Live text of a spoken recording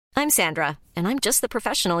I'm Sandra, and I'm just the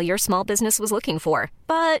professional your small business was looking for.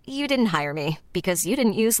 But you didn't hire me because you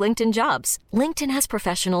didn't use LinkedIn Jobs. LinkedIn has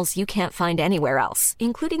professionals you can't find anywhere else,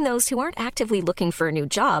 including those who aren't actively looking for a new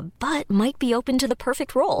job, but might be open to the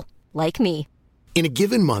perfect role, like me. In a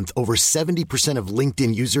given month, over 70% of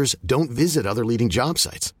LinkedIn users don't visit other leading job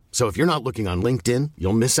sites. So if you're not looking on LinkedIn,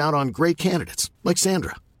 you'll miss out on great candidates like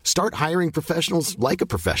Sandra. Start hiring professionals like a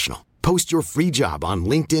professional. Post your free job on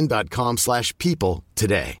linkedin.com/people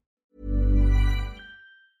today.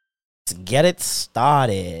 Let's get it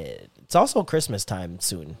started. It's also Christmas time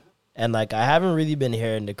soon. And like I haven't really been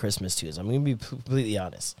hearing the Christmas tunes. I'm going to be completely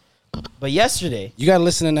honest. But yesterday, you got to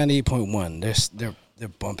listen to 98.1. They're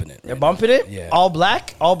bumping it. They're bumping it? Yeah. All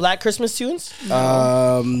black Christmas tunes?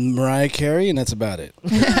 Mariah Carey, and that's about it.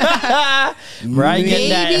 Mariah getting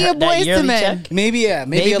that yearly check? Maybe a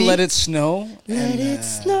Let It Snow. Let it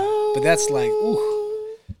snow. But that's like, ooh.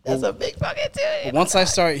 That's a big fucking tune. Once I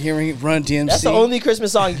start hearing Run DMC. That's the only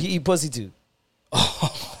Christmas song you can eat pussy to.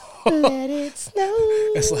 Let it snow.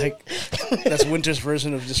 It's like, that's Winter's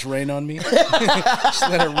version of Just Rain on Me. Just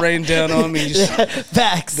let it rain down on me.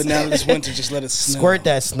 Facts. But now this winter, just let it snow. Squirt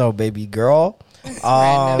that snow, baby girl.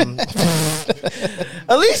 Alicia,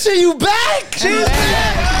 you back? She's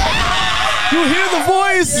back. You hear the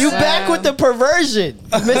voice. You back with the perversion.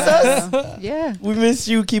 You miss us? Yeah. We miss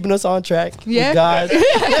you keeping us on track. Yeah. God.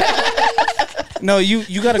 No,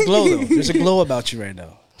 you got a glow, though. There's a glow about you right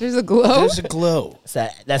now. There's a glow? There's a glow.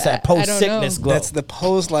 That's that post-sickness glow. That's the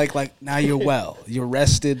post, like now you're well. You're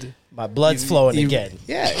rested. My blood's flowing again.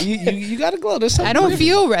 Yeah, you got a glow. There's something I don't different.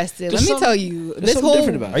 feel rested. Let me tell you. This whole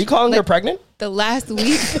different about Are you calling her pregnant? The last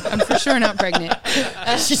week, I'm for sure not pregnant.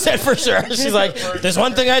 She said for sure. She's like, there's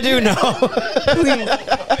one thing I do know. Please,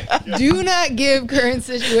 do not give current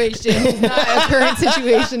situation, not a current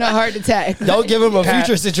situation, a heart attack. Don't give him a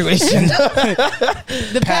future situation.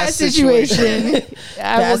 The past situation.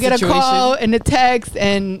 I will get a call and a text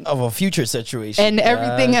and of a future situation. And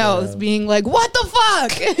everything else being like, what the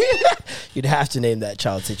fuck? You'd have to name that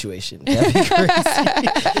child situation. That'd be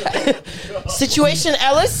crazy. Situation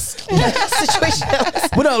Ellis. Situation Ellis.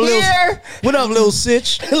 What up, Lil? Here. What up, Lil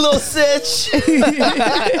Sitch? Lil Sitch.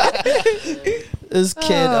 This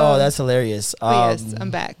kid, that's hilarious. Yes,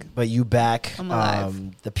 I'm back. But you back. I'm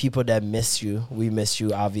alive. The people that miss you, we miss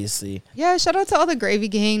you, obviously. Yeah, shout out to all the Gravy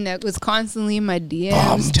Gang that was constantly in my DMs.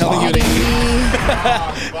 I'm telling you,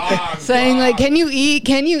 saying like, can you eat?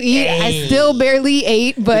 Can you eat? Hey. I still barely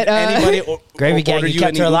ate, but anybody Gravy Gang, you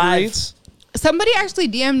kept her alive. Somebody actually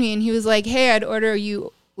DM'd me and he was like, hey, I'd order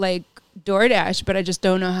you like DoorDash, but I just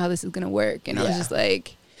don't know how this is gonna work. And I was just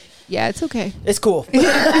like, yeah, it's okay. It's cool.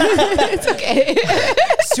 It's okay.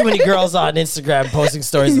 There's too many girls on Instagram posting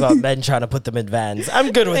stories about men trying to put them in vans.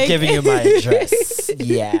 I'm good with giving you my address.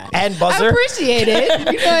 Yeah. And buzzer. I appreciate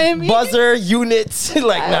it. You know what I mean? Buzzer, units.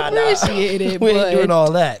 Like, I appreciate it. We ain't doing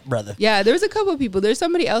all that, brother. Yeah, there was a couple of people. There's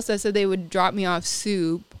somebody else that said they would drop me off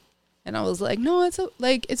soup. And I was like, no,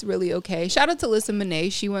 it's really okay. Shout out to Lissa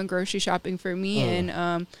Monet. She went grocery shopping for me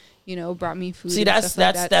and brought me food. See, that's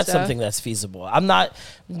something that's feasible. I'm not.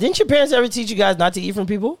 Didn't your parents ever teach you guys not to eat from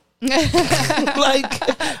people? Like,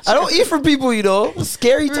 I don't eat from people,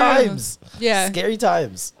 Scary times. Yeah. Scary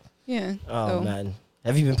times. Yeah. Oh, man.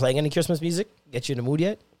 Have you been playing any Christmas music? Get you in the mood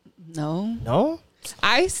yet? No. No?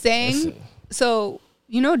 I sang. Listen. So,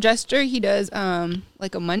 Jester, he does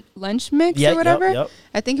like a lunch mix or whatever. Yep.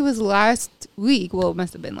 I think it was last week. Well, it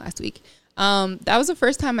must have been last week. That was the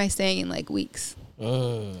first time I sang in like weeks.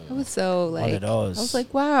 I was so like, one of those. I was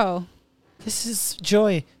like, wow. This is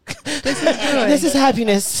joy. This is joy. This is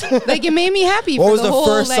happiness. Like, it made me happy What for was the the whole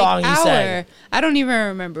first song you hour. sang? I don't even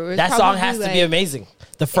remember. It was That song has probably, to be amazing.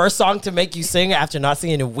 The first song to make you sing after not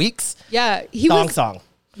singing in weeks? Yeah. Song.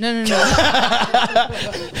 No.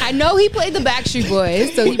 I know he played the Backstreet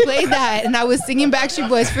Boys, so he played that, and I was singing Backstreet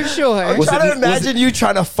Boys for sure. I'm trying to imagine you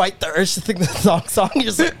trying to fight the urge to sing the song. You're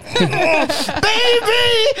just like,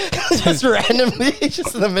 baby! Just randomly,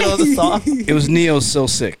 just in the middle of the song. It was Neo's So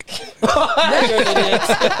Sick.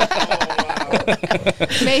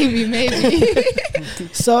 Maybe.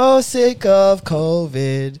 So sick of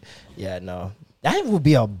COVID. Yeah, no. That would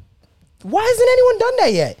be why hasn't anyone done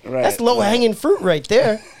that yet? Right. That's low-hanging fruit right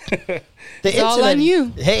there. It's all on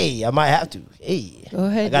you. Hey, I might have to. Hey. Go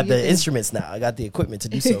ahead. I got the instruments now. I got the equipment to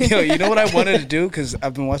do so. Yo, you know what I wanted to do? Because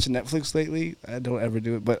I've been watching Netflix lately. I don't ever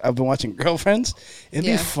do it, but I've been watching Girlfriends. It'd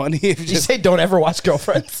be funny if you say don't ever watch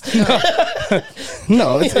Girlfriends?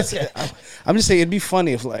 No, I'm just saying it'd be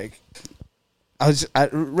funny if, like, I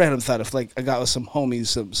random thought if like I got with some homies,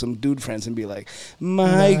 some dude friends, and be like,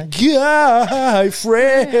 my guy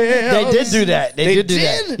friend. They did do that. They did do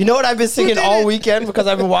that. You know what I've been singing all weekend because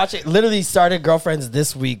I've been watching. Literally started Girlfriends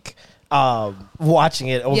this week, watching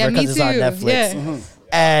it over because it's on Netflix. Yeah.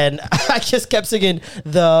 And I just kept singing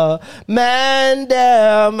the man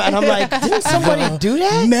damn, and I'm like, didn't somebody do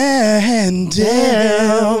that? Man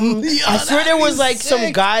damn. I swear there was like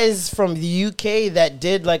some guys from the UK that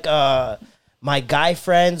did like My Guy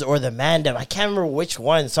Friends or the Mandem. I can't remember which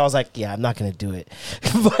one. So I was like, yeah, I'm not gonna do it.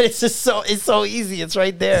 But it's just so easy. It's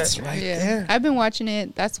right there. It's right there. I've been watching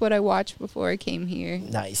it. That's what I watched before I came here.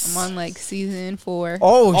 Nice. I'm on like season 4.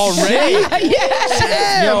 Oh, Already? shit.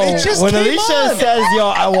 Yo, it just when came Alicia on. says, yo,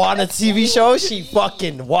 I want a TV show, she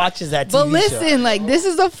fucking watches that TV But show. listen, like this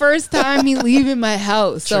is the first time me leaving my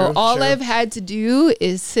house. So True, all true. I've had to do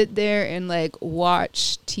is sit there and like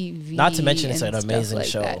watch TV. Not to mention it's and an stuff amazing like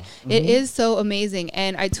show. that. Mm-hmm. It is so amazing.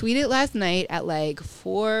 And I tweeted last night at like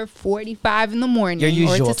 4:45 in the morning. Your or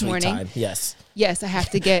usual this tweet morning. time. Yes. Yes, I have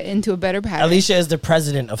to get into a better pattern. Alicia is the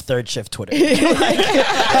president of Third Shift Twitter.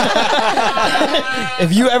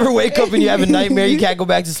 If you ever wake up and you have a nightmare, you can't go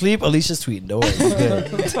back to sleep, Alicia's tweeting. Don't worry. You're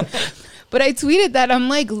good. But I tweeted that I'm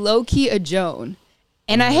like low-key a Joan.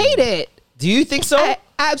 And I hate it. Do you think so? I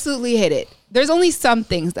absolutely hate it. There's only some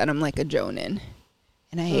things that I'm like a Joan in.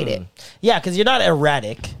 And I hate it. Yeah, because you're not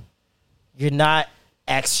erratic. You're not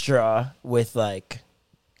extra with like,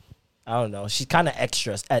 I don't know. She's kind of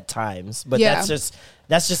extra at times, but Yeah.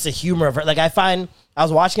 that's just the humor of her. Like I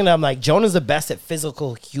was watching it. I'm like, Jonah's the best at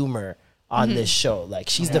physical humor on Mm-hmm. this show. Like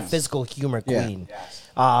she's the physical humor Yeah. queen.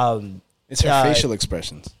 It's her facial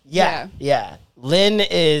expressions. Yeah. Lynn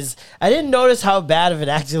is. I didn't notice how bad of an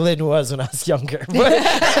actor Lynn was when I was younger, but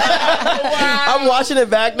I'm watching it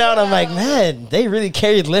back now and I'm like, man, they really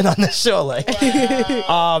carried Lynn on the show. Like,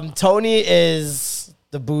 Tony is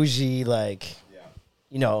the bougie, like,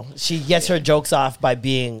 you know, she gets her jokes off by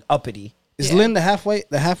being uppity. Is Lynn the half white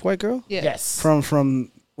girl? Yeah. Yes. From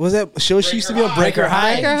what was that show she used to be on? Breaker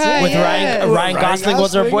High. Breaker High, with yeah. Ryan Gosling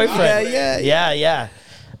was her Gosling? boyfriend. Yeah.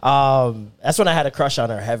 That's when I had a crush on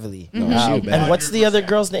her heavily. No, she was bad. And what's the other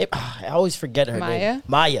girl's name? I always forget her name.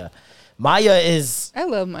 Maya. Maya is I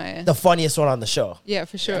love Maya. the funniest one on the show. Yeah,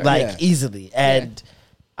 for sure. Like Yeah. easily. And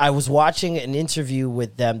I was watching an interview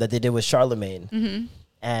with them that they did with Charlemagne. Mm-hmm.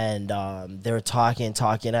 And they were talking.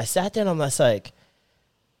 I sat there and I'm just like,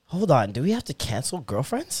 hold on, do we have to cancel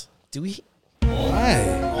Girlfriends? Do we?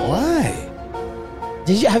 Why?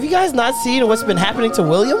 Have you guys not seen what's been happening to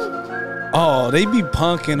William? Oh, they be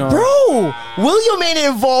punking on. Bro, William ain't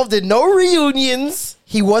involved in no reunions.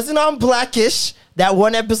 He wasn't on Blackish, that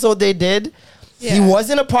one episode they did. He Yeah.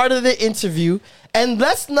 wasn't a part of the interview. And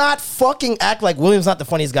let's not fucking act like William's not the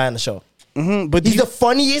funniest guy on the show. But He's the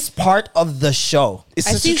funniest part of the show. it's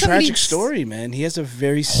I such a seen somebody tragic story, man. He has a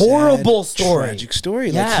very Horrible sad, story. tragic story.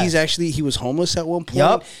 Yeah. Like he was homeless at one point.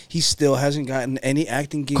 Yup. He still hasn't gotten any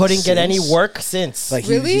acting gigs. Couldn't get any since. work since. Like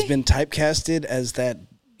Really? he's been typecasted as that,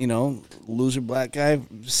 loser black guy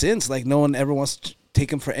since. Like no one ever wants to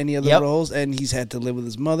take him for any other Yep. roles, and he's had to live with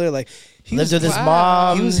his mother. Like he lived with his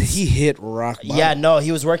Wow. mom. he hit rock bottom. Yeah, no,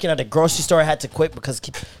 he was working at a grocery store. Had to quit because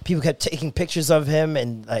people kept taking pictures of him,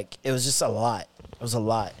 and like it was just a lot. It was a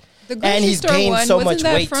lot. The grocery And he's store gained one, so wasn't much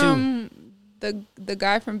that weight, too. from the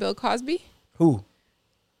guy from Bill Cosby? Who?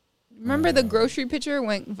 Remember the grocery picture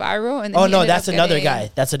went viral? And then Oh he no, ended that's up another getting-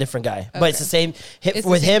 guy. That's a different guy. But it's the same. It's the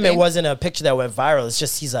With same him, it thing? wasn't a picture that went viral. It's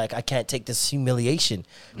just he's like, I can't take this humiliation.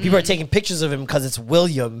 People are taking pictures of him because it's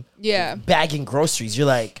William. Yeah. Bagging groceries. You're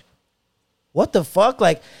like, what the fuck?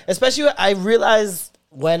 Like, especially I realized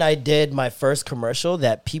when I did my first commercial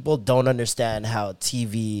that people don't understand how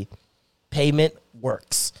TV payment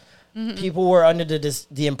works. People were under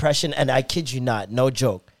the impression, and I kid you not, no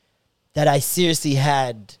joke, that I seriously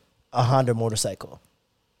had a Honda motorcycle.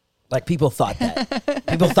 Like people thought that.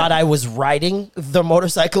 People thought I was riding the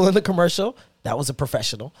motorcycle in the commercial. That was a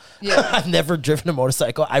professional. Yeah. I've never driven a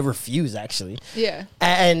motorcycle. I refuse, actually. Yeah.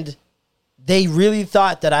 And they really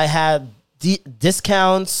thought that I had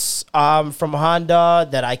discounts from Honda,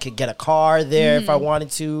 that I could get a car there if I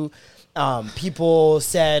wanted to. People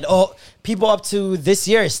said, people up to this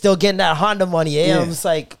year is still getting that Honda money. And I'm just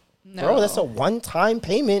like, bro, that's a one-time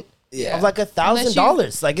payment of like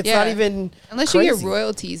 $1,000. Like, it's not even unless crazy. you get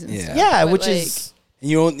royalties and stuff. Yeah, But, which like, is...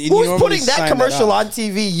 You Who's normally putting that sign commercial off. on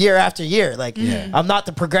TV year after year? Like, I'm not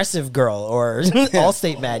the Progressive girl or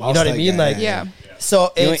Allstate man. You know what I Allstate mean? guy, Like, yeah.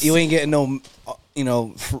 so it's, You ain't getting no,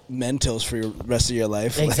 Mentos for your rest of your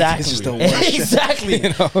life. Like, exactly, it's just a one shot. exactly.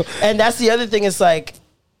 And that's the other thing. Is like,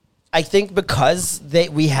 I think because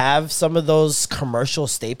we have some of those commercial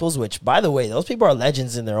staples, which, by the way, those people are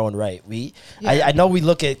legends in their own right. I know we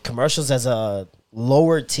look at commercials as a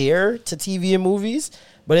lower tier to TV and movies,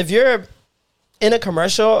 but if you're in a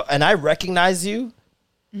commercial and I recognize you,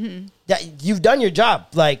 that you've done your job.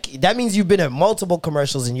 Like, that means you've been in multiple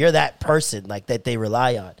commercials and you're that person, like, that they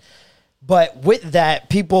rely on. But with that,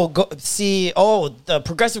 people go see, oh, the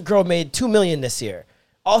Progressive Girl made $2 million this year.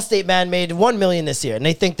 Allstate man made $1 million this year, and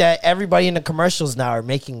they think that everybody in the commercials now are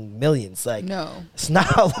making millions. Like, No. it's not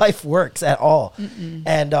how life works at all.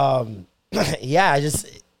 And yeah,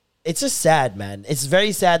 it's just sad, man. It's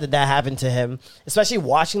very sad that happened to him. Especially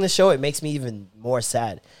watching the show, it makes me even more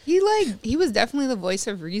sad. He was definitely the voice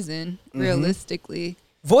of reason, realistically.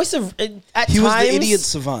 Voice of at He times, was the idiot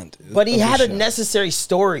savant. but he of the had a show. necessary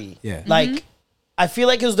story. Yeah. Like, I feel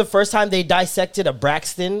like it was the first time they dissected a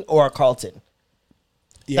Braxton or a Carlton.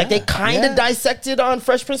 Like, they kind of dissected on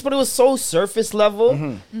Fresh Prince, but it was so surface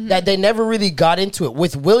level that they never really got into it.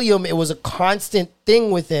 With William, it was a constant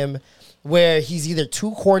thing with him where he's either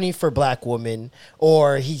too corny for black women,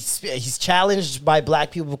 or he's challenged by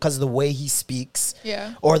black people because of the way he speaks,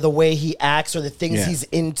 or the way he acts, or the things he's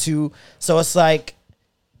into. So it's like,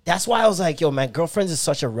 that's why I was like, yo, man, Girlfriends is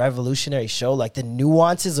such a revolutionary show. Like, the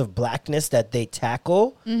nuances of blackness that they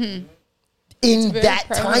tackle in very that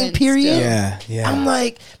time prevalent period. still. Yeah. I'm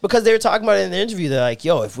like, because they were talking about it in the interview, they're like,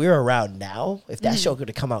 yo, if we were around now, if that show could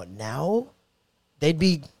have come out now, it'd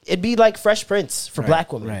be like Fresh Prince for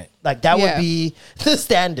black women. right. Like, that would Yeah. be the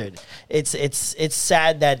standard. It's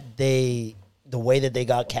sad that the way that they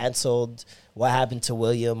got canceled, what happened to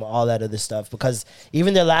William, all that other stuff. Because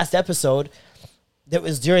even their last episode, that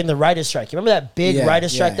was during the writer's strike. You remember that big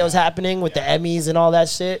writer's strike that was happening with the Emmys and all that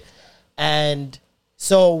shit? And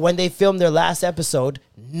so when they filmed their last episode,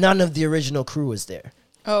 none of the original crew was there.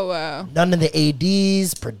 Oh, wow. None of the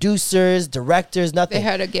ADs, producers, directors, nothing. They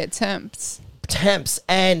had to get temps.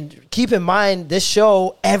 And keep in mind, this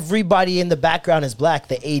show, everybody in the background is black.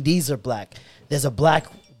 The ADs are black. There's a black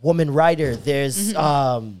woman writer. There's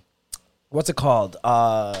what's it called?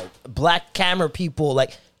 Black camera people.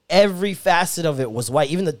 Like, every facet of it was white.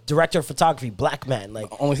 Even the director of photography, black man. Like,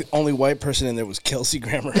 Only white person in there was Kelsey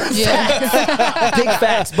Grammer. Yeah. big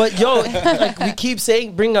facts. But yo, like, we keep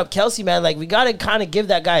bringing up Kelsey, man. Like, we gotta kind of give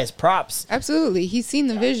that guy his props. Absolutely. He's seen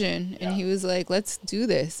the vision, and he was like, let's do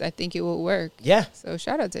this. I think it will work. Yeah. So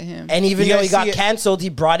shout out to him. And even You though guys he got see it- canceled, he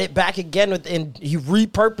brought it back again and he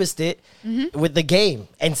repurposed it with the game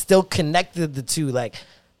and still connected the two. Like,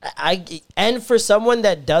 and for someone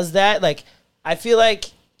that does that, like, I feel like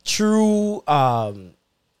true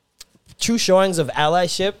showings of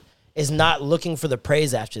allyship is not looking for the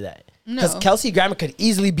praise after that. Because No. Kelsey Grammer could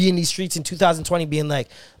easily be in these streets in 2020 being like,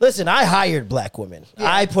 listen, I hired black women.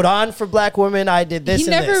 I put on for black women. I did this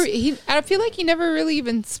I feel like he never really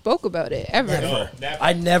even spoke about it ever.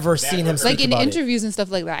 I never seen him speak Like in about it. interviews and stuff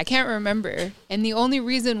like that. I can't remember. And the only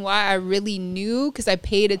reason why I really knew, because I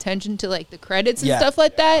paid attention to like the credits and Yeah. stuff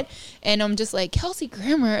like that. And I'm just like, Kelsey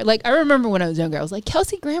Grammer. Like, I remember when I was younger, I was like,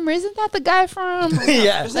 Kelsey Grammer, isn't that the guy from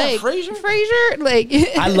Yeah. like Frasier? Like,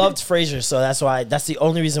 I loved Frasier, so that's the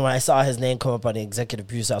only reason when I saw his name come up on the executive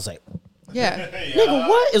producer, I was like, yeah. nigga,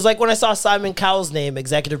 what? It was like when I saw Simon Cowell's name,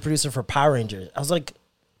 executive producer for Power Rangers. I was like,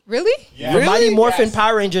 Really? for Mighty Morphin Yes.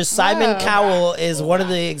 Power Rangers, Simon Wow. Cowell is one of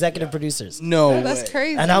the executive producers. No, That's way.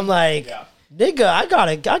 crazy. And I'm like, nigga, I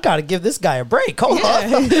gotta give this guy a break. Hold up.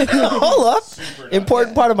 Hold up.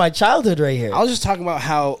 Important part of my childhood right here. I was just talking about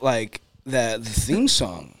how like the theme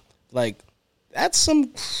song, like that's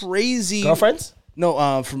some crazy Girlfriends?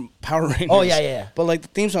 No, from Power Rangers. Oh, yeah. But like the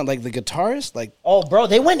theme song, like the guitarist, like Oh, bro,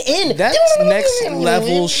 they went in. that's next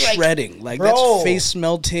level Like, shredding. Like bro. that's face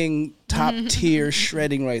melting, top tier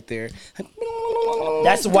shredding right there.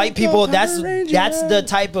 That's white people. That's Power Rangers. the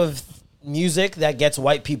type of music that gets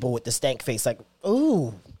white people with the stank face. Like,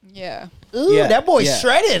 ooh, Yeah. ooh, Yeah, that boy's yeah.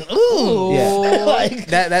 shredding. Ooh, Yeah. like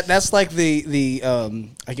That's like the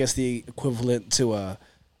I guess the equivalent to a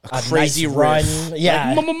crazy nice riff. run.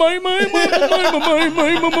 Yeah.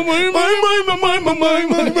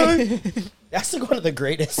 That's one of the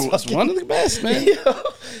greatest. It's one of the best, man.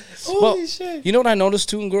 Holy shit. You know what I noticed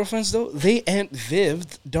too in Girlfriends though? They Aunt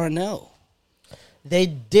Viv'd Darnell. They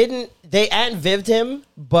Aunt Viv'd him,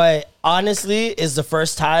 but honestly, is the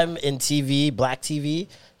first time in TV, black TV,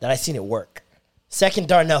 that I seen it work. Second,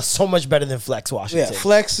 Darnell's so much better than Flex Yeah, Washington.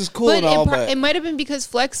 Flex is cool But and all, but it might have been because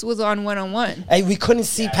Flex was on one-on-one. Hey, we couldn't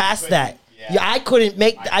see past that. Yeah, I couldn't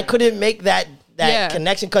make that Yeah.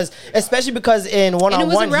 connection especially because in one And it on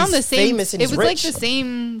was one around he's the same. famous and It he's was like rich. the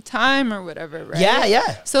same time or whatever, right?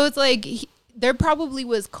 Yeah. So it's like there probably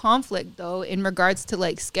was conflict though in regards to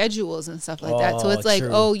like schedules and stuff like that. So it's like,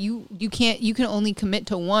 true. you can only commit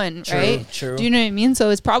to one, True, right? true. Do you know what I mean? So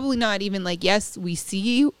it's probably not even like, yes, we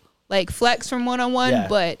see like flex from one-on-one, Yeah.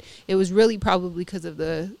 but it was really probably because of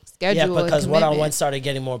the schedule. Yeah, and because commitment. one-on-one started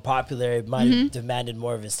getting more popular. It might have demanded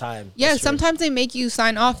more of his time. Yeah, That's true. sometimes they make you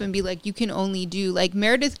sign off and be like, you can only do like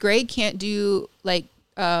Meredith Grey can't do like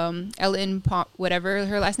Ellen whatever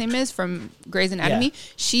her last name is from Grey's Anatomy. Yeah.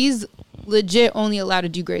 She's legit only allowed to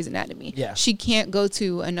do Grey's Anatomy. Yeah. She can't go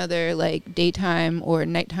to another like daytime or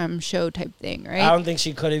nighttime show type thing, right? I don't think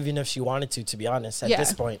she could even if she wanted to be honest, at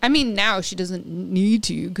this point. I mean, now she doesn't need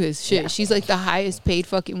to because shit, she's like the highest paid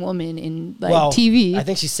fucking woman in like Well, TV. I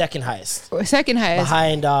think she's second highest. Or second highest.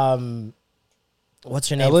 Behind what's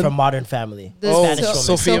her name Ellen? from Modern Family? The Spanish So- woman.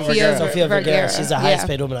 Sofia Vergara. Sofia Vergara. Vergara. She's the highest Yeah.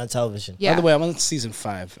 paid woman on television. Yeah. By the way, I'm on season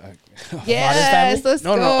 5. Yes, let's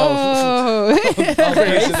No, go. no,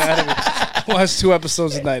 Grey's Anatomy. Watch 2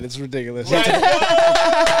 episodes a night. It's ridiculous. Did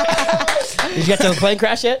you get to the plane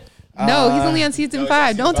crash yet? No, he's only on season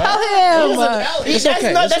 5. Don't tell him. That's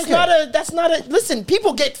okay, not. it's That's okay. not a. That's not a. Listen,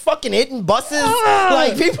 people get fucking hit in buses.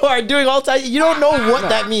 Like people are doing all types. You don't know what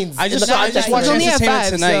that means. I in just the I just context watched of it. only at Entertainment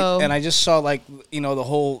 5, Tonight, so- and I just saw like the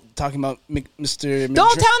whole talking about Mr.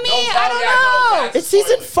 Don't tell me. I don't know. It's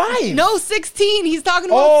season 5. No, 16. He's talking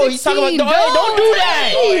about Oh, 16. he's talking about. Hey, don't do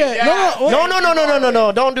that.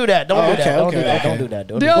 No. Don't do that. Don't do okay, that. Don't do okay, that. okay. Don't do that.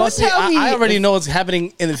 Don't do Don't that. Well, see, tell me. I already know what's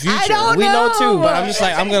happening in the future. I don't We know too. But I'm just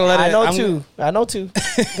like I'm gonna let it. I know I'm- too. I know too.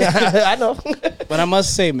 I know. But I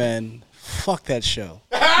must say, man, fuck that show.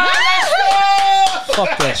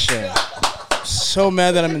 Fuck that show. So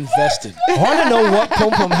mad that I'm invested. I want to know what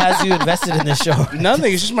Pum Pum has you invested in this show.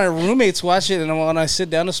 Nothing. It's just my roommates watch it, and when I sit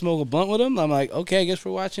down to smoke a blunt with them, I'm like, okay, I guess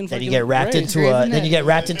we're watching. Then you fucking get wrapped Grey's. into a. Then you get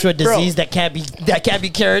wrapped into a disease that can't be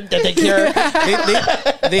cured. That they cure.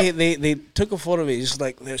 They took a photo of it. It's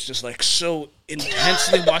like there's just like so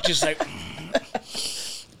intensely watches like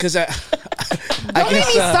because I Don't make guess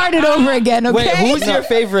me start it over again, okay? Wait, who's your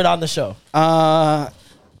favorite on the show?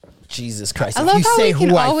 Jesus Christ! I If love you how say we can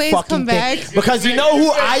who I always fucking come think, back. because you know who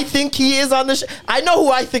I think he is on the show. I know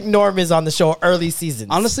who I think Norm is on the show early seasons.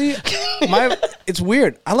 honestly, it's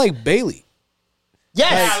weird. I like Bailey.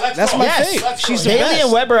 yes, That's my fave. She's the Bailey best.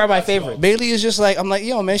 and Weber are my favorite. Bailey is just like I'm like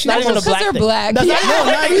yo man. She's Not even a almost- black they're thing. black. That's not- Yeah. no,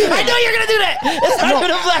 not even. I know you're gonna do that. It's not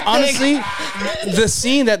even a black thing. Honestly, the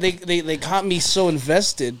scene that they caught me so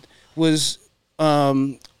invested was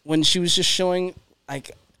when she was just showing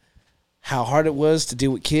like how hard it was to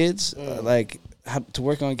deal with kids, like how to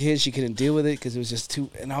work on kids. She couldn't deal with it because it was just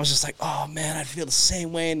too. And I was just like, oh man, I feel the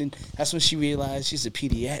same way. And then that's when she realized she's a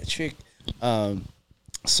pediatric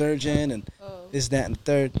surgeon and this, that, and the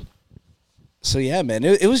third. So yeah, man,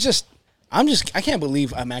 it was just. I can't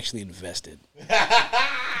believe I'm actually invested.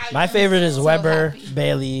 My favorite is Weber,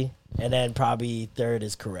 Bailey, and then probably third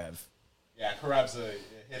is Karev. Yeah, Karab's a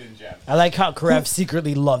hidden gem. I like how Karev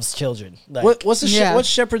secretly loves children. Like, What's the Yeah. what's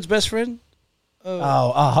Shepard's best friend?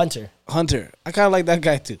 Hunter, Hunter. I kind of like that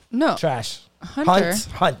guy too. No. trash. Hunter.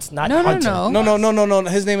 Hunt, not No, no, Hunter. no. No.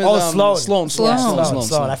 His name is Oh, Sloan.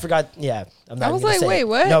 Sloan. I forgot. Yeah, I'm not I even was gonna like, say wait, it.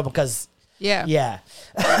 what? No, because Yeah. yeah.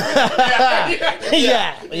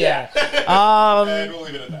 And we'll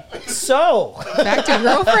leave it at that. So Back to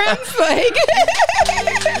girlfriends? Like,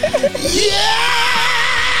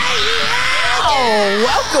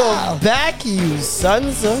 welcome back, you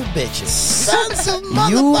sons of bitches. Sons of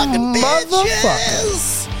motherfucking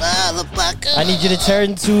bitches. Motherfucker. I need you to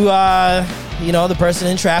turn to the person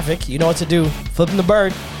in traffic. You know what to do. Flipping the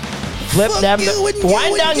bird. Flip them.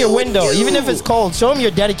 Wind down your window, even if it's cold. Show them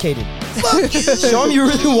you're dedicated. Show them you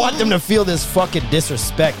really want them to feel this fucking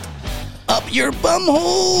disrespect. Up your bum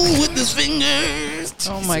hole with his fingers.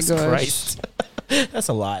 oh my Jesus gosh. Christ. That's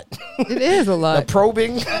a lot. It is a The lot.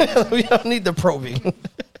 probing. We don't need the probing.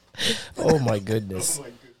 Oh my goodness.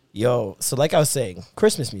 Yo, so like I was saying,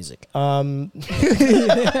 Christmas music. How did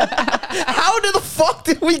the fuck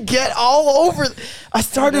did we get all over? I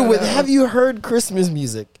started with, have you heard Christmas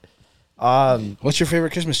music? What's your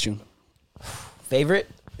favorite Christmas tune? Favorite?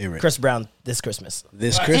 Favorite. Chris Brown, This Christmas.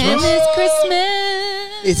 This And Christmas? it's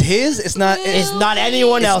Christmas. It's his. It's not. It's not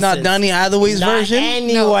anyone It's else's. not Donny Hathaway's Not version.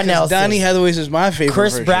 anyone No, 'cause else's. Donny Hathaway's is my favorite.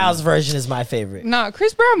 Chris version. Brown's version is my favorite. Nah,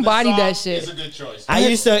 Chris Brown bodied that Song is a shit. good choice. I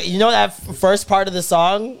used to, you know that first part of the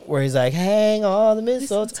song where he's like, hang on the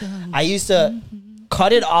mistletoe. I used to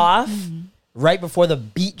cut it off right before the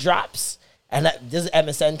beat drops. And this is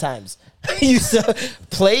MSN times. I used to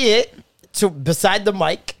play it beside the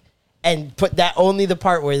mic and put that only the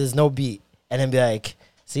part where there's no beat. And then be like,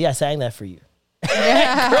 see, I sang that for you.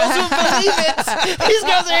 Girls who believe it. These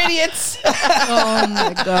girls are idiots. Oh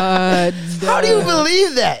my god. How do you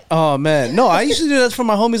believe that? Oh man, no, I used to do that for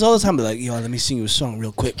my homies all the time. Be like, yo, let me sing you a song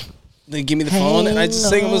real quick. They give me the phone and I just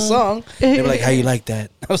sing them a song. They were like, how you like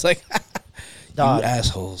that? I was like, Dog, you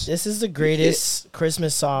assholes. this is the greatest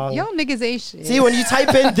Christmas song. Y'all niggas ain't shit. See, when you type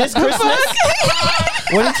in this Christmas,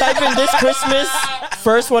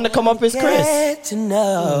 first one to come up is Chris. Get to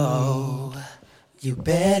know you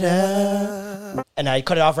better. And I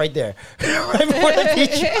cut it off right there. Right before the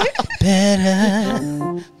beat.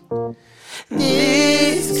 Better.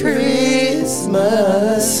 This Christmas,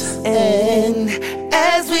 and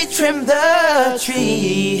as we trim the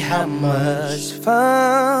tree, how much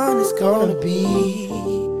fun it's gonna be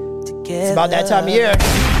together. It's about that time of year.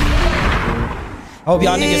 I hope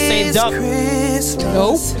y'all niggas saved up.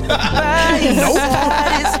 Nope.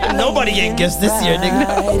 Nobody get gifts this year,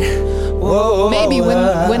 nigga. Maybe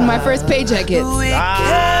when my first paycheck hits.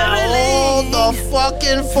 Hold the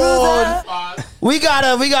fucking phone. We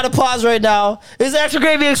gotta pause right now. It's Extra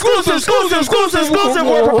Gravy exclusive. Premiere.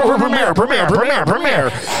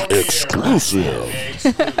 Exclusive.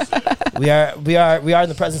 We are in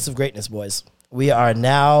the presence of greatness, boys. We are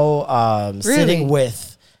now sitting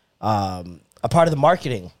with a part of the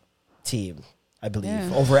marketing team, I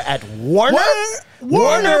believe, over at Warner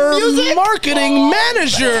Music marketing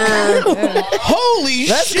manager. Holy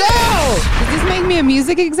Let's shit. go. Does this make me a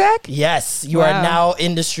music exec? Yes, you are Wow. now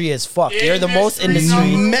industry as fuck. You're the most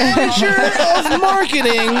industry. Manager of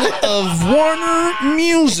marketing of Warner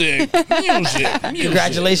Music.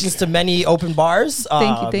 Congratulations to many open bars.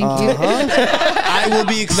 Thank you. I will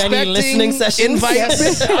be expecting Many listening sessions.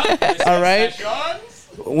 invites. All right.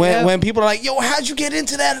 When people are like, yo, how'd you get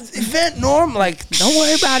into that event, Norm? Like, Don't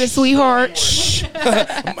worry about it, sweetheart.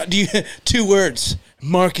 2 words.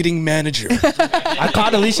 Marketing manager. I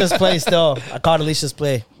caught Alicia's play still. What do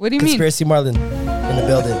you mean? Conspiracy Marlin in the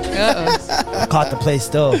building. Uh-oh. I caught the play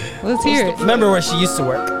still. Let's hear it. Remember where she used to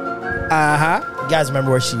work? Uh-huh. You guys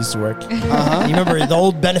remember where she used to work? You remember the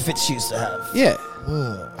old benefits she used to have? Yeah.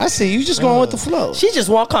 I see. You just going with the flow. She just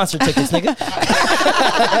want concert tickets, nigga.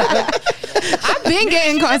 I've been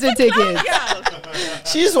getting concert tickets.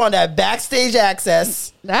 She just want that backstage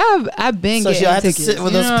access. I've been So getting she'll have to tickets. sit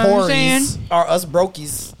with You us know what I'm saying? poories or us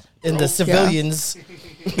brokies and the civilians.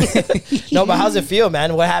 No, but how's it feel,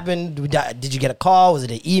 man? What happened? Did you get a call? Was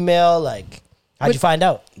it an email? Like, how'd you find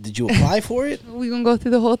out? Did you apply for it? We gonna go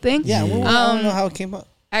through the whole thing? Yeah. Well, I don't know how it came up.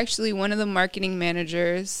 Actually, one of the marketing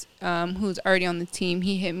managers who's already on the team,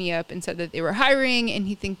 he hit me up and said that they were hiring and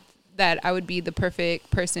he thinks that I would be the perfect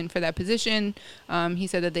person for that position. He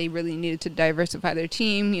said that they really needed to diversify their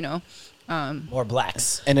team, you know. More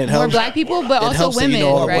blacks. And it More helps. black people, but it also helps that women, you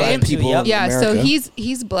know all right? black people in Yeah, so America.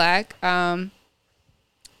 he's black.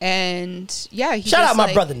 And yeah, he Shout just, out my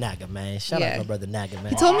like, brother Naga, man. Shout out Yeah. my brother Naga, man.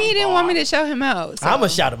 He told me he didn't want me to shout him out. So. I'm gonna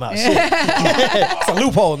shout him out. Shit. It's a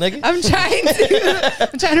loophole, nigga. I'm trying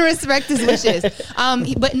to respect his wishes.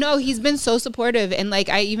 But no, he's been so supportive, and like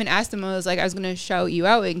I even asked him, I was gonna shout you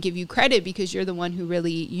out and give you credit because you're the one who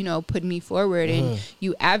really, you know, put me forward and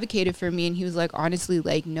you advocated for me. And he was like, honestly,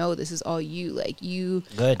 like, no, this is all you. Like you,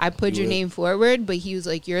 Good. I put your name forward, but he was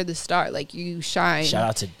like, you're the star. Like you shine. Shout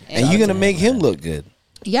out to. And you're gonna make him look good.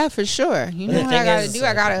 Yeah, for sure. You But know the what I thing gotta is, do?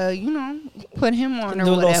 I gotta, you know, put him on or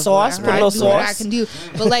do a little whatever. sauce, I put a gotta little do what I sauce. can do.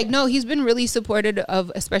 But like, no, he's been really supportive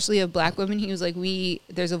of, especially of black women. He was like,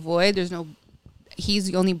 there's a void. He's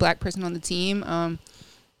the only black person on the team.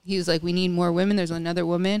 He was like, we need more women. There's another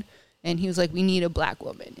woman. And he was like, we need a black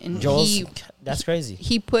woman. And That's crazy.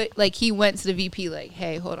 he went to the VP like,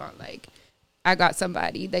 hey, hold on, like, I got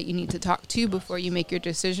somebody that you need to talk to before you make your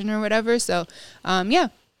decision or whatever. So, yeah.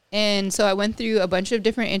 And so I went through a bunch of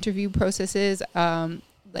different interview processes.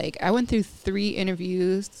 Like I went through 3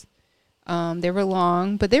 interviews. They were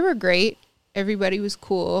long, but they were great. Everybody was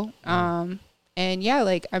cool. And yeah,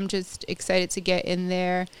 like I'm just excited to get in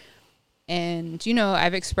there. And, you know,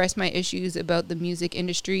 I've expressed my issues about the music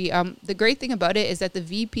industry. The great thing about it is that the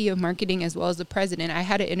VP of marketing as well as the president, I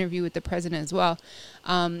had an interview with the president as well.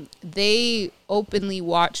 They openly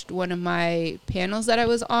watched one of my panels that I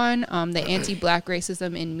was on, the Anti-Black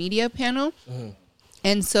Racism in Media panel.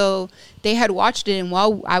 And so they had watched it. And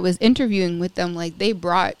while I was interviewing with them, like they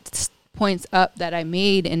brought points up that I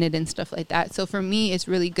made in it and stuff like that. So for me, it's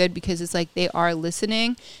really good because it's like they are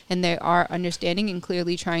listening and they are understanding and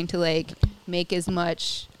clearly trying to like make as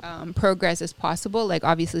much progress as possible. Like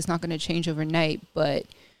obviously it's not going to change overnight, but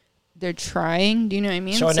they're trying. Do you know what I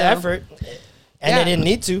mean? Showing the effort. And they didn't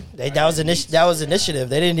need to. That was initiative.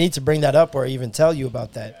 They didn't need to bring that up or even tell you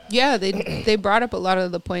about that. Yeah, they brought up a lot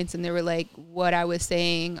of the points and they were like what I was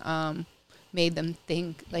saying made them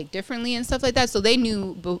think like differently and stuff like that. So they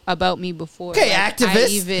knew about me before. Okay, like, activist. I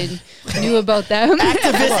even knew about them.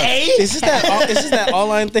 Activist A? Is this that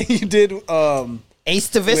online thing you did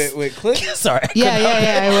Ace-tivist? with Click? Sorry. Yeah,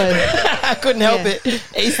 I was. I couldn't help Yeah. it.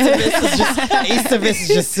 Ace-tivist is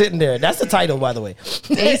just sitting there. That's the title, by the way.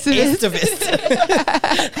 Ace-tivist.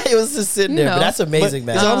 Ace-tivist. It was just sitting there, but No. that's amazing,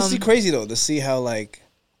 But it's man. honestly crazy though to see how like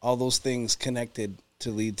all those things connected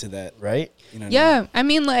to lead to that. Right? You know what I mean? Yeah, I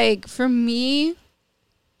mean, like for me,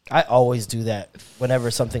 I always do that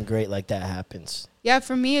whenever something great like that happens. yeah,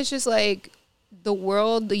 for me, it's just like the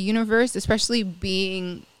world, the universe, especially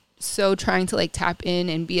being so trying to like tap in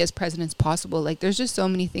and be as present as possible. Like there's just so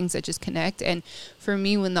many things that just connect. And for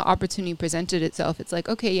me, when the opportunity presented itself, it's like,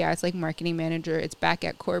 okay, yeah, it's like marketing manager. It's back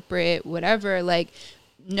at corporate, whatever. Like,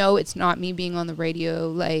 no, it's not me being on the radio.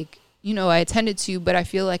 Like, you know, I attended to, but I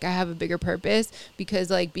feel like I have a bigger purpose because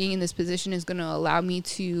like being in this position is going to allow me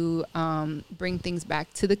to bring things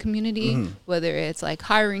back to the community, whether it's like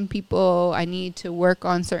hiring people, I need to work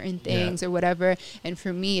on certain things or whatever. And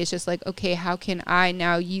for me, it's just like, okay, how can I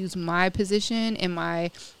now use my position and my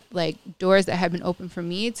like doors that have been open for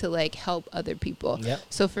me to like help other people. Yep.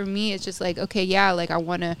 So for me, it's just like, okay, yeah, like I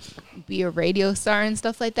want to be a radio star and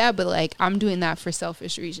stuff like that, but like I'm doing that for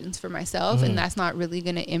selfish reasons for myself, and that's not really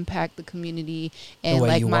going to impact the community and way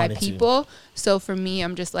like you my want it to. people. So for me,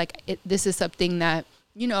 I'm just like, this is something that,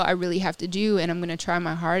 you know, I really have to do, and I'm going to try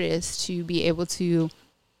my hardest to be able to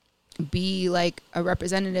be like a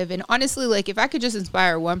representative. And honestly, like if I could just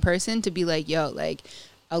inspire one person to be like, yo, like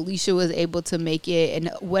Alicia was able to make it, and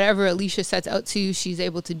whatever Alicia sets out to, she's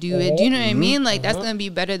able to do it. Do you know what I mean? Like that's gonna be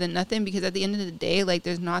better than nothing, because at the end of the day, like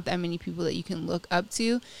there's not that many people that you can look up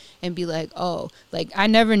to and be like, oh, like I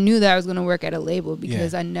never knew that I was gonna work at a label,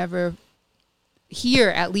 because I never, here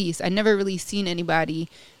at least, I never really seen anybody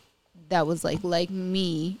that was like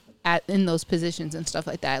me in those positions and stuff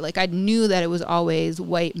like that. Like I knew that it was always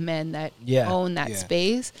white men that own that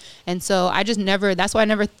space, and so I just never. That's why I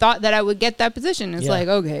never thought that I would get that position. It's like,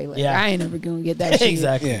 okay, like I ain't never gonna get that shit.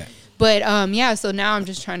 Exactly. Yeah. But yeah, so now I'm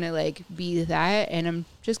just trying to like be that, and I'm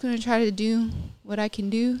just gonna try to do what I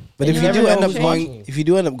can do. But And if you you never do end know up who's going, watching. if you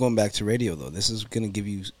do end up going back to radio though, this is gonna give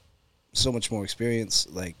you so much more experience.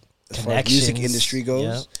 Like as far as music Connections. industry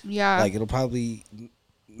goes, Yeah, like it'll probably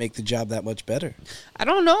make the job that much better. I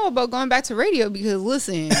don't know about going back to radio, because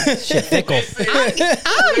listen, Shit, fickle.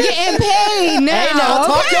 I'm getting paid now. Hey, now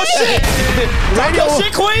talk your shit. Talk your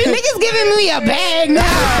shit, queen. Niggas giving me a bag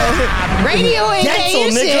now. Radio ain't Dental,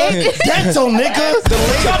 paying nigga. shit. Dental, nigga.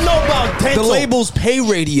 What y'all know about dental? The labels pay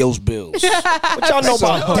radio's bills. What y'all know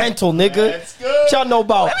about dental, nigga? What y'all know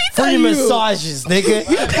about free massages, nigga?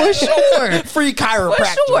 For sure. Free For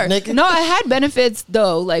chiropractor, sure. nigga. No, I had benefits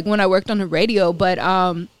though, like when I worked on the radio, but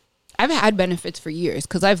I've had benefits for years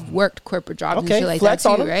because I've worked corporate jobs Okay, and shit like flex that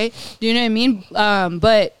on too, 'em. right? Do you know what I mean?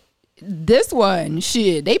 But this one,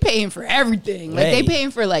 shit, they paying for everything. Like Hey. they paying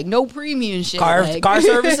for like no premium shit. Car like,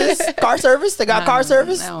 services? Car service? They got I car don't know.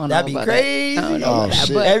 service? I don't know That'd be about that. crazy. I don't know about that,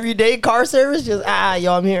 but- Everyday car service? Just,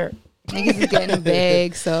 yo, I'm here. niggas is getting a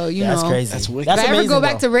bag, so you That's know. crazy. That's wicked. If I ever amazing, go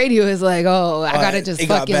back though. to radio, it's like, oh, I gotta just it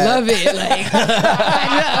got fucking bad. love it. Like,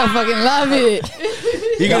 I fucking love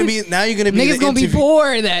it. You're gonna be Niggas the gonna be interview-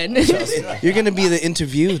 poor then. You're gonna be the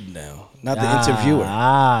interviewed now, not the interviewer. You're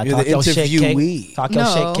talk the your shit, King. interviewee. Talk your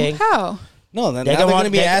No, shit, King. how? No, now They're they're gonna gonna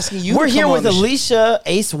be asking you. We're to here come with on the Alicia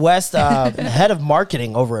Ace West, head of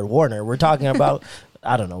marketing over at Warner. We're talking about,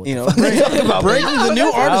 I don't know what You the know, fuck they're talking about. breaking the new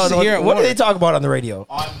I don't artists know. here. At What do Warner. they talk about on the radio?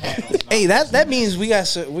 Hey, that means we're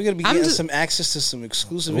gonna be I'm getting just- some access to some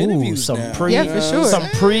exclusive Ooh, interviews. some now. pre, Yeah, for sure. some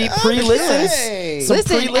pre listens. Hey. Some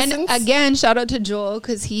Listen, pre-listens? and again, shout out to Joel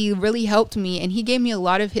because he really helped me, and he gave me a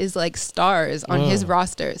lot of his like stars on his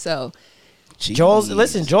roster. So Joel's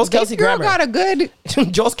Kelsey girl Grammer. got a good.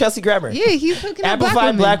 Joel's Kelsey Grammer. Yeah, he's hooking up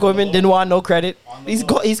Amplified black women, didn't want no credit. He's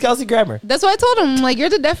Kelsey Grammer. That's why I told him, like, you're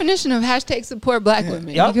the definition of hashtag support black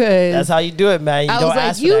women. Yep. Because That's how you do it, man. You I don't was like,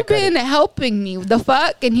 ask for you've that credit. been helping me. The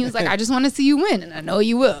fuck? And he was like, I just want to see you win, and I know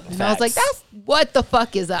you will. And I was like, Facts. that's what the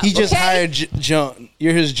fuck is up. He just okay? hired Joan.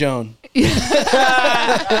 You're his Joan.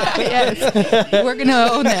 Yes. We're gonna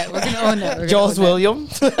own that. We're gonna own that. We're gonna Joel's own that. William.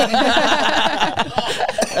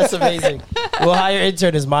 That's amazing. We'll hire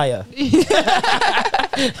intern as Maya.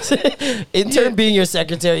 Intern being your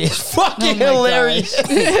secretary is fucking Oh my hilarious.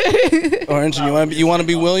 Or intern, you want to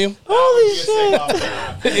be William? Holy shit.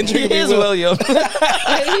 Intern He can be is William. William.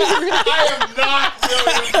 I am not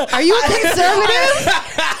doing Are you a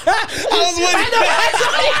conservative? I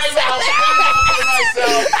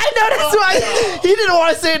know that's why he didn't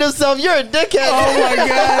want to say it himself. You're a dickhead. Oh my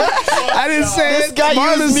god! I didn't say This it. guy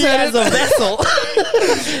Marlon used me said as a vessel.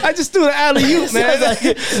 I just threw the alley-oop, man.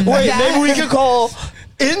 Wait, maybe we could call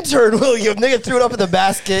intern William. Nigga threw it up in the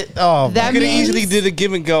basket. Oh, That Could have means easily did a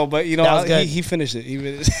give and go, but you know That was good. he finished it. He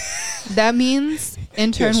finished. that means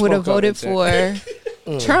intern Here, would have smoke on voted for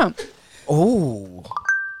Trump. Ooh.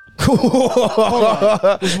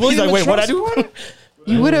 Was He's William like, wait, a what I Trump do? supporter?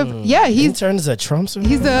 You would have, yeah. Intern is a Trump supporter?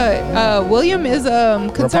 He's a William is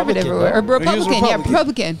conservative Republican, or right? Republican. Yeah,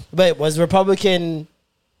 Republican. But was Republican?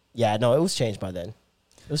 Yeah, no, it was changed by then.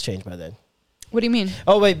 It was changed by then. What do you mean?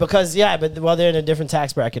 Oh wait, because but they're in a different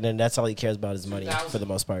tax bracket, and that's all he cares about is money for the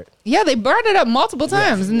most part. Yeah, they brought it up multiple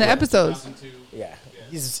times in the episodes. Yeah,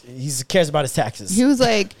 he's cares about his taxes. He was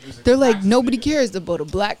like, they're like, nobody cares about a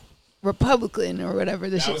black Republican or whatever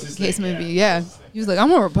the was his case thing, may be. yeah. Yeah, he was like,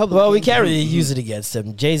 I'm a Republican. Well, we can't really use it against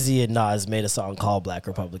him. Jay-Z and Nas made a song called Black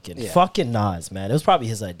Republican. Yeah. Fucking Nas, man. It was probably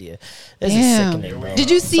his idea. This is Damn. sickening, bro. Did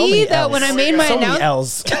you So see many that L's. when I made my so many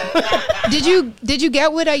announcement? L's. Did you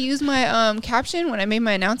get what I used my caption when I made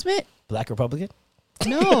my announcement? Black Republican?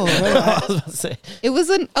 No, I was about to say. it was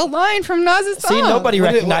a line from Nas's song. See, nobody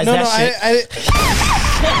recognized that shit.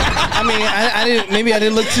 I didn't. Maybe I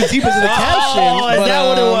didn't look too deep into the caption. Oh, is but, that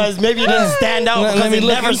what it was? Maybe it didn't stand out let because me it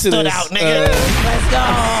look never into stood this. out, nigga. Let's go.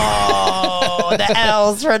 The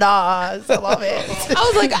L's for Nas. I love it. I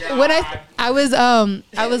was like, when I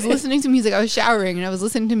was listening to music. I was showering and I was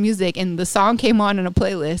listening to music, and the song came on in a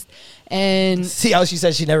playlist. And See how she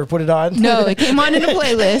said she never put it on? no, it came on in a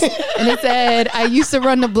playlist, and it said, "I used to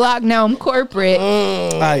run the block, now I'm corporate."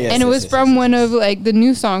 And it was from one of like the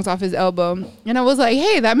new songs off his album, and I was like,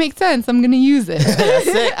 "Hey, that makes sense. I'm gonna use it."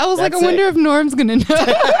 it. I was like, That's "I wonder it. if Norm's gonna know."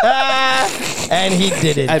 And he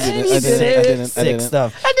did it. I didn't. Sick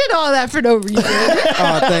stuff. I did all that for no reason.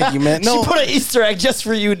 Oh, thank you, man. No, She put an Easter egg just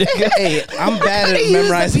for you, nigga. hey, I'm bad I at used the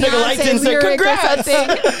memorizing. Nigga liked it and Beyonce said, lyric or "Congrats."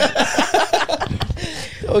 something.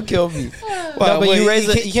 Don't kill me. Well, but you raise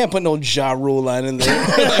it. you can't put no Ja Rule line in there.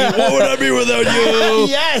 Like, what would I be without you?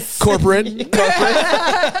 Yes. Corporate.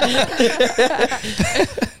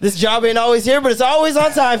 This job ain't always here, but it's always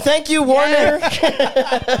on time. Thank you, Warner.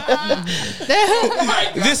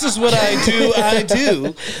 This is what I do. I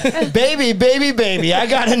do. baby. I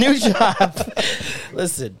got a new job.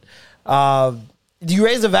 Listen, you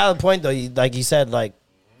raised a valid point, though. Like you said, like,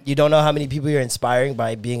 you don't know how many people you're inspiring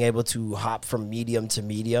by being able to hop from medium to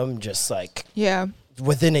medium, just like Yeah.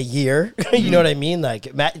 within a year. You know what I mean? Like,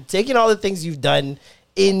 taking all the things you've done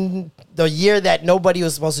in the year that nobody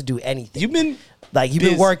was supposed to do anything. You've been Like, you've been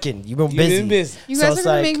busy. working. You've been busy. been busy. You So guys it's are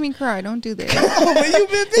gonna like- make me cry. Don't do that. Oh, but you've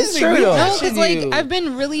been busy. It's true, We though. No, watching because like you. I've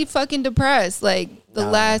been really fucking depressed like the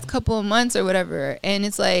last couple of months or whatever, and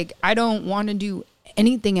it's like I don't want to do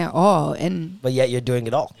anything at all, and But yet you're doing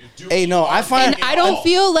it all. Hey, no, I find I don't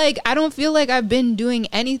feel like I've been doing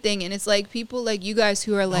anything, and it's like people like you guys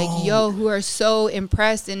who are like who are so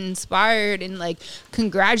impressed and inspired and like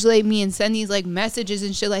congratulate me and send these like messages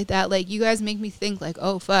and shit like that. Like you guys make me think like,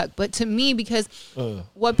 oh fuck. But to me, because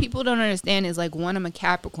what people don't understand is like, one, I'm a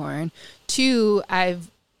Capricorn. Two, I've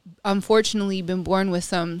unfortunately been born with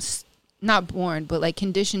some not born, but like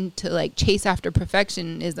conditioned to like chase after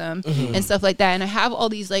perfectionism and stuff like that. And I have all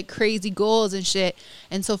these like crazy goals and shit.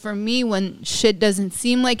 And so for me, when shit doesn't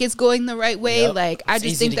seem like it's going the right way, Yep. like I It's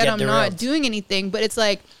just easy think to that get I'm derailed. not doing anything. But it's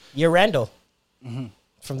like, You're Randall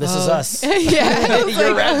from This Is Us. yeah,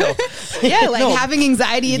 You're Randall. yeah, like having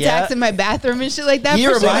anxiety attacks Yeah. in my bathroom and shit like that. He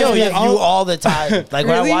for sure. reminds me Yo, of yo, you all the time. Like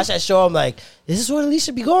when I Really? watch that show, I'm like, this is what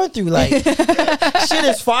Alicia be going through. Like, shit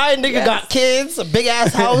is fine. Nigga got kids, a big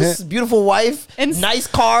ass house, beautiful wife, And- nice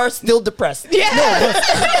car, still depressed. Yeah.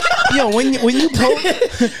 Yo,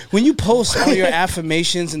 when you post all your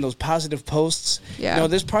affirmations and those positive posts, Yeah. you know,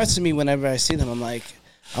 there's parts of me whenever I see them, I'm like,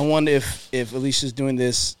 I wonder if Alicia's doing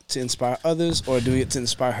this to inspire others or doing it to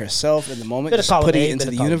inspire herself in the moment, Bit of just column putting A, it into bit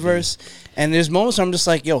of the column B. universe. And there's moments where I'm just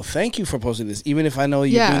like, yo, thank you for posting this, even if I know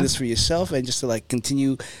you're Yeah. doing this for yourself, and just to like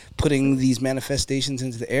continue putting these manifestations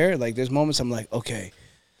into the air. Like there's moments I'm like, okay,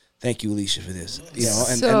 thank you, Alicia, for this. You know,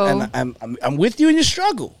 So- and I'm with you in your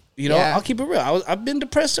struggle. You know, Yeah. I'll keep it real. I've been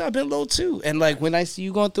depressed too. I've been low too. And like when I see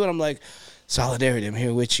you going through it, I'm like, solidarity. I'm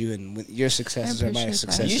here with you, and your successes I are my appreciate that.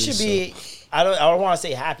 successes. You should so- be. I don't want to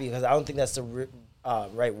say happy because I don't think that's the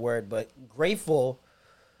right word, but grateful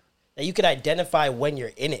that you can identify when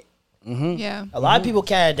you're in it. Yeah. A lot of people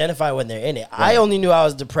can't identify when they're in it. I only knew I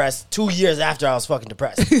was depressed 2 years after I was fucking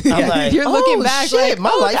depressed. I'm like, You're looking oh, back shit, like,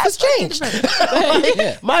 my oh, life has that's fucking changed.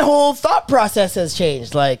 Like, my whole thought process has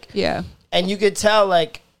changed. Like, Yeah. and you could tell,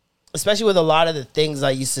 like, especially with a lot of the things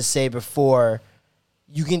I used to say before,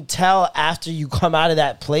 you can tell after you come out of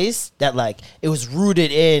that place that like it was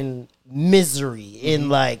rooted in misery, in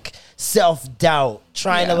like self-doubt,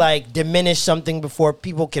 trying to like diminish something before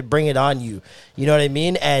people could bring it on you. You know what I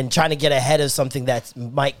mean? And trying to get ahead of something that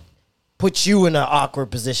might put you in an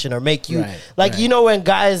awkward position or make you you know, when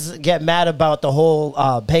guys get mad about the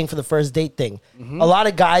whole paying for the first date thing, a lot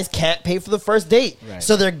of guys can't pay for the first date,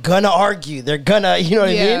 so they're gonna argue, they're gonna, you know what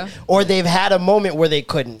I mean, or they've had a moment where they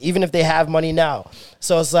couldn't, even if they have money now.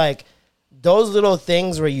 So it's like those little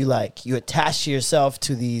things where you like you attach yourself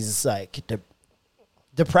to these like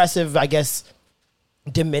depressive, I guess,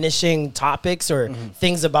 diminishing topics or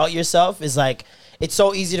things about yourself is like, it's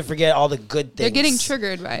so easy to forget all the good things. They're getting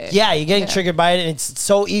triggered by it. Yeah, you're getting triggered by it, and it's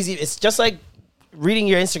so easy. It's just like reading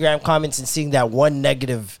your Instagram comments and seeing that one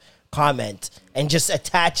negative comment and just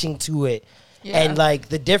attaching to it. Yeah. And like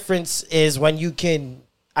the difference is when you can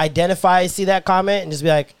identify, see that comment, and just be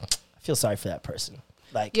like, I feel sorry for that person.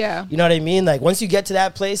 Like, you know what I mean? Like once you get to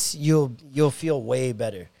that place, you'll feel way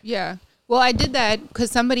better. Yeah. Well, I did that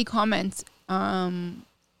because somebody commented,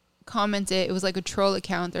 it was like a troll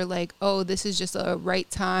account. They're like, oh, this is just a right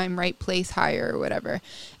time, right place hire or whatever.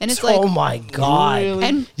 And it's like, oh my God. Really?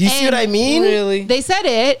 And do you see what I mean? Really? They said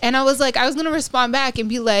it, and I was like, I was going to respond back and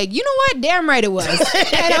be like, you know what? Damn right it was.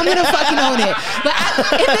 And I'm going to fucking own it. But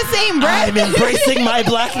in the same breath. I'm embracing my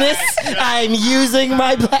blackness. I'm using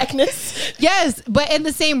my blackness. Yes, but in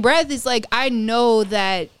the same breath, it's like, I know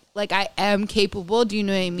that, like, I am capable. Do you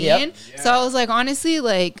know what I mean? Yep. So I was like, honestly,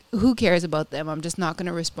 like, who cares about them? I'm just not going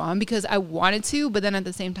to respond because I wanted to. But then at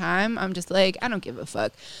the same time, I'm just like, I don't give a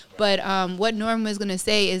fuck. But what Norm was going to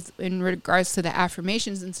say is in regards to the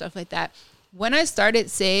affirmations and stuff like that. When I started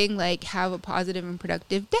saying, like, have a positive and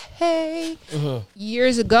productive day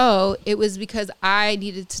years ago, it was because I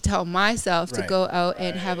needed to tell myself to go out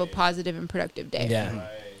and have a positive and productive day. Yeah.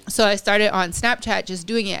 So I started on Snapchat just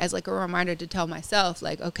doing it as like a reminder to tell myself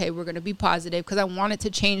like, okay, we're going to be positive, because I wanted to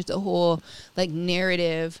change the whole like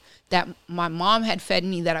narrative that my mom had fed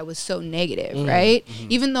me that I was so negative, right?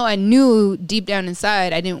 Even though I knew deep down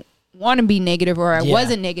inside I didn't want to be negative or I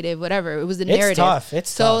wasn't negative, whatever. It was the narrative.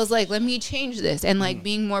 So I was like, let me change this and like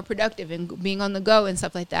being more productive and being on the go and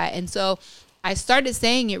stuff like that. And so I started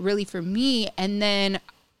saying it really for me, and then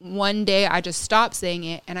one day I just stopped saying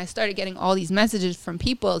it, and I started getting all these messages from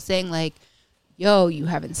people saying like, yo, you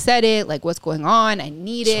haven't said it, like what's going on, I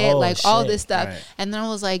need it, like all this stuff. And then I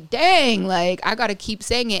was like, dang, like I gotta keep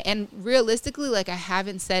saying it. And realistically, like I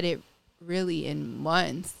haven't said it really in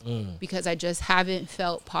months because I just haven't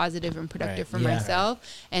felt positive and productive for myself.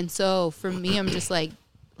 And so for me, I'm just like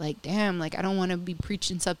damn, like I don't want to be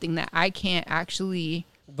preaching something that I can't actually.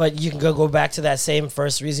 But you can go back to that same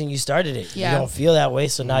first reason you started it. You don't feel that way,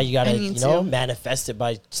 so now you got to, manifest it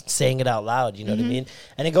by saying it out loud. You know what I mean?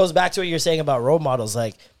 And it goes back to what you're saying about role models.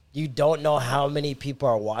 Like, you don't know how many people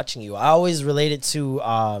are watching you. I always relate it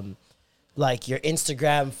to, like, your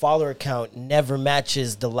Instagram follower count never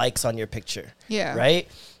matches the likes on your picture. Yeah. Right?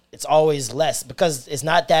 It's always less, because it's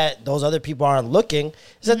not that those other people aren't looking.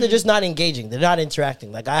 It's that they're just not engaging. They're not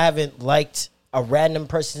interacting. Like, I haven't liked a random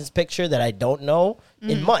person's picture that I don't know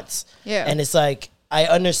in months. Yeah. And it's like, I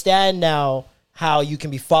understand now how you can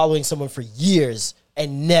be following someone for years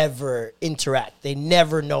and never interact. They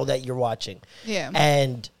never know that you're watching. Yeah.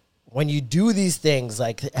 And when you do these things,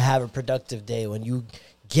 like have a productive day, when you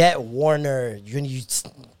get Warner, when you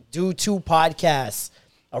do 2 podcasts,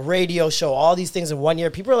 a radio show, all these things in 1 year,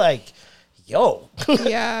 people are like, yo.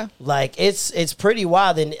 Yeah. Like, it's pretty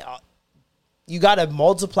wild. And you got to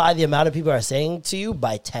multiply the amount of people are saying to you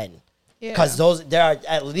by 10. Because there are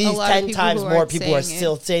at least 10 times more people who are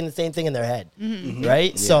still saying the same thing in their head.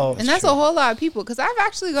 Right? Yeah. So, and that's a whole lot of people, because I've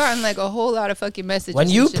actually gotten like a whole lot of fucking messages.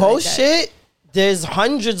 When you post shit, there's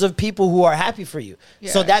hundreds of people who are happy for you.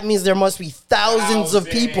 Yeah. So that means there must be thousands of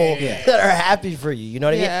people that are happy for you. You know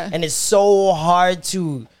what I mean? And it's so hard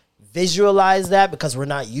to visualize that because we're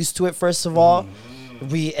not used to it, first of all.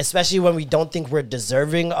 Especially when we don't think we're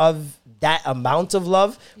deserving of that amount of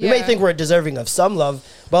love. We may think we're deserving of some love,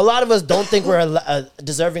 but a lot of us don't think we're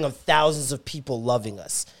deserving of thousands of people loving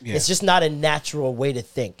us. It's just not a natural way to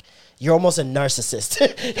think. You're almost a narcissist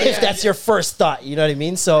if that's your first thought. You know what I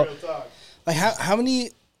mean? So, like, how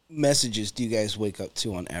many messages do you guys wake up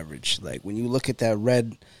to on average? Like, when you look at that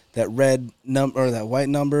red number, or that white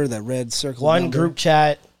number, that red circle. One group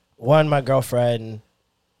chat, one my girlfriend,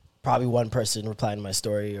 probably one person replying to my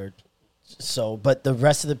story or so. But the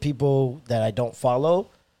rest of the people that I don't follow,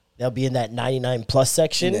 they'll be in that 99 plus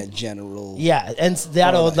section. In that general. Yeah, and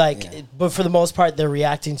that'll that, like, yeah. but for the most part, they're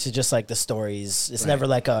reacting to just like the stories. It's never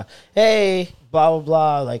like a hey, blah blah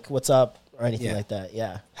blah, like what's up or anything like that.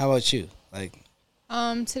 Yeah. How about you? Like,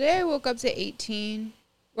 Today I woke up to 18.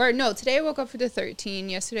 Or no, today I woke up to 13.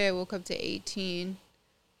 Yesterday I woke up to 18.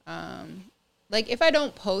 Like if I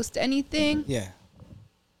don't post anything, yeah.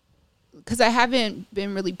 because I haven't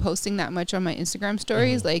been really posting that much on my Instagram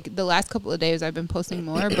stories. Like the last couple of days I've been posting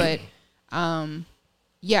more, but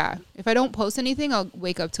yeah, if I don't post anything, I'll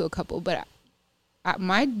wake up to a couple. But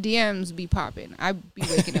my DMs be popping. I be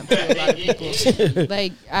waking up to a lot of people.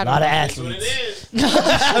 Like I A don't lot know. of athletes.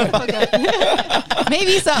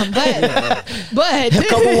 Maybe some, but A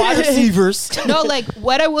couple wide receivers. no, like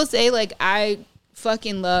what I will say, like I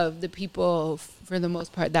fucking love the people for the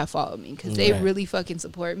most part that follow me because they really fucking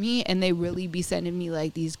support me and they really be sending me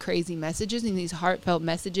like these crazy messages and these heartfelt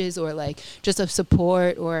messages or like just of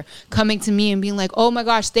support or coming to me and being like, oh my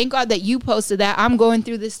gosh, thank God that you posted that. I'm going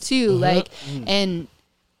through this too. Like, and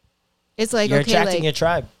it's like, You're okay, attracting like, your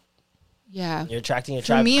tribe. yeah. You're attracting your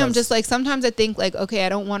tribe. For me, I'm because- just like, sometimes I think like, okay, I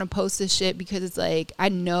don't want to post this shit because it's like, I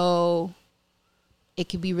know it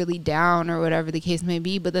could be really down or whatever the case may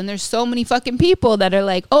be. But then there's so many fucking people that are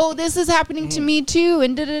like, oh, this is happening to me too.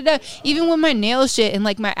 And da da da. Even with my nail shit and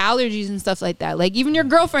like my allergies and stuff like that. Like even your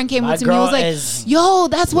girlfriend came My up to me and was girl like, is- yo,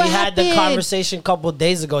 that's what we had happened. the conversation a couple of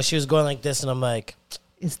days ago. She was going like this, and I'm like,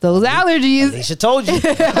 It's those allergies. Alicia told you.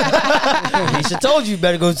 Alicia told you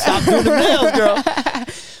better go stop doing the nails, girl.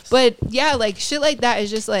 But yeah, like shit like that is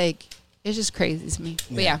just like, it's just crazy to me.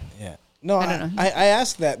 But yeah. Yeah. No, I don't know. I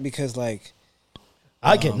asked that because like,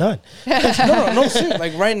 I get none. no, seriously.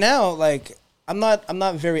 Like right now, like I'm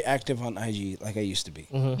not very active on IG like I used to be.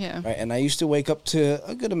 Yeah. Right, and I used to wake up to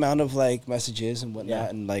a good amount of like messages and whatnot, Yeah.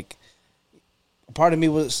 and like a part of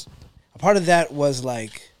that was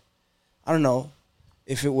like, I don't know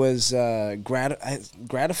if it was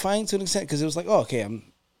gratifying to an extent because it was like, oh, okay, I'm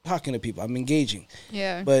talking to people, I'm engaging,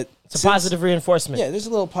 Yeah. but It's a positive reinforcement. yeah, there's a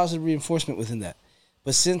little positive reinforcement within that.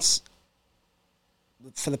 But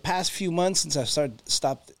for the past few months, since I've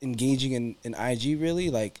stopped engaging in IG, really,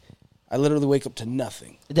 like I literally wake up to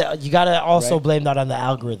nothing. You gotta also Right. blame that on the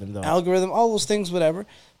algorithm, though. Algorithm, all those things, whatever.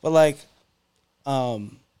 But like,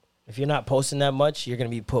 If you're not posting that much, you're gonna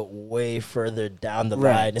be put way further down the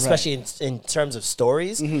Right, line, especially right. in terms of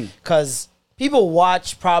stories, because people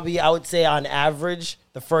watch probably, I would say, on average,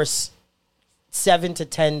 the first 7 to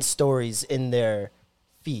 10 stories in their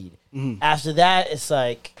feed. After that, it's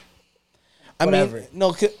like, I whatever. mean,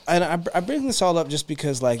 no, and I bring this all up just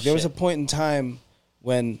because like there was a point in time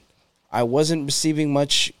when I wasn't receiving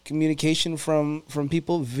much communication from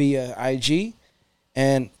people via IG,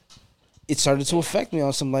 and it started to affect me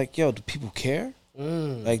on some like, yo, do people care?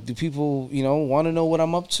 Like, do people, want to know what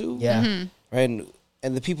I'm up to? yeah. Right.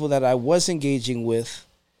 And the people that I was engaging with,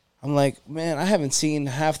 I'm like, man, I haven't seen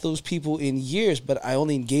half those people in years, but I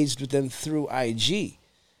only engaged with them through IG.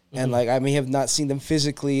 And like, I may have not seen them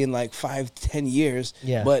physically in like 5-10 years,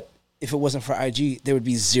 Yeah. but if it wasn't for IG, there would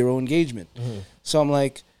be zero engagement. So I'm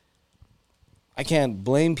like, I can't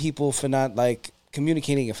blame people for not like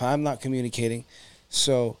communicating if I'm not communicating.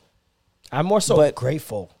 So I'm more so But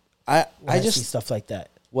grateful I when I just see stuff like that.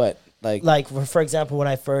 what like Like, for example, when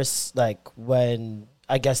when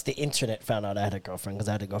I guess the internet found out I had a girlfriend, because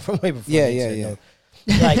I had a girlfriend way before. Yeah, the yeah, internet.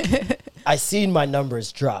 Like, I seen my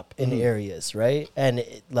numbers drop in areas, right? And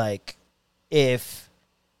if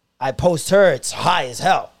I post her, it's high as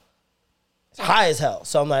hell. It's high as hell.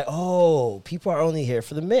 So I'm like, oh, people are only here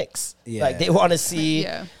for the mix. Yeah. Like, they want to see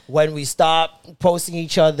Yeah. when we stop posting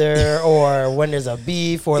each other, or when there's a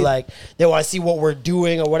beef, or like they want to see what we're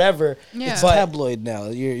doing or whatever. Yeah. it's But- tabloid now.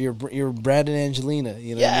 You're Brad and Angelina.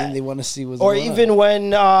 You know what I Yeah. mean? They want to see what's Or going on. even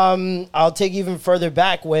when I'll take even further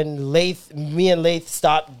back, when me and Lath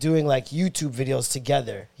stopped doing like YouTube videos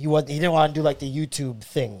together. He didn't want to do like the YouTube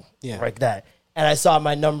thing, like that. And I saw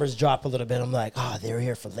my numbers drop a little bit. I'm like, oh, they were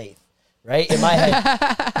here for Lath, right? In my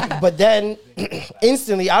head. But then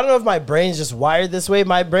instantly, I don't know if my brain's just wired this way.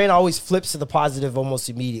 My brain always flips to the positive almost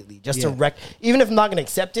immediately, just to even if I'm not gonna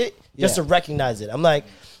accept it, just to recognize it. I'm like,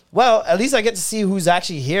 well, at least I get to see who's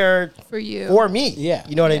actually here For you. for me. Yeah.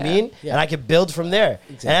 You know what I Yeah. mean? Yeah. And I can build from there.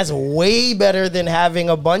 And that's way better than having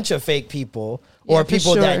a bunch of fake people or Yeah, for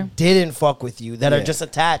people sure. that didn't fuck with you, that are Yeah. just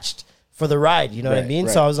attached for the ride. You know what I Right, mean?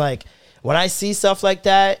 right. So I was like, when I see stuff like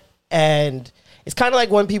that, and it's kind of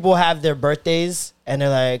like when people have their birthdays and they're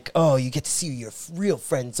like, oh, you get to see who your real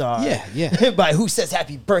friends are. Yeah. By who says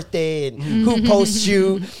happy birthday and who posts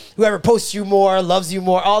you, whoever posts you more, loves you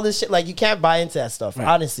more, all this shit. Like, you can't buy into that stuff,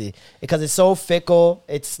 honestly, because it's so fickle.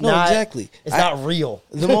 It's not exactly. It's not real.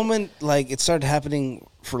 The moment like it started happening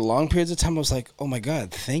for long periods of time, I was like, oh my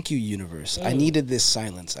God, thank you, universe. I needed this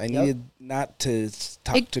silence. I needed not to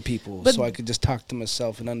talk to people so I could just talk to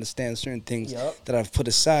myself and understand certain things that I've put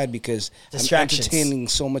aside because I'm entertaining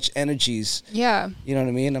so much energies. Yeah. You know what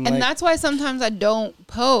I mean? And that's why sometimes I don't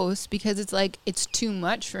post, because it's like, it's too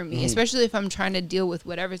much for me, especially if I'm trying to deal with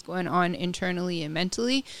whatever's going on internally and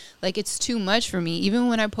mentally. Like, it's too much for me. Even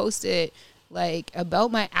when I posted like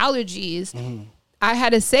about my allergies, I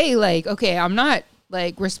had to say like, okay, I'm not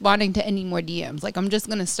like responding to any more DMs. Like, I'm just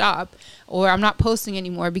going to stop, or I'm not posting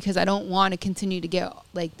anymore because I don't want to continue to get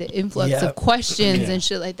like the influx of questions and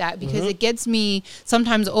shit like that, because it gets me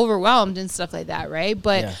sometimes overwhelmed and stuff like that. Right.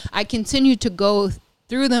 But I continue to go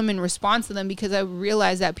through them and respond to them because I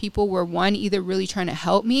realized that people were, one, either really trying to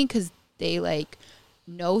help me because they like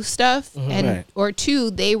know stuff, and or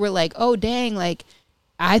two, they were like, oh dang, like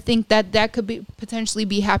I think that could be potentially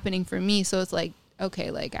be happening for me. So it's like,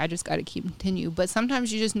 okay, like I just got to continue. But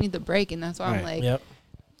sometimes you just need the break, and that's why I'm like,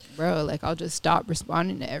 bro, like I'll just stop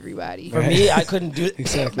responding to everybody. For me, I couldn't do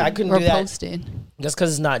I couldn't or do that posting. just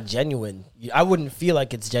because it's not genuine. I wouldn't feel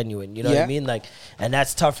like it's genuine. You know what I mean? Like, and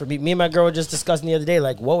that's tough for me. Me and my girl were just discussing the other day,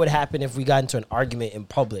 like, what would happen if we got into an argument in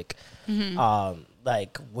public?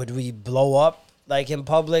 Like, would we blow up like in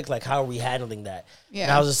public? Like, how are we handling that? Yeah.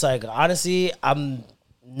 And I was just like, honestly, I'm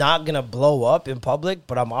not gonna blow up in public,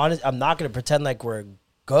 but I'm not gonna pretend like we're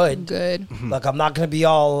good. Like, I'm not gonna be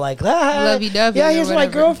all like, lovey-dovey. Yeah, here's my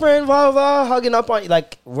girlfriend, blah, blah, blah, hugging up on you.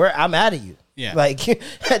 Like, I'm mad at you. Yeah. Like,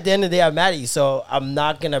 at the end of the day, I'm mad at you. So I'm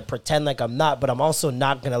not gonna pretend like I'm not, but I'm also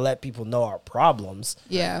not gonna let people know our problems.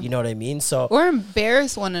 Yeah. You know what I mean? So Or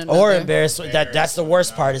embarrass one another. or embarrass. That's the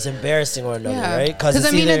worst part, is embarrassing one another, right? Because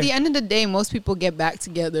I mean, at the end of the day, most people get back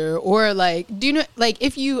together, or like, do you know, like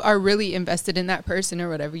if you are really invested in that person or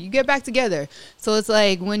whatever, you get back together. So it's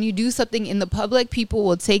like when you do something in the public, people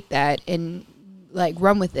will take that and like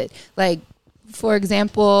run with it. Like, for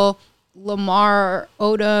example, Lamar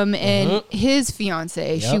Odom and his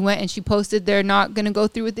fiance, she went and she posted they're not gonna go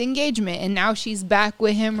through with the engagement, and now she's back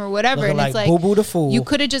with him or whatever. Looking and it's like like, Boo Boo the Fool. you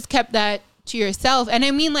could have just kept that to yourself. And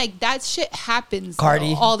I mean, like, that shit happens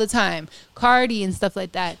Cardi. all the time, Cardi and stuff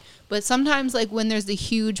like that. But sometimes, like, when there's a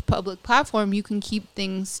huge public platform, you can keep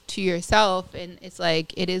things to yourself, and it's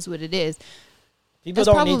like, it is what it is. People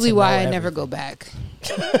That's don't need probably to why know I never everything. go back.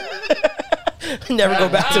 Never go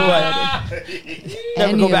back to what? Never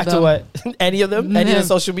Any go of back to them. what? Any of them? Any of the No.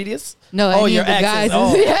 social medias? No, Oh, any your of the exes. guys.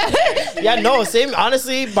 Oh. Yeah, no, same.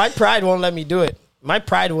 Honestly, my pride won't let me do it. My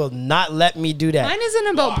pride will not let me do that. Mine isn't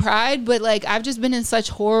about pride, but like I've just been in such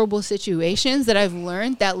horrible situations that I've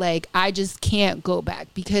learned that like I just can't go back,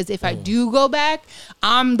 because if I do go back,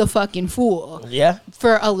 I'm the fucking fool. Yeah.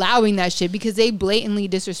 For allowing that shit, because they blatantly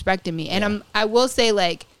disrespected me. And I will say,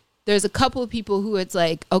 like, there's a couple of people who it's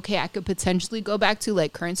like, okay, I could potentially go back to,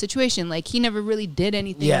 like, current situation. Like, he never really did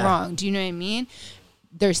anything wrong. Do you know what I mean?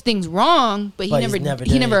 There's things wrong, but he never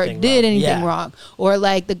did anything wrong. Or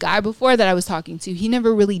like the guy before that I was talking to, he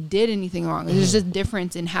never really did anything wrong. There's just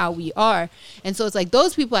difference in how we are. And so it's like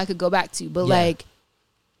those people I could go back to, but like,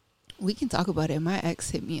 we can talk about it. My ex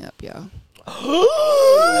hit me up, yo.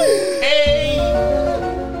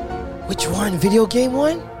 Which one? Video game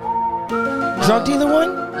one? Drug dealer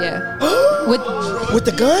one? Yeah. With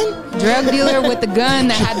the gun? Drug dealer with the gun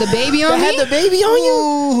that had the baby on That me. had the baby on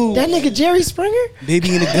you? That nigga Jerry Springer?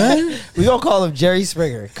 Baby in a gun? We gonna call him Jerry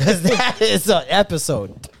Springer, because that is an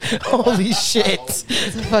episode. Holy shit.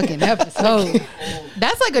 It's a fucking episode.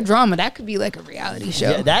 That's like a drama. That could be like a reality show.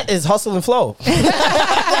 Yeah, that is Hustle and Flow.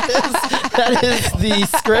 that is the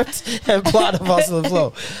script and plot of Hustle and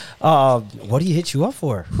Flow. What did he hit you up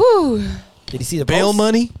for? Whew. Did he see the Bail post?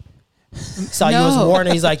 money? Saw you was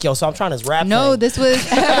Warner. He's like, yo, so I'm trying to rap. No, thing. this was.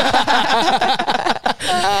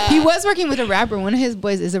 He was working with a rapper. One of his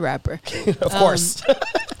boys is a rapper. Of course.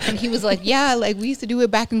 And he was like, yeah, like we used to do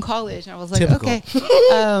it back in college. And I was like, Typical. okay.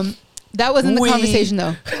 That wasn't the conversation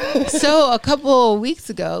though. So a couple weeks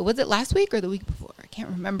ago, was it last week or the week before? I can't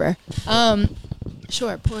remember.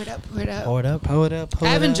 Sure, pour it up. Pour it up. I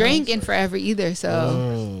haven't drank in forever either,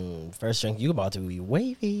 so. First drink, you about to be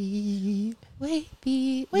wavy.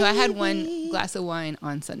 Wavy. No, I had one glass of wine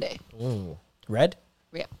on Sunday. Red?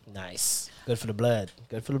 Yeah. Nice. Good for the blood.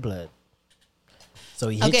 So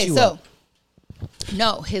he hit Okay, you so. up.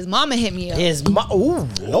 No, his mama hit me up. His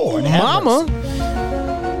Lord, Mama?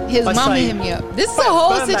 His mama hit me up. This is a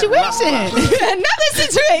whole situation.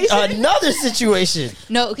 Another situation.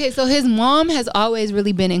 No, okay, so his mom has always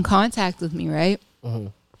really been in contact with me, right?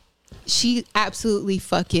 She absolutely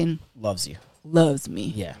fucking Loves you. loves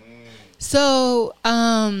me. Yeah. So,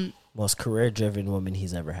 Most career-driven woman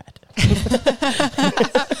he's ever had.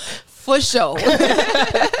 for sure.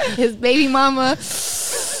 His baby mama.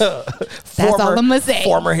 That's all I'm gonna say.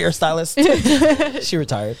 Former hairstylist. She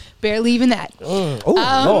retired. Barely even that. Oh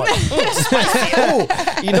Lord!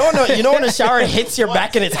 Spicy. You know when the shower hits your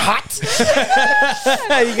back and it's hot.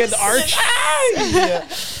 You get the arch.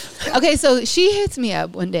 Okay, so she hits me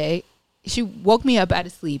up one day. She woke me up out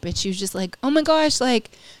of sleep and she was just like, oh my gosh,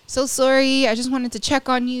 like, so sorry. I just wanted to check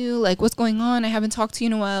on you. Like, what's going on? I haven't talked to you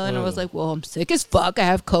in a while. And I was like, well, I'm sick as fuck. I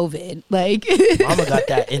have COVID. Like, Mama got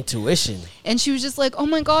that intuition. and she was just like, oh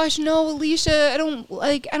my gosh, no, Alicia, I don't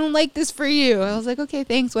like this for you. I was like, okay,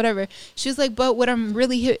 thanks, whatever. She was like, but what I'm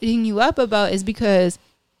really hitting you up about is because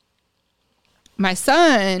my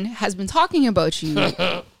son has been talking about you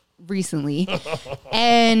recently.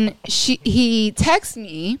 And he texted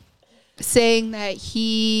me saying that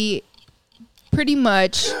he pretty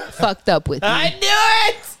much fucked up with me. I knew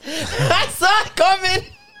it. I saw it coming.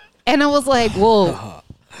 And I was like, well,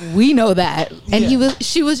 we know that. And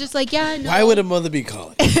she was just like, yeah, no. Why would a mother be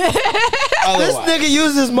calling? This nigga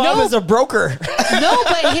used his mom as a broker. No,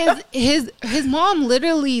 but his mom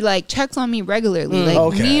literally like checks on me regularly.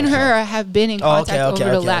 Like me and her have been in contact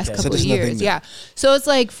over the last couple of years. Yeah. So it's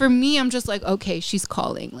like for me, I'm just like, okay, she's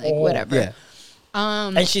calling, like whatever. Yeah.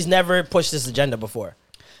 And she's never pushed this agenda before.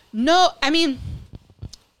 No, I mean,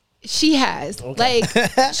 she has. Like,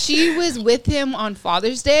 she was with him on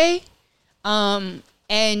Father's Day,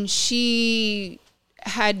 and she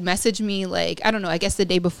had messaged me, like, I don't know, I guess the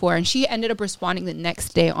day before, and she ended up responding the next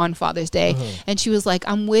day on Father's Day, and she was like,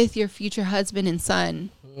 I'm with your future husband and son,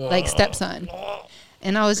 like, stepson.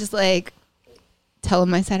 And I was just like, tell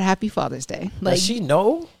him I said Happy Father's Day. Like, Does she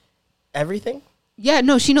know everything? Yeah,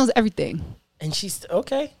 no, she knows everything. And she's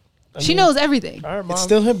okay. She knows everything. All right, Mom. It's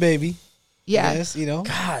still her baby. Yeah. Yes, you know.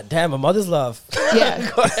 God damn, a mother's love.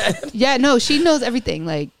 Yeah. Go ahead. Yeah, no, she knows everything,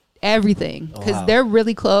 like everything, because they're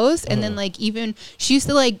really close. And then like even she used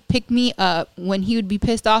to like pick me up when he would be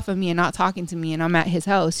pissed off at me and not talking to me and I'm at his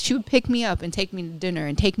house. She would pick me up and take me to dinner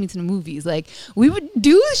and take me to the movies. Like we would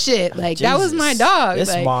do shit. Like that was my dog. This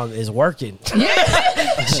like, mom is working.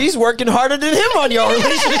 Yeah. She's working harder than him on your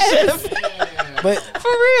relationship. But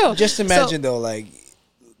for real. just imagine though, like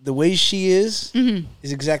the way she is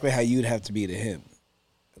exactly how you'd have to be to him.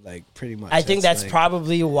 Like pretty much. I think that's like,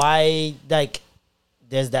 probably why like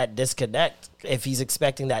there's that disconnect. If he's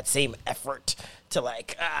expecting that same effort to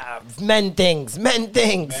like men things.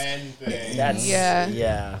 That's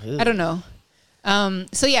yeah. I don't know.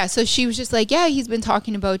 So she was just like, yeah, he's been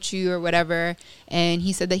talking about you or whatever. And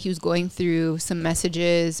he said that he was going through some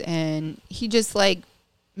messages and he just like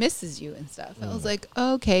misses you and stuff. I was like,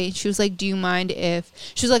 oh, okay. She was like, do you mind if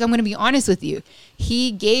she was like, I'm going to be honest with you.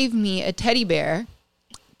 He gave me a teddy bear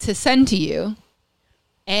to send to you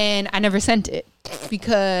and I never sent it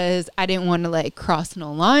because I didn't want to like cross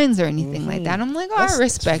no lines or anything like that. I'm like, oh, I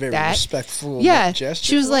respect very that. Respectful gesture.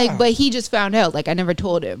 She was like, but he just found out. Like I never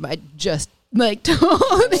told him. I just like told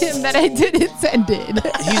him that I didn't send it.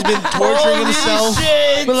 He's been torturing himself.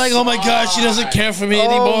 But like, oh my God, she doesn't care for me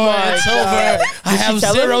anymore. It's over. I have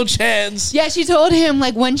zero chance. Yeah, she told him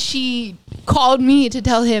like when she called me to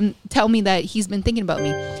tell me that he's been thinking about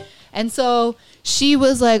me. And so she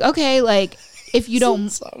was like, okay, like if you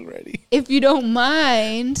don't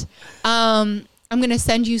mind, I'm gonna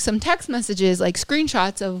send you some text messages, like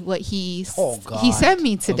screenshots of what he sent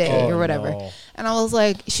me today or whatever. No. And I was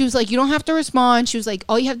like, she was like, you don't have to respond. She was like,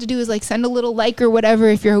 all you have to do is like send a little like or whatever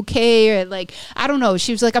if you're okay or like I don't know.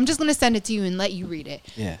 She was like, I'm just gonna send it to you and let you read it.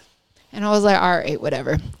 Yeah. And I was like, all right,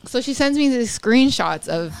 whatever. So she sends me these screenshots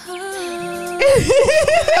of. I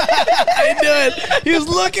knew it. He was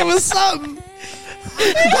looking for something.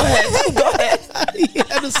 Go ahead. He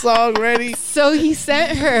had a song ready. So he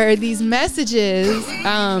sent her these messages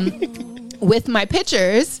with my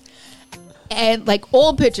pictures and like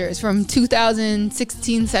old pictures from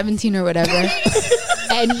 2016, 17 or whatever.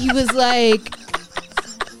 And he was like,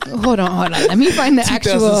 hold on. Let me find the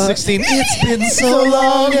actual. 2016. It's been so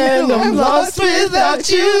long and I'm lost without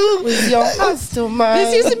you. With your heart still mine.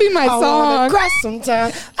 This used to be my song. Cry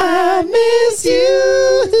sometime. I miss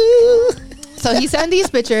you. So he sent these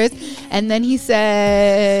pictures and then he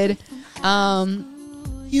said,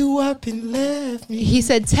 You up and left me. He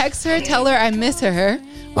said, text her, tell her I miss her,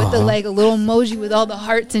 with the like a little emoji with all the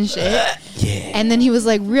hearts and shit. Yeah. And then he was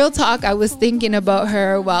like, real talk, I was thinking about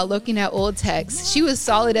her while looking at old texts. She was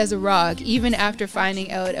solid as a rock, even after finding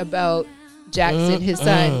out about Jackson, his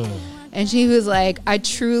son. And she was like, I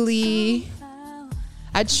truly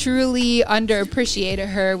underappreciated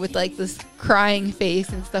her, with like this crying face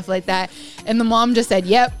and stuff like that. And the mom just said,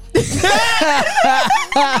 yep.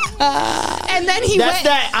 And then he That's went.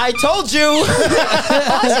 that. I told you.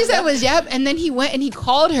 All she said was yep. And then he went and he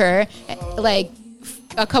called her like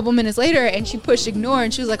a couple minutes later, and she pushed ignore,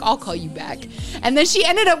 and she was like, I'll call you back. And then she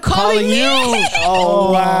ended up calling me.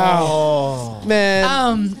 Oh wow, man!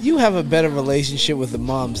 Um, you have a better relationship with the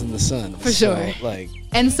moms than the sons, For sure. Like,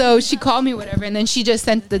 And so she called me, whatever, and then she just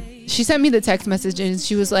sent me the text message, and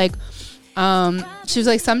she was like,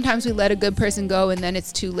 sometimes we let a good person go and then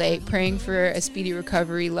it's too late. Praying for a speedy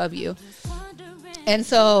recovery. Love you. And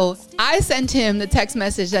so I sent him the text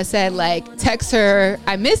message that said, like, text her,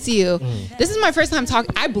 I miss you. This is my first time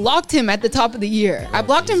talking. I blocked him at the top of the year. I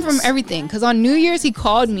blocked him from everything, because on New Year's he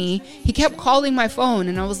called me. He kept calling my phone,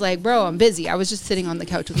 and I was like, bro, I'm busy. I was just sitting on the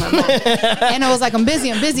couch with my mom. And I was like, I'm busy.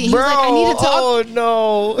 He was like, I need to talk. Oh,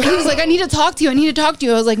 no. He was like, I need to talk to you.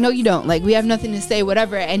 I was like, no, you don't. Like, we have nothing to say,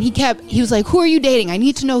 whatever. And he was like, who are you dating? I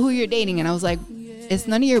need to know who you're dating. And I was like, it's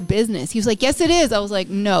none of your business. He was like, yes, it is. I was like,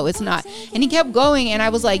 no, it's not. And he kept going, and I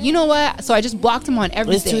was like, you know what? So I just blocked him on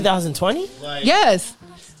everything. It's 2020? Yes.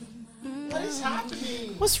 What is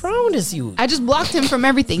happening? What's wrong with this you? I just blocked him from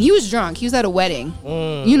everything. He was drunk. He was at a wedding.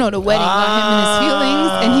 You know, the wedding got him in his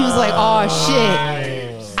feelings. And he was like, oh, shit.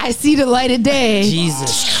 I see the light of day.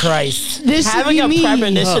 Jesus Christ. This should Having be a me.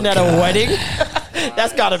 premonition at a wedding?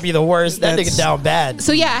 That's got to be the worst. That nigga down bad.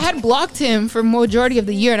 So yeah, I had blocked him for majority of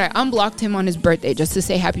the year, and I unblocked him on his birthday just to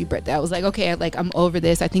say happy birthday. I was like, okay, like, I'm over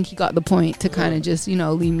this. I think he got the point to kind of just,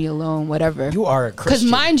 leave me alone, whatever. You are a Because Christian.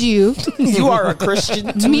 mind you, You are a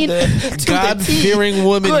Christian to Me- the God-fearing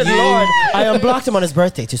woman. Good you. Lord. I unblocked him on his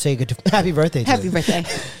birthday to say happy birthday to happy him. birthday.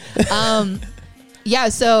 Yeah,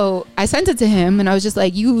 so I sent it to him, and I was just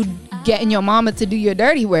like, you getting your mama to do your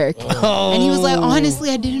dirty work. And he was like,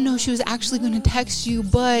 honestly, I didn't know she was actually going to text you,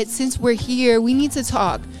 but since we're here, we need to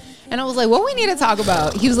talk. And I was like, what we need to talk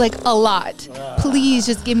about? He was like, a lot. Please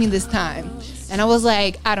just give me this time. And I was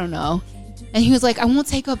like, I don't know. And he was like, I won't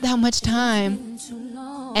take up that much time.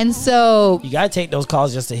 And so You got to take those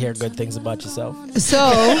calls just to hear good things about yourself.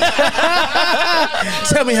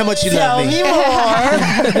 Tell me how much you love me.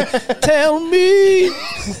 more. Tell me.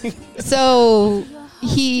 So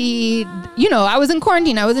he, I was in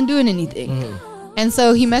quarantine. I wasn't doing anything. And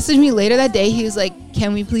so he messaged me later that day. He was like,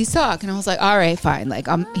 can we please talk? And I was like, all right, fine. Like,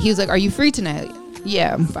 he was like, are you free tonight?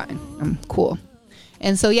 Yeah, I'm fine. I'm cool.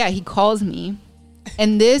 And so, yeah, he calls me.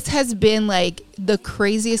 And this has been like the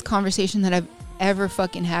craziest conversation that I've ever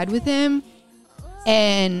fucking had with him.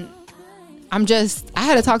 And I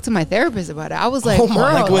had to talk to my therapist about it. I was like, Oh my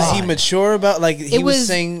girl, God. Was he mature about, like, he It was was-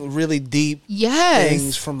 saying really deep yes.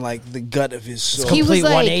 things from, like, the gut of his soul? He was Complete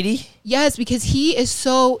like- 180? Yes, because he's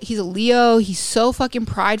a Leo. He's so fucking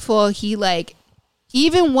prideful. He like,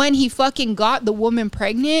 even when he fucking got the woman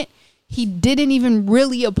pregnant, he didn't even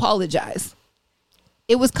really apologize.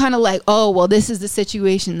 It was kind of like, oh, well, this is the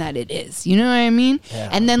situation that it is. You know what I mean? Yeah.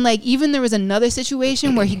 And then like, even there was another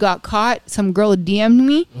situation where he got caught. Some girl DM'd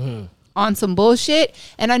me on some bullshit.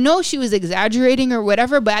 And I know she was exaggerating or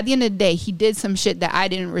whatever, but at the end of the day, he did some shit that I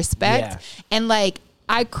didn't respect. Yeah. And like,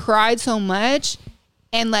 I cried so much.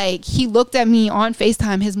 And like, he looked at me on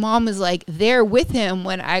FaceTime. His mom was like there with him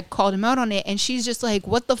when I called him out on it. And she's just like,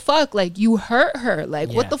 what the fuck? Like, you hurt her. Like,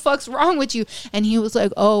 Yeah. what the fuck's wrong with you? And he was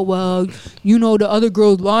like, oh, well, the other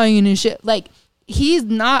girl's lying and shit. Like, he's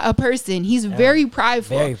not a person. He's very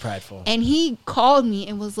prideful. Very prideful. And he called me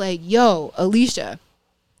and was like, yo, Alicia,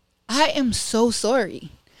 I am so sorry.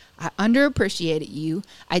 I underappreciated you.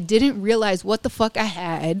 I didn't realize what the fuck I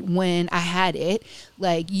had when I had it.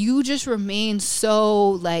 Like, you just remained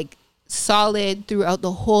so like solid throughout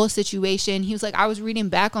the whole situation. He was like, I was reading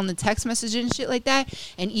back on the text messages and shit like that,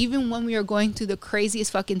 and even when we were going through the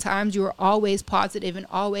craziest fucking times, you were always positive and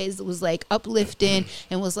always was like uplifting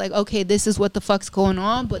and was like, okay, this is what the fuck's going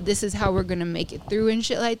on, but this is how we're gonna make it through and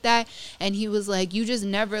shit like that. And he was like, you just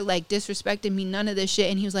never like disrespected me, none of this shit.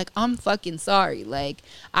 And he was like, I'm fucking sorry, like,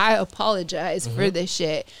 I apologize for this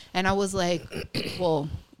shit. And I was like, well,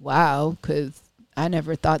 wow, because I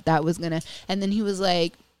never thought that was gonna. And then he was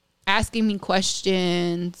like asking me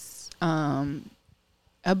questions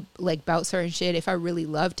like about certain shit, if I really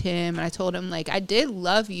loved him. And I told him like, I did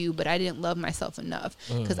love you, but I didn't love myself enough,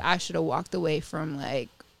 because I should have walked away from like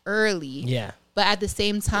early. Yeah. But at the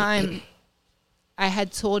same time, I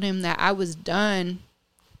had told him that I was done.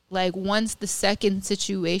 Like once the second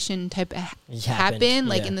situation type of happened,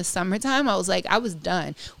 like in the summertime, I was like, I was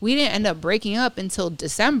done. We didn't end up breaking up until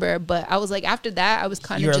December, but I was like, after that, I was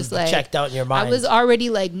kind of just like checked out in your mind. I was already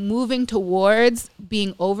like moving towards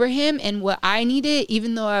being over him, and what I needed,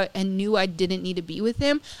 even though I knew I didn't need to be with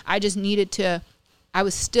him, I just needed to. I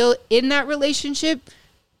was still in that relationship,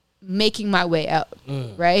 making my way out,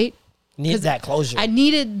 right? Need that closure. I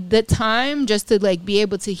needed the time just to like be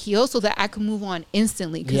able to heal so that I could move on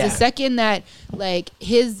instantly. Because the second that like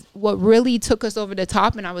what really took us over the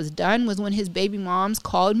top and I was done was when his baby moms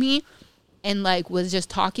called me and like was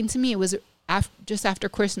just talking to me. It was just after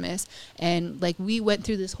Christmas, and like we went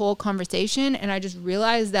through this whole conversation, and I just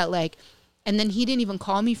realized that like, and then he didn't even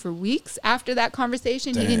call me for weeks after that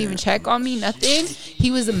conversation. Damn. He didn't even check on me, nothing.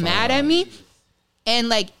 He was mad at me, and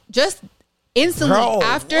like just instantly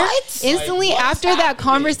after that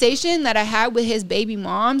conversation that I had with his baby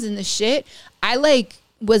moms and the shit, I like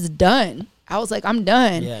was done. I was like, I'm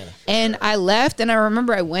done. Yeah. And I left, and I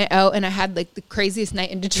remember I went out and I had like the craziest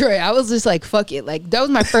night in Detroit. I was just like, fuck it. Like that was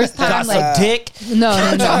my first time. Got like some dick. No.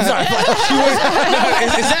 I'm sorry.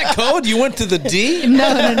 Is that code? You went to the D?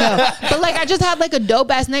 No. But like I just had like a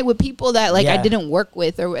dope ass night with people that like I didn't work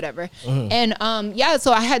with or whatever. And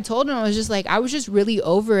so I had told him, I was just like, I was just really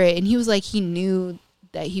over it. And he was like, he knew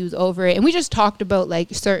that he was over it. And we just talked about like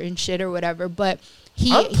certain shit or whatever. But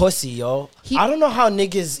I'm pussy, yo. I don't know how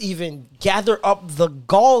niggas even gather up the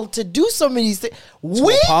gall to do some of these things.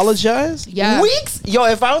 Weeks? Apologize? Yeah. Weeks? Yo,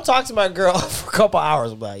 if I don't talk to my girl for a couple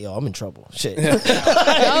hours, I'm like, yo, I'm in trouble. Shit.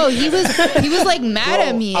 No, he was like mad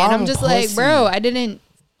at me, and I'm just pussy. Like, bro, I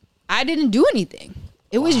didn't do anything.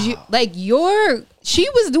 It was you, like she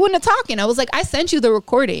was doing the talking. I was like, I sent you the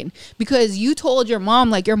recording because you told your mom,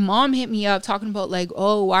 like your mom hit me up talking about like,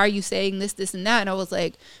 oh, why are you saying this, and that? And I was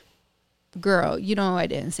like, girl, you know I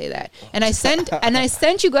didn't say that. And I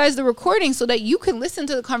sent you guys the recording so that you can listen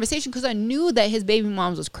to the conversation, because I knew that his baby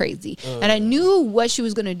mom was crazy. And I knew what she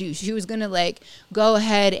was going to do. She was going to like go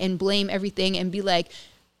ahead and blame everything and be like,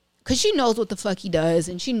 because she knows what the fuck he does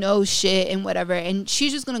and she knows shit and whatever. And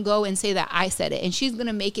she's just going to go and say that I said it. And she's going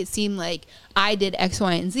to make it seem like I did X,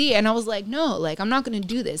 Y, and Z. And I was like, no, like I'm not going to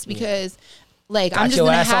do this because... Like I'm just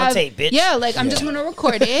gonna have, tape, bitch. Yeah, like I'm just gonna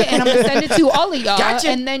record it and I'm gonna send it to all of y'all,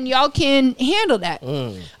 and then y'all can handle that.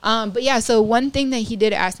 But yeah, so one thing that he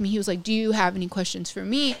did ask me, he was like, "Do you have any questions for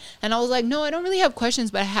me?" And I was like, "No, I don't really have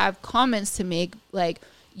questions, but I have comments to make. Like,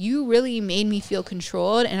 you really made me feel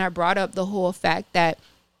controlled," and I brought up the whole fact that,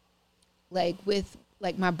 like, with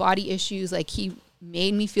like my body issues, like he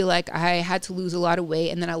made me feel like I had to lose a lot of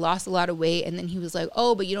weight, and then I lost a lot of weight, and then he was like,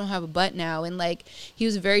 oh, but you don't have a butt now, and like he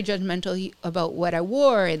was very judgmental about what I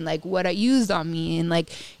wore and like what I used on me and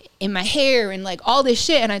like in my hair and like all this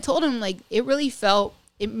shit. And I told him like it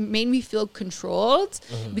made me feel controlled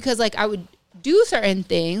because like I would do certain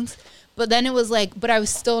things, but then it was like, but I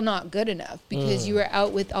was still not good enough because you were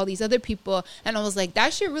out with all these other people. And I was like,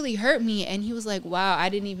 that shit really hurt me. And he was like, wow, I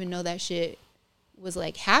didn't even know that shit was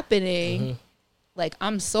like happening. Like,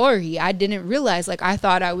 I'm sorry. I didn't realize, like, I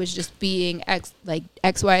thought I was just being X,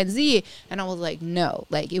 Y, and Z. And I was like, no,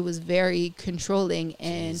 like, it was very controlling.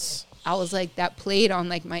 And I was like, that played on,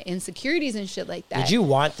 like, my insecurities and shit like that. Did you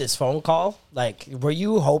want this phone call? Like, were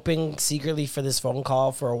you hoping secretly for this phone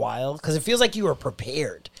call for a while? Because it feels like you were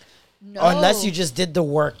prepared. No. Unless you just did the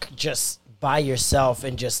work just by yourself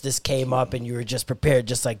and just this came up and you were just prepared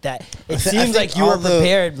just like that. It seems like you were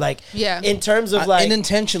prepared, like in terms of like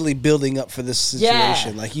unintentionally building up for this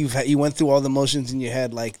situation. Like you went through all the motions in your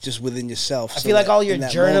head, like just within yourself. I feel like all your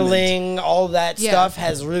journaling, all that stuff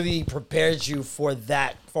has really prepared you for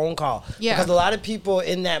that phone call. Yeah. Because a lot of people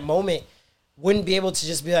in that moment wouldn't be able to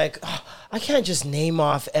just be like, oh, I can't just name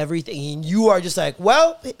off everything. And you are just like,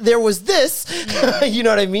 well, there was this. You know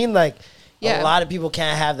what I mean? Like, a lot of people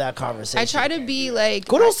can't have that conversation. I try to be like...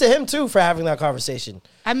 Kudos to him, too, for having that conversation.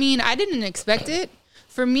 I mean, I didn't expect it.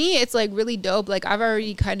 For me, it's, like, really dope. Like, I've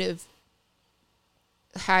already kind of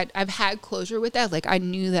I've had closure with that. Like, I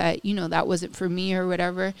knew that, you know, that wasn't for me or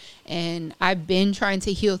whatever. And I've been trying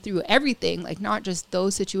to heal through everything. Like, not just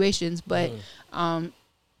those situations, but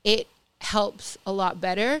it helps a lot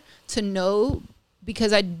better to know,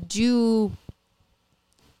 because I do...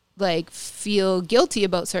 like feel guilty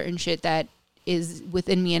about certain shit that is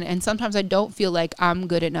within me, and sometimes I don't feel like I'm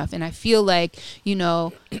good enough, and I feel like, you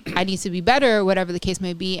know, I need to be better or whatever the case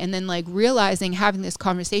may be. And then like realizing, having this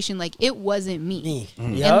conversation, like it wasn't me.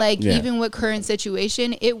 And like even with current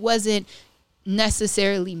situation, it wasn't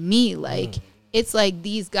necessarily me. Like it's like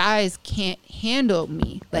these guys can't handle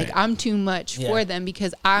me. Like I'm too much for them,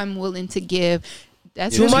 because I'm willing to give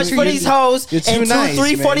That's Too really much for for you. these hoes You're too and nice,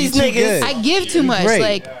 2-3 man. for these You're too niggas. good. I give too much, great.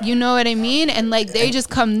 like, you know what I mean? And like they just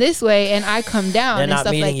come this way and I come down They're and not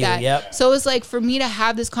stuff meeting like you, that. yep. So it's like for me to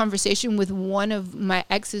have this conversation with one of my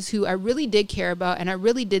exes who I really did care about and I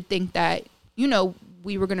really did think that, you know,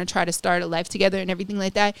 we were gonna try to start a life together and everything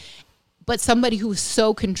like that. But somebody who's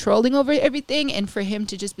so controlling over everything, and for him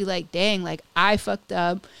to just be like, dang, like I fucked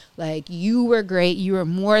up, like you were great, you were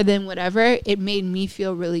more than whatever, it made me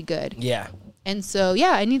feel really good. Yeah, And so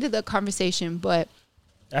yeah, I needed the conversation, but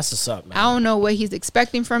that's what's up, man. I don't know what he's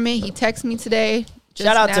expecting from me. He texted me today. Just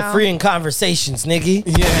Shout out now, to Freeing Conversations, nigga.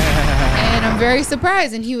 and I'm very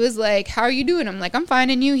surprised. And he was like, "How are you doing?" I'm like, "I'm fine."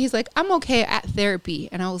 And you? He's like, "I'm okay at therapy."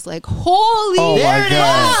 And I was like, "Holy, Oh There my it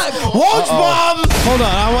God. is. Won't bomb. Hold on,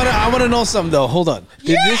 I want to know something though. Hold on.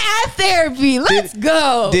 you're at therapy. Let's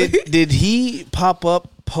go." Did he pop up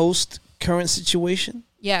post current situation?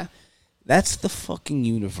 Yeah, That's the fucking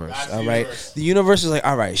universe. That's all the right. universe. The universe is like,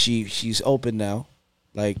 all right, she's open now.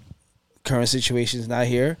 Like current situation's not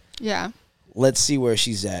here. yeah. Let's see where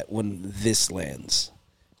she's at when this lands.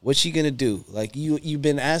 What's she gonna do? Like you've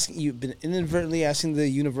been inadvertently asking the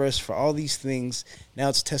universe for all these things. Now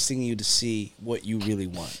it's testing you to see what you really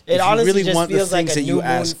want. It If you honestly really just want the feels like things a that new you moon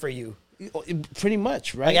ask, for you. pretty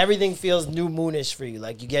much, right? Like everything feels new moonish for you.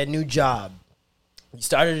 Like you get a new job, you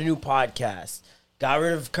started a new podcast, got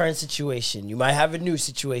rid of current situation. You might have a new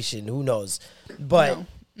situation. Who knows? But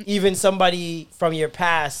even somebody from your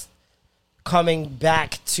past coming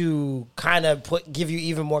back to kind of give you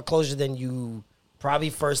even more closure than you probably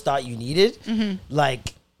first thought you needed.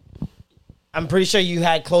 Like, I'm pretty sure you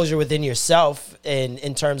had closure within yourself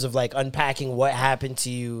in terms of like unpacking what happened to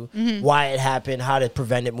you, why it happened, how to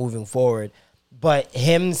prevent it moving forward. But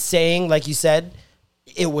him saying, like you said,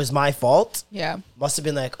 it was my fault, Yeah. must have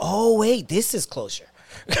been like, oh wait, this is closure.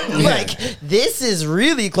 Like this is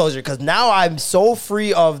really closure because now I'm so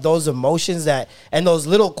free of those emotions and those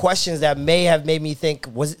little questions that may have made me think,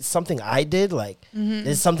 was it something I did? Like,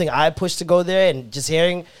 is something I pushed to go there? And just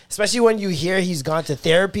hearing, especially when you hear he's gone to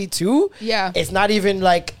therapy too. Yeah. It's not even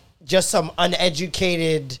like just some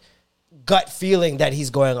uneducated gut feeling that he's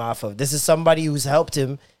going off of. This is somebody who's helped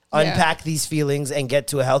him unpack these feelings and get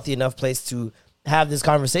to a healthy enough place to have this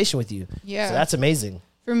conversation with you. Yeah. So that's amazing.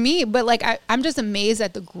 For me, but like I'm just amazed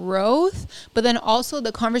at the growth, but then also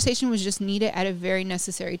the conversation was just needed at a very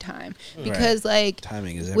necessary time because like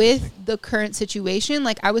Timing is with everything. the current situation,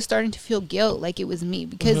 like I was starting to feel guilt like it was me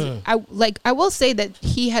because I will say that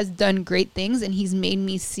he has done great things and he's made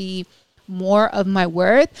me see more of my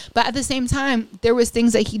worth, but at the same time there was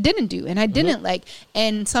things that he didn't do and I didn't like,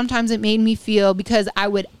 and sometimes it made me feel, because I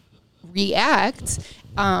would react,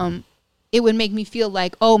 it would make me feel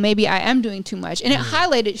like, oh, maybe I am doing too much. And it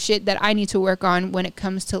highlighted shit that I need to work on when it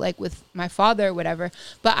comes to like with my father or whatever.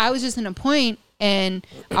 But I was just in a point and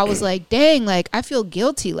I was like, dang, like I feel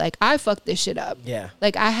guilty. Like I fucked this shit up. Yeah.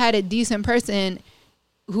 Like I had a decent person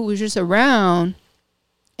who was just around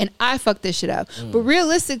and I fucked this shit up. But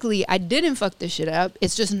realistically, I didn't fuck this shit up.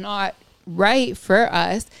 It's just not right for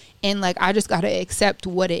us. And like I just gotta accept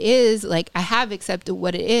what it is. Like I have accepted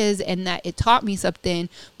what it is and that it taught me something.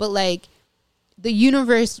 But like the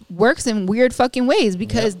universe works in weird fucking ways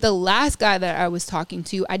because the last guy that I was talking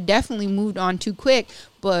to, I definitely moved on too quick,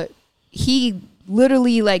 but he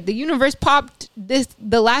literally, like, the universe popped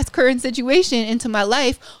the last current situation into my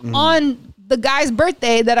life on the guy's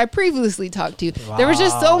birthday that I previously talked to. There was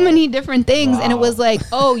just so many different things and it was like,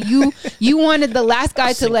 oh, you wanted the last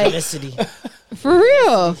guy to like, Synchronicity. for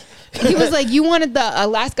real. He was like, you wanted the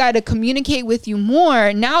last guy to communicate with you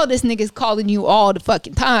more. Now this nigga's calling you all the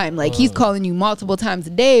fucking time. Like he's calling you multiple times a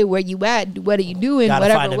day. Where you at? What are you doing?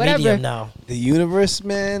 Gotta find Whatever, a medium whatever. now. The universe,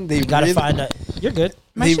 man. They You gotta really, find a. You're good.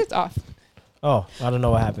 My They- shit's off. Oh, I don't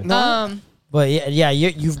know what happened. But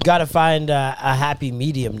you've got to find a happy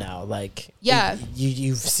medium now. Like, Yeah.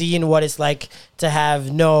 you've seen what it's like to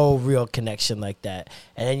have no real connection like that,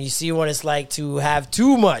 and then you see what it's like to have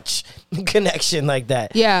too much connection like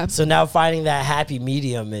that. Yeah. So now finding that happy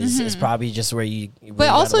medium is probably just where you. But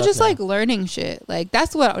also just like learning shit. Like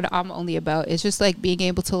that's what I'm only about. It's just like being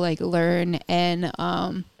able to like learn and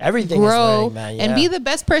everything grow is learning, man. and Yeah. be the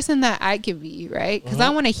best person that I can be, right? Because I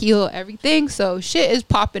want to heal everything. So shit is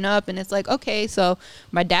popping up and it's like, okay, so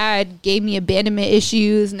my dad gave me abandonment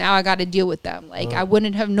issues. Now I got to deal with them. Like I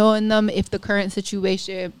wouldn't have known them if the current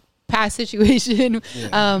situation, past situation,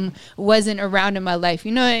 wasn't around in my life.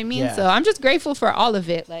 You know what I mean? Yeah. So I'm just grateful for all of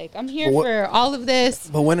it. Like I'm here for all of this.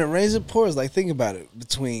 But when it rains, it pours. Like, think about it.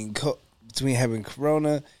 Between having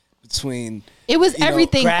Corona, between It was you know,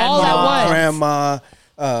 everything all at once. grandma,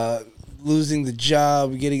 losing the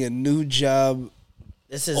job, getting a new job,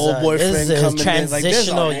 This is old boyfriend this is coming in. Like there's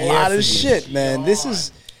a transitional year lot for of you. shit, man. This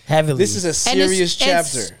is Heavily. this is a And serious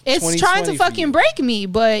chapter. It's trying to 2020 for fucking you. break me,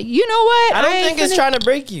 but you know what? I don't ain't think it's finna- trying to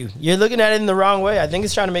break you. You're looking at it in the wrong way. I think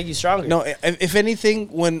it's trying to make you stronger. No, if anything,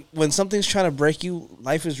 when something's trying to break you,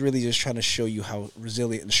 life is really just trying to show you how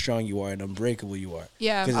resilient and strong you are and unbreakable you are.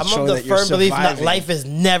 Yeah. 'Cause it's I'm showing of the that you're firm belief that surviving. life is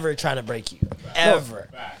never trying to break you. Ever.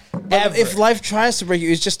 But if life tries to break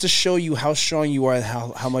you, it's just to show you how strong you are and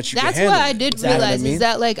how much you That's can handle. what I it. did You know what realize I mean? is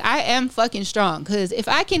that like I am fucking strong because if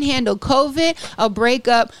I can handle COVID, a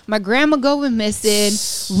breakup, my grandma going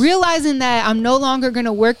missing, realizing that I'm no longer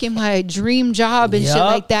gonna work in my dream job and shit Yup.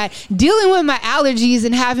 like that, dealing with my allergies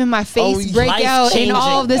and having my face break out and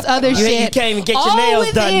all of this other You shit. can't even get your all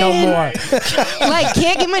nails done no within- more. Like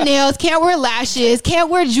can't get my nails, can't wear lashes, can't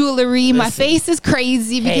wear jewelry. My Listen. face is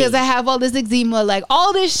crazy because Hey. I have all this eczema. Like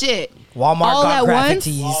all this shit. Walmart all got at graphic once?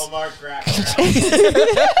 tees. Walmart crack.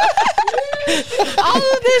 All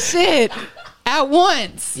of this shit at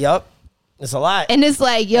once. Yep. It's a lot. And it's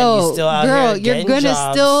like, you yo, still out girl, here you're getting gonna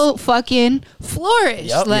jobs. still fucking flourish.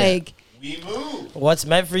 Yep. Like, We move. What's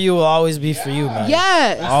meant for you will always be for you, man.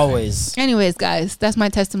 yes. Always. Anyways, guys, that's my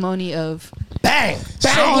testimony of Bang.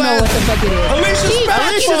 I don't know what the fuck it is. Alicia's Keep back.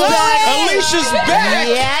 fucking going. Alicia's back.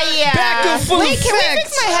 Yeah. Back and full Wait, can we effect.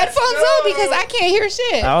 fix my headphones though? Because I can't hear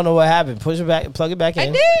shit. I don't know what happened. Push it back. Plug it back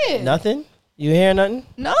in. did. Nothing. You hear nothing?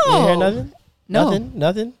 No. You hear nothing? No.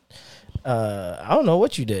 Nothing. I don't know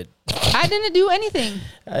what you did. I didn't do anything.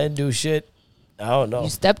 I didn't do shit. I don't know. You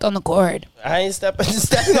stepped on the cord. I ain't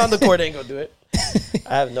stepping on the court. Ain't gonna do it.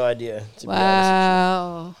 I have no idea. To be honest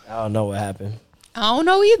Wow. with you. I don't know what happened. I don't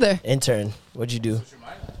know either. Intern, what'd you do?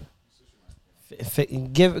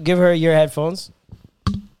 Give her your headphones.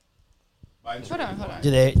 Mine's Hold really on, hold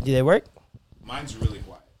quiet. Do they work? Mine's really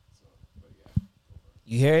quiet. So, but yeah.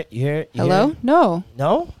 You hear it? You hear it? You Hello? hear it? No.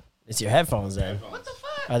 No? It's your headphones then. What the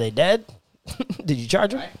fuck? Are they dead? Did you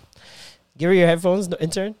charge them? Give her your headphones, no,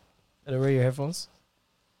 intern. Let her wear your headphones.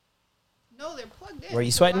 No, they're plugged in. Were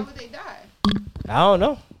you sweating? Why would they die? I don't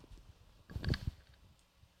know.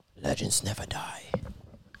 Legends never die.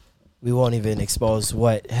 We won't even expose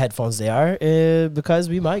what headphones they are because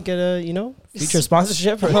we might get a, future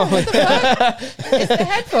sponsorship. It's the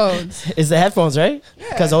headphones. It's the headphones, right?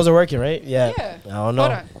 Because those are working, right? Yeah. Yeah. I don't know.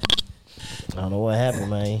 Hold on. I don't know what happened,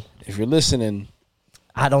 man. If you're listening,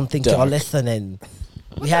 I don't think Dark. y'all listening.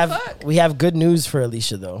 the fuck? We have good news for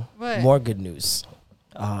Alicia though. What? More good news.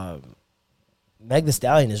 Meg Thee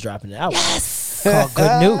Stallion is dropping an album. Yes. Called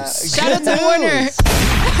Good News. Shout out to Warner.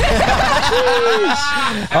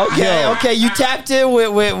 Okay. You tapped in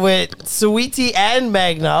with Saweetie and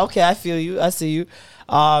Magna. Okay, I feel you. I see you.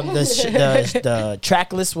 The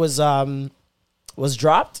track list was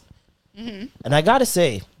dropped, and I gotta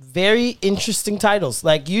say, very interesting titles.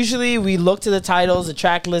 Like usually we look to the titles, the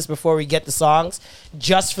track list before we get the songs,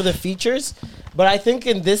 just for the features. But I think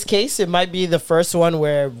in this case, it might be the first one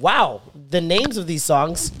where wow, the names of these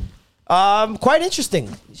songs, quite interesting.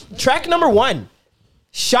 Track number 1,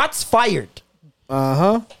 Shots Fired.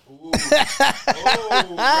 Oh, right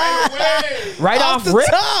away. Right off the rip.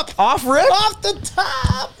 top. Off rip. off the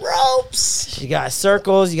top ropes. You got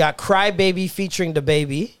Circles. You got Cry Baby featuring the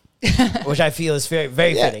baby, which I feel is very,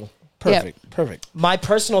 very fitting. Perfect. My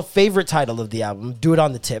personal favorite title of the album, Do It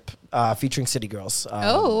on the Tip, featuring City Girls.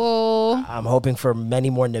 Oh. I'm hoping for many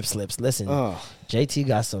more nip slips. Listen, Oh. JT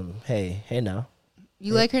got some. Hey now.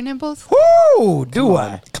 You like her nipples? Woo! Do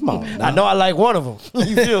I? Come on. I know I like one of them.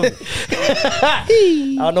 You feel me?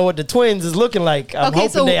 I don't know what the twins is looking like. I'm Okay,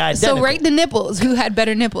 hoping they identical. so rate the nipples. Who had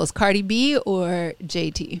better nipples, Cardi B or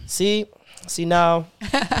JT? See now.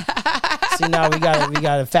 We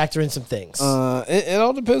gotta factor in some things. It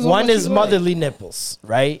all depends on One what is you like. motherly nipples,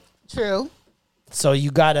 right? True. So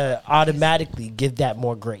you gotta automatically give that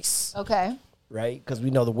more grace, Okay. right? Because we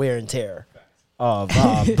know the wear and tear of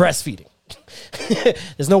breastfeeding.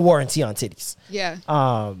 There's no warranty on titties. Yeah.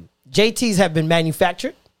 JTs have been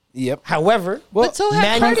manufactured, Yep. however, But so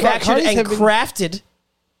have manufactured Cardi's and have been- crafted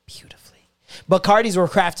beautifully. But Cardi's were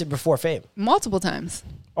crafted before Fame. Multiple times.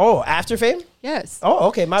 Oh, after Fame? Yes. Oh,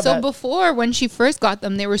 okay, my So bad. before, when she first got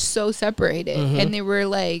them, they were so separated, and they were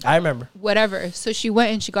like I remember. whatever. So she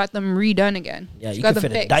went and she got them redone again. Yeah, she you got could them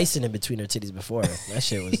fit a fixed. Dyson in between her titties before. That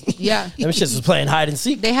shit was. Yeah. Them shits was playing hide and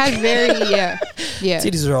seek. They had very yeah.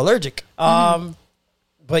 Titties are allergic.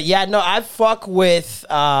 But But yeah, no, I fuck with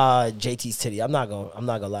JT's titty. I'm not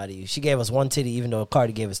gonna lie to you. She gave us one titty, even though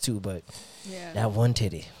Cardi gave us two. But that one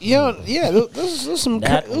titty. Yeah, those are some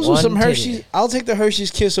That some one Hershey's. titty. I'll take the Hershey's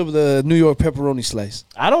Kiss over the New York pepperoni slice.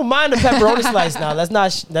 I don't mind the pepperoni slice now. That's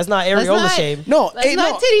not areola not- shame. No, That's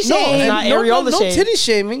not titty no, shame. It's not no, areola no shame. titty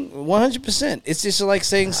shaming. 100%. It's just like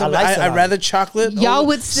saying something. like I'd salami. rather chocolate. Y'all over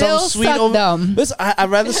would still some sweet suck over, them. Listen, I'd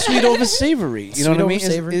rather sweet over savory. You know Sweet what I over mean?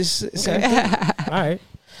 savory. It's Okay. All right.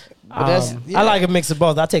 that's- I like a mix of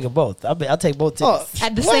both. I'll take them both. I'll take both titties.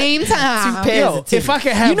 At the same time. Two pairs Yo, of titties. if I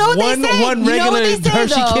could have You know what they say? one You know what regular they say,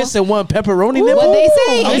 Hershey though? Kiss and one pepperoni nipple, What they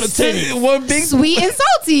say I'm is gonna take one big sweet and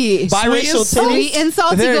salty. Biracial Sweet and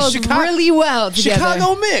salty There's goes Chicago- really well together.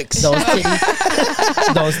 Chicago mix. Those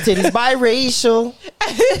titties, those titties biracial.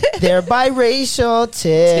 They're biracial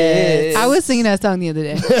tits. I was singing that song the other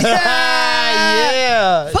day.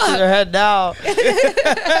 Yeah, Fuck. Sit her head down.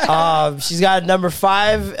 She's got number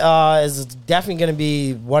 5. Is definitely going to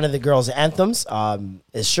be one of the girls' anthems.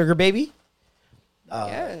 Is Sugar Baby.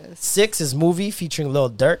 Yes. 6 is Movie featuring Lil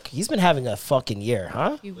Durk. He's been having a fucking year,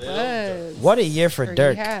 huh? He was. What a year for Or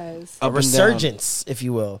Durk. He has. A Up and resurgence, if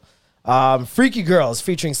you will. Freaky Girls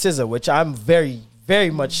featuring SZA, which I'm very, very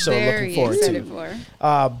much so Very looking forward excited to.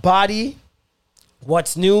 for. Body,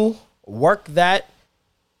 What's New, Work That.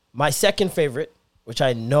 My second favorite, which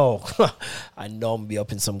I know, I'm gonna be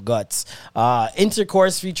up in some guts.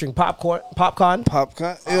 Intercourse featuring Popcorn. Popcorn.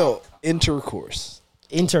 Ew. Intercourse.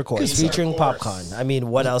 Intercourse featuring Popcorn. I mean,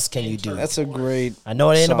 what else can you do? That's a great. I know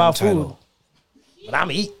it ain't song about title. food, but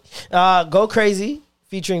I'm eat. Go Crazy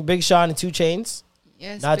featuring Big Sean and 2 Chainz.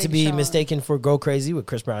 Yes, Not to Big be Sean. mistaken for Go Crazy with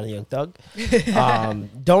Chris Brown and Young Thug.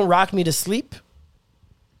 Don't Rock Me to Sleep.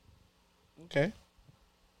 Okay.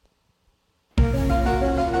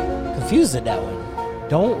 Confused at that one.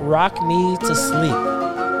 Don't Rock Me to Sleep.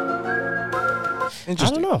 I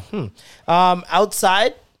Interesting. don't know.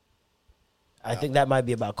 Outside. I think that might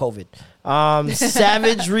be about COVID.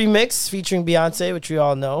 Savage remix featuring Beyonce, which we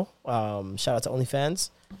all know. Shout out to OnlyFans.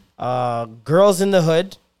 Girls in the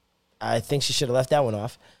Hood. I think she should have left that one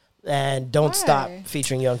off. And Don't Why? Stop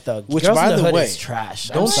featuring Young Thug. Which, Girls by in the the Hood way, is trash.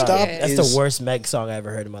 Don't I'm sorry. Stop That's is- the worst Meg song I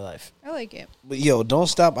ever heard in my life. I like it. But yo, Don't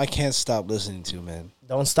Stop. I can't stop listening to, man.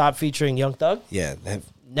 Don't Stop featuring Young Thug. Yeah.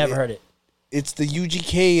 Never heard it. It's the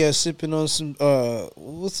UGK sipping on some.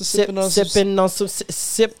 What's the sipping on some? Sipping on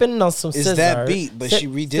some It's scissor. that beat, but she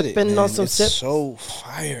redid it. Sipping Man. on some It's sip. so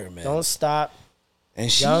fire, man. Don't Stop.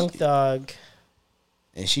 and she Young Thug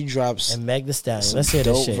and she drops and Meg The Stallion. some Let's hear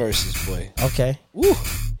this dope shit. verses, boy. Okay. Woo.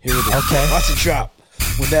 Here it is. Okay. Watch it drop.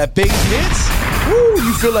 When that bass hits, woo,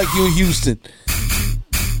 you feel like you're in Houston.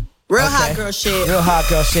 Real hot girl shit. Real hot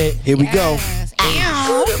girl shit. Here we go.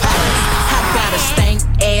 I got a stank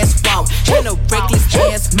ass walk and a reckless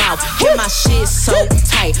ass mouth. And my shit so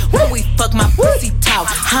tight. When we fuck, my pussy talk.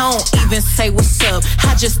 I don't even say what's up.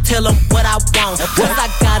 I just tell him what I want. Cause I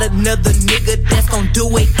got another nigga that's gon' do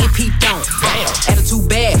it if he don't. Attitude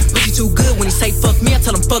bad, pussy too good. When he say fuck me, I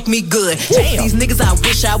tell him fuck me good. These niggas I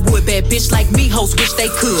wish I would. Bad bitch like me, hoes wish they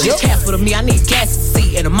could. Half of me, I need gas to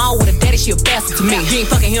see. And I'm all with a daddy, she a bastard to me. You ain't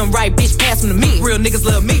fucking him right, bitch, pass him to me. Real niggas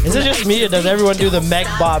love me. Is it just me or does everyone do the Meg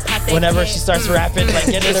bop whenever she starts rapping? Like,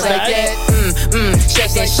 get in her Just like bag? that,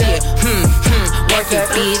 shake that shit, work it,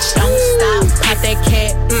 bitch, don't stop, pop that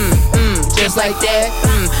cat, just like that,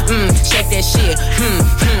 shake that shit,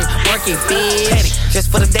 work it, bitch. Just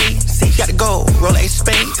for the day, see, got to go. Roll a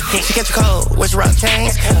spade. She catch a cold. What's rock chain?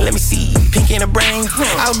 Let me see. Pink in the brain.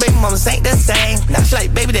 Our baby mamas ain't the same. Now she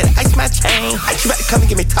like, baby, that ice my chain. She about to come and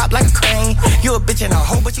get me top like a crane. You a bitch and a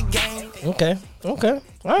whole bunch of game. Okay. All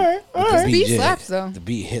right. beat slaps, though. The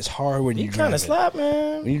beat hits hard when you You drive. kind of slap,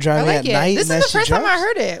 man. When you I drive like at it. night. This and is that the first shit time I drops.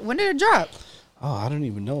 heard it. When did it drop? Oh, I don't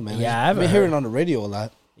even know, man. Yeah, I I've haven't been hearing heard. it on the radio a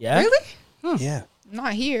lot. Yeah. Really? Yeah.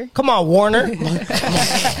 Not here. Come on, Warner.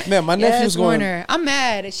 Man, my nephew's Yes, going. Warner. I'm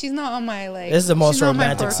mad. She's not on my like. This is the most she's not on my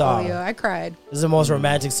romantic song. portfolio. I cried. This is the most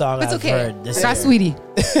romantic song It's I've okay. heard this I got year. sweetie.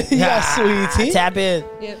 Yeah, sweetie. Tap in.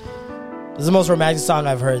 Yep. This is the most romantic song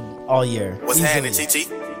I've heard all year. What's Easily. happening, TT?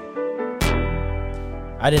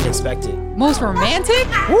 I didn't expect it. Most romantic?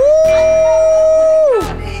 Woo!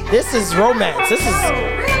 This is romance. This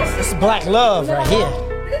is black love right here.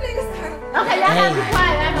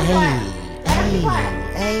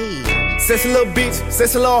 Hey. Sexy little bitch,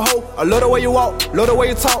 sexy little hoe. I love the way you walk, love the way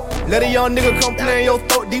you talk. Let a young nigga come play in your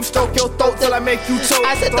throat, deep stroke your throat till I make you choke.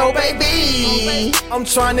 I said, throw baby. I'm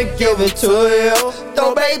trying to give it to you.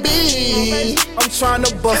 Throw baby. I'm trying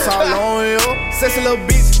to bust all on you. Sexy little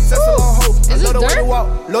bitch, That's a long hoe. I Is love this the way Dirt? you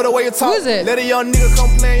walk, love the way you talk. Who is it? Let a young nigga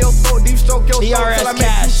come play in your throat, deep stroke your throat DRS till I make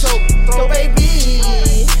Cash. you choke. Throw baby,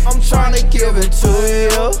 I'm trying to give it to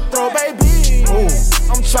you. Throw baby,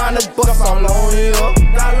 I'm trying to bust all on you.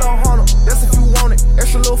 Got a little hunter, that's if you want it.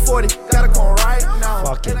 Extra little 40, gotta come right now.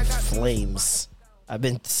 Fucking flames. I've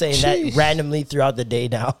been saying that randomly throughout the day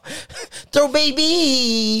now. Throw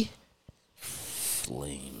baby.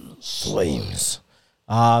 Flames.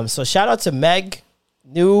 So shout out to Meg.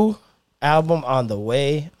 New album on the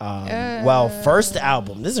way. Well, first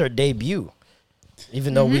album. This is her debut.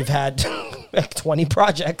 Even though we've had like 20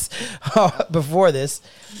 projects before this.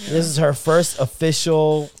 This is her first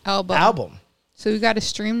official album. So we got to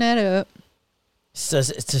stream that up.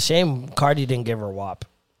 It's a shame Cardi didn't give her WAP.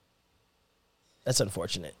 That's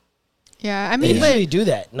unfortunate. Yeah, I They mean, usually do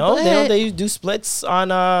that. No, but- they don't. They do splits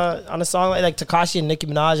on a song like Tekashi and Nicki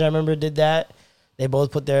Minaj. I remember did that. They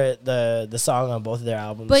both put the song on both of their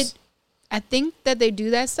albums. but I think that they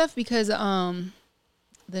do that stuff because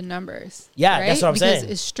the numbers. Yeah, right? that's what I'm because saying.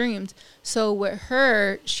 it's streamed. So with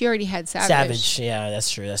her, she already had Savage. Yeah, that's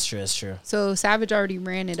true. So Savage already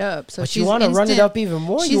ran it up. So But she's you want to run it instant- up even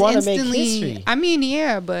more. she's You want to make instantly- history. I mean,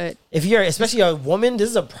 yeah, but If you're especially a woman, this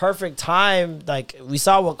is a perfect time. Like we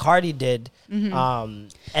saw what Cardi did, and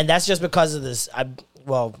that's just because of this.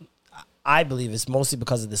 I believe it's mostly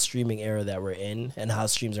because of the streaming era that we're in and how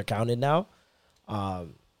streams are counted now.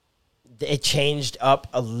 It changed up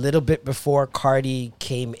a little bit before Cardi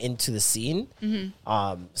came into the scene.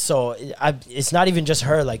 So it's not even just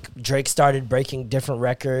her. Like Drake started breaking different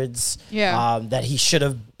records that he should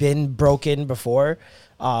have been broken before.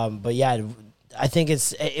 But yeah, I think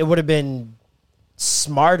it would have been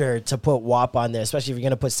smarter to put WAP on there, especially if you're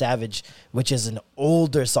going to put Savage, which is an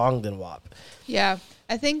older song than WAP. yeah,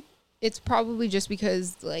 I think it's probably just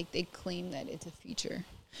because like they claim that it's a feature.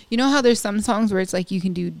 You know how there's some songs where it's like you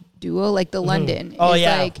can do duo, like the London. Oh, is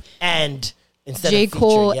yeah. like And instead J. of feature,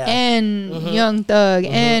 Cole yeah. and Young Thug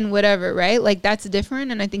and whatever, right? Like that's different,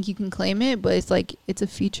 and I think you can claim it, but it's like it's a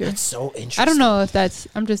feature. That's so interesting. I don't know if that's.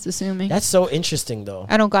 I'm just assuming. That's so interesting, though.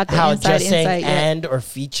 I don't got the how inside just saying insight yet. and or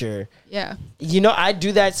feature. Yeah. You know, I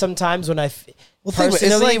do that sometimes when Well, think about it. It's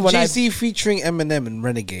personally like when Jay-Z featuring Eminem and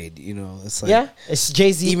Renegade. You know, it's like it's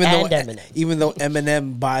Jay-Z and Eminem. Even though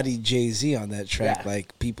Eminem bodied Jay-Z on that track, Yeah.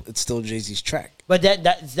 like people, it's still Jay-Z's track. But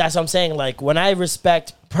that's what I'm saying. Like when I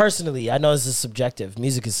respect personally, I know this is subjective.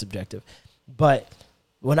 Music is subjective, but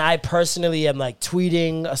when I personally am like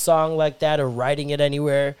tweeting a song like that or writing it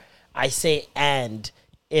anywhere, I say and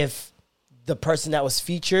if the person that was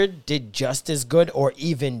featured did just as good or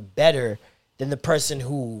even better than the person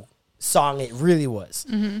who song it really was.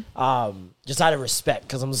 Just out of respect,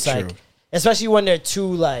 because I'm just True. like, especially when they're two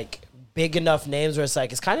like big enough names where it's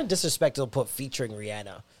like it's kind of disrespectful to put featuring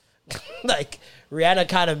Rihanna. Like Rihanna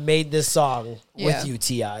kind of made this song with you,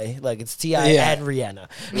 T.I. Like it's T.I. and Rihanna.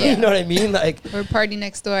 You know what I mean? Like Or Party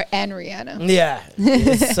Next Door and Rihanna. yeah,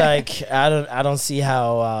 it's like I don't see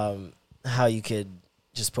how you could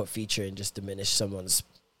just put feature and just diminish someone's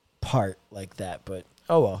part like that. But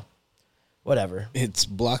oh well, whatever. It's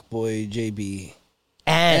Block Boy JB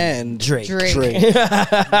And Drake. Drake.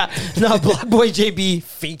 No, Block Boy JB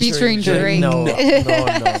featuring Drake. No.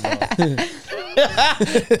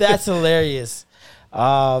 That's hilarious.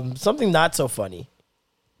 Something not so funny.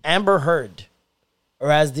 Amber Heard,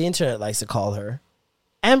 or as the internet likes to call her,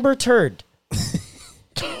 Amber Turd.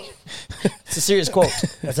 It's a serious quote.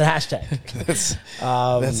 That's a hashtag.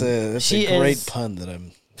 That's she a great is- pun that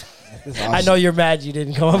I'm. That's I awesome. know you're mad you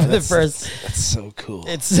didn't come up with it first. That's so cool.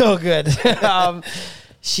 It's so good.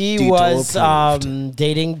 She Dito was approved.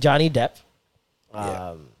 dating Johnny Depp.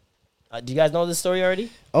 Yeah. Do you guys know this story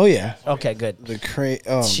already? Oh yeah, Okay, good. the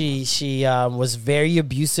She was very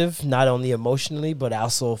abusive, not only emotionally but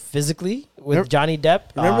also physically with Remember- Johnny Depp.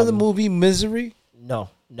 Remember the movie Misery? No,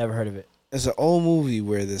 never heard of it. It's an old movie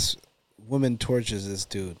where this woman tortures this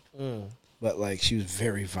dude, but like she was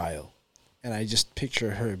very vile, and I just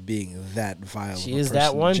picture her being that vile. She of a is that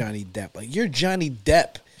person, one? Johnny Depp. Like you're Johnny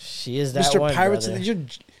Depp, She is that Mr. one, Pirates. brother. You're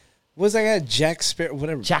what's that guy? Jack Sparrow,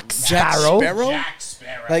 whatever. Jack Sparrow? Jack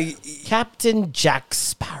Sparrow. Like Captain Jack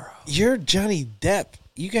Sparrow. you're Johnny Depp.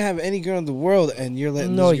 You can have any girl in the world, and you're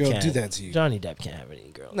letting No, this you girl can't. do that to you. Johnny Depp can't have any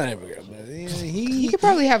girl. Not every girl, but You he could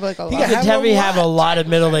probably have like a lot. He got- could have a definitely have a lot. lot of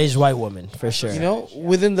middle-aged white women for sure. you know,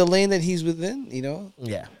 within the lane that he's within, you know,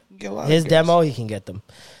 Yeah. you get a lot His of girls. demo, he can get them.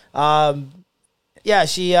 Yeah,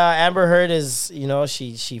 she Amber Heard is, you know,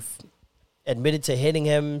 she admitted to hitting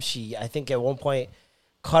him. She, I think, at one point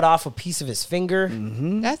cut off a piece of his finger.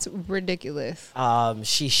 That's ridiculous.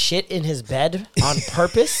 She shit in his bed on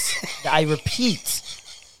purpose. I repeat,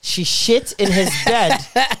 She shit in his bed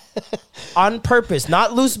on purpose,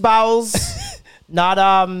 not loose bowels, not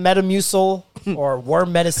Metamucil or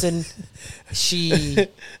worm medicine. She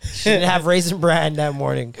didn't have Raisin Bran that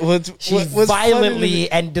morning. She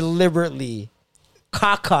violently and deliberately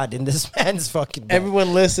cocked in this man's fucking bed.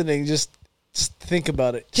 Everyone listening, just think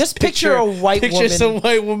about it. Just picture a white woman. Picture some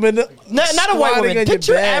white woman. Not a white woman.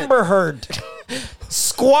 Picture Amber Heard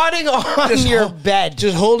squatting on your bed.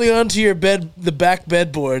 Just holding onto your bed, the back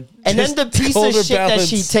bedboard. And then the piece of shit that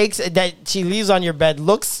she takes, that she leaves on your bed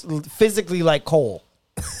looks physically like coal.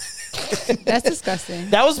 That's disgusting.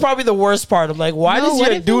 That was probably the worst part. I'm like, why does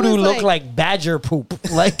your doo-doo look like badger poop?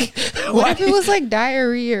 Like, what if it was like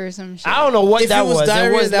diarrhea or some shit? I don't know what that was.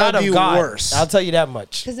 Diarrhea, it was that not would of be God. worse. I'll tell you that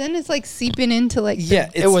much. Because then it's like seeping into like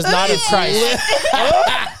It was not of Christ.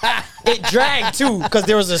 It dragged too because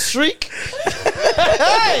there was a streak.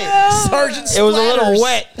 Sergeant It was a little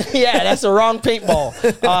wet. Yeah, that's the wrong paintball.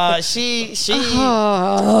 She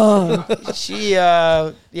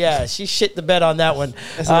shit the bed on that one.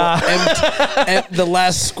 The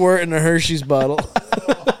last squirt in a Hershey's bottle.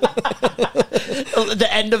 The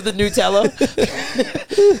end of the Nutella.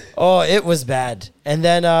 Oh, it was bad. And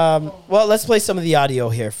then, well, let's play some of the audio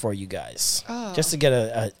here for you guys, just to get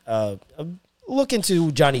a look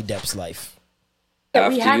into Johnny Depp's life.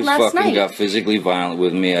 After you fucking got physically violent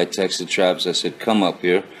with me, I texted Travis. I said, "Come up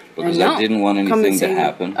here," because I didn't want anything to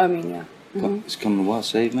happen. I mean, yeah. It's coming. What?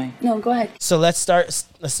 Save me? No, go ahead. So let's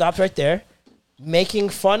stop right there. Making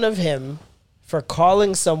fun of him for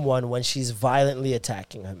calling someone when she's violently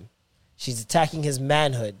attacking him. She's attacking his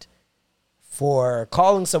manhood for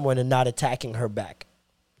calling someone and not attacking her back.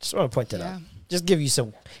 Just want to point that out. Just give you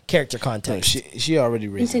some character context. No, she already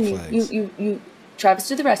raised the flags. You Travis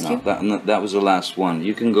to the rescue. No, that was the last one.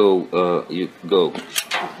 You can go. You go.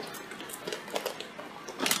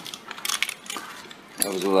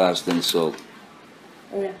 That was the last insult.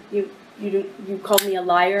 Oh yeah, you called me a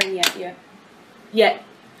liar, and yet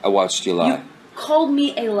I watched you lie. You called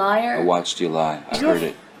me a liar. I watched you lie. I heard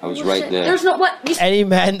it. I was right there. There's no what. Any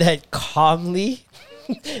man that calmly,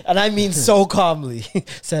 and I mean so calmly,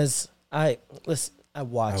 says, "I watched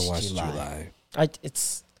you lie." It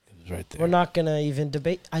was right there. We're not gonna even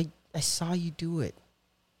debate. I saw you do it.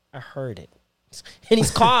 I heard it, and he's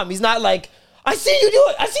calm. He's not like, "I see you do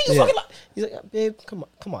it. I see you fucking lie." He's like, "Babe, come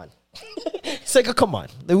on." It's like, "Come on.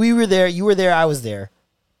 We were there. You were there. I was there."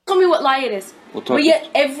 Tell me what lie it is. But yet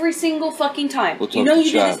every single fucking time. You know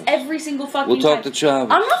you do this every single fucking time. We'll talk to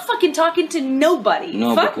Travis. I'm not fucking talking to nobody.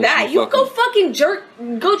 No, fuck that. You go fucking jerk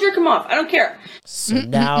him off. I don't care. So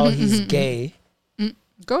now he's gay.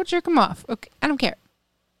 Go jerk him off. Okay, I don't care.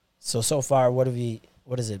 So far, what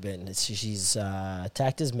has it been? She's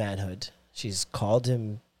attacked his manhood. She's called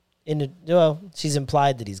him she's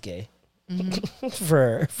implied that he's gay.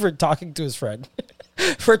 for talking to his friend.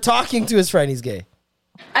 For talking to his friend, he's gay.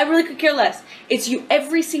 I really could care less. It's you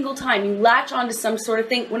every single time. You latch onto some sort of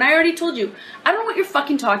thing. When I already told you, I don't know what you're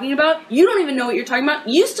fucking talking about. You don't even know what you're talking about.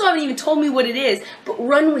 You still haven't even told me what it is. But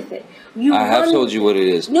run with it. I have told you what it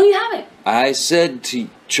is. No, you haven't. I said to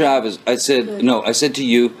Travis, I said to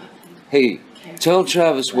you, "Hey, tell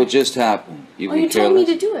Travis what just happened." You told me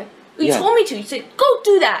to do it. You told me to. You said, "Go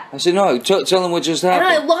do that." I said, "No, tell him what just happened."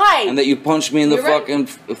 And I lied. And that you punched me in the fucking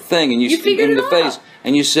thing, and you figured in the it face, out.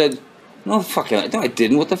 and you said, "No, fucking, no, I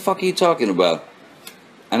didn't. What the fuck are you talking about?"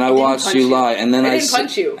 And I watched you lie, and then I didn't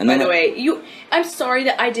punch you. By the way, I'm sorry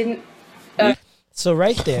that I didn't. So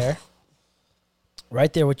right there,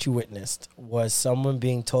 what you witnessed was someone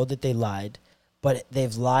being told that they lied, but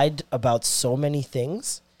they've lied about so many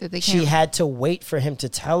things that she had to wait for him to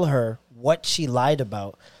tell her what she lied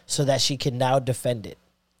about so that she can now defend it.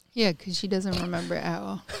 Yeah, because she doesn't remember at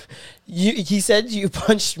all. He said you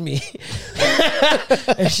punched me.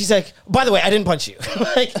 And she's like, "By the way, I didn't punch you."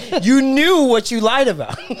 Like, you knew what you lied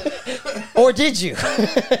about. Or did you?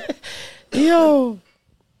 Yo.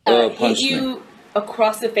 Hit you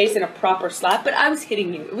across the face in a proper slap, but I was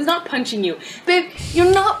hitting you. It was not punching you. Babe,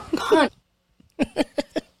 you're not punching.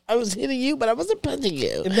 I was hitting you, but I wasn't punching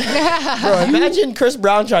you. Bro, imagine Chris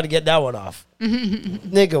Brown trying to get that one off.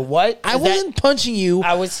 Nigga, what? I wasn't punching you.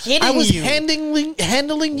 I was hitting you. I was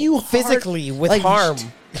handling you physically with harm.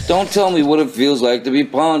 Don't tell me what it feels like to be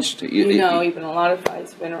punched. You know, even a lot of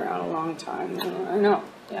fights been around a long time. I know.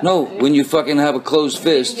 Yeah. No, when you fucking have a closed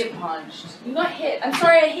fist. You get punched. You got hit. I'm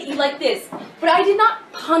sorry I hit you like this, but I did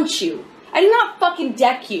not punch you. I did not fucking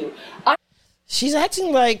deck you. She's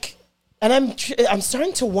acting like, and I'm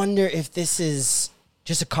starting to wonder if this is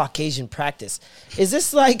just a Caucasian practice. Is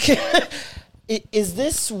this like, is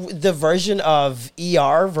this the version of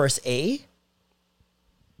ER versus A?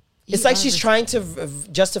 It's like she's trying to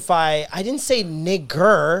justify. I didn't say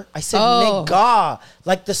nigger. I said nigga,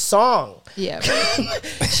 like the song. Yeah.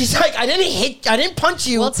 She's like, I didn't punch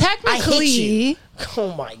you. Well, technically, I hit you.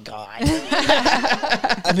 Oh my god.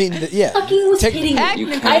 I mean, yeah. Fucking was hitting me.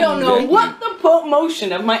 I don't know what the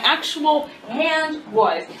motion of my actual hand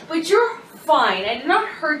was, but you're fine. I did not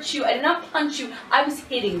hurt you. I did not punch you. I was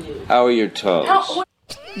hitting you. How are your toes?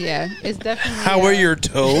 Yeah, it's definitely. How are your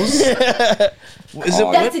toes?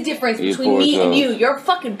 That's the difference between me and you. You're a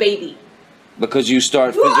fucking baby. Because you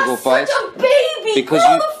start physical fights? Such a baby! Grow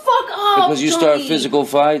the fuck up, Because you start physical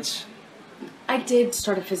fights? I did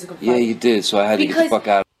start a physical fight. Yeah, you did, so I had to get the fuck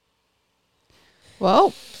out.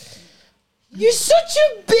 Well, you're such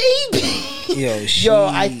a baby. Yo,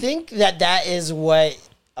 I think that is what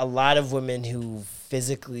a lot of women who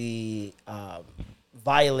physically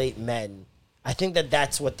violate men, I think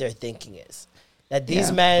that's what their thinking is. That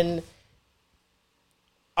these men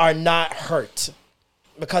are not hurt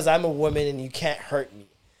because I'm a woman and you can't hurt me.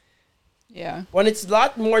 Yeah. When it's a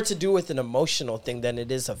lot more to do with an emotional thing than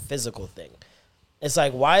it is a physical thing. It's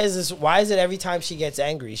like, why is it every time she gets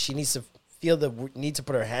angry, she needs to feel the need to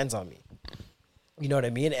put her hands on me? You know what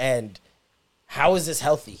I mean? And how is this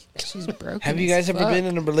healthy? She's broken. Have you guys ever been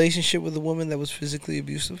in a relationship with a woman that was physically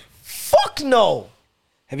abusive? Fuck no.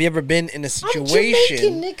 Have you ever been in a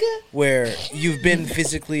situation where you've been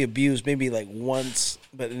physically abused, maybe like once,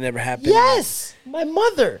 but it never happened? Yes, my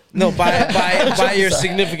mother. No, by your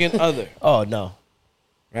significant other. Oh no,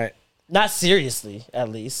 right? Not seriously, at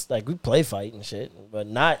least. Like we play fight and shit, but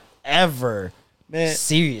not ever. Man,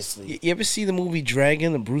 seriously. You ever see the movie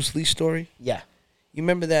Dragon, the Bruce Lee story? Yeah. You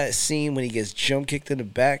remember that scene when he gets jump kicked in the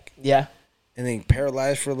back? Yeah. And then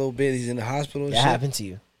paralyzed for a little bit. He's in the hospital. And that shit? happened to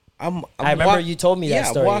you. I remember you told me that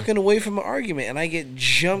story. Yeah, walking away from an argument, and I get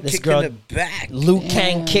jump kicked in the back. Liu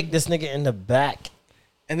Kang kicked this nigga in the back.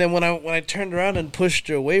 And then when I turned around and pushed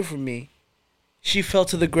her away from me, she fell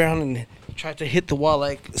to the ground and tried to hit the wall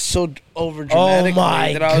like so over dramatically. Oh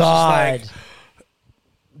my that I was god! Just like,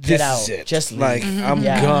 this Get out. is it. Just leave. Like I'm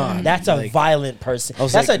gone. That's a violent person.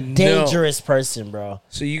 That's like, a dangerous person, bro.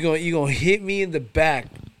 So you gonna hit me in the back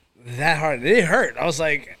that hard? It hurt. I was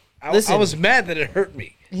like, I was mad that it hurt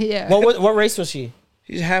me. Yeah. What race was she?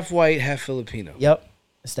 She's half white, half Filipino. Yep.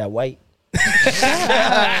 It's that white.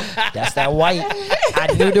 That's that white. I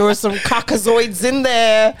knew there were some Caucasoids in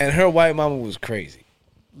there. And her white mama was crazy.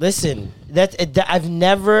 Listen, I've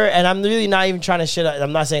never, and I'm really not even trying to shit on,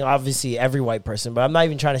 I'm not saying obviously every white person, but I'm not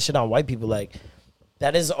even trying to shit on white people. Like,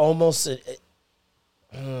 that is almost,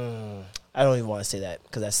 I don't even want to say that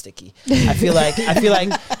because that's sticky. I feel like,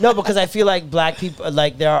 no, because I feel like black people,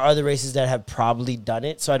 like there are other races that have probably done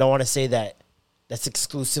it. So I don't want to say that that's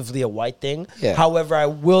exclusively a white thing. Yeah. However, I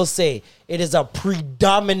will say it is a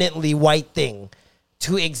predominantly white thing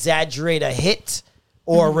to exaggerate a hit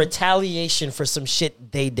or retaliation for some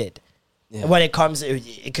shit they did. Yeah. When it comes,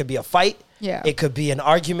 it could be a fight. Yeah. It could be an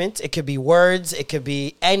argument. It could be words. It could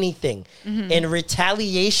be anything. In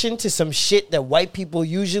retaliation to some shit that white people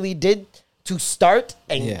usually did to start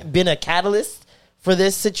and been a catalyst for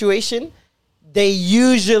this situation, they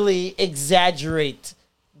usually exaggerate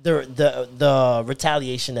the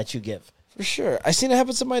retaliation that you give. For sure. I seen it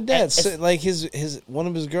happen to my dad. So, like his one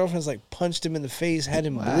of his girlfriends like punched him in the face, had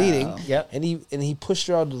him bleeding. Yep. And he pushed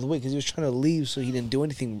her out of the way because he was trying to leave, so he didn't do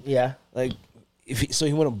anything. Yeah. Like so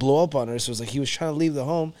he wouldn't blow up on her. So it was like he was trying to leave the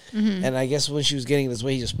home, and I guess when she was getting in his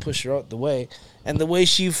way, he just pushed her out the way. And the way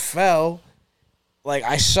she fell, like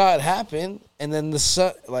I saw it happen. And then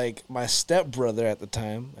like my stepbrother at the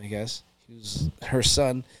time, I guess he was her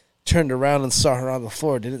son, turned around and saw her on the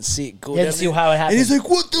floor. Didn't see it go. Didn't see how it happened. And he's like,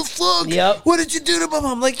 "What the fuck? Yep. What did you do to my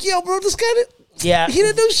mom?" I'm like, "Yo, bro, this guy did." Yeah, he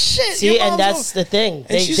didn't do shit. See, and that's the thing.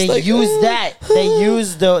 They like, use that. They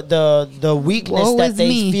use the weakness that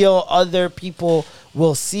they feel other people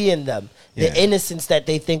will see in them. The innocence that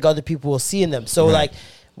they think other people will see in them. So like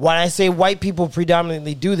when I say white people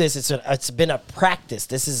predominantly do this, it's been a practice.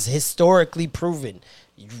 This is historically proven.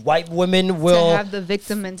 White women will to have the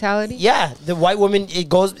victim mentality. Yeah, the white women, it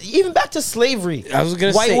goes even back to slavery. I was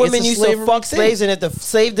gonna white say, women used to fuck thing. slaves, and if the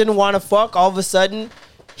slave didn't want to fuck, all of a sudden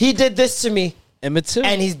he did this to me. Emmett Till.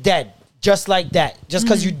 And he's dead. Just like that. Just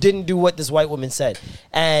because you didn't do what this white woman said.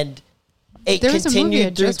 And it there was continued a movie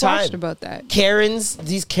I through just time. watched about that. Karens,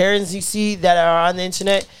 these Karens you see that are on the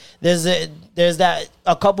internet, there's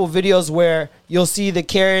a couple videos where you'll see the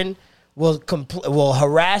Karen will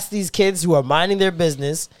harass these kids who are minding their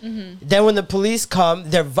business. Then when the police come,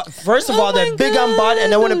 they're first of all they're big on body,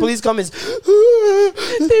 and then when the police come, is they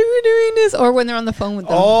were doing this, or when they're on the phone with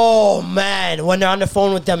them. Oh man, when they're on the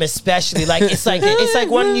phone with them, especially like it's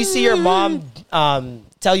like when you see your mom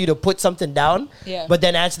tell you to put something down, Yeah. but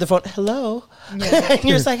then answer the phone, hello. Yeah. And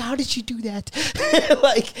you're just like, how did you do that?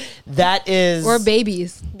 Like, that is... Or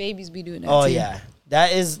babies. Babies be doing that Oh, too. yeah.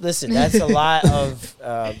 That is, listen, that's a lot of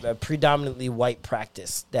a predominantly white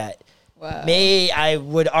practice that Wow. I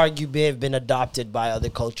would argue, may have been adopted by other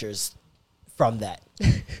cultures from that.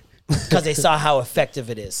 Because they saw how effective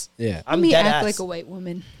it is. Yeah. I'm Let me dead act ass. like a white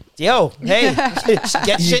woman. Yo, hey,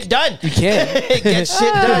 get shit done. You can. Get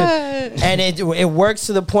shit done. And it works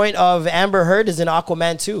to the point of Amber Heard is in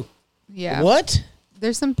Aquaman 2. Yeah. What?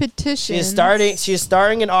 There's some petitions. She is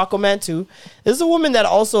starring in Aquaman 2. This is a woman that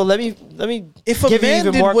also, let me If a give you man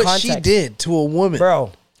even did more what context. she did to a woman,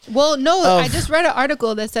 Bro, Well, no, Of- I just read an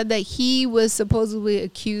article that said that he was supposedly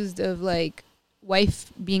accused of like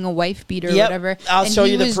being a wife beater or whatever. I'll And show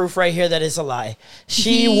he you the was- proof right here that it's a lie.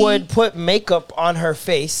 She He- would put makeup on her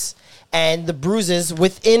face, and the bruises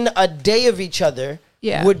within a day of each other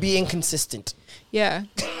Yeah. would be inconsistent. Yeah.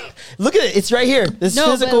 Look at it. It's right here. This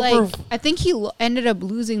No, physical but like, proof. I think he ended up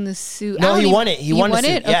losing the suit. No, I don't he even- won it. He won the suit.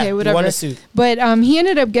 it? Yeah, Okay, he whatever. won a suit. But he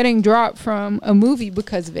ended up getting dropped from a movie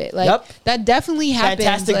because of it. Like Yep. that definitely happened.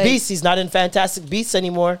 Fantastic like, Beasts. He's not in Fantastic Beasts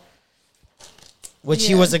anymore. Which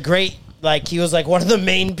he Yeah. was he was like one of the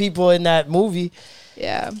main people in that movie.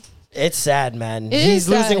 Yeah. It's sad, man. It He's is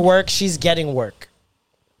losing sad. work. She's getting work.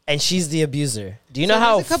 And she's the abuser. Do you know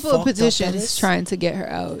how there's a couple of fucked up that petitions is? trying to get her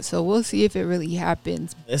out. So we'll see if it really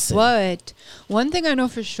happens. Listen. But one thing I know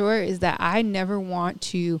for sure is that I never want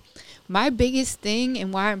to. My biggest thing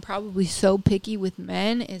and why I'm probably so picky with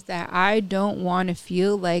men is that I don't want to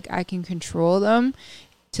feel like I can control them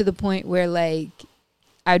to the point where like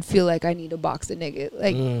I'd feel like I need to box a nigga.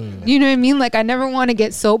 Like, you know what I mean? Like I never want to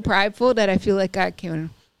get so prideful that I feel like I can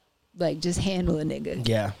like just handle a nigga.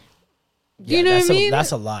 Yeah. You know what I mean?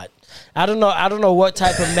 That's a lot. I don't know what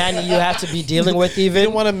type of man you have to be dealing with you even.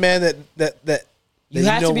 don't want a man that You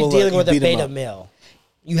have to be will let dealing you with a beat him beta up. male.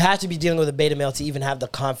 You have to be dealing with a beta male to even have the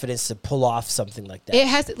confidence to pull off something like that. It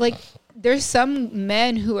has like there's some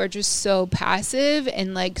men who are just so passive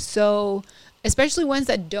and like so, especially ones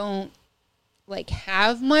that don't like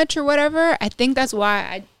have much or whatever. I think that's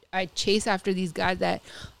why I chase after these guys that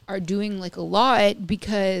are doing like a lot,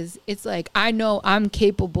 because it's like I know I'm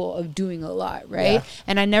capable of doing a lot, right? Yeah.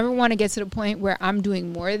 And I never want to get to the point where I'm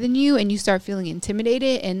doing more than you and you start feeling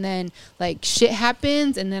intimidated and then like shit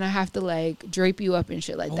happens and then I have to like drape you up and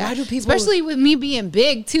shit like that. Why do people- Especially with me being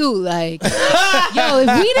big too, like yo, if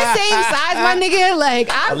we the same size, my nigga, like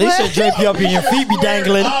I Alicia would- drape you up and your feet be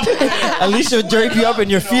dangling. Alicia drape you up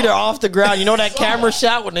and your feet are off the ground. You know that camera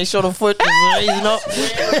shot when they show the foot, you know?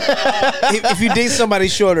 if you date somebody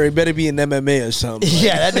shorter, it better be in MMA or something.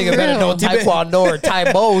 Yeah, that nigga better know Taekwondo or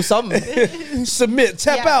Taibo, something. Submit,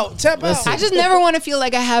 tap Yeah. out, tap out. I just never want to feel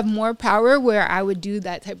like I have more power where I would do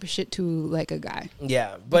that type of shit to like a guy.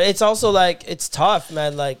 Yeah, but it's also like, it's tough,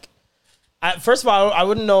 man. Like, first of all, I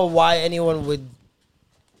wouldn't know why anyone would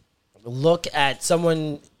look at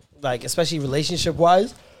someone, like, especially relationship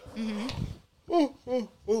wise,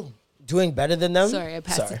 doing better than them. Sorry, I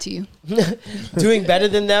passed it to you. Doing better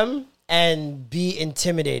than them and be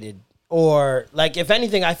intimidated. Or, like, if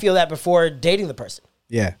anything, I feel that before dating the person.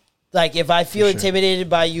 Yeah. Like, if I feel intimidated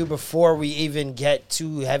by you before we even get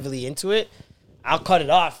too heavily into it, I'll cut it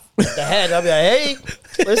off with the head. I'll be like, hey,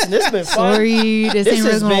 listen, this has been fun. Sorry, this ain't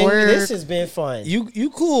really gonna work. This has been fun. You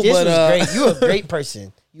cool, This but was great. You a great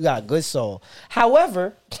person. You got a good soul.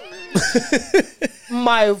 However,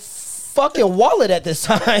 my fucking wallet at this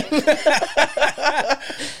time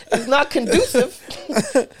is not conducive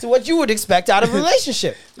to what you would expect out of a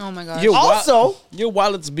relationship. Oh my gosh. Also, your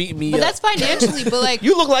wallet's beating me But up. that's financially, but like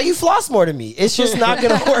you look like you floss more than me. It's just not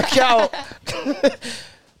gonna work out.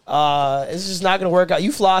 It's just not gonna work out.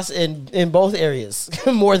 You floss in both areas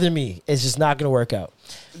more than me. It's just not gonna work out.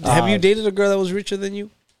 Have you dated a girl that was richer than you?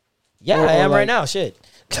 Yeah, Or I am like- right now. Shit.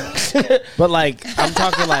 But like, I'm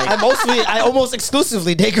talking like, I almost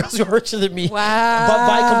exclusively date girls who are richer than me. Wow. But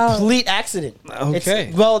by complete accident.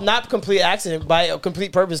 Okay. Well, not complete accident, by a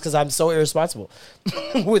complete purpose, because I'm so irresponsible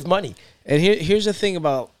with money. and here's the thing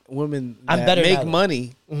about women I'm that better make now, though.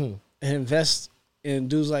 money and invest in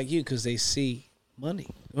dudes like you because they see money.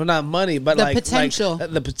 Well, not money, but The like potential.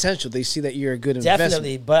 Like, the potential. They see that you're a good investment.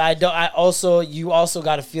 Definitely. But you also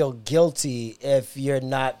got to feel guilty if you're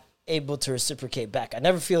not able to reciprocate back. I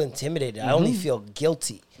never feel intimidated. I only feel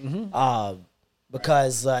guilty.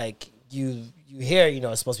 Because like you hear,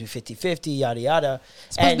 it's supposed to be 50-50, yada yada.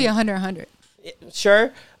 it's supposed to be 100-100.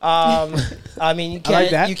 Sure. I mean, you can't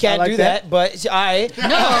do that. But you're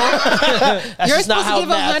supposed to give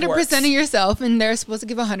math 100% works. of yourself, and they're supposed to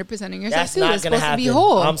give 100% of yourself That's too. not It's gonna supposed happen. to be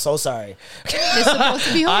whole. I'm so sorry. It's supposed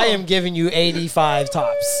to be whole. I am giving you 85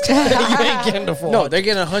 tops. You ain't getting the 400. No, they're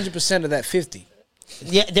getting 100% of that 50.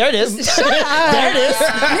 Yeah, there it is. There it is. See,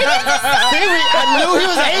 I knew he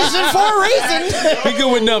was Asian for a reason. We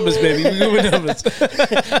good with numbers, baby. We good with numbers.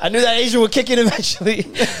 I knew that Asian would kick in eventually.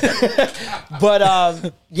 But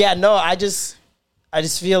yeah, no, I just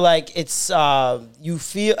feel like it's you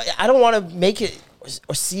feel I don't want to make it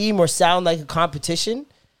or seem or sound like a competition,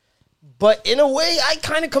 but in a way I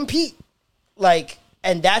kind of compete. Like,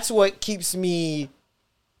 and that's what keeps me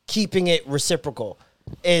keeping it reciprocal.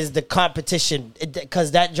 Is the competition,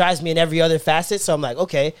 because that drives me in every other facet. So I'm like,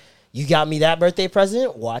 okay, you got me that birthday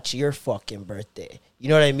present, watch your fucking birthday. You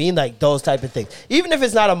know what I mean? Like those type of things. Even if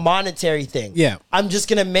it's not a monetary thing, yeah, I'm just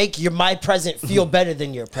gonna make my present feel better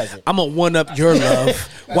than your present. I'm gonna one up your love.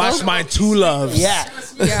 Watch my two loves. Yeah.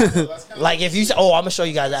 Like if you say, I'm gonna show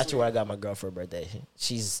you guys after what I got my girl for her birthday.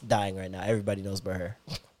 She's dying right now. Everybody knows about her.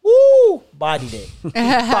 Woo! Bodied it.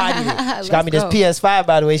 Bodied it. She got me this PS5,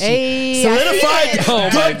 by the way. She solidified. Oh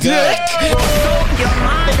my God.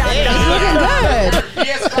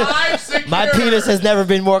 PS5, my penis has never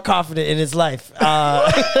been more confident in its life.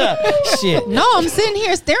 Shit. No, I'm sitting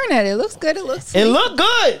here staring at it. It looks good. It looks sweet. It looked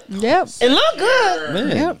good. Yep. It looked good.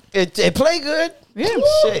 Man. Yep. It played good. Yeah.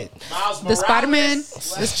 Shit. The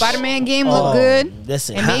Spider-Man game looked good.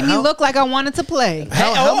 Listen, It made me look like I wanted to play.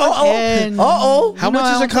 And How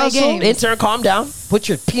much is a console? Intern, calm down. Put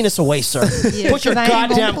your penis away, sir. Yeah, Put your 'cause I ain't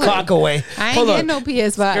goddamn gonna play. cock away. I ain't Hold getting on. no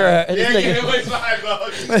PS5.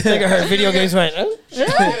 This nigga heard video games went. She's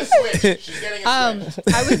getting a Switch. I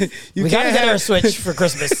was We gotta get her a Switch for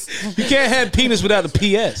Christmas. You can't have penis without a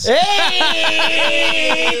PS.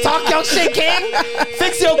 Hey, talk your shit, King.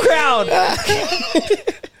 Fix your crown.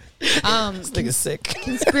 This nigga's sick.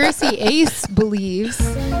 Conspiracy Ace believes.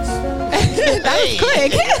 That was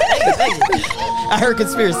quick. I heard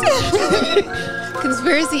conspiracy.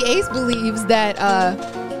 Conspiracy Ace believes that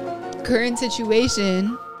current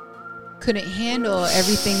situation couldn't handle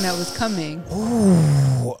everything that was coming.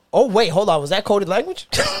 Ooh. Oh wait, hold on. Was that coded language?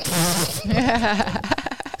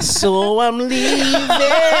 So I'm leaving.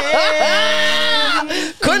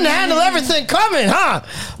 Couldn't handle everything coming, huh?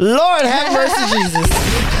 Lord have mercy, Jesus.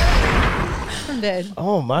 I'm dead.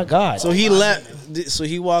 Oh my God. So he left. So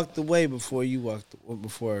he walked away before you walked.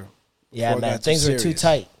 Before. Yeah, before it man. got Things were too serious.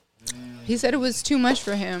 tight. He said it was too much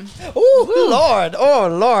for him. Ooh, Lord. Oh,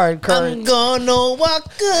 Lord. Current. I'm gonna walk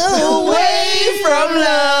Away from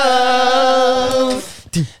love.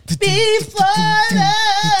 before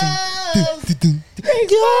love.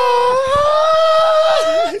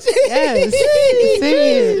 Yes. Sing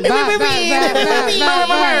it.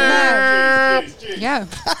 Bop. Yeah.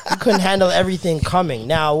 You couldn't handle everything coming.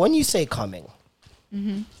 Now, when you say coming,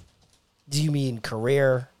 Mm-hmm. do you mean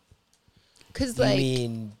career? Because, Do you like,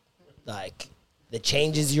 mean like the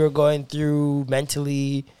changes you're going through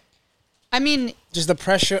mentally? I mean, Just the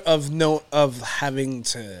pressure of having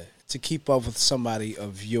to keep up with somebody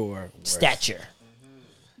of your worth. Stature.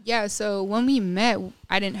 yeah, so when we met,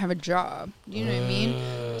 I didn't have a job. You know what I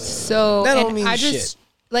mean? So, That don't and mean I just, shit.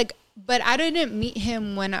 like, but I didn't meet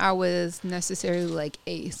him when I was necessarily, like,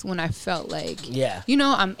 ace, when I felt like, Yeah. you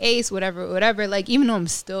know, I'm ace, whatever. Like, even though I'm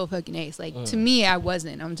still fucking ace, like, to me, I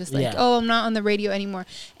wasn't. I'm just like, Yeah. oh, I'm not on the radio anymore.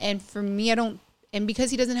 And for me, and because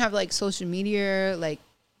he doesn't have, like, social media, like,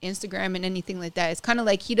 Instagram and anything like that, it's kind of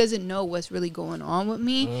like he doesn't know what's really going on with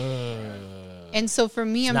me. And so for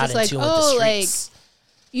me, I'm Not just in like, tune with the oh, like, streets.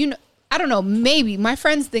 you know, I don't know, maybe my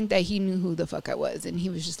friends think that he knew who the fuck I was and he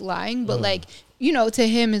was just lying. But like, you know, to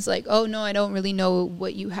him it's like, oh no, I don't really know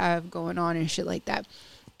what you have going on and shit like that.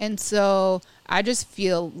 And so I just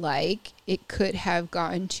feel like it could have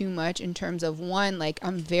gotten too much in terms of, one, like,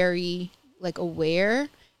 I'm very, like, aware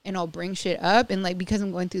and I'll bring shit up. And, like, because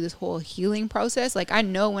I'm going through this whole healing process, like, I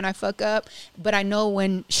know when I fuck up, but I know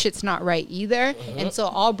when shit's not right either. And so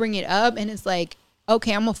I'll bring it up and it's like,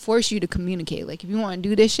 okay, I'm going to force you to communicate. Like, if you want to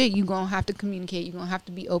do this shit, you're going to have to communicate. You're going to have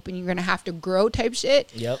to be open. You're going to have to grow type shit.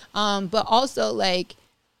 Yep. But also, like,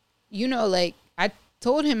 you know, like, I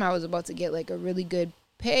told him I was about to get, like, a really good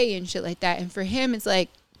pay and shit like that. And for him, it's like,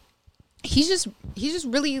 he's just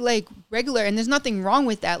really, like, regular, and there's nothing wrong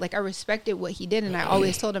with that. Like, I respected what he did, and I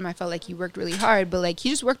always told him I felt like he worked really hard, but, like, he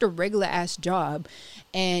just worked a regular ass job,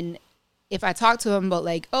 and if I talk to him about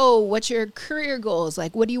like, oh, what's your career goals?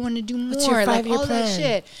 Like, what do you want to do more? What's your like 5-year all plan? that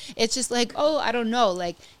shit. It's just like, oh, I don't know.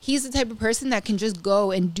 Like, he's the type of person that can just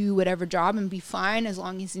go and do whatever job and be fine as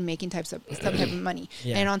long as he's making some type of money.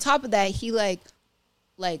 Yeah. And on top of that, he like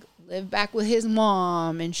lived back with his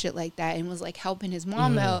mom and shit like that and was like helping his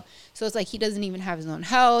mom out. So it's like he doesn't even have his own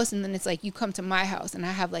house, and then it's like you come to my house and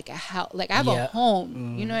I have like a house, like I have a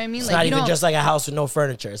home. You know what I mean? It's like, not you even don't- just like a house with no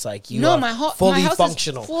furniture. It's like you no, are my fully house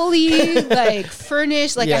functional. is fully like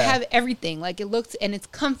furnished. Like I Yeah. have everything. Like it looks and it's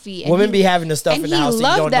comfy. And Women he- be having the stuff and in the he house that you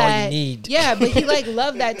loved don't know that. you need. Yeah, but he like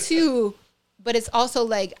loved that too. But it's also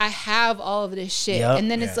like I have all of this shit, Yep.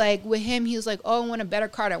 and then it's like with him, he was like, "Oh, I want a better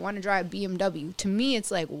car. I want to drive BMW." To me,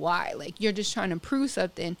 it's like, why? Like you're just trying to prove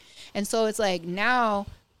something, and so it's like now,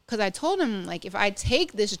 because I told him like if I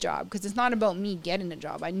take this job, because it's not about me getting the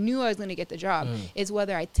job. I knew I was going to get the job. It's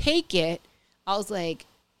whether I take it. I was like,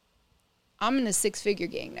 I'm in a 6-figure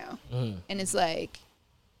gang now, and it's like,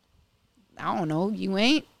 I don't know, you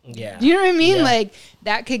ain't. Yeah. You know what I mean? Yeah. Like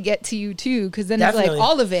that could get to you too, because then Definitely. it's like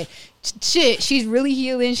all of it. Shit, she's really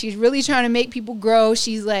healing. She's really trying to make people grow.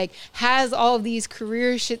 She's like has all of these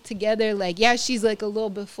career shit together. Like yeah, she's like a little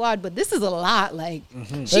bit flawed, but this is a lot. Like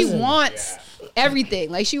she wants everything.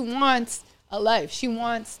 Like she wants a life. She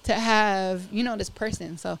wants to have this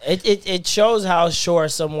person. So It shows how sure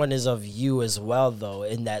someone is of you as well, though,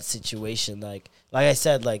 in that situation. Like I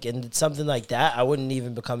said, like in something like that, I wouldn't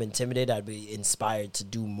even become intimidated. I'd be inspired to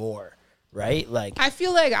do more, right? Like I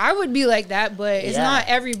feel like I would be like that, but it's Yeah. not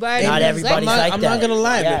everybody. Not who's everybody's that. like I'm that. not gonna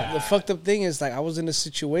lie. Yeah. The fucked up thing is like I was in a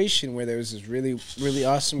situation where there was this really, really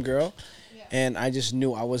awesome girl, and I just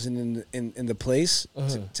knew I wasn't in the place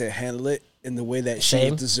to handle it in the way that she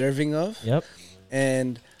Same. was deserving of. Yep.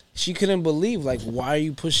 And she couldn't believe like, why are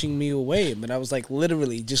you pushing me away? But I was like,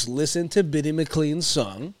 literally, just listen to Biddy McLean's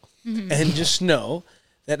song, and just know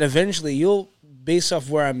that eventually you'll, based off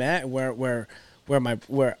where I'm at, where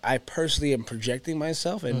I personally am projecting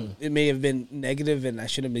myself, and it may have been negative, and I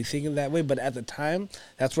shouldn't be thinking that way, but at the time,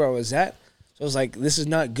 that's where I was at. So I was like, this is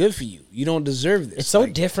not good for you. You don't deserve this. It's so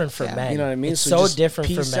Like, different for men. You know what I mean? It's So so just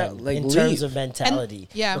different for peace men out, like, in leave. terms of mentality.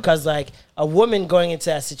 yeah. Because like a woman going into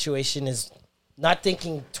that situation is not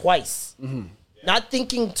thinking twice. Not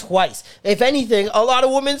thinking twice. If anything, a lot of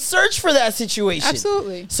women search for that situation.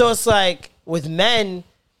 Absolutely. So it's like with men,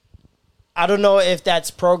 I don't know if that's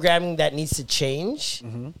programming that needs to change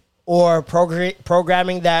or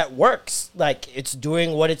programming that works. Like it's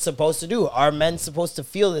doing what it's supposed to do. Are men supposed to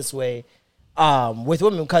feel this way with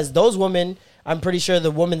women? Because those women, I'm pretty sure the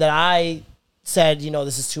woman that I said,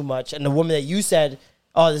 this is too much, and the woman that you said,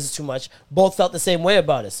 oh, this is too much, both felt the same way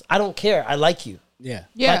about us. I don't care. I like you. Yeah.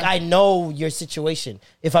 Yeah. Like I know your situation.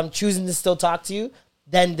 If I'm choosing to still talk to you,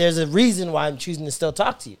 then there's a reason why I'm choosing to still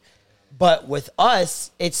talk to you. But with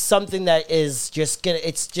us, it's something that is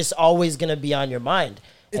it's just always gonna be on your mind.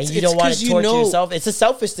 And you don't want to torture yourself. It's a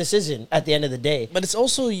selfish decision at the end of the day. But it's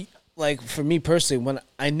also like for me personally, when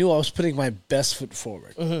I knew I was putting my best foot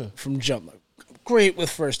forward from jump, like, great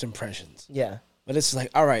with first impressions. Yeah. But it's like,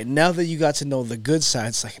 all right, now that you got to know the good side,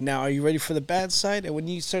 it's like, now are you ready for the bad side? And when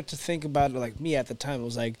you start to think about it, like me at the time, it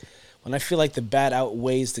was like, when I feel like the bad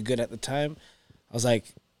outweighs the good at the time, I was like,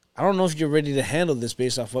 I don't know if you're ready to handle this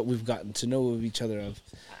based off what we've gotten to know of each other of.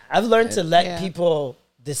 I've learned to let people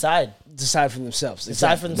decide for themselves.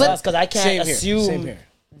 Decide for themselves, because I can't Same assume here.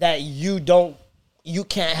 that you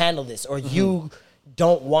can't handle this, or you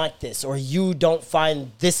don't want this, or you don't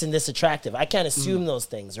find this and this attractive. I can't assume those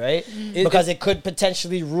things, right? Because it could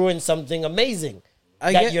potentially ruin something amazing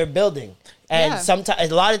that you're building. And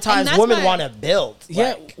sometimes, a lot of times, women want to build.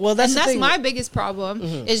 Yeah, well, that's the thing. My biggest problem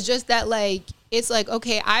is just that, like, it's like,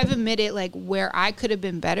 okay, I've admitted, like, where I could have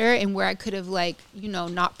been better and where I could have, like,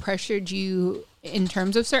 not pressured you in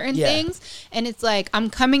terms of certain things. And it's like, I'm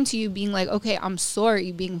coming to you being like, okay, I'm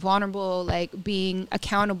sorry, being vulnerable, like, being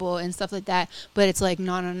accountable and stuff like that. But it's like,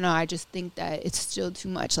 no, I just think that it's still too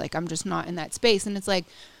much. Like, I'm just not in that space. And it's like,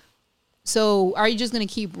 so are you just going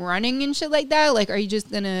to keep running and shit like that? Like, are you just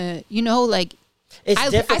going to, like, It's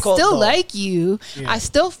difficult, I still though. like you. Yeah. I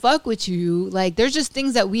still fuck with you. Like, there's just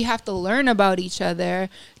things that we have to learn about each other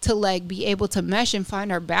to, like, be able to mesh and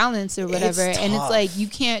find our balance or whatever. It's and it's tough. like, you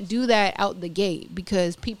can't do that out the gate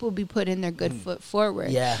because people be putting their good foot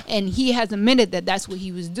forward. Yeah. And he has admitted that that's what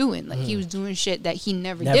he was doing. Like, he was doing shit that he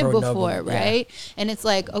never did Never before, known, yeah. right? And it's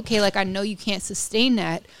like, okay, like, I know you can't sustain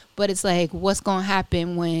that, but it's like, what's going to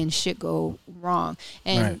happen when shit go wrong?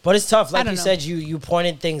 And But it's tough. I Like don't you know. said, you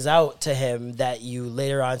pointed things out to him that you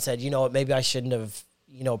later on said, you know what, maybe I shouldn't have,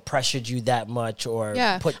 pressured you that much or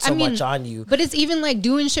Yeah. put so much on you. But it's even like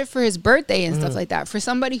doing shit for his birthday and stuff like that. For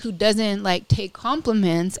somebody who doesn't like take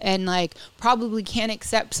compliments and like probably can't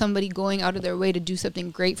accept somebody going out of their way to do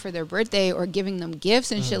something great for their birthday or giving them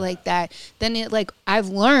gifts and shit like that, then it like I've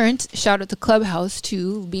learned, shout out to Clubhouse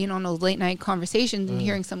too, being on those late night conversations and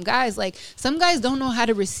hearing some guys don't know how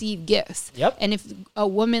to receive gifts. Yep. And if a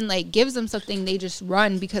woman like gives them something, they just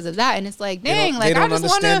run because of that. And it's like, dang, they don't I just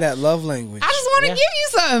understand wanna that love language. I just want to give you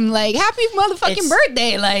something, like happy motherfucking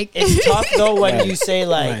birthday. Like it's tough though when you say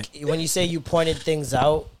when you say you pointed things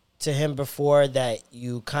out to him before that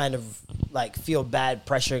you kind of like feel bad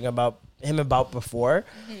pressuring about before.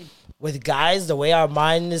 With guys, the way our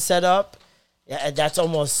mind is set up, that's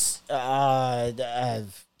almost a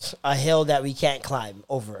hill that we can't climb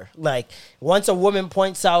over. Like once a woman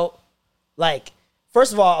points out, like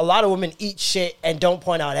first of all, a lot of women eat shit and don't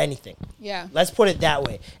point out anything. Yeah. Let's put it that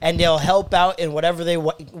way. And they'll help out in whatever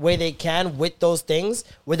way they can with those things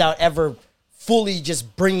without ever fully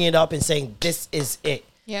just bringing it up and saying, this is it.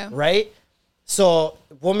 Yeah. Right? So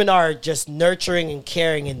women are just nurturing and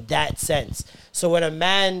caring in that sense. So when a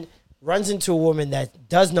man runs into a woman that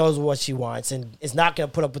does knows what she wants and is not going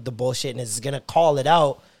to put up with the bullshit and is going to call it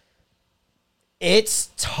out,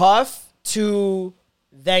 it's tough to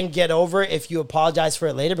then get over if you apologize for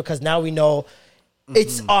it later, because now we know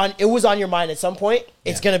it was on your mind at some point.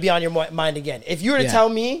 It's going to be on your mind again. If you were to tell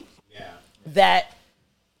me that,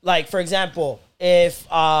 like, for example, if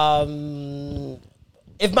my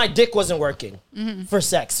dick wasn't working for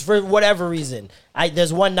sex, for whatever reason,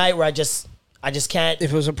 there's one night where I just can't.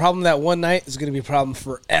 If it was a problem that one night, it's going to be a problem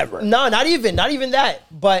forever. No, not even that.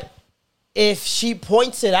 But if she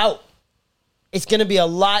points it out, it's going to be a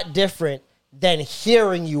lot different than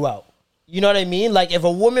hearing you out. You know what I mean? Like if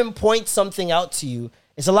a woman points something out to you,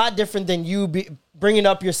 it's a lot different than you bringing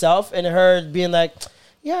up yourself and her being like,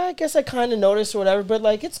 yeah, I guess I kind of noticed or whatever, but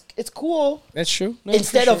like it's cool. That's true. No,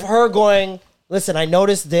 instead of her going, listen, I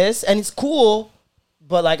noticed this and it's cool,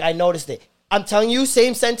 but like I noticed it. I'm telling you,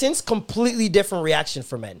 same sentence, completely different reaction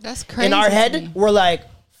for men. That's crazy. In our head, we're like,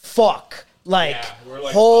 fuck. Like,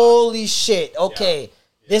 holy shit. Okay,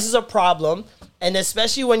 this is a problem. And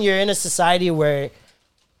especially when you're in a society where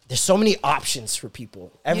there's so many options for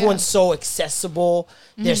people. Everyone's so accessible.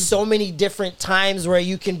 There's so many different times where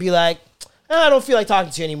you can be like, I don't feel like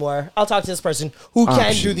talking to you anymore. I'll talk to this person who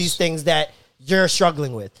can do these things that you're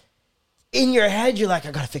struggling with. In your head, you're like,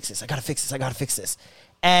 I gotta fix this. I gotta fix this. I gotta fix this.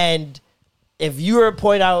 And if you were to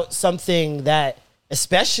point out something that,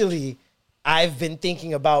 especially I've been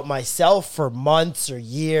thinking about myself for months or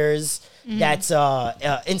years, that's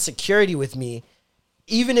insecurity with me,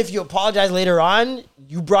 even if you apologize later on,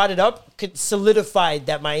 you brought it up, could solidify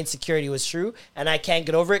that my insecurity was true, and I can't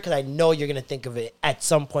get over it because I know you're going to think of it at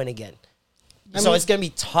some point again. So it's going to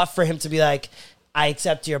be tough for him to be like, I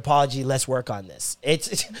accept your apology, let's work on this.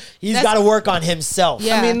 He's got to work on himself.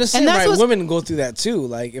 Yeah. I mean, the same, right? Women go through that too.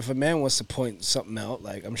 Like, if a man wants to point something out,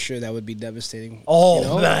 like, I'm sure that would be devastating.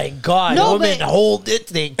 Oh, my God. No, women hold it.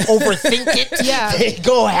 They overthink it. Yeah. They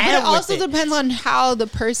go ham But it also with it. depends on how the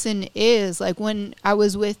person is. Like, when I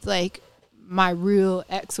was with, like, my real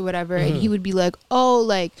ex or whatever, and he would be like, oh,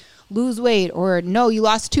 like, lose weight, or no, you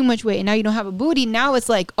lost too much weight and now you don't have a booty. Now it's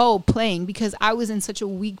like, oh, playing, because I was in such a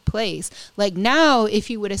weak place. Like now, if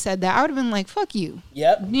he would have said that, I would have been like, fuck you.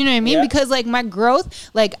 Yep. You know what I mean? Yep. Because like my growth,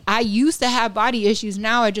 like I used to have body issues.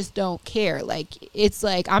 Now I just don't care. Like it's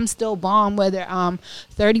like I'm still bomb whether I'm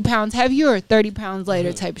 30 pounds heavier or 30 pounds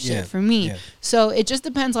lighter type shit for me. Yeah. So it just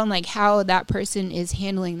depends on like how that person is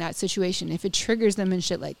handling that situation. If it triggers them and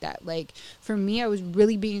shit like that. Like for me, I was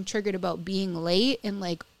really being triggered about being late and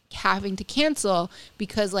like having to cancel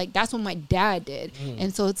because like that's what my dad did.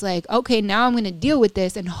 And so it's like, okay, now I'm gonna deal with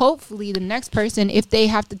this, and hopefully the next person, if they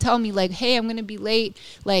have to tell me like, hey, I'm gonna be late,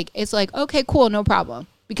 like it's like, okay, cool, no problem,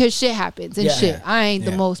 because shit happens and I ain't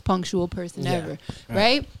the most punctual person ever,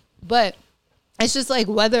 right? But it's just like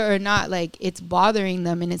whether or not like it's bothering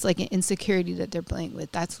them and it's like an insecurity that they're playing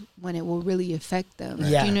with, that's when it will really affect them.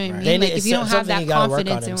 Yeah. You know what I mean? Like if you don't have that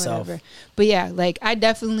confidence or whatever. But yeah, like I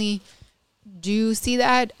definitely do see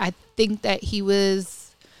that. I think that he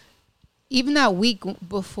was, even that week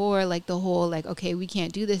before like the whole like, okay, we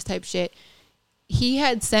can't do this type shit, he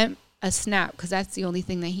had sent a snap, because that's the only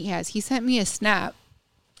thing that he has. He sent me a snap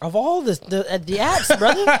of all the apps,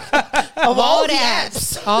 brother. of all the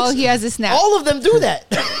apps. All he has is snap. All of them do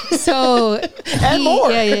that. So and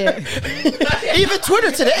more. Yeah. Even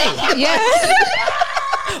Twitter today. Yeah.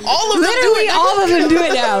 All of them Literally, do it. all of them do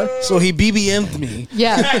it now. So he BBM'd me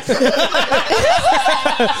Yeah.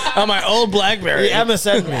 on my old BlackBerry. He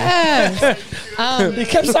MSN'd me. Yes. He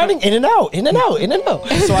kept sounding in and out, in and out, in and out.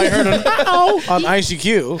 So I heard him on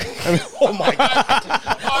ICQ. I mean, Oh my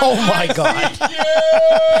god. Oh my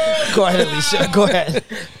god. Go ahead, Alicia. Go ahead.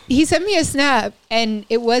 He sent me a snap, and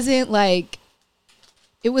it wasn't like,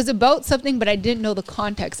 it was about something, but I didn't know the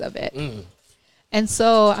context of it. And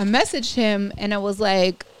so I messaged him, and I was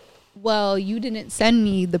like, well, you didn't send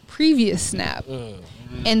me the previous snap.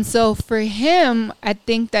 And so for him, I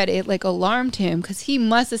think that it like alarmed him because he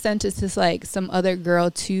must have sent it to like some other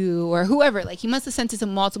girl too, or whoever. Like he must have sent it to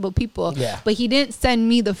multiple people. Yeah. But he didn't send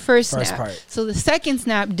me the first snap. part. So the second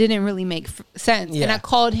snap didn't really make sense. Yeah. And I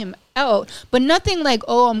called him out, but nothing like,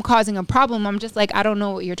 oh, I'm causing a problem. I'm just like, I don't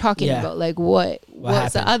know what you're talking Yeah. about. Like what's the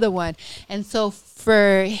happened? other one? And so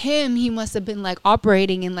for him, he must have been like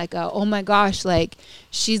operating in like a, oh my gosh, like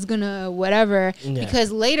she's gonna whatever. Yeah.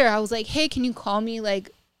 Because later I was like, hey, can you call me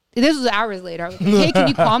like, this was hours later. I was like, hey, can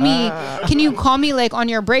you call me? Can you call me like on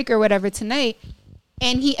your break or whatever tonight?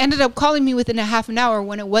 And he ended up calling me within a half an hour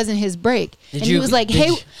when it wasn't his break. He was like, hey,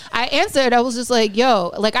 I answered. I was just like,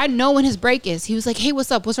 yo, like I know when his break is. He was like, hey,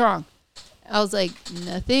 what's up? What's wrong? I was like,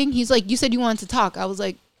 nothing. He's like, you said you wanted to talk. I was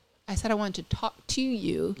like, I said I wanted to talk to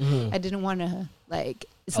you. I didn't want to like,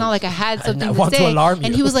 it's not like I had something to want say. to alarm you.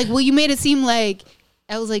 And he was like, well, you made it seem like,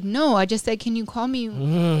 I was like, no, I just said, can you call me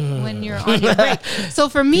when you're on your break? So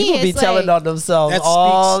for me, People be it's telling like, on themselves that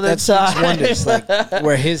all the speaks, that speaks time. wonders, like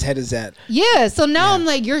where his head is at. yeah. So now I'm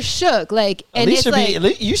like, you're shook. Like, and it's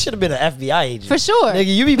like, you should have been an FBI agent. for sure.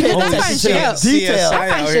 Nigga, you be paying That's attention fine to shit the out. details. CSI I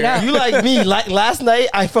find shit out. You like me. Like last night,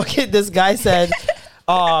 this guy said,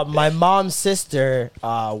 my mom's sister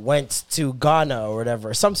went to Ghana or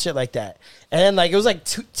whatever, some shit like that. And then like it was like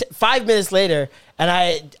 5 minutes later, and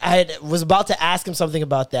I was about to ask him something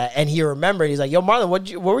about that, and he remembered. He's like, "Yo, Marlon,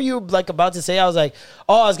 what were you like about to say?" I was like,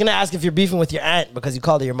 "Oh, I was gonna ask if you're beefing with your aunt because you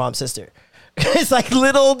called her your mom's sister." It's like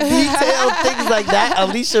little detailed things like that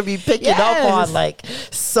Alicia be picking up on, like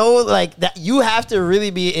so like that. You have to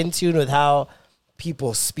really be in tune with how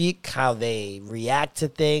people speak, how they react to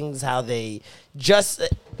things, how they just their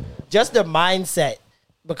mindset.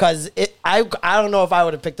 Because I don't know if I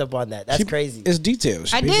would have picked up on that. That's crazy. It's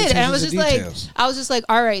details. I did, and I was just like,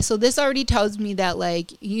 all right. So this already tells me that,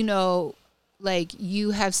 like, you know, like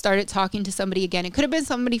you have started talking to somebody again. It could have been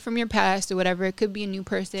somebody from your past or whatever. It could be a new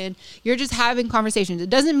person. You're just having conversations.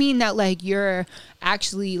 It doesn't mean that like you're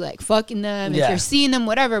actually like fucking them, if you're seeing them,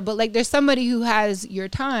 whatever. But like there's somebody who has your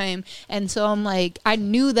time, and so I'm like, I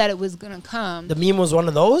knew that it was gonna come. The meme was one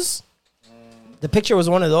of those. The picture was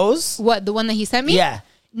one of those. What, the one that he sent me? Yeah.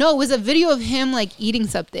 No, it was a video of him like eating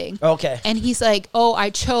something. Okay. And he's like, oh,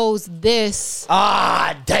 I chose this.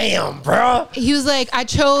 Ah, damn, bro. He was like, I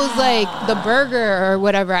chose like the burger or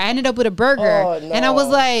whatever. I ended up with a burger. Oh, no. And I was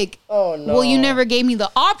like, Oh, no. well, you never gave me the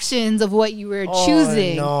options of what you were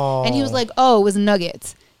choosing. no. And he was like, oh, it was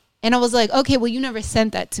nuggets. And I was like, okay, well, you never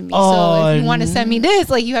sent that to me. Oh, so if you want to send me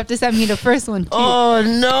this, like, you have to send me the first one too. Oh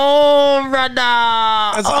no, brother.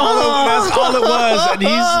 That's all it was, and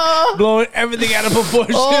he's blowing everything out of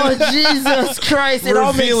proportion. Oh Jesus Christ! It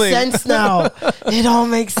all makes Revealing. sense now. It all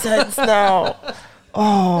makes sense now.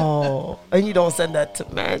 Oh, and you don't send that to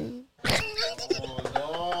men.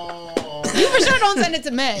 You for sure don't send it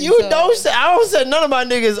to men. You so. don't say. I don't send none of my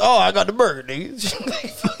niggas. Oh, I got the burger,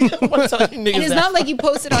 nigga. I'm gonna tell you niggas And it's that. not like you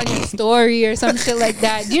post it on your story or some shit like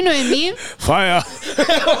that. Do you know what I mean? Fire.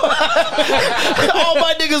 All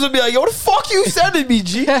my niggas would be like, "Yo, what the fuck you sending me,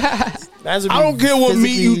 G?" I don't care what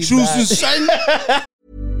meat you choose to send.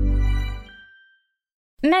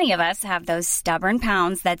 Many of us have those stubborn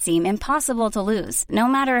pounds that seem impossible to lose, no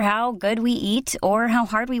matter how good we eat or how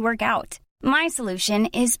hard we work out. My solution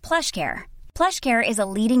is PlushCare. PlushCare is a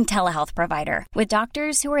leading telehealth provider with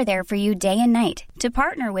doctors who are there for you day and night to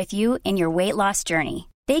partner with you in your weight loss journey.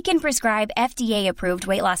 They can prescribe FDA-approved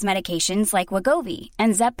weight loss medications like Wegovy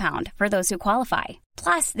and Zepbound for those who qualify.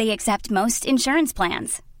 Plus, they accept most insurance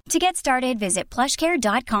plans. To get started, visit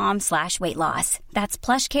plushcare.com/weightloss. That's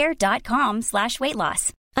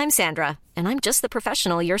plushcare.com/weightloss. I'm Sandra, and I'm just the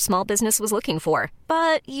professional your small business was looking for.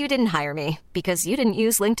 But you didn't hire me because you didn't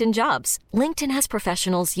use LinkedIn Jobs. LinkedIn has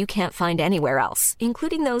professionals you can't find anywhere else,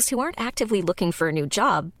 including those who aren't actively looking for a new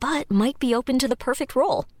job, but might be open to the perfect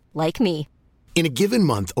role, like me. In a given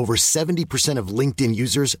month, over 70% of LinkedIn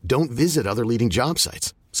users don't visit other leading job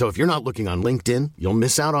sites. So if you're not looking on LinkedIn, you'll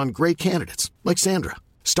miss out on great candidates like Sandra.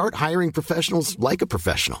 Start hiring professionals like a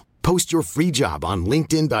professional. Post your free job on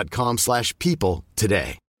linkedin.com/people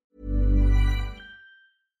today.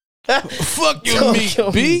 Fuck you, me,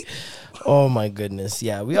 B. Oh my goodness.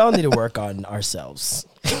 Yeah, we all need to work on ourselves.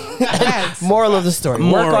 Moral of the story.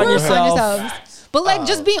 Work on yourself. But like,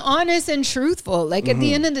 just be honest and truthful. Like at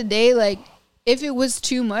the end of the day, like if it was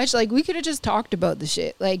too much, like we could have just talked about the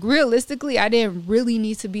shit. Like realistically, I didn't really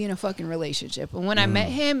need to be in a fucking relationship. And when I met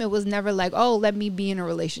him, it was never like, oh, let me be in a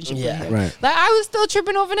relationship with him. Right. Like I was still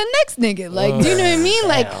tripping over the next nigga. Like, do you know what I mean?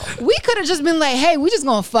 Like we could have just been like, hey, we just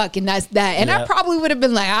gonna fuck and that's that. And I probably would have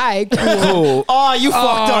been like, all right, cool. Oh, you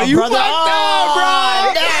fucked up, you brother. fucked up,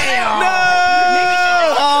 bro. Damn.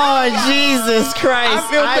 No. Oh, Jesus Christ.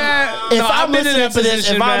 I feel bad. If No, I'm I've been in listening that to this,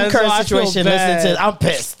 position, if I'm man, in so I current feel situation bad. listening to it, I'm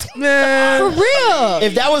pissed. Man. For real.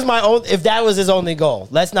 If that was if that was his only goal,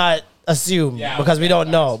 let's not assume because we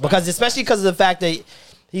don't know. Because especially because of the fact that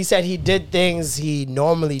he said he did things he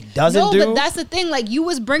normally doesn't do. No, but that's the thing. Like you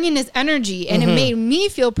was bringing this energy, and it made me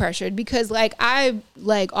feel pressured because, like, I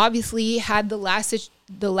obviously had the last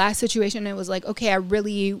situation. And it was like, okay, I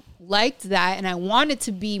really liked that, and I wanted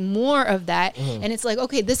to be more of that. And it's like,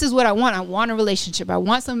 okay, this is what I want. I want a relationship. I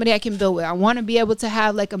want somebody I can build with. I want to be able to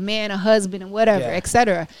have like a man, a husband, and whatever,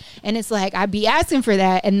 etc. And it's like I be asking for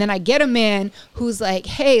that, and then I get a man who's like,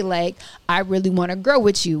 hey, like I really want to grow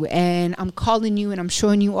with you, and I'm calling you, and I'm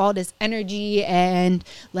showing you all this energy, and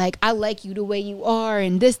like I like you the way you are,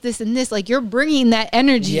 and this, and this. Like you're bringing that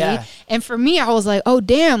energy, and for me, I was like, oh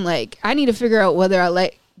damn, like I need to figure out whether I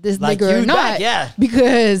like this nigga or not.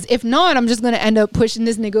 Because if not, I'm just gonna end up pushing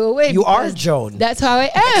this nigga away. You are Joan. That's how I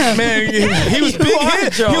am. Man, he was big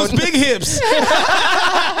hips. He was big hips.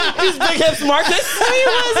 He's big hips, Marcus.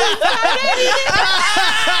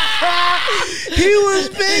 He was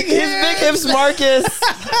big hips. He's big hips, Marcus.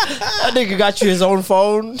 That nigga got you his own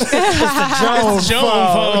phone. It's the Joan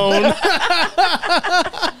phone.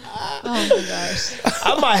 Oh my gosh.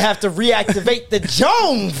 I might have to reactivate the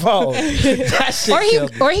Joan phone. That shit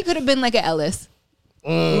Or he could have been like an Ellis.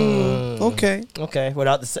 Okay.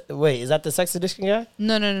 Without wait, is that the Sex Addiction guy?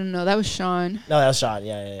 No. That was Sean. No, that was Sean.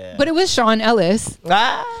 Yeah. But it was Sean Ellis.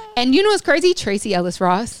 And you know what's crazy? Tracy Ellis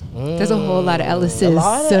Ross. There's a whole lot of Ellises. A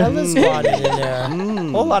lot of Ellis bodies in there. A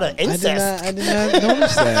whole lot of incest. I did not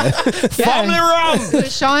notice that. Family rum.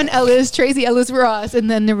 Sean Ellis, Tracy Ellis Ross,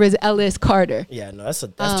 and then there was Ellis Carter. Yeah, no, that's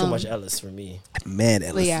too much Ellis for me. Man,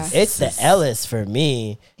 Ellis. Yeah. It's the Ellis for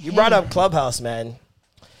me. You brought up Clubhouse, man.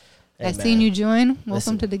 Hey, I've seen you join.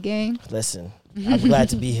 Welcome to the gang. Listen, I'm glad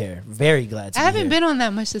to be here. Very glad to be here. I haven't been on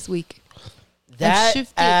that much this week. That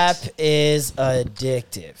app is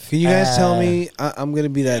addictive. Can you guys tell me? I'm going to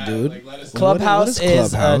be that dude. Clubhouse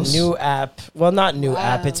is a new app. Well, not new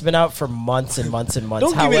app. It's been out for months and months and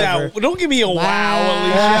months. Don't give me a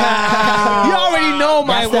wow. You already know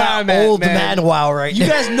my wow, man. Old man wow right now.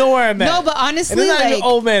 You guys know where I'm at. No, but honestly, and it's not like, even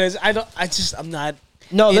old man. I'm not.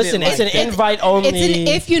 No, listen, it's an invite only. It's an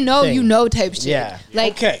if you know, you know type shit. Yeah.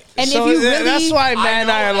 Like, okay. And so if you really, that's why man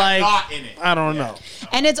and I are like, I don't know.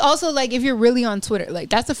 And it's also like if you're really on Twitter, like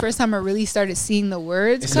that's the first time I really started seeing the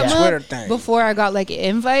words It's come a Twitter up thing. before I got like an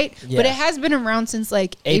invite. Yeah. But it has been around since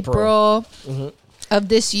like April of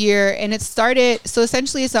this year, and it started. So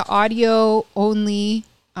essentially, it's an audio only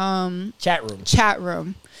chat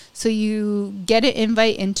room. So you get an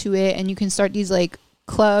invite into it, and you can start these like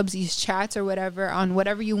clubs, these chats or whatever on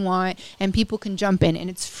whatever you want, and people can jump in, and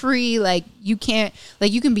it's free. Like you can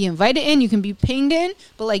be invited in, you can be pinged in,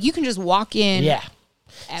 but like you can just walk in. Yeah.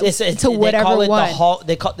 To whatever one.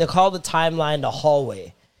 They call the timeline the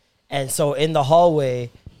hallway, and so in the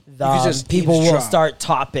hallway, people will start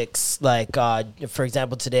topics like, for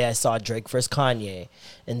example, today I saw Drake vs. Kanye,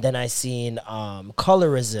 and then I seen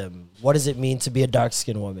colorism. What does it mean to be a dark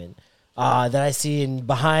skinned woman? Then I seen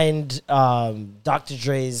behind Dr.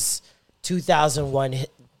 Dre's 2001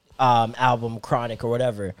 album Chronic or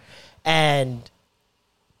whatever, and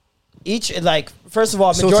first of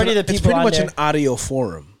all, majority of the people it's pretty on much there, an audio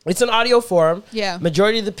forum. It's an audio forum. Yeah.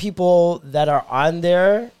 Majority of the people that are on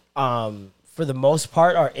there, for the most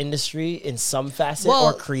part, are industry in some facet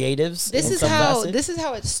or creatives. This is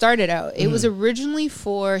how it started out. It was originally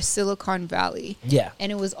for Silicon Valley. Yeah.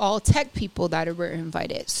 And it was all tech people that were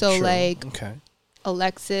invited. So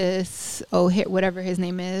Alexis, whatever his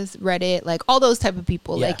name is, Reddit, like all those type of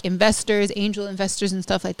people, like investors, angel investors and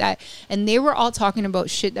stuff like that. And they were all talking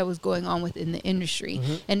about shit that was going on within the industry.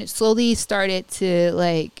 And it slowly started to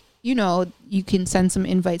like, you can send some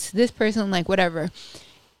invites to this person, like whatever.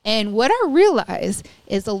 And what I realized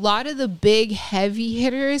is a lot of the big heavy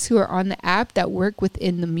hitters who are on the app that work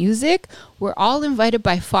within the music were all invited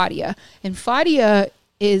by Fadia. And Fadia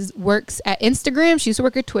works at Instagram. She used to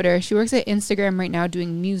work at Twitter. She works at Instagram right now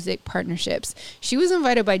doing music partnerships. She was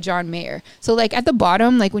invited by John Mayer. So like at the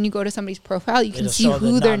bottom, like when you go to somebody's profile, you can see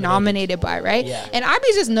who they're nominated by, right? Yeah. And I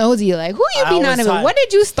be just nosy, like who you be nominated? What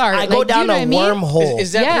did you start? I go down a wormhole.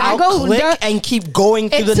 Is that I go click and keep going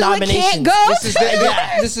through the nominations.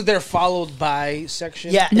 This is their followed by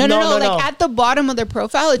section. Yeah. No. Like at the bottom of their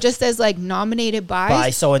profile, it just says like nominated by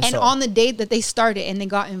so and on the date that they started and they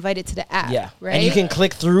got invited to the app. Yeah. Right. And you can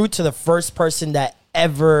click through to the first person that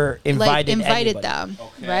ever invited them,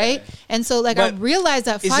 right? And so like I realized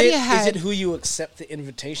that Fadia is it who you accept the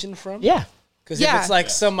invitation from? Yeah. Because if it's like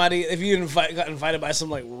somebody, if you got invited by some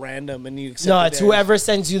like random and you accept no, it's whoever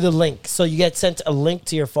sends you the link. So you get sent a link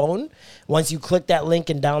to your phone. Once you click that link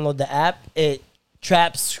and download the app, it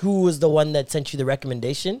traps who was the one that sent you the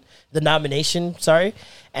nomination,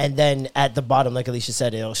 and then at the bottom, like Alicia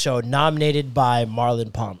said, it'll show nominated by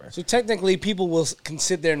Marlon Palmer. So technically, people can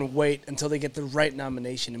sit there and wait until they get the right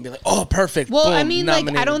nomination and be like, "Oh, perfect." Well, boom, I mean, like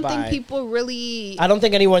I don't think people really. I don't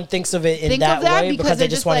think anyone thinks of it in that way because they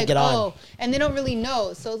just want to get on, and they don't really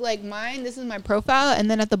know. So like mine, this is my profile, and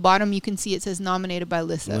then at the bottom you can see it says nominated by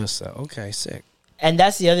Lissa. Okay, sick. And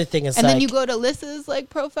that's the other thing. And then you go to Lissa's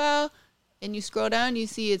like profile. And you scroll down, you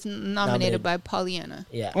see it's nominated by Pollyanna.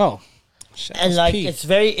 Yeah. Oh. And like it's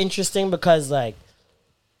very interesting because like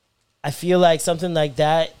I feel like something like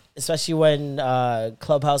that, especially when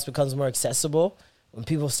Clubhouse becomes more accessible, when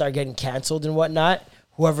people start getting canceled and whatnot,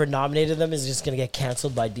 whoever nominated them is just gonna get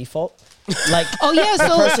canceled by default. Like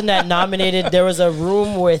the person that nominated, there was a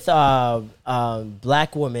room with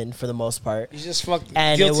black women for the most part. You just fucked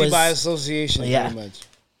guilty by association pretty much.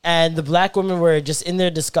 And the black women were just in there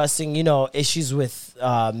discussing, issues with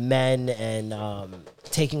men and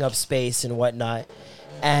taking up space and whatnot.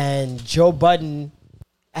 And Joe Budden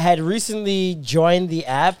had recently joined the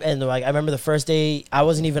app. And like I remember the first day, I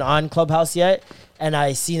wasn't even on Clubhouse yet. And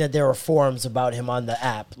I seen that there were forums about him on the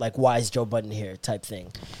app. Like, why is Joe Budden here type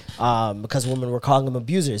thing. Because women were calling him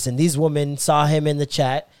abusers. And these women saw him in the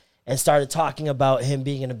chat and started talking about him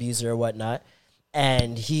being an abuser or whatnot.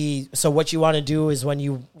 And so what you want to do is when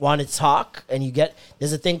you want to talk and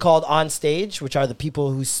there's a thing called on stage, which are the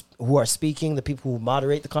people who are speaking, the people who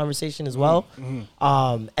moderate the conversation as well.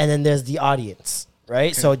 Mm-hmm. And then there's the audience,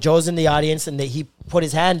 right? Okay. So Joe's in the audience and he put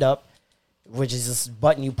his hand up, which is this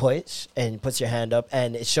button you push and puts your hand up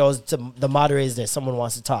and it shows to the moderators that someone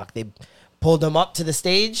wants to talk. They pulled him up to the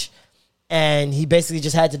stage and he basically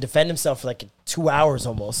just had to defend himself for like 2 hours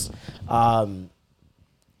almost.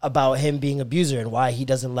 About him being an abuser and why he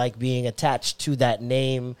doesn't like being attached to that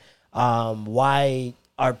name. Why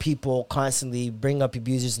are people constantly bring up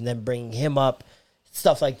abusers and then bring him up,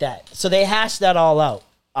 stuff like that. So they hashed that all out.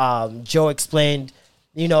 Joe explained,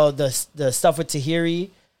 the stuff with Tahiri.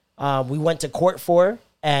 We went to court for,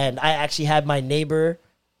 and I actually had my neighbor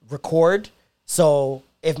record. So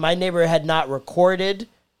if my neighbor had not recorded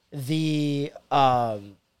the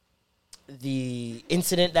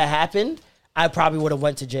incident that happened, I probably would have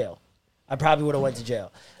went to jail.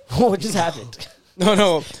 What just happened?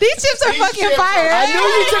 No. These chips are fucking fire. I knew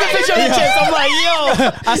you took a picture of the chips. I'm like,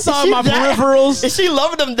 yo. I saw my peripherals. Is she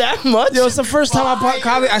loving them that much? Yo, it's the first time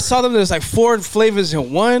I saw them. There's like 4 flavors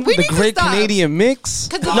in one. The Great Canadian Mix.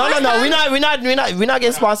 No. We're not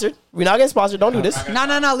getting sponsored. We're not getting sponsored. Don't do this.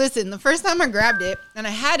 No. Listen, the first time I grabbed it and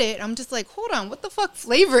I had it, I'm just like, hold on, what the fuck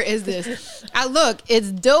flavor is this? I look,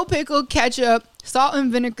 it's dill pickle, ketchup, salt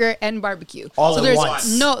and vinegar, and barbecue. All at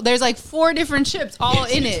once. No, there's like 4 different chips all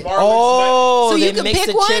in it. So you can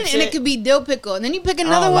pick one and it could be dill pickle, and then you pick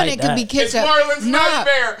another one, it could be ketchup. It's Marlon's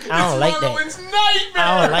nightmare. I don't like that. Marlon's nightmare.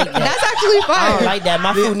 I don't like that. That's actually fire. I don't like that.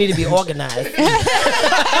 My food need to be organized.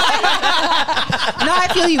 No, I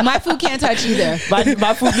feel you. My food can't touch either.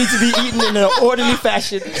 My food needs to be eaten in an orderly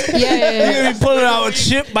fashion. Yeah. You're gonna be pulling out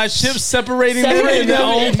chip by chip, separating them in their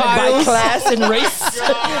own by class and race.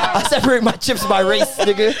 I separate my chips by race,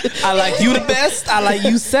 nigga. I like you the best. I like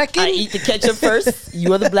you second. I eat the ketchup first.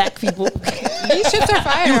 You are the black people. These chips are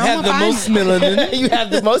fire. You have the most melanin. You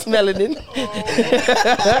have the most melanin.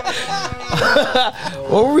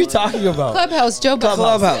 What were we talking about? Clubhouse, Joe Budden.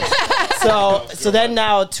 Clubhouse. So then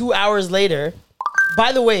now 2 hours later.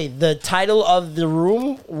 By the way, the title of the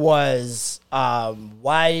room was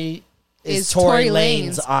why is Tory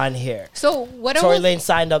Lanez on here? So what? Tory Lanez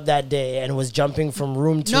signed up that day and was jumping from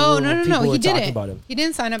room to room. No. He didn't. He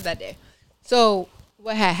didn't sign up that day. So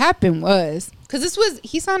what had happened was because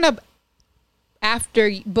he signed up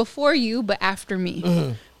before you, but after me.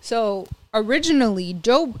 Mm-hmm. So originally,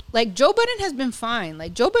 Joe Budden has been fine.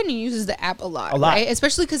 Like Joe Budden uses the app a lot, right?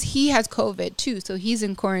 Especially because he has COVID too, so he's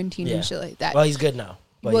in quarantine and shit like that. Well, he's good now.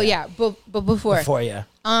 But but before. Before, yeah.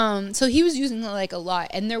 So he was using it like a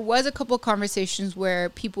lot, and there was a couple conversations where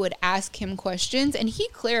people would ask him questions, and he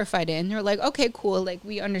clarified it, and they're like, "Okay, cool, like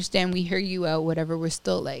we understand, we hear you out, whatever. We're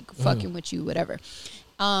still like fucking with you, whatever."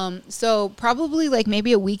 So probably like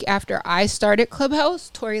maybe a week after I started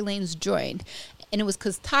Clubhouse, Tory Lanez joined. And it was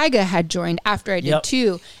because Tyga had joined after I did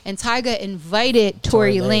too. And Tyga invited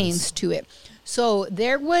Tory Lanez to it. So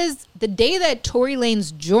there was the day that Tory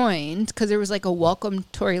Lanez joined, because there was like a welcome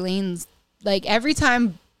Tory Lanez. Like every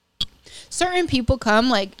time certain people come,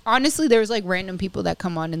 like honestly, there's like random people that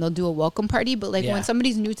come on and they'll do a welcome party. But like when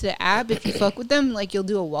somebody's new to the app, if you fuck with them, like you'll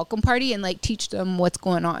do a welcome party and like teach them what's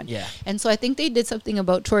going on. Yeah. And so I think they did something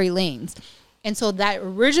about Tory Lanez. And so that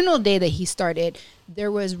original day that he started,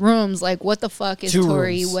 there was rooms like, what the fuck is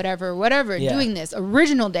Tory, whatever, doing this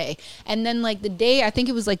original day. And then like the day, I think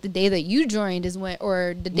it was like the day that you joined is when,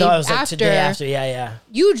 or the day after. Like today after,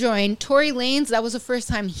 you joined, Tory Lanez, that was the first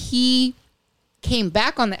time he came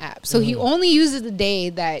back on the app. So he only used it the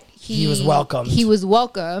day that he was welcomed. He was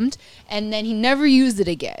welcomed, and then he never used it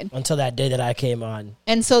again. Until that day that I came on.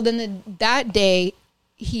 And so then that day,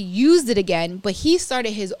 he used it again, but he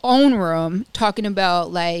started his own room talking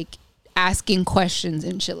about like asking questions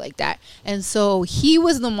and shit like that. And so he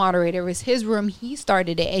was the moderator. It was his room. He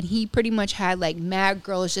started it, and he pretty much had like mad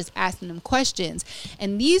girls just asking him questions.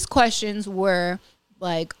 And these questions were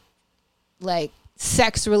like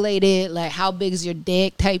sex related, like how big is your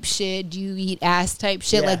dick type shit, do you eat ass type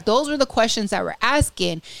shit. Like those were the questions that were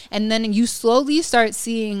asking. And then you slowly start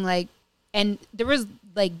seeing like, and there was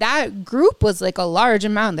like that group was like a large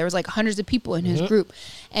amount. There was like hundreds of people in his group.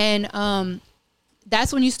 And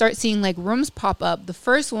that's when you start seeing like rooms pop up. The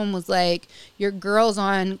first one was like your girls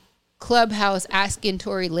on Clubhouse asking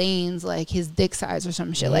Tory Lanez like his dick size or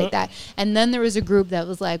some shit like that. And then there was a group that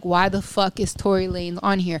was like, why the fuck is Tory Lanez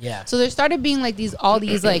on here? Yeah. So there started being like all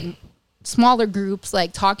these like smaller groups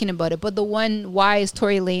like talking about it. But the one, why is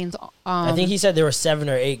Tory Lanez I think he said there were 7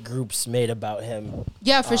 or 8 groups made about him.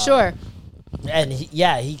 Yeah, for sure. And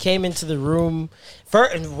he came into the room.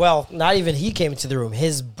 Not even he came into the room.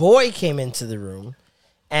 His boy came into the room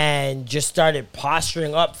and just started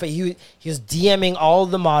posturing up. He was DMing all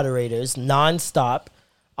the moderators nonstop,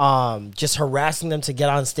 just harassing them to get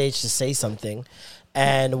on stage to say something.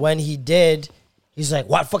 And when he did, he's like,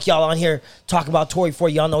 "What fuck y'all on here talking about Tory for?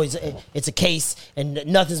 Y'all know it's a case and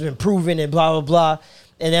nothing's been proven and blah blah blah."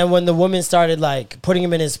 And then when the woman started like putting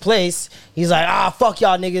him in his place, he's like, fuck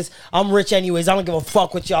y'all niggas. I'm rich anyways. I don't give a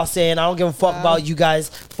fuck what y'all saying. I don't give a fuck about you guys.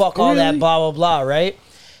 Fuck all that blah, blah, blah, right?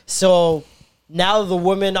 So now the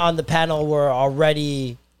women on the panel were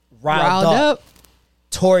already riled up.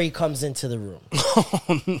 Tory comes into the room.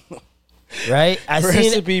 Right? I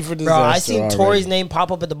seen Tory's name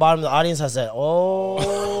pop up at the bottom of the audience. I said, Lord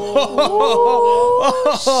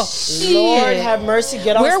have mercy.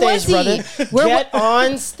 Get on stage, brother. Get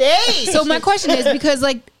on stage. So my question is, because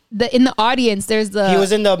like in the audience, there's he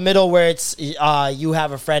was in the middle where it's you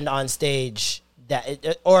have a friend on stage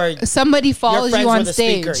or somebody follows you on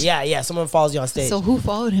stage. Speaker. Yeah, someone follows you on stage. So who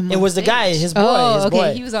followed him? It was the guy, his boy. Oh,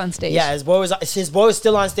 okay, he was on stage. Yeah, his boy was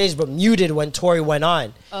still on stage, but muted when Tory went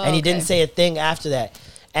on, and he didn't say a thing after that.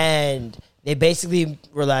 And they basically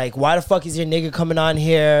were like, "Why the fuck is your nigga coming on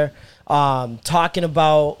here, talking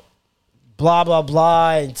about blah blah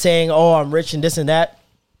blah and saying, oh, I'm rich and this and that?"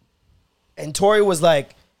 And Tory was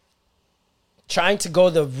like trying to go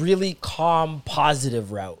the really calm,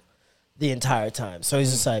 positive route the entire time. So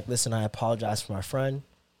he's just like, "Listen, I apologize for my friend.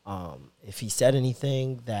 If he said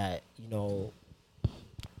anything that,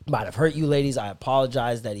 might have hurt you ladies, I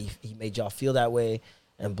apologize that he made y'all feel that way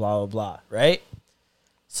and blah, blah, blah." Right?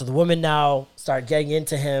 So the women now start getting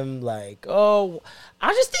into him like, "Oh,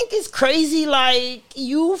 I just think it's crazy. Like,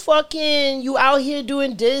 you out here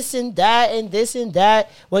doing this and that and this and that.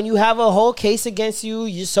 When you have a whole case against you,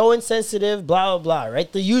 you're so insensitive, blah, blah, blah." Right?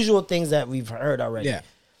 The usual things that we've heard already. Yeah.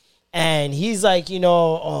 And he's like,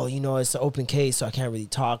 it's an open case, so I can't really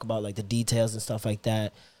talk about like the details and stuff like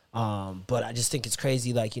that. But I just think it's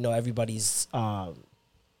crazy, like, everybody's,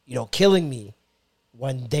 killing me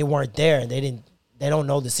when they weren't there and they don't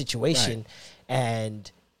know the situation. Right. And,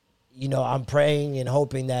 I'm praying and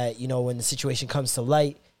hoping that, when the situation comes to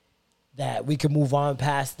light, that we can move on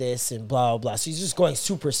past this and blah, blah, blah. So he's just going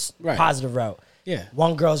super positive route. Yeah.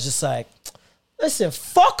 One girl's just like, "Listen,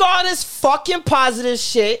 fuck all this fucking positive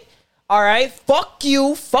shit. All right, fuck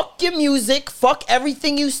you, fuck your music, fuck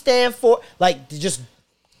everything you stand for." Like, just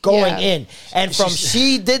going in. And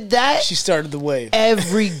she did that. She started the wave.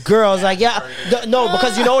 Every girl's like, yeah. No,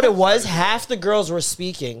 because you know what it was? Half the girls were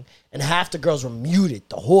speaking and half the girls were muted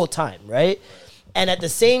the whole time, right? And at the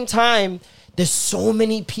same time, there's so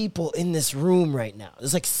many people in this room right now.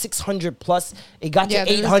 There's like 600 plus. It got to Yeah,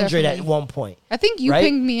 there was 800 at definitely. one point. I think you right?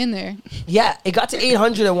 pinged me in there. Yeah, it got to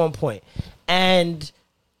 800 at one point. And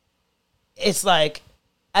it's like,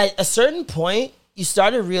 at a certain point, you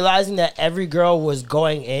started realizing that every girl was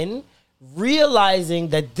going in, realizing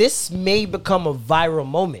that this may become a viral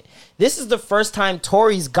moment. This is the first time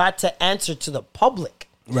Tories got to answer to the public.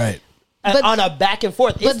 Right. But- on a back and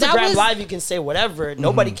forth. but that Instagram was- Live, you can say whatever.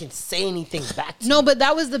 Nobody can say anything back to you. No, but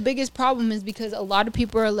that was the biggest problem is because a lot of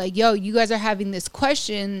people are like, yo, you guys are having this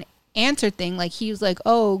question answer thing. Like he was like,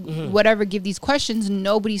 oh, whatever, give these questions.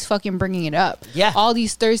 Nobody's fucking bringing it up. Yeah. All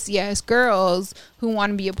these thirsty ass girls who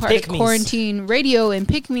want to be a part Pick-me's. of quarantine radio and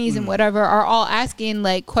pick-me's and whatever are all asking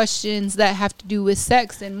like questions that have to do with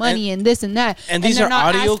sex and money and this and that. And these they're are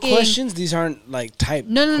not audio asking- questions. These aren't like type.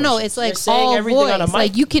 No. questions. It's like You're saying all everything voice. on a mic.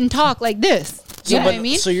 Like you can talk like this. So, You know but, what I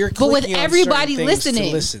mean? So you're but with clicking on everybody certain things to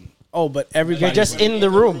listening. listen. Oh, but everybody. You're just in the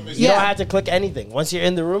room. You Yeah. don't have to click anything. Once you're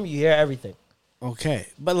in the room, you hear everything. Okay,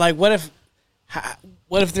 but like, what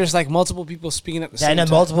if there's like multiple people speaking at the same And then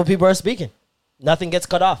time? multiple people are speaking. Nothing gets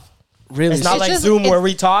cut off. Really? It's not It's like just- Zoom it's- where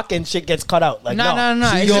we talk and shit gets cut out. Like No.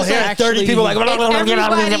 So It's you'll just hear actually- 30 people like,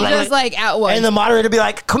 Everybody just like at once. and the moderator be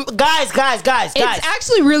like, "Come, guys. It's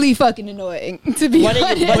actually really fucking annoying, to be But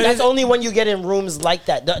honest. that's only when you get in rooms like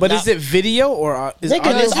that. But is it video or is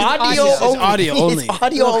Nigga, it's audio It's only. audio only. It's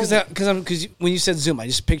audio only. Because when you said Zoom, I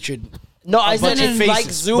just pictured. No, I said bunch of it's faces,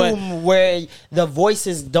 like Zoom where the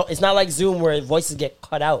voices don't. It's not like Zoom where voices get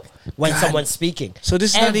cut out when God. someone's speaking. So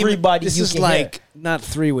this is everybody. not even. This you is can like hear. not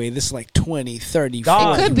 3-way. This is like 20, 30,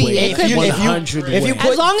 Dog. 40 It could be. way. It could be. 100 if you way.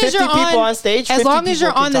 put as long as 50 you're people on stage, as 50 long as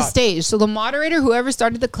you're people can on the talk. stage. So the moderator, whoever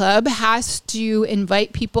started the club, has to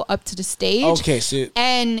invite people up to the stage. Okay, so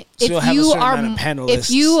and you'll if have a you certain are amount of panelists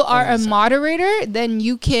if you are on a the side. moderator, then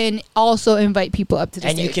you can also invite people up to the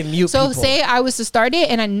And stage. you can mute So people. say I was to start it,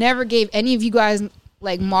 and I never gave any of you guys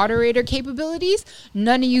like moderator capabilities,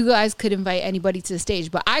 none of you guys could invite anybody to the stage,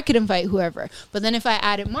 but I could invite whoever. But then if I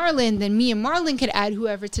added Marlon, then me and Marlon could add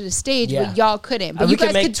whoever to the stage, Yeah. but y'all couldn't. But And you we could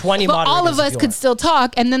guys make could 20 but all moderators of if us you could want. still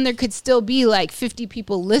talk, and then there could still be like 50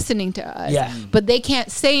 people listening to us. Yeah. But they can't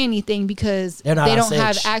say anything because They're not they on don't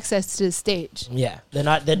have stage. access to the stage. Yeah, they're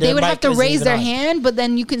not. Their They would have mic to isn't raise even their on. hand, but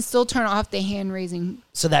then you can still turn off the hand raising.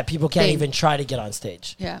 so that people can't thing. even try to get on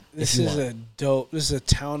stage. Yeah. this you is a dope. This is a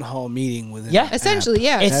town hall meeting with Yeah. Essentially,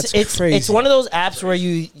 yeah. It's That's crazy. it's one of those apps where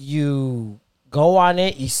you go on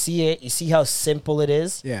it, you see how simple it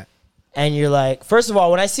is, Yeah. and you're like, first of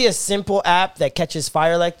all, when I see a simple app that catches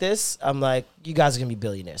fire like this, I'm like, you guys are gonna be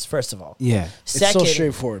billionaires. First of all, Yeah. Second, it's so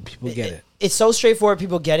straightforward. People get it. It's so straightforward.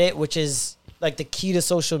 People get it, which is like the key to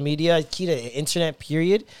social media, key to internet,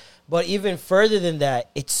 period. But even further than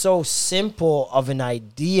that, it's so simple of an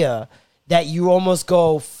idea that you almost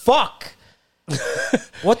go, fuck.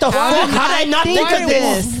 What the fuck? How did I not think of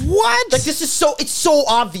this? What? Like this is it's so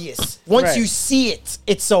obvious. Once Right. you see it,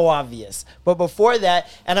 it's so obvious. But before that,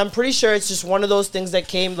 and I'm pretty sure it's just one of those things that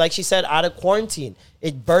came, like she said, out of quarantine.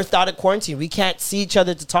 It birthed out of quarantine. We can't see each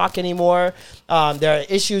other to talk anymore. There are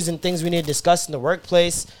issues and things we need to discuss in the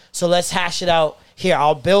workplace. So let's hash it out here.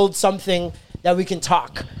 I'll build something that we can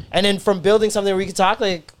talk. And then from building something we can talk,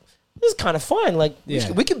 like, this is kind of fun. Like,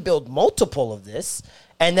 we can build multiple of this.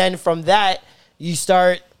 And then from that, you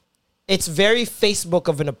start, it's very Facebook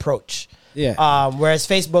of an approach. Yeah. Whereas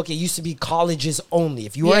Facebook, it used to be colleges only.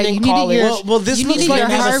 If you Yeah, weren't you in needed college, your- well, this you looks needed like your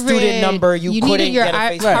there's a Harvard student number, you needed couldn't your get a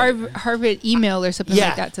Facebook. Harvard email or something Yeah.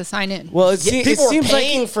 like that to sign in. Well, it people were seems like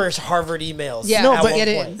paying for Harvard emails. Yeah, no, I but get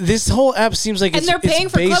it. this whole app seems like And they're paying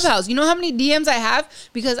it's for based- Clubhouse. You know how many DMs I have?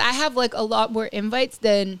 Because I have like a lot more invites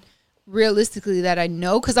than realistically that I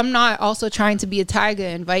know, because I'm not also trying to be a tiger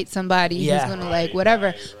and invite somebody Yeah. who's gonna like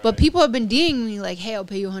whatever. But people have been DMing me like, "Hey, I'll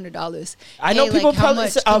pay you $100." I know people how probably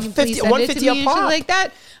much? say, Can you 50 please send it to 150 me a and shit pop. like that.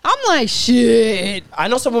 I'm like, shit. I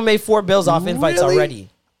know someone made 4 bills off invites Really? already.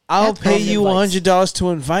 I'll That's pay crazy you advice. $100 to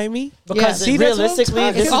invite me. Because Yeah. See, that's what I'm realistically,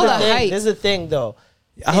 talking this is It's all the a thing. hype. This is the thing, though.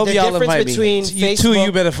 I hope The y'all difference invite between me. You two, you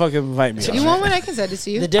Facebook- better fucking invite me. You want one? I can send it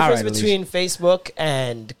to you. The difference All right, between Facebook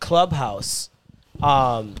and Clubhouse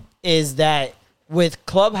is that with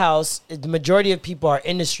Clubhouse, the majority of people are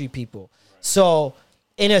industry people. So,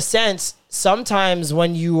 in a sense, sometimes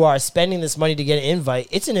when you are spending this money to get an invite,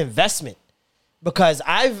 it's an investment. Because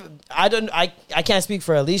I can't speak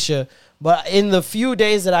for Alicia, but in the few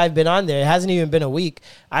days that I've been on there, it hasn't even been a week,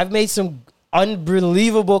 I've made some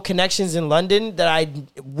unbelievable connections in London that I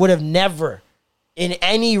would have never in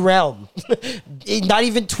any realm, not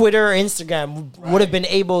even Twitter or Instagram, would have been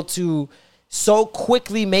able to so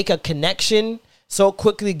quickly make a connection so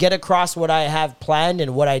quickly get across what I have planned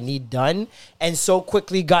and what I need done, and so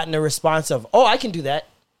quickly gotten a response of, oh, I can do that.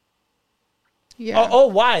 Yeah. Oh,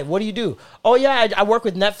 why? What do you do? Oh, yeah, I work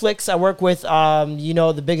with Netflix. I work with,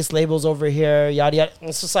 the biggest labels over here, yada, yada.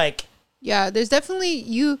 It's just like... Yeah, there's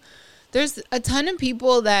definitely there's a ton of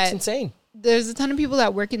people that... It's insane. There's a ton of people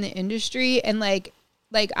that work in the industry, and, like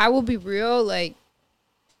I will be real, like...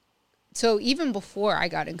 So even before I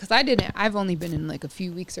got in, because I've only been in like a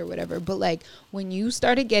few weeks or whatever, but like when you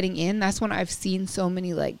started getting in, that's when I've seen so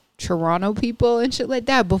many like Toronto people and shit like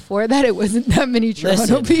that. Before that, it wasn't that many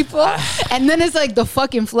Toronto people. And then it's like the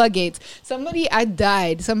fucking floodgates. I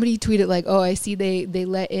died. Somebody tweeted like, oh, I see they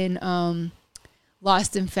let in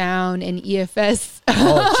Lost and Found and EFS.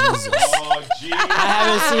 Oh, Jesus. Oh, geez.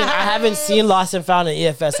 I haven't seen Lost and Found and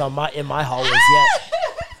EFS in my hallways yet.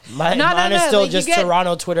 Mine is still like just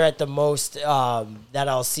Toronto Twitter at the most that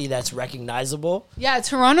I'll see that's recognizable. Yeah,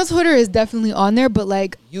 Toronto Twitter is definitely on there, but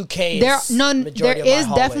like UK there is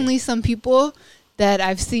definitely some people that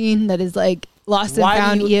I've seen that is like Lost and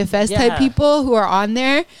Found EFS type people who are on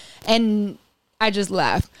there, and I just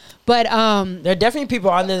laugh. But there are definitely people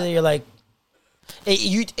on there that you're like,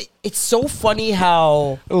 it's so funny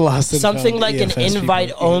how something like an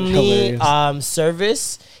invite only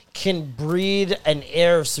service can breed an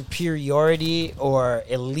air of superiority or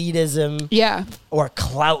elitism, or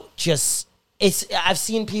clout. I've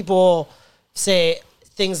seen people say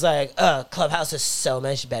things like, Clubhouse was so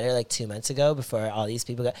much better like 2 months ago before all these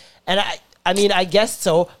people got, and I mean, I guess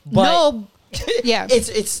so, but no, yeah,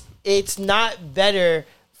 it's not better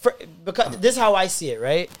because this is how I see it,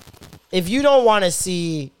 right? If you don't want to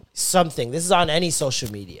see something, this is on any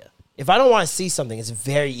social media. If I don't want to see something, it's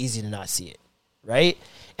very easy to not see it, right?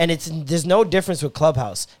 And there's no difference with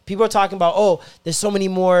Clubhouse. People are talking about, oh, there's so many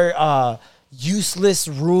more useless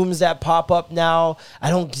rooms that pop up now. I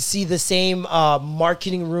don't see the same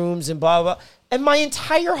marketing rooms and blah, blah, blah. And my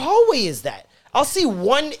entire hallway is that. I'll see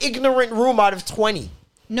one ignorant room out of 20.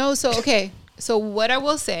 No, so, okay. So what I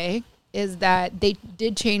will say is that they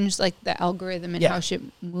did change, like, the algorithm and how shit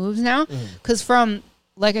moves now. Because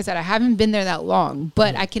like I said, I haven't been there that long,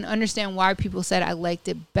 but I can understand why people said I liked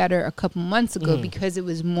it better a couple months ago because it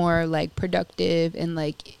was more like productive and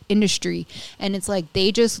like industry. And it's like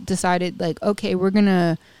they just decided like, okay, we've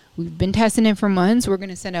been testing it for months. We're going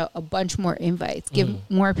to send out a bunch more invites, give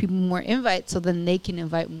more people more invites so then they can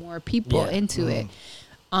invite more people into it.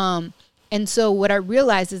 And so what I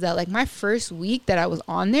realized is that like my first week that I was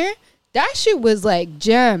on there, that shit was like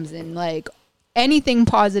gems and like anything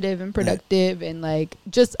positive and productive and like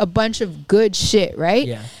just a bunch of good shit, right?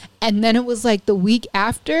 Yeah. And then it was like the week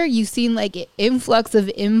after you seen like an influx of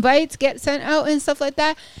invites get sent out and stuff like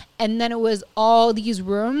that. And then it was all these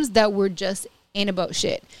rooms that were just ain't about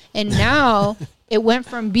shit. And now it went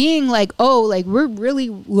from being like, oh, like we're really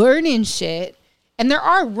learning shit. And there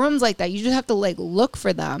are rooms like that. You just have to like look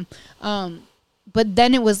for them. But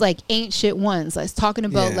then it was like ain't shit ones. I was talking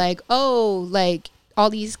about like, oh, like all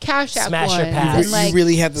these Cash App ones and like you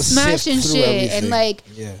really have to smashing sift shit everything. and like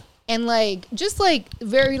and like just like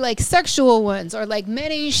very like sexual ones or like men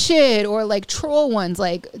ain't shit or like troll ones.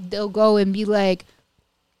 Like they'll go and be like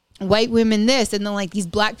white women this, and then like these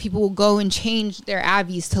black people will go and change their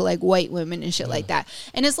abbeys to like white women and shit like that.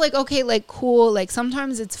 And it's like, okay, like cool, like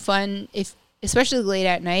sometimes it's fun especially late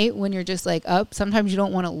at night when you're just like up. Sometimes you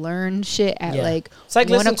don't want to learn shit at like it's like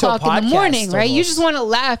 1 o'clock in the morning, right? Almost. You just want to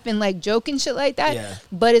laugh and like joke and shit like that. Yeah.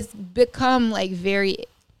 But it's become like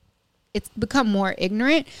it's become more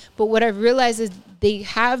ignorant. But what I've realized is they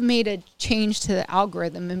have made a change to the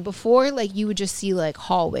algorithm. And before, like you would just see like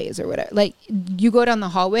hallways or whatever. Like you go down the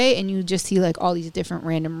hallway and you just see like all these different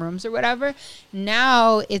random rooms or whatever.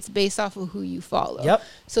 Now it's based off of who you follow. Yep.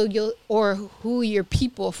 So or who your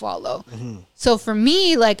people follow. So for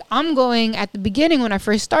me, like I'm going at the beginning when I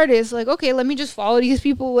first started, it's like, okay, let me just follow these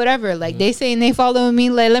people, whatever. Like they saying they follow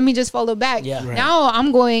me, like let me just follow back. Yeah. Right. Now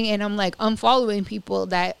I'm going and I'm like unfollowing people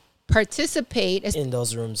that participate in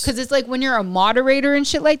those rooms, because it's like when you're a moderator and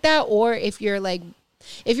shit like that, or if you're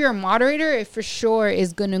a moderator, it for sure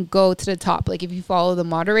is gonna go to the top, like if you follow the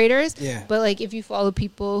moderators. But like if you follow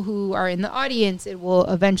people who are in the audience, it will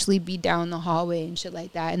eventually be down the hallway and shit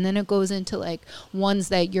like that, and then it goes into like ones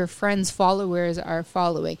that your friends' followers are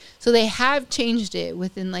following. So they have changed it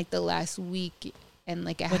within like the last week and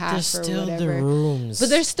like a half or still whatever. The rooms. But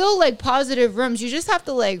there's still like positive rooms. You just have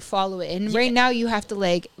to like follow it. And right now you have to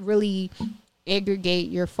like really aggregate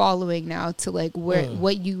your following now to like where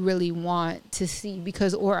what you really want to see,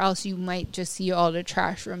 because or else you might just see all the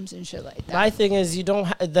trash rooms and shit like that. My thing is you don't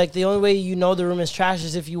like the only way you know the room is trash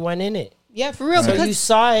is if you went in it. Yeah, for real. So you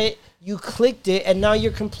saw it you clicked it, and now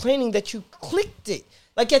you're complaining that you clicked it.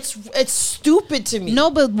 Like, it's stupid to me.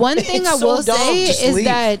 No, but one thing I will say is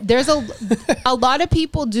that there's a lot of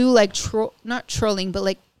people do like not trolling, but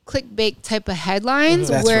like clickbait type of headlines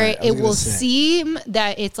where it will seem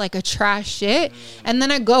that it's like a trash shit, and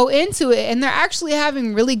then I go into it and they're actually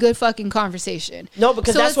having really good fucking conversation. No,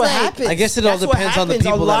 because that's what happens. I guess it all depends on the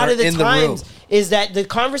people that are in the room. Is that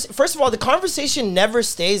first of all, the conversation never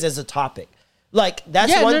stays as a topic. Like,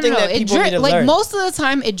 that's one thing that people need to learn. Like, most of the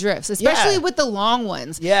time, it drifts, especially with the long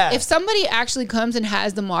ones. Yeah. If somebody actually comes and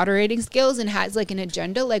has the moderating skills and has, like, an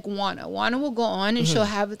agenda, like Juana will go on and she'll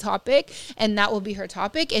have a topic, and that will be her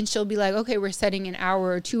topic, and she'll be like, okay, we're setting an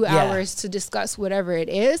hour or 2 hours to discuss whatever it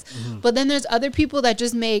is. But then there's other people that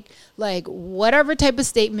just make, like, whatever type of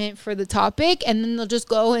statement for the topic, and then they'll just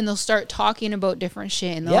go and they'll start talking about different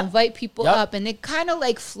shit, and they'll invite people up, and it kind of,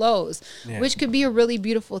 like, flows, which could be a really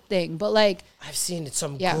beautiful thing. But, like, I've seen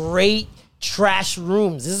some great trash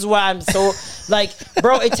rooms. This is why I'm so like,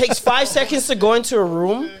 bro, it takes 5 seconds to go into a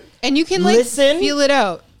room and you can like listen, feel it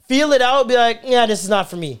out, be like, yeah, this is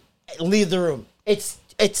not for me. Leave the room. It's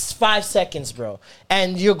 5 seconds, bro.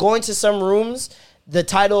 And you're going to some rooms, the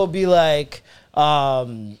title will be like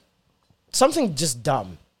something just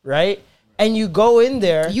dumb, right? And you go in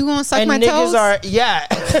there, you gonna suck and my niggas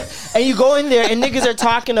toes? and you go in there and niggas are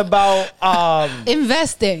talking about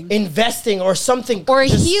investing or something, or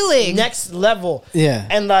healing, next level. Yeah,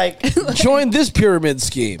 and like join this pyramid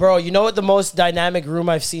scheme, bro. You know what the most dynamic room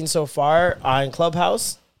I've seen so far in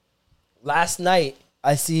Clubhouse? Last night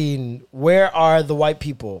I seen where are the white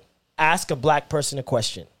people? Ask a black person a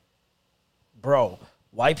question, bro.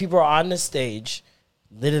 White people are on the stage,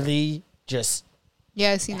 literally just.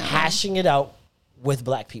 Yeah, I seen that. Hashing it out with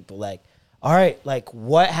black people. Like, all right, like,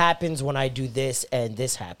 what happens when I do this and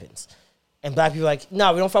this happens? And black people are like,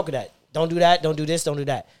 no, we don't fuck with that. Don't do that. Don't do this. Don't do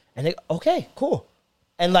that. And they, okay, cool.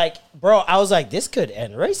 And like, bro, I was like, this could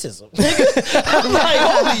end racism. I'm like,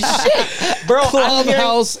 holy shit. Bro,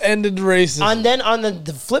 Clubhouse ended racism. And then on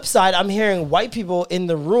the flip side, I'm hearing white people in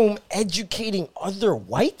the room educating other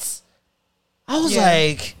whites. I was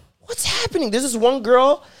like, what's happening? There's this one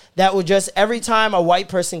girl that would just, every time a white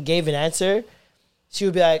person gave an answer, she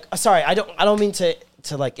would be like, oh, sorry, I don't mean to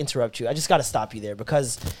like interrupt you. I just got to stop you there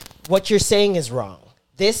because what you're saying is wrong.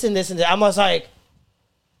 This and this and that. I was like,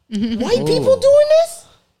 white people doing this?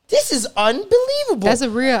 This is unbelievable. That's a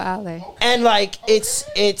real ally. And like, it's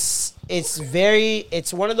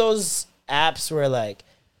one of those apps where like,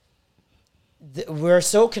 we're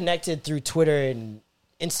so connected through Twitter and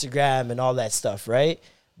Instagram and all that stuff, right?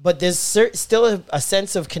 But there's still a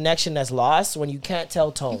sense of connection that's lost when you can't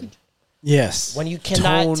tell tone. Yes. When you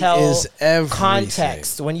cannot tone tell is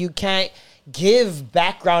context. When you can't give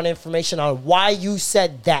background information on why you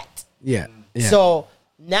said that. Yeah. So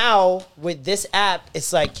now with this app,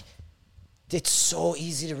 it's like, it's so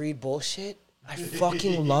easy to read bullshit. I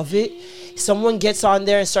fucking love it. Someone gets on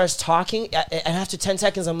there and starts talking, and after 10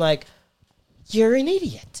 seconds, I'm like, you're an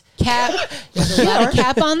idiot. Cap. There's a lot of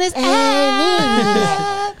cap on this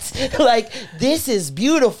app. Like, this is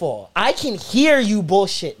beautiful. I can hear you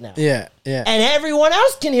bullshit now. Yeah. And everyone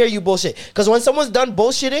else can hear you bullshit. Because when someone's done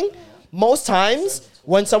bullshitting, most times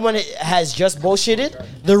when someone has just bullshitted,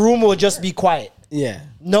 the room will just be quiet. Yeah.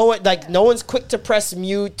 No one's quick to press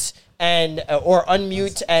mute and or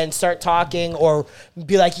unmute and start talking or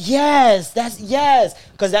be like, yes,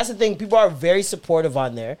 because that's the thing. People are very supportive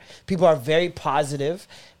on there. People are very positive.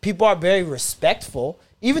 People are very respectful.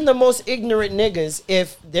 Even the most ignorant niggas,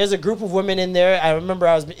 if there's a group of women in there, I remember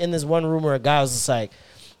I was in this one room where a guy was just like,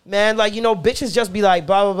 man, like, you know, bitches just be like,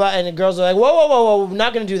 blah, blah, blah. And the girls are like, whoa, we're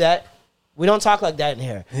not going to do that. We don't talk like that in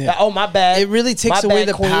here. Yeah. Like, oh, my bad. It really takes My away bad,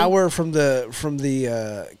 the queen. power from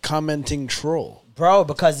the commenting troll. Bro,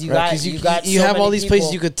 because you have all these people.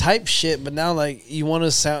 places you could type shit, but now like you want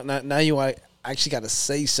to sound now you actually got to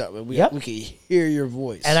say something. We can hear your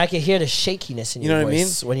voice, and I can hear the shakiness in your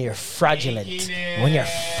voice when you're fraudulent. When you're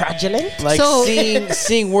fraudulent, like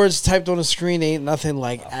seeing words typed on a screen ain't nothing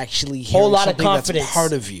like actually hearing whole lot something of confidence. that's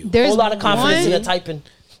part of you. There's whole lot of confidence in the typing.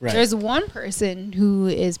 Right. There's one person who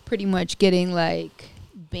is pretty much getting like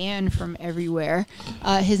banned from everywhere.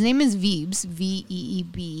 His name is Veebz,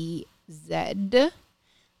 Veebz.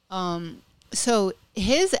 So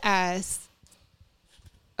his ass,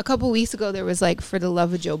 a couple weeks ago, there was like For the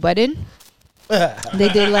Love of Joe Budden. They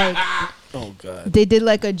did like, oh god, they did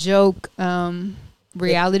like a joke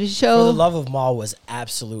reality show. For the Love of Maul was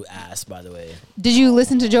absolute ass, by the way. Did you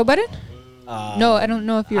listen to Joe Budden? No, I don't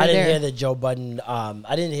know if you were there. I didn't hear the Joe Budden.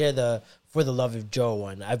 I didn't hear the For the Love of Joe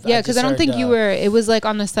one. Because I don't think you were. It was like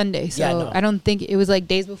on the Sunday, so I don't think it was like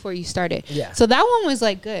days before you started. Yeah. So that one was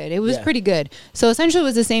like good. It was pretty good. So essentially, it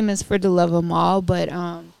was the same as For the Love of Mall, but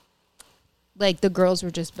like the girls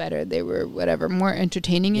were just better. They were whatever more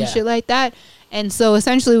entertaining and shit like that. And so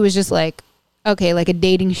essentially, it was just like. Okay, like a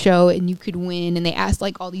dating show, and you could win, and they asked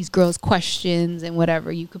like all these girls questions and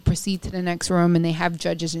whatever. You could proceed to the next room, and they have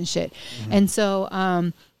judges and shit. And so,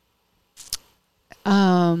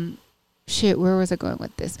 shit, where was I going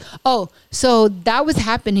with this? Oh, so that was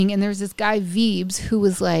happening, and there was this guy Veebs who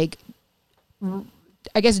was like,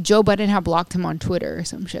 I guess Joe Budden had blocked him on Twitter or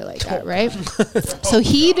some shit like that, right? So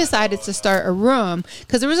he decided to start a room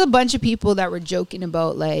because there was a bunch of people that were joking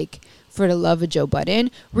about like. For the Love of Joe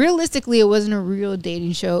Budden. Realistically, it wasn't a real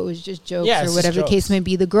dating show. It was just jokes or whatever the case may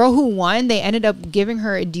be. The girl who won, they ended up giving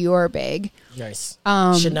her a Dior bag. Nice.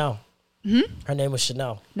 Chanel. Her name was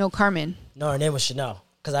Chanel. No, Carmen. No, her name was Chanel.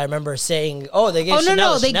 Because I remember saying, they gave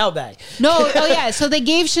Chanel a Chanel bag. So they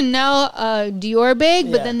gave Chanel a Dior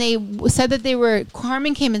bag, but then they said that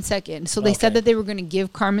Carmen came in second. So they said that they were going to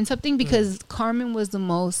give Carmen something because Carmen was the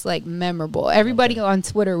most, like, memorable. Everybody on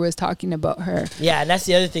Twitter was talking about her. Yeah, and that's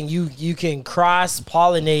the other thing. You can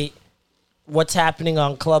cross-pollinate what's happening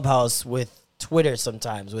on Clubhouse with Twitter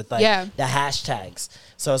sometimes, with, like, the hashtags.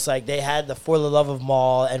 So it's like they had the For the Love of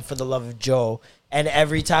Mall and For the Love of Joe. And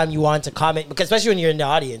every time you want to comment, because especially when you're in the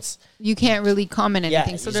audience, you can't really comment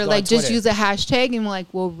anything. So they're like, just use a hashtag and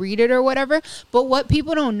we'll read it or whatever. But what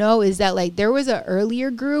people don't know is that like there was an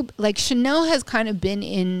earlier group, like Chanel has kind of been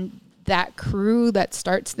in that crew that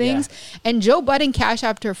starts things. And Joe Budden cashed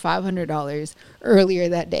out her $500 earlier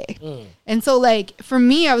that day. And so like for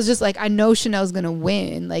me, I was just like, I know Chanel's gonna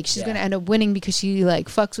win. Like she's gonna end up winning because she like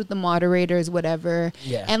fucks with the moderators, whatever.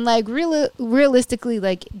 And like realistically,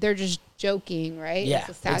 like they're just joking, right? Yeah, it's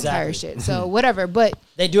a satire shit. So whatever, but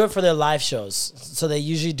they do it for their live shows. So they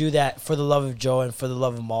usually do that For the Love of Joe and For the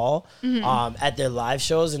Love of Mall at their live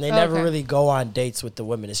shows, and they never really go on dates with the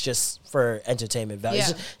women. It's just for entertainment value.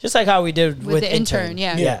 Just like how we did with the intern.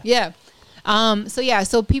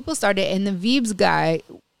 So people started, and the Veebs guy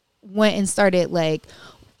went and started like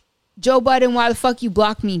Joe Budden, why the fuck you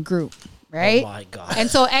block me group, right? Oh my god!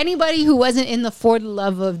 And so anybody who wasn't in the For the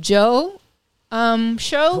Love of Joe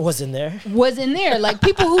show was in there like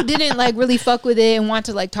people who didn't like really fuck with it and want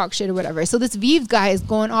to like talk shit or whatever. So this Veebs guy is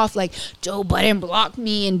going off like Joe Budden blocked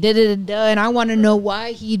me and and I want to know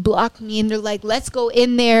why he blocked me, and they're like, let's go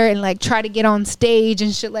in there and like try to get on stage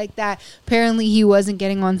and shit like that. Apparently he wasn't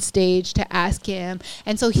getting on stage to ask him,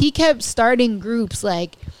 and so he kept starting groups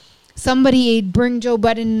like somebody bring Joe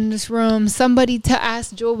Budden in this room, somebody to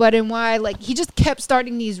ask Joe Budden why. Like, he just kept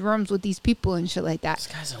starting these rooms with these people and shit like that. This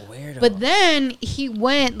guy's a weirdo. But then he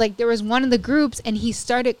went, like, there was one of the groups, and he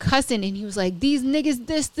started cussing, and he was like, these niggas,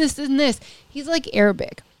 this, and this. He's, like,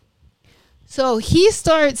 Arabic. So he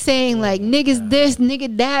starts saying, like, niggas this,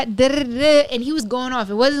 nigga that, da-da-da-da, and he was going off.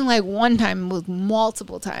 It wasn't, like, one time. It was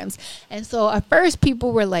multiple times. And so at first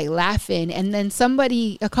people were, like, laughing. And then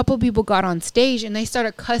a couple people got on stage, and they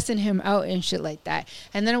started cussing him out and shit like that.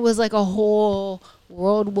 And then it was, like, a whole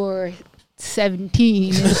World War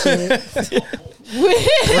 17 and shit.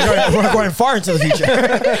 we're going far into the future.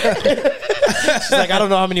 She's like, I don't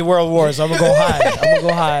know how many world wars. I'm gonna go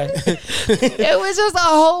high. It was just a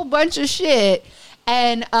whole bunch of shit.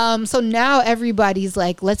 And so now everybody's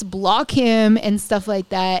like, let's block him and stuff like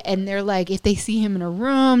that. And they're like, if they see him in a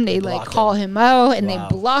room, they like call him out and they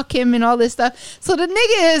block him and all this stuff. So the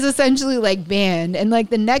nigga is essentially like banned. And like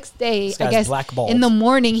the next day, I guess in the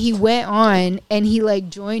morning, he went on and he like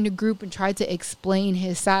joined a group and tried to explain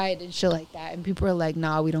his side and shit like that. And people are like,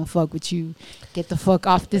 nah, we don't fuck with you. Get the fuck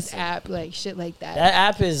off this app, like shit like that. That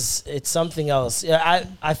app it's something else. Yeah,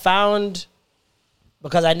 I found,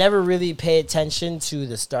 because I never really pay attention to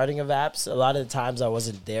the starting of apps. A lot of the times I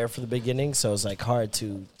wasn't there for the beginning, so it's like hard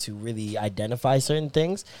to really identify certain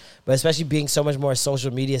things. But especially being so much more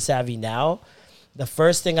social media savvy now, the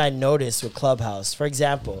first thing I noticed with Clubhouse, for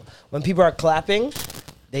example, when people are clapping,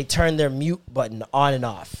 they turn their mute button on and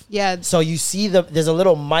off. Yeah. So you see there's a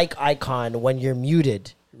little mic icon when you're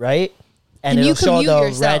muted, right? And it'll show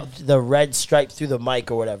the red stripe through the mic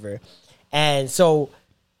or whatever. And so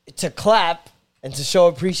to clap and to show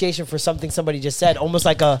appreciation for something somebody just said, almost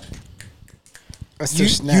like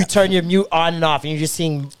you turn your mute on and off, and you're just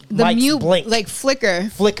seeing the mics mute blink. like flicker.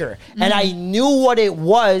 Mm-hmm. And I knew what it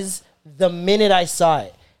was the minute I saw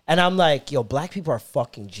it. And I'm like, yo, black people are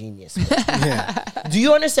fucking genius. Yeah. Do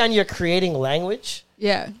you understand you're creating language?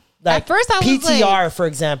 Yeah. Like at first I was PTR, like, for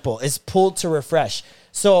example, is pulled to refresh.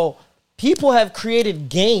 So people have created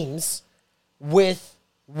games with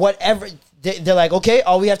whatever. they're like, okay,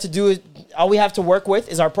 all we have to work with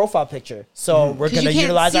is our profile picture. So we're going to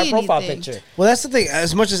utilize our profile picture. Well, that's the thing.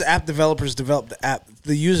 As much as app developers develop the app,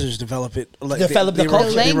 the users develop it. Like, develop the culture.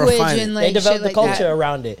 The language and like they develop shit the like culture that.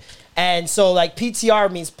 around it. And so like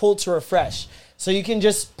PTR means pull to refresh. So you can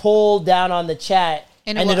just pull down on the chat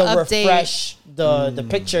and it'll update. refresh the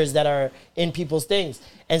pictures that are in people's things.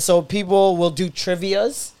 And so people will do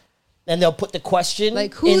trivias and they'll put the question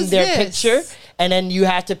Like, in who's their this? picture. And then you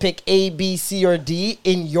have to pick A, B, C, or D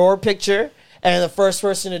in your picture. And the first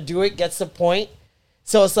person to do it gets the point.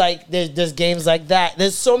 So it's like there's games like that.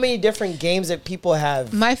 There's so many different games that people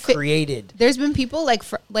have created. There's been people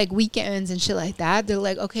like weekends and shit like that. They're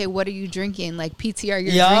like, okay, what are you drinking? Like PTR,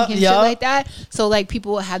 you're drinking shit like that. So like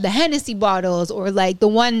people will have the Hennessy bottles or like the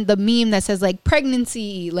meme that says like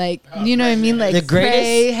pregnancy, like you know what I mean, like the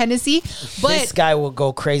greatest Hennessy. But this guy will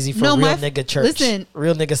go crazy for real nigga church. Listen,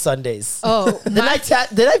 real nigga Sundays. Oh,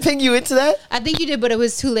 did I ping you into that? I think you did, but it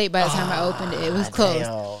was too late by the time I opened it. It was closed.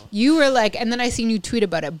 Damn. You were like, and then I seen you tweet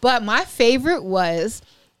about it. But my favorite was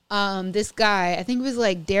this guy. I think it was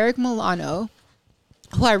like Derek Milano,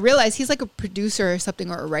 who I realized he's like a producer or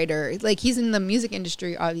something or a writer. Like he's in the music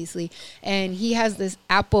industry, obviously, and he has this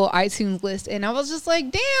Apple iTunes list. And I was just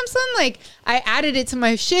like, damn, son, like I added it to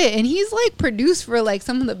my shit, and he's like produced for like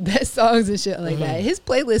some of the best songs and shit like that. His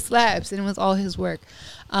playlist slaps, and it was all his work.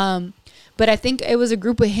 But I think it was a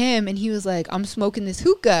group of him, and he was like, I'm smoking this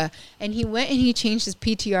hookah. And he went and he changed his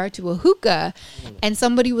PTR to a hookah. And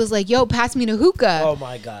somebody was like, yo, pass me the hookah. Oh,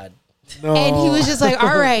 my God. No. And he was just like,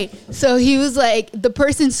 all right. So he was like, the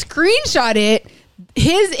person screenshot it,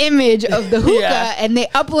 his image of the hookah, and they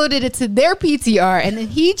uploaded it to their PTR, and then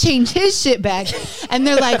he changed his shit back, and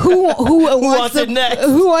they're like, who wants it next?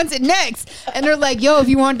 Who wants it next? And they're like, yo, if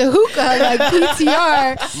you want the hookah, like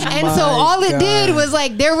PTR. And so all it did was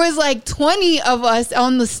like there was like 20 of us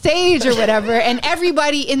on the stage or whatever, and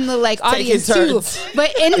everybody in the like audience too.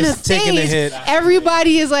 But in the stage,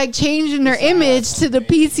 everybody is like changing their image to the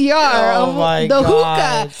PTR of the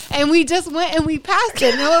hookah, and we just went and we passed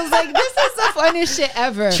it, and I was like, this is the funnest shit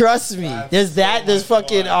ever. Trust me. There's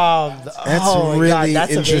fucking that's really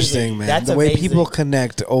interesting, man. That's the way amazing. people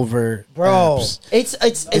connect over apps. It's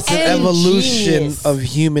an evolution genius. of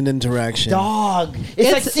human interaction. Dog.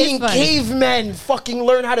 It's like seeing cavemen fucking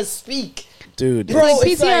learn how to speak. Dude, Bro, like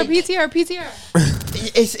PTR.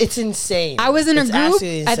 It's insane. I was in a It's group.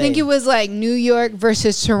 absolutely I think insane. it was like New York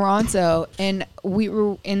versus Toronto, and we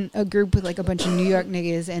were in a group with like a bunch of New York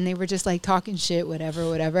niggas, and they were just like talking shit,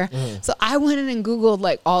 whatever. So I went in and Googled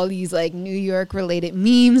like all these like New York related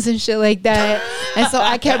memes and shit like that, and so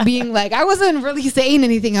I kept being like, I wasn't really saying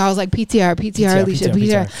anything. I was like PTR, Alicia,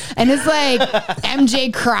 PTR, and it's like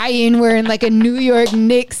MJ crying wearing like a New York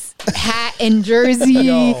Knicks hat and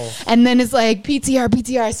jersey, and then it's like PTR,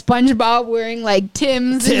 SpongeBob wearing like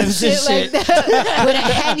Tim's and shit like that with a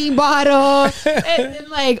Henny bottle, and then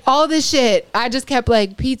like all this shit. I just kept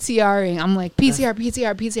like PTRing. I'm like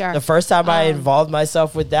PTR. The first time I involved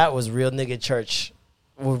myself with that was Real Nigga Church,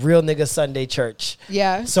 Real Nigga Sunday Church.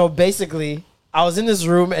 Yeah. So basically, I was in this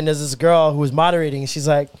room and there's this girl who was moderating, and she's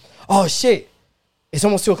like, "Oh shit, it's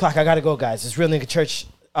almost 2:00. I gotta go, guys. It's Real Nigga Church,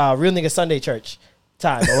 Real Nigga Sunday Church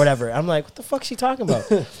time or whatever." I'm like, "What the fuck is she talking about?"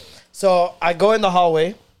 So I go in the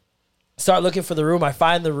hallway, start looking for the room. I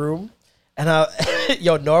find the room. And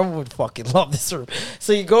Norm would fucking love this room.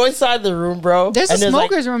 So you go inside the room, bro. There's a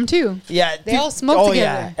smokers room too. Yeah, they all smoke together.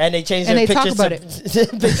 Yeah. And they change and their they pictures talk about to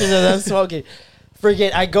pictures of them smoking.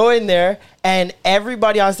 Freaking, I go in there and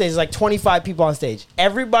everybody on stage, like 25 people on stage.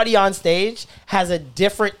 Everybody on stage has a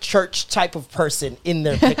different church type of person in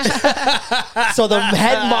their picture. So the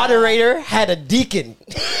head moderator had a deacon.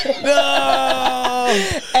 No.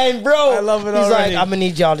 And bro, I love it he's already. like, I'm gonna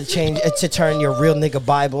need y'all to turn your Real Nigga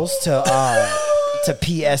Bibles to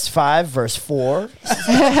PS5 verse 4,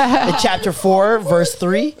 chapter 4 verse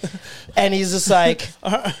 3, and he's just like,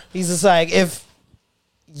 if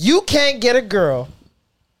you can't get a girl,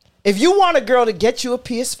 if you want a girl to get you a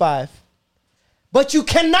PS5, but you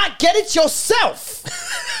cannot get it yourself,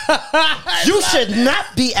 you should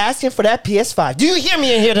not be asking for that PS5. Do you hear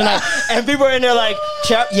me in here tonight? And people are in there like,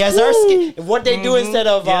 Yazerski. What they do instead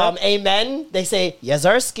of amen, they say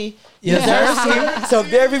Yazerski. Yazerski. So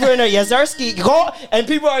there people in there, Yazerski, go, and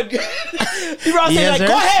people are saying like,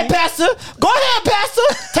 go ahead, Pastor.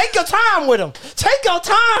 Take your time with him.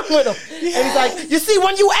 And he's like, you see,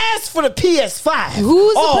 when you ask for the PS5,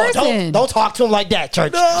 who's the person? Don't talk to him like that,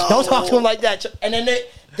 church. No. Don't talk to him like that. And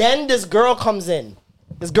then this girl comes in.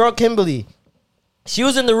 This girl, Kimberly. She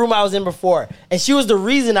was in the room I was in before, and she was the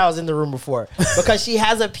reason I was in the room before because she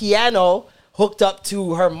has a piano hooked up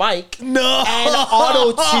to her mic and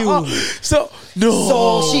auto-tune. So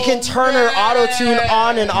she can turn her auto-tune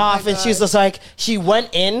on and off. And she's just like, she went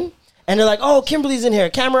in and they're like, oh, Kimberly's in here.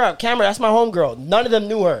 Camera up, camera. That's my homegirl. None of them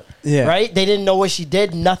knew her. Yeah. Right? They didn't know what she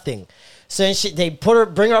did. Nothing. So then they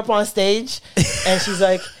bring her up on stage and she's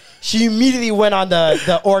like, she immediately went on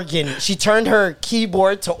the organ. She turned her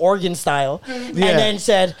keyboard to organ style and then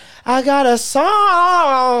said, I got a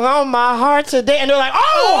song on my heart today. And they're like,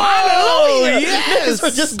 oh, hallelujah. Yes.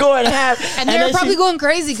 So just going half. And they were probably going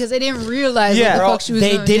crazy because they didn't realize what the fuck she was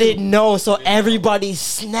doing. They didn't know, so everybody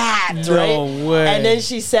snapped, right? No way. And then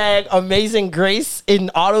she sang Amazing Grace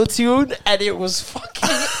in auto-tune, and it was fucking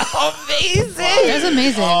amazing. That's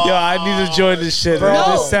amazing. Yo, I need to join this shit.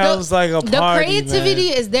 Bro. This sounds like a party, The creativity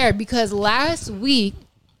man. is there because last week,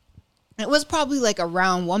 it was probably like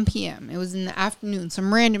around 1 p.m. It was in the afternoon,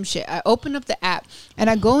 some random shit. I open up the app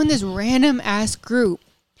and I go in this random ass group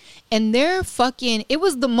and they're fucking, it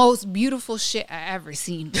was the most beautiful shit I ever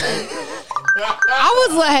seen. Like, I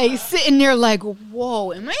was like sitting there like,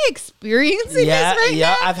 whoa, am I experiencing this right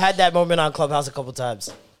now? I've had that moment on Clubhouse a couple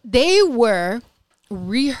times. They were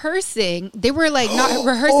rehearsing. They were like not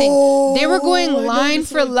rehearsing. They were going line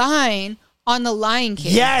for line on the Lion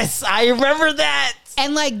King. Yes, I remember that.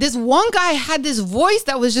 And like this one guy had this voice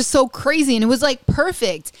that was just so crazy and it was like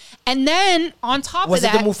perfect. And then on top Was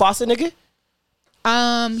of that, it the Mufasa nigga?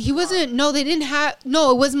 he wasn't. No, they didn't have.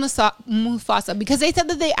 No, it was Mufasa because they said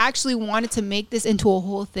that they actually wanted to make this into a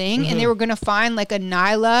whole thing, and they were gonna find like a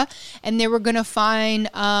Nyla, and they were gonna find a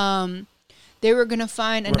Nyla, and they were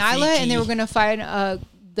gonna find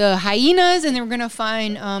the hyenas, and they were gonna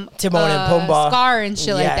find Timon and Pumbaa, Scar and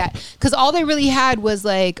shit like that. Because all they really had was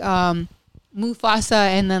like Mufasa,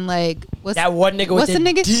 and then like what's that one nigga with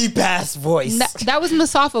the deep ass voice. That was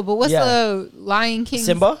Mustafa, but what's the Lion King?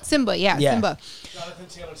 Simba, yeah. Simba. Jonathan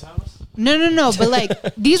Taylor Thomas? No. But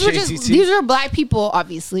like these were black people,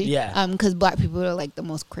 obviously. Yeah. Because black people are like the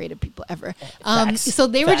most creative people ever. So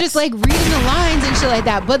they were just like reading the lines and shit like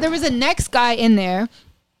that. But there was a next guy in there.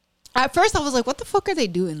 At first I was like, what the fuck are they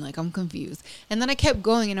doing? Like, I'm confused. And then I kept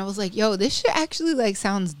going and I was like, yo, this shit actually like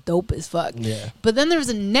sounds dope as fuck. Yeah. But then there was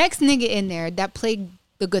a next nigga in there that played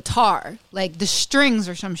the guitar, like the strings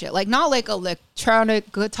or some shit. Like not like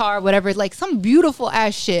electronic guitar, whatever, like some beautiful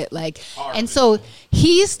ass shit. Like, and so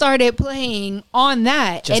he started playing on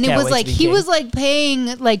that. And it was like, he was like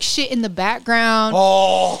playing like shit in the background.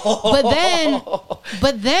 But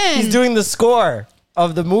then he's doing the score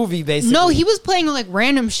of the movie, basically. No, he was playing like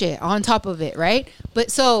random shit on top of it, right? But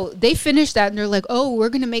so they finished that and they're like, oh, we're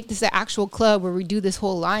going to make this an actual club where we do this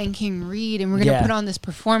whole Lion King read and we're going to put on this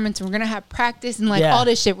performance and we're going to have practice and like all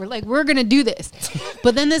this shit. We're like, we're going to do this.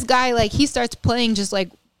 But then this guy, like, he starts playing just like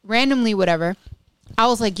randomly, whatever. I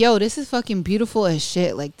was like, yo, this is fucking beautiful as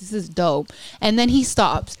shit. Like, this is dope. And then he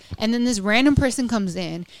stops. And then this random person comes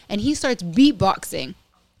in and he starts beatboxing.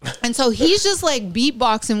 And so he's just like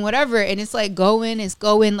beatboxing whatever, and it's like it's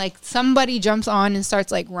going like somebody jumps on and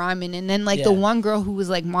starts like rhyming, and then like the one girl who was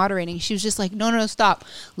like moderating, she was just like, no, stop,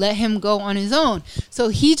 let him go on his own. So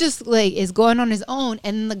he just like is going on his own,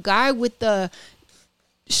 and the guy with the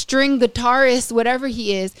string guitarist, whatever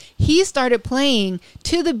he is, he started playing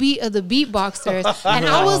to the beat of the beatboxers. And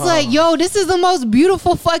I was like, yo, this is the most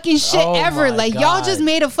beautiful fucking shit ever. Like, y'all just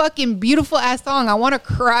made a fucking beautiful ass song. I want to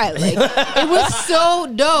cry. Like, it was so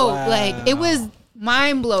dope. Wow. Like, it was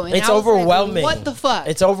mind blowing. It's overwhelming. Like, what the fuck?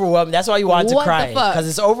 It's overwhelming. That's why you wanted to cry, because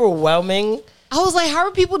it's overwhelming. I was like, how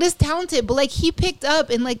are people this talented? But like, he picked up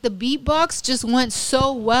and like the beatbox just went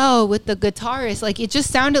so well with the guitarist. Like, it just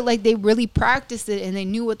sounded like they really practiced it and they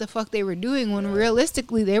knew what the fuck they were doing, when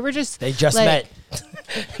realistically they were just met. They just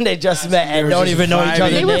That's met and don't even know each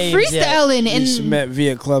other's names. They were freestyling and just met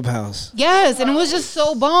via Clubhouse. Yes, and it was just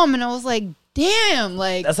so bomb, and I was like, damn,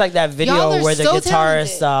 like that's like that video where the so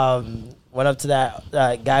guitarist went up to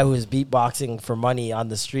that guy who was beatboxing for money on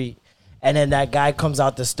the street. And then that guy comes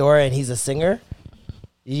out the store and he's a singer.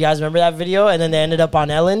 You guys remember that video? And then they ended up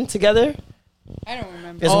on Ellen together. I don't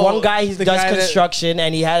remember. There's one guy who does construction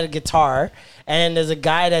and he had a guitar. And there's a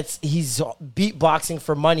guy he's beatboxing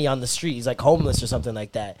for money on the street. He's like homeless or something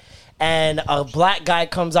like that. And a black guy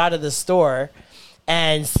comes out of the store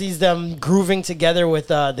and sees them grooving together with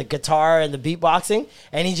the guitar and the beatboxing.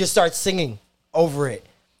 And he just starts singing over it.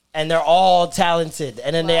 And they're all talented.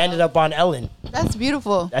 And then they ended up on Ellen. That's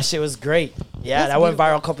beautiful. That shit was great. Yeah, that went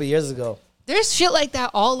viral a couple years ago. There's shit like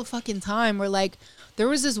that all the fucking time where like there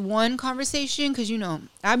was this one conversation, because you know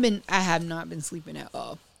I have not been sleeping at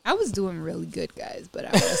all. I was doing really good, guys, but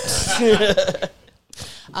I was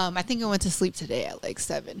I think I went to sleep today at like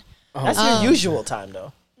 7. That's your usual time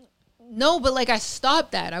though. No, but like I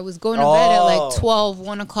stopped that. I was going to bed at like 12,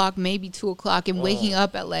 1 o'clock, maybe 2 o'clock, and waking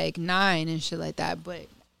up at like 9 and shit like that. But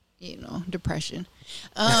depression.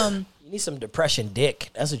 You need some depression dick.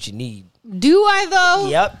 That's what you need. Do I though?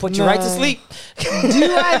 Yep, put you right to sleep. Do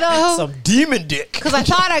I though? Some demon dick. Because I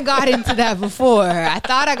thought I got into that before. I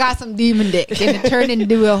thought I got some demon dick, and it turned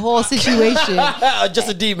into a whole situation. Just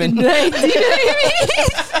a demon.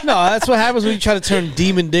 No, that's what happens when you try to turn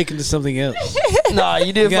demon dick into something else. No,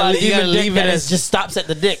 you didn't find demon dick that as just stops at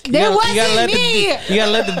the dick. There wasn't me. You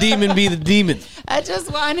gotta let the demon be the demon. I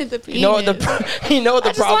just wanted the penis. You know what the problem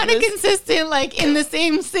I just want a consistent, like, in the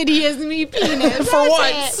same city as me penis. For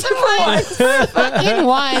once. Fucking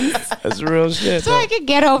once. That's real shit. So I could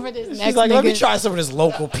get over this next She's like, nigga. let me try some of this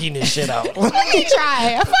local penis shit out. Let me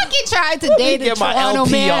try. I fucking tried today to Get my Toronto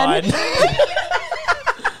LP man. on.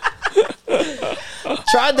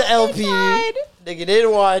 Tried the LP. Nigga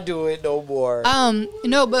didn't want to do it no more.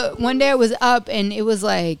 No, but one day I was up and it was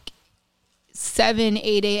like 7,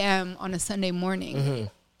 8 a.m. on a Sunday morning. Mm-hmm.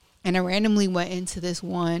 And I randomly went into this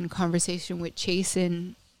one conversation with Chase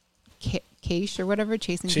and Cash or whatever.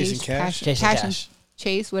 Chase and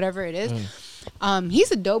Chase, whatever it is.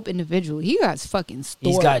 He's a dope individual. He got fucking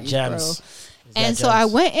stories, He's got gems. Bro. And so I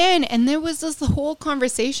went in, and there was this whole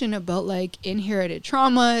conversation about like inherited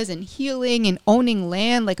traumas and healing and owning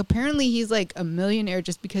land. Like apparently he's like a millionaire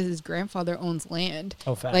just because his grandfather owns land.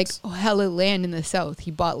 Oh, facts. Like hella land in the South.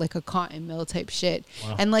 He bought like a cotton mill type shit.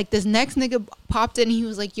 Wow. And like this next nigga popped in, and he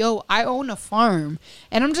was like, "Yo, I own a farm,"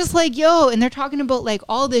 and I'm just like, "Yo," and they're talking about like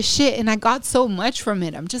all this shit, and I got so much from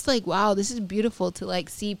it. I'm just like, wow, this is beautiful to like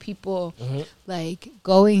see people like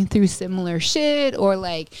going through similar shit or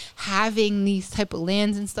like having these type of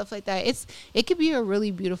lands and stuff like that. It could be a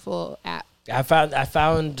really beautiful app. I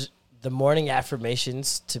found the morning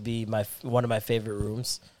affirmations to be one of my favorite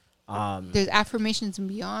rooms. There's affirmations and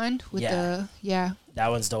beyond with that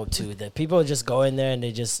one's dope too. That people just go in there and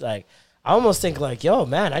they just like, I almost think like, yo,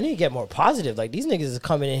 man, I need to get more positive. Like these niggas is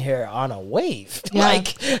coming in here on a wave. Yeah.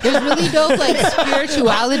 Like there's really dope like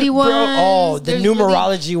spirituality ones. Bro, the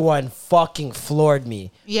numerology one fucking floored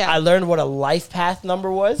me. Yeah, I learned what a life path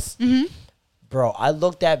number was. Bro, I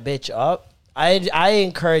looked that bitch up. I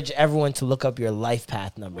encourage everyone to look up your life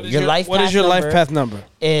path number. What is your life path number?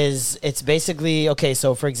 It's basically, okay,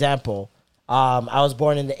 so for example, I was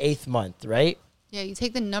born in the 8th month, right? Yeah, you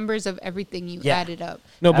take the numbers of everything you added up.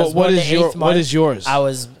 No, but what is yours?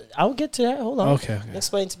 I'll get to that. Hold on. Okay.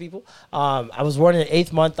 Explain to people. I was born in the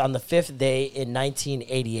 8th month on the 5th day in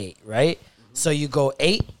 1988, right? So you go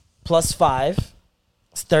 8 plus 5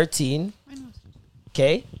 is 13.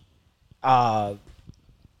 Okay. 1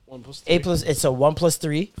 plus 3. 8 plus, it's a 1 plus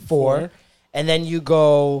 3, 4. And then you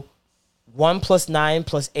go 1 plus 9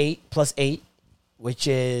 plus 8 plus 8, which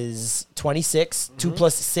is 26. 2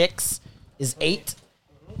 plus 6 is 8.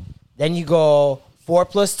 Then you go 4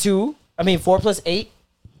 plus 8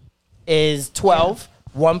 is 12.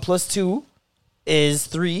 1 plus 2 is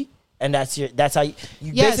 3. And that's how you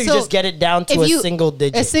basically just get it down to a single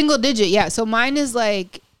digit. A single digit, yeah. So mine is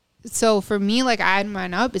like, so for me, like I add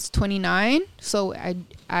mine up, it's 29. So I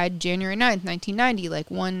add January 9th, 1990, like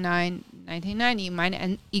 1/9/1990.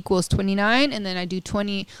 Mine equals 29. And then I do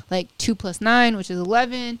 20, like 2 plus 9, which is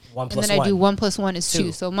 11. 1 plus and then 1. I do 1 plus 1 is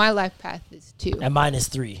 2. So my life path is 2. And mine is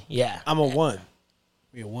 3. Yeah. I'm a 1.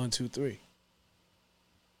 We are 1, 2, 3.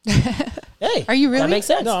 Hey, are you really? That makes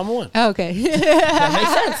sense. No, I'm a 1. Oh, okay. That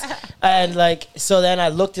makes sense. And like, so then I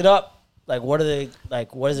looked it up. Like, what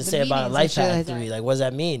does it say about a life path 3? Like, what does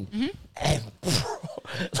that mean? And bro,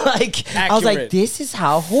 like, I was like, this is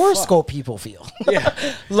how horoscope people feel. Yeah.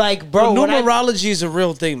 Like, bro, numerology is a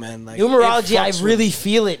real thing, man. Like, numerology, I really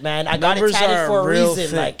feel it, man. I got it tatted for a reason.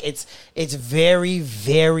 Thing. Like, it's very,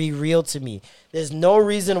 very real to me. There's no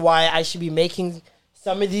reason why I should be making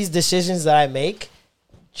some of these decisions that I make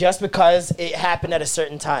just because it happened at a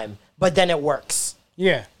certain time. But then it works.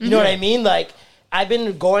 Yeah. You know what I mean? Like, I've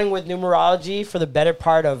been going with numerology for the better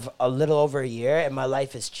part of a little over a year, and my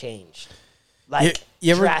life has changed. Like,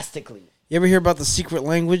 drastically. You ever hear about the secret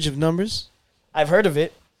language of numbers? I've heard of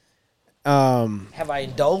it. Have I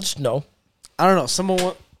indulged? No. I don't know.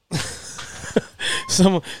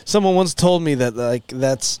 Someone once told me that like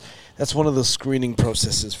that's one of the screening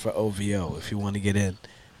processes for OVO if you want to get in.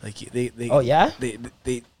 Like they oh yeah?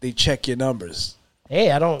 They check your numbers. Hey,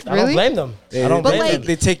 I don't blame them. I don't blame them.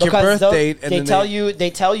 They take your birth date and they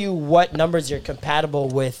tell you what numbers you're compatible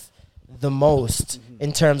with the most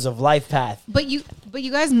in terms of life path. But you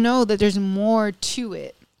guys know that there's more to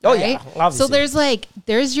it. Oh right? yeah, obviously. So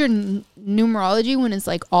there's your numerology when it's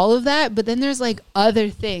like all of that, but then there's like other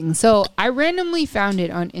things. So I randomly found it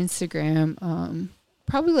on Instagram.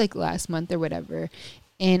 probably like last month or whatever.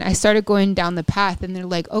 And I started going down the path, and they're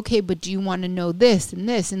like, okay, but do you want to know this and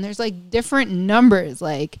this? And there's like different numbers.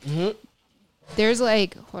 Like, there's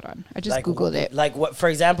like, hold on, I just Googled it. Like what, for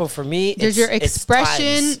example, for me, there's your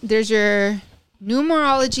expression, there's your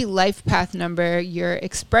numerology life path number, your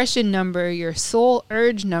expression number, your soul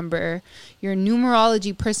urge number, your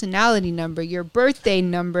numerology personality number, your birthday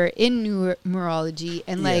number in numerology,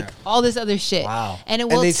 and like all this other shit. Wow. And it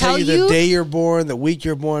will tell you the day you're born, the week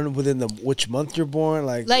you're born, within which month you're born.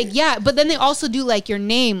 Like yeah, but then they also do like your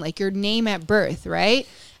name at birth, right?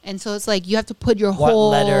 And so it's like you have to put your whole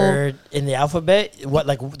letter in the alphabet.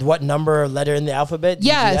 What number or letter in the alphabet?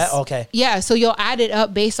 Yes. Okay. Yeah. So you'll add it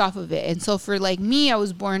up based off of it. And so for like me, I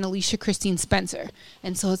was born Alicia Christine Spencer.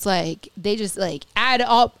 And so it's like they just like add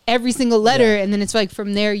up every single letter, and then it's like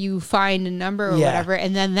from there you find a number or whatever,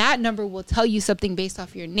 and then that number will tell you something based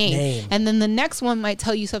off your name. And then the next one might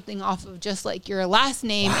tell you something off of just like your last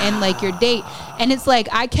name and like your date. And it's like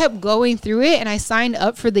I kept going through it, and I signed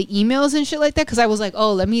up for the emails and shit like that because I was like,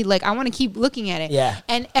 oh, I want to keep looking at it. Yeah.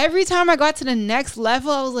 And every time I got to the next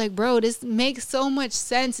level, I was like, bro, this makes so much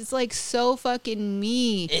sense. It's like so fucking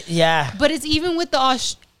me. But it's even with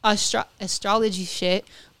the astrology shit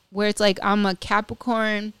where it's like I'm a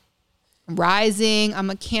Capricorn rising, I'm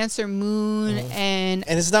a Cancer moon, and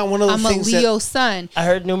it's not one of the I'm things a Leo sun. I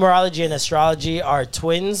heard numerology and astrology are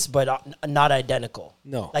twins, but not identical.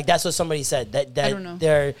 No. Like that's what somebody said. That I don't know.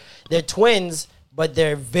 They're twins, but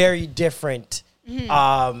they're very different.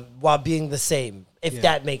 While being the same, if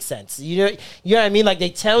that makes sense. You know what I mean? Like they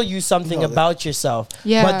tell you something about yourself,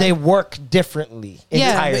 but they work differently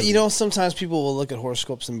entirely. But you know, sometimes people will look at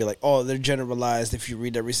horoscopes and be like, oh, they're generalized. If you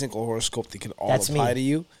read every single horoscope, they can all apply to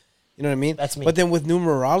you. You know what I mean? That's me. But then with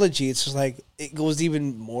numerology, it's just like it goes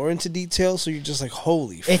even more into detail. So you're just like,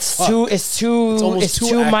 holy fuck. It's almost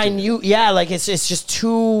too minute. Yeah, like it's just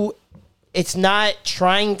too. It's not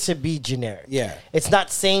trying to be generic. Yeah. It's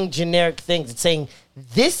not saying generic things. It's saying,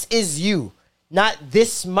 this is you. Not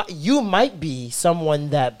this. You might be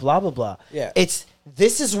someone that blah, blah, blah. Yeah. It's,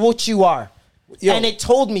 this is what you are. And it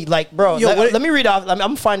told me, like, bro, let me read off. I'm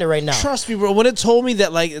going to find it right now. Trust me, bro. When it told me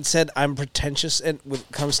that, like, it said I'm pretentious and when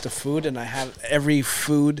it comes to food and I have every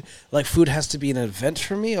food, like, food has to be an event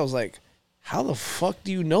for me, I was like, how the fuck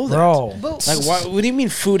do you know that? Bro. Like, what do you mean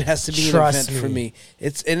food has to be an event for me?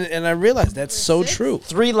 It's and I realized that's so true.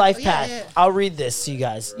 3 life paths. I'll read this to you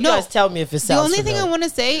guys. You guys tell me if it sounds The only familiar. thing I want to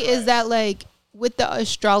say is that, like, with the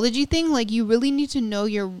astrology thing, like, you really need to know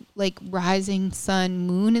your, like, rising sun,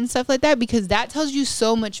 moon, and stuff like that, because that tells you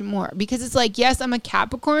so much more. Because it's like, yes, I'm a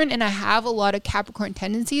Capricorn, and I have a lot of Capricorn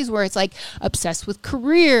tendencies where it's, like, obsessed with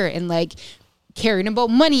career and, like, caring about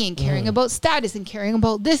money and caring about status and caring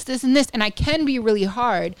about this, and this. And I can be really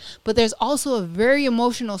hard, but there's also a very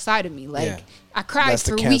emotional side of me. Like, I cried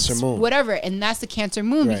for weeks, whatever. And that's the Cancer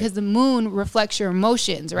moon because the moon reflects your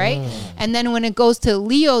emotions, right? And then when it goes to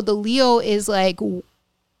Leo, the Leo is like,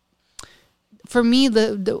 for me,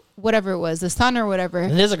 the whatever it was, the sun or whatever.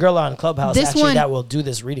 And there's a girl on Clubhouse that will do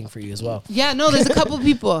this reading for you as well. Yeah, no, there's a couple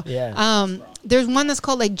people. Yeah. There's one that's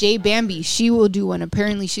called like J Bambi. She will do one.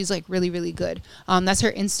 Apparently, she's like really, really good. That's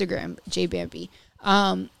her Instagram, J Bambi.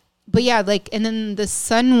 But yeah, like, and then the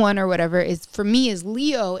sun one or whatever is for me is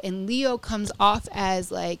Leo, and Leo comes off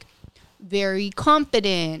as like very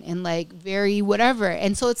confident and like very whatever.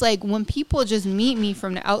 And so it's like when people just meet me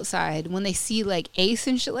from the outside, when they see like Ace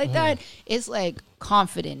and shit like that, it's like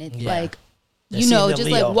confident. It's like, you know, just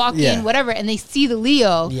Leo. like walk in, whatever, and they see the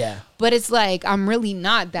Leo. Yeah. But it's like, I'm really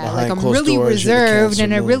not that. Behind like, I'm closed really doors, reserved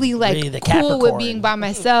and I'm moon. really like Really the cool with Capricorn. being by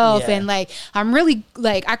myself. And like, I'm really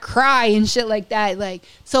like, I cry and shit like that. Like,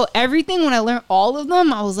 so everything, when I learned all of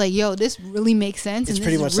them, I was like, yo, this really makes sense. It's and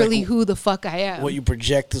pretty this much is really like who the fuck I am. What you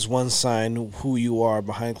project is one sign, who you are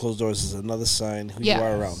behind closed doors is another sign, who you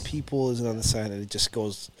are around people is another sign, and it just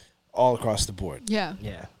goes all across the board. Yeah.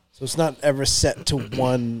 Yeah. So it's not ever set to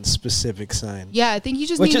one specific sign. Yeah, I think you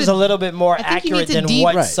just Which need is to, a little bit more I think you accurate need to than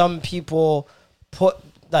what Right. some people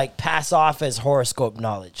pass off as horoscope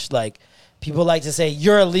knowledge. Like, people like to say,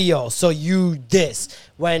 you're a Leo, so you this.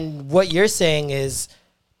 When what you're saying is,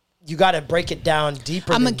 you got to break it down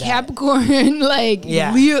deeper I'm a than that. Capricorn, like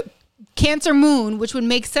Leo, Cancer moon, which would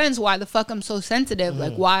make sense why the fuck I'm so sensitive,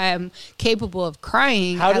 like why I'm capable of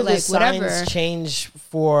crying. How do at, like, the signs whatever. change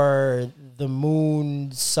for the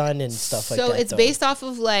moon, sun, and stuff like that? So it's based off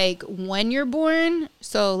of like when you're born.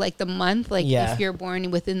 So like the month, like if you're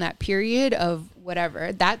born within that period of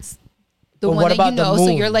whatever, that's the But one what that you about the know. So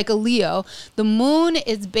moon? you're like a Leo. The moon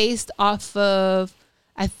is based off of,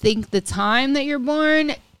 I think, the time that you're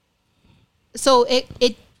born. So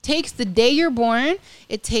it takes the day you're born,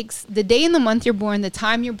 it takes the day and the month you're born, the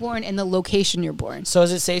time you're born, and the location you're born. So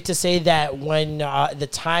is it safe to say that when the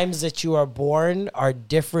times that you are born are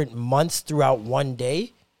different months throughout one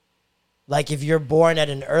day? Like if you're born at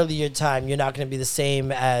an earlier time, you're not going to be the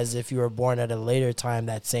same as if you were born at a later time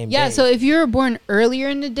that same day. Yeah, so if you were born earlier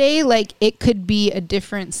in the day, like it could be a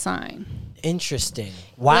different sign. Interesting.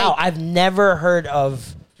 Wow, I've never heard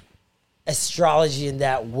of astrology in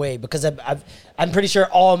that way because I'm pretty sure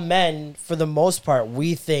all men, for the most part,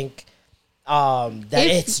 we think that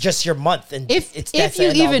it's just your month, and if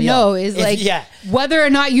you even know is whether or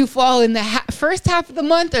not you fall in the first half of the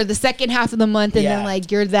month or the second half of the month, and then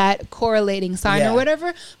like you're that correlating sign or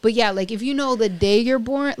whatever. But yeah, like if you know the day you're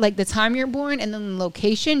born, like the time you're born, and then the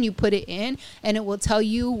location, you put it in, and it will tell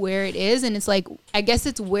you where it is, and it's like I guess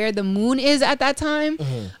it's where the moon is at that time.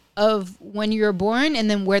 Mm-hmm. Of when you were born,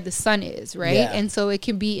 and then where the sun is, right? Yeah. And so it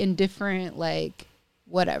can be in different like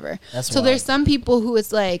whatever. So wild. There's some people who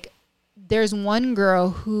it's like. There's one girl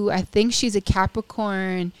who I think she's a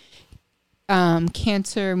Capricorn,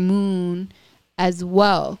 Cancer moon as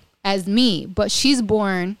well as me, but she's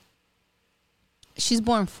born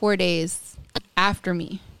 4 days after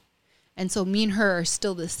me. And so me and her are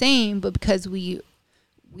still the same, but because we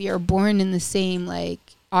are born in the same, like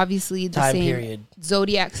obviously the time same period.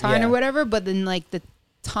 Zodiac sign or whatever, but then like the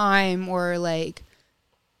time or like,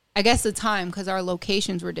 I guess the time, because our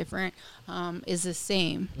locations were different, is the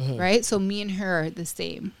same, right? So me and her are the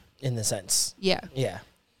same. In the sense. Yeah. Yeah.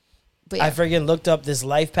 But I freaking looked up this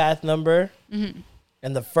life path number, and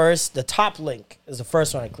the top link is the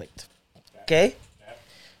first one I clicked. Okay?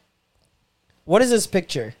 What is this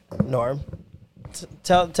picture, Norm?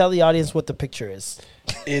 Tell the audience what the picture is.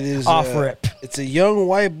 It is off rip. It's a young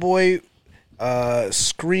white boy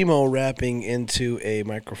screamo rapping into a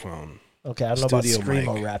microphone. Okay, I don't know about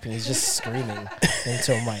screamo rapping. He's just screaming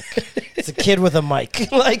into a mic. It's a kid with a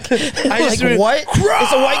mic. Like what? It's a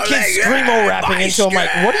white kid screamo rapping into a mic.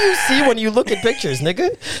 What do you see when you look at pictures,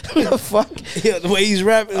 nigga? The fuck? Yeah, the way he's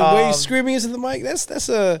rapping, the way he's screaming into the mic. That's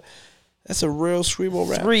a real screamo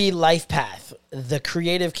rap. 3 life path, the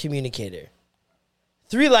creative communicator.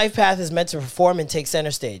 3 life path is meant to perform and take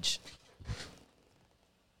center stage.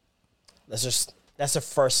 That's the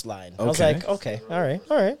first line. Okay. I was like, okay, all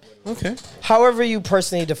right. Okay. However you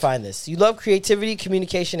personally define this. You love creativity,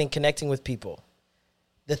 communication, and connecting with people.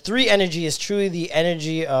 The 3 energy is truly the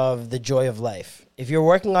energy of the joy of life. If you're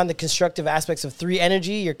working on the constructive aspects of 3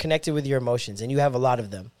 energy, you're connected with your emotions, and you have a lot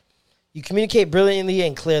of them. You communicate brilliantly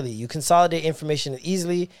and clearly. You consolidate information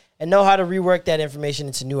easily and know how to rework that information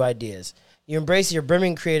into new ideas. You embrace your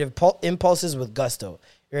brimming creative impulses with gusto.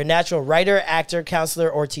 You're a natural writer, actor, counselor,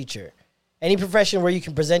 or teacher. Any profession where you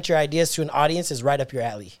can present your ideas to an audience is right up your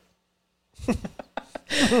alley.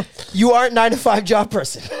 You aren't 9-to-5 job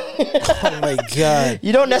person. Oh my God.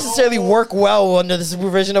 You don't necessarily work well under the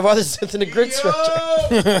supervision of others within a grid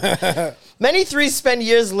structure. Many 3s spend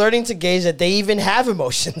years learning to gauge that they even have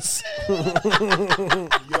emotions.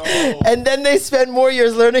 And then they spend more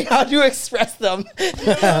years learning how to express them.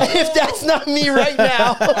 If that's not me right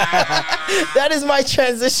now, that is my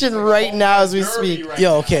transition right now as we speak.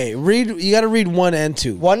 Yo, okay. You got to read 1 and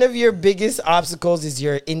 2. One of your biggest obstacles is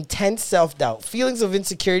your intense self-doubt. Feelings of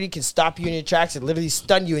insecurity can stop you in your tracks and literally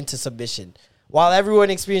stun you into submission. While everyone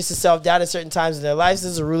experiences self-doubt at certain times in their lives,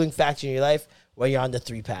 this is a ruling factor in your life when you're on the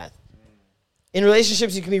 3 path. In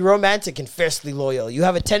relationships, you can be romantic and fiercely loyal. You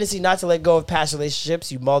have a tendency not to let go of past relationships.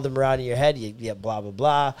 You mull them around in your head. You blah, blah,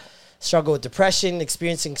 blah. Struggle with depression,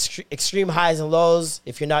 experiencing extreme highs and lows.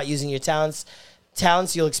 If you're not using your talents,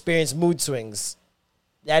 you'll experience mood swings.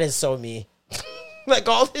 That is so me. Like,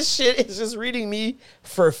 all this shit is just reading me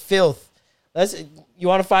for filth. You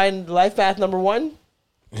want to find life path number 1?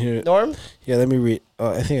 Here, Norm? Yeah, let me read.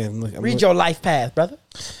 I think I'm looking. Read your life path, brother.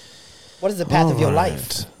 What is the path of your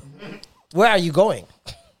life? Where are you going?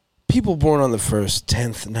 People born on the 1st,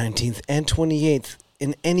 10th, 19th, and 28th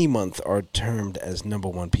in any month are termed as number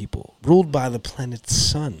 1 people, ruled by the planet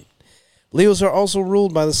Sun. Leos are also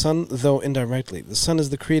ruled by the Sun, though indirectly. The Sun is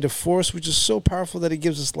the creative force, which is so powerful that it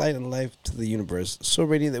gives us light and life to the universe, so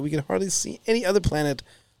radiant that we can hardly see any other planet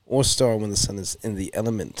or star when the Sun is in the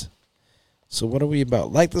element. So what are we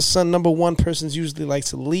about? Like the Sun, number 1 persons usually like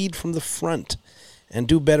to lead from the front and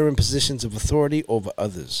do better in positions of authority over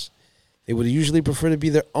others. They would usually prefer to be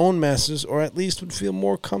their own masters, or at least would feel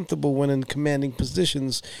more comfortable when in commanding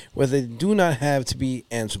positions where they do not have to be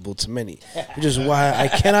answerable to many, which is why I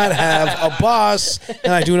cannot have a boss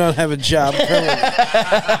and I do not have a job currently.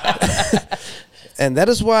 And that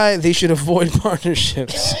is why they should avoid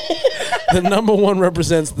partnerships. The number 1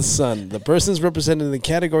 represents the sun. The persons represented in the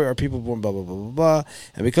category are people born blah, blah, blah, blah, blah.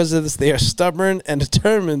 And because of this, they are stubborn and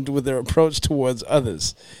determined with their approach towards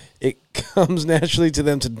others. It comes naturally to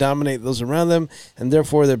them to dominate those around them, and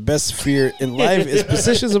therefore their best sphere in life is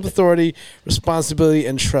positions of authority, responsibility,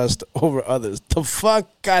 and trust over others. The fuck?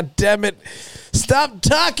 God damn it. Stop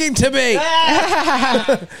talking to me. So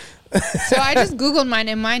I just Googled mine,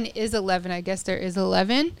 and mine is 11. I guess there is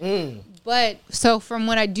 11. But so from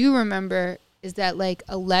what I do remember is that like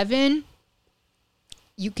 11,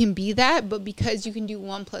 you can be that, but because you can do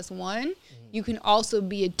 1 + 1, you can also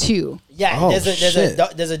be a 2. Yeah,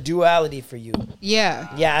 there's a duality for you.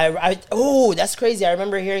 Yeah. Yeah, oh, that's crazy. I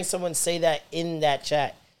remember hearing someone say that in that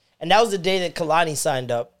chat. And that was the day that Kalani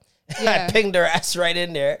signed up. Yeah. I pinged her ass right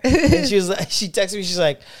in there. And she texted me, she's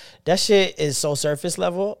like, that shit is so surface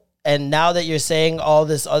level. And now that you're saying all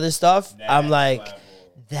this other stuff, I'm like,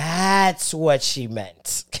 that's what she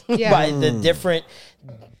meant. By the different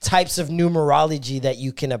types of numerology that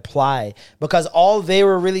you can apply, because all they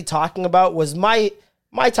were really talking about was my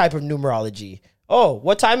type of numerology. Oh,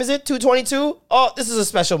 what time is it? 2:22? Oh, this is a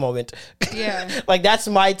special moment. Yeah. Like that's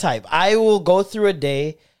my type. I will go through a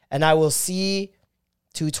day and I will see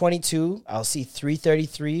 2:22, I'll see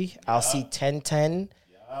 3:33, I'll see 10:10,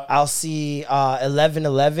 I'll see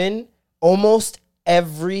 11:11 almost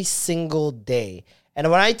every single day. And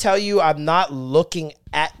when I tell you I'm not looking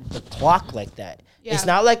at the clock like that, it's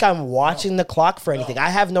not like I'm watching the clock for anything. I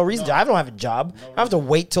have no reason to. I don't have a job. I don't have to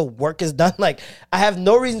wait till work is done. Like, I have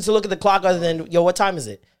no reason to look at the clock other than, yo, what time is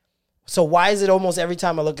it? So why is it almost every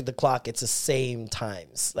time I look at the clock, it's the same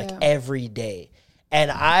times, like every day?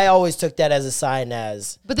 And I always took that as a sign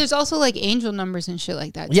as... But there's also like angel numbers and shit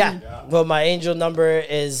like that too. Yeah. Well, my angel number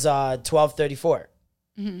is 1234.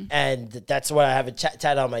 And that's what I have a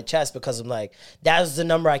tat on my chest, because I'm like, that was the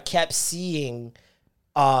number I kept seeing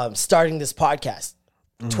starting this podcast.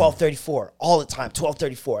 1234 all the time,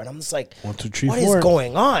 1234. And I'm just like, 1, 2, 3, what 4. is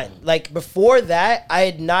going on? Like before that, I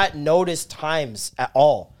had not noticed times at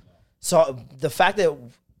all. So the fact that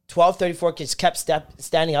 1234 just kept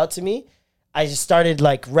standing out to me, I just started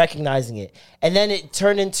like recognizing it. And then it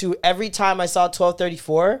turned into every time I saw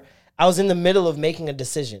 1234, I was in the middle of making a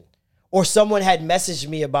decision. Or someone had messaged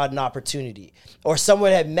me about an opportunity. Or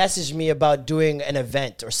someone had messaged me about doing an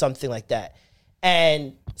event or something like that.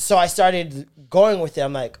 And so I started going with it.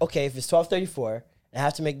 I'm like, okay, if it's 1234, I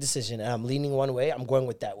have to make a decision, and I'm leaning one way, I'm going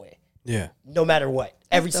with that way. Yeah. No matter what,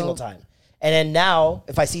 every single time. And then now,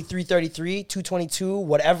 if I see 333, 222,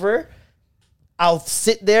 whatever, I'll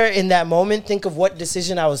sit there in that moment, think of what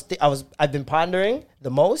decision I've been pondering the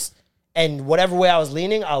most, and whatever way I was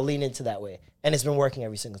leaning, I'll lean into that way. And it's been working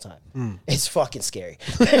every single time. It's fucking scary.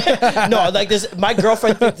 No, like this, my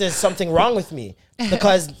girlfriend thinks there's something wrong with me,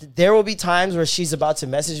 because there will be times where she's about to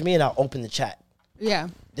message me and I'll open the chat. Yeah.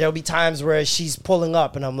 There'll be times where she's pulling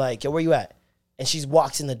up and I'm like, yo, where you at? And she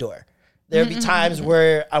walks in the door. There'll be times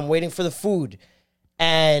where I'm waiting for the food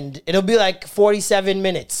and it'll be like 47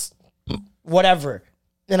 minutes, whatever.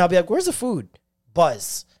 And I'll be like, where's the food?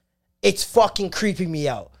 Buzz. It's fucking creeping me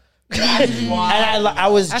out. And I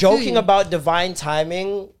was joking about divine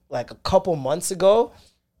timing like a couple months ago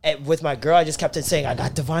with my girl. I just kept on saying, I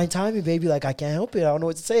got divine timing, baby. Like, I can't help it. I don't know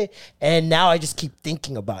what to say. And now I just keep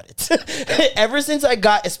thinking about it. Ever since I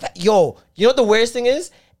got, you know what the weirdest thing is?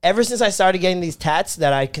 Ever since I started getting these tats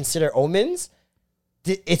that I consider omens,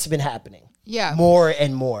 it's been happening. Yeah. More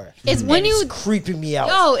and more. It's when it's creeping me out.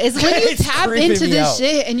 Yo, it's when you It's tap creeping into me this out.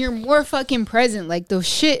 shit and you're more fucking present. Like, the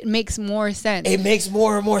shit makes more sense. It makes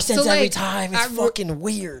more and more sense every like, time. It's fucking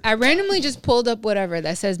weird. I randomly just pulled up whatever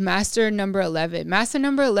that says Master number 11. Master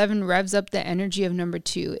number 11 revs up the energy of number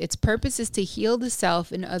 2. Its purpose is to heal the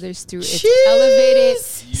self and others through its elevated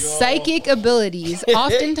psychic abilities.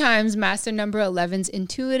 Oftentimes, Master number 11's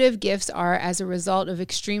intuitive gifts are as a result of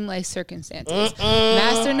extreme life circumstances.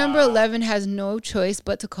 Master number 11 has no choice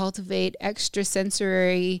but to cultivate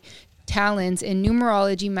extrasensory talents. In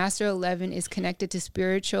numerology, Master 11 is connected to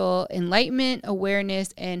spiritual enlightenment,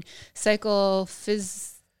 awareness, and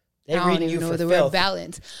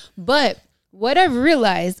balance. But what I've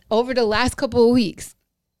realized over the last couple of weeks,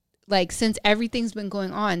 like since everything's been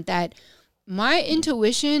going on, that my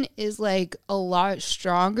intuition is like a lot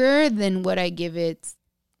stronger than what I give it.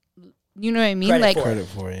 You know what I mean? Credit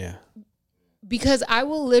for it, yeah. Because I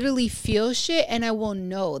will literally feel shit and I will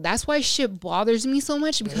know. That's why shit bothers me so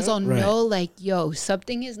much, because I'll know, like, yo,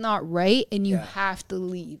 something is not right and you have to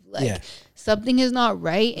leave. Like, something is not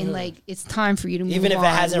right and, like, it's time for you to move on. Even if it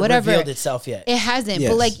hasn't revealed itself yet. It hasn't.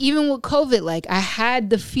 But, like, even with COVID, like, I had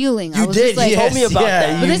the feeling. You did. You told me about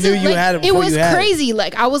that. But you knew you had it before. It was crazy.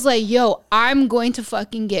 Like, I was like, yo, I'm going to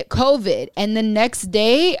fucking get COVID. And the next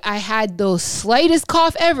day, I had the slightest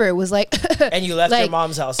cough ever. It was like... and you left your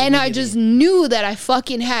mom's house and I just knew that I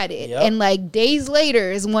fucking had it. And, like, days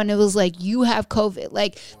later is when it was like, you have COVID.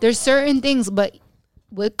 Like, there's certain things, but...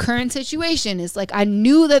 with current situation, it's like I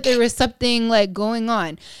knew that there was something like going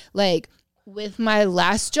on. Like with my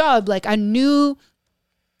last job, like I knew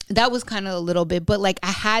that was kind of a little bit, but like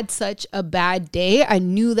I had such a bad day. I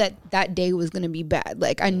knew that that day was going to be bad.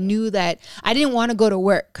 Like I knew that I didn't want to go to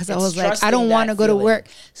work because I was like, I don't want to go to work.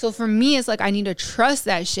 So for me, it's like I need to trust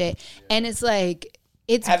that shit. And it's like,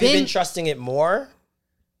 Have you been trusting it more?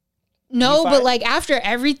 No, but like after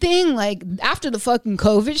everything, like after the fucking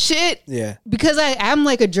COVID shit, because I'm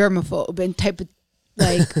like a germaphobe and type of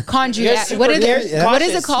like chondriac. What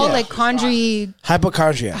is it called? Like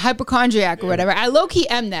hypochondriac or whatever. I low key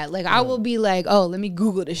am that. Like I will be like, oh, let me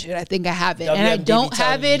Google this shit. I think I have it, and I don't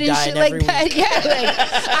have it and shit like that. Yeah, like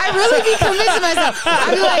I really be convincing myself.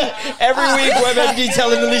 I be like every week, WebMD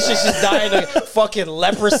telling Alicia she's dying of fucking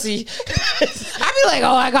leprosy. I be like,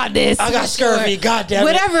 oh, I got this. I got scurvy. God damn it.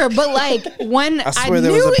 Whatever. But like when I swear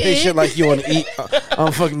there was a patient like you on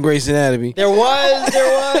on fucking Grey's Anatomy. There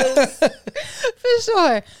was. For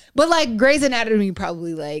sure. But like Grey's Anatomy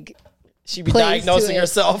probably like she'd be diagnosing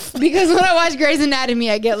herself. Because when I watch Grey's Anatomy,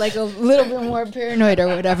 I get like a little bit more paranoid or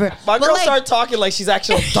whatever. My girl started talking like she's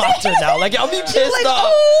actually a doctor now. Like I'll be pissed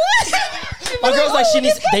off. Oh. My girl's like,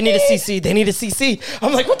 they need a CC. They need a CC.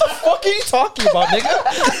 I'm like, what the fuck are you talking about, nigga?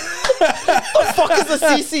 What the fuck is a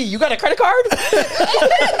CC? You got a credit card?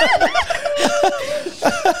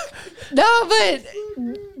 No, but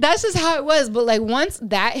that's just how it was. But like once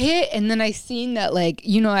that hit, and then I seen that like,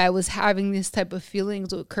 you know, I was having this type of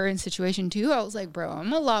feelings with current situation too. I was like, bro,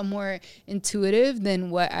 I'm a lot more intuitive than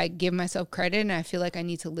what I give myself credit, and I feel like I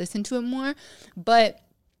need to listen to it more. But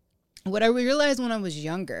what I realized when I was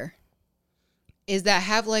younger is that I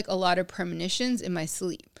have like a lot of premonitions in my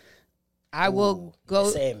sleep. I will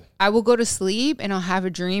go to sleep and I'll have a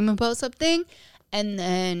dream about something, and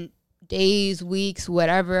then days, weeks,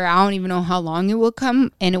 whatever, I don't even know how long it will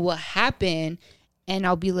come, and it will happen, and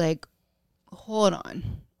I'll be like, hold on,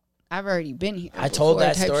 I've already been here. I told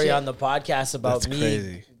that story on the podcast about me.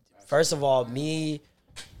 Crazy. First of all, me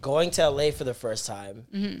going to LA for the first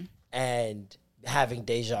time and having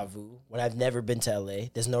deja vu when I've never been to LA.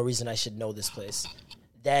 There's no reason I should know this place.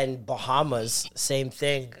 Then Bahamas, same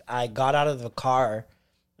thing. I got out of the car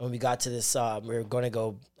when we got to this, we were going to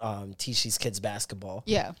go teach these kids basketball.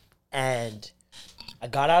 Yeah. And I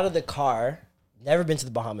got out of the car, never been to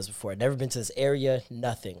the Bahamas before, never been to this area,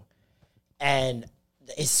 nothing. And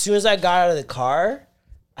as soon as I got out of the car,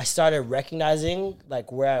 I started recognizing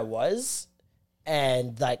like where I was,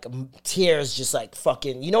 and like tears just like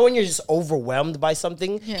fucking, you know when you're just overwhelmed by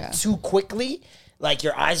something too quickly? Like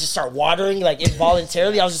your eyes just start watering like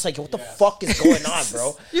involuntarily. I was just like, what the fuck is going on,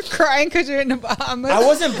 bro? You're crying because you're in the Bahamas. I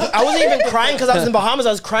wasn't even crying because I was in the Bahamas.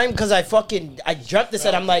 I was crying because I dreamt this,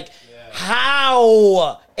 and I'm like,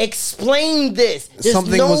 how? Explain this. There's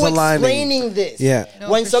something was aligning. Explaining this. Yeah. No,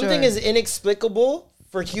 when something is inexplicable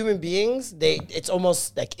for human beings, it's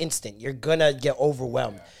almost like instant. You're gonna get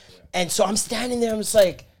overwhelmed. And so I'm standing there, I'm just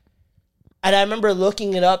like, and I remember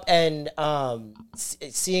looking it up and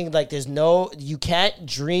seeing like you can't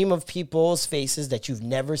dream of people's faces that you've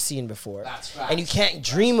never seen before. That's right. And you can't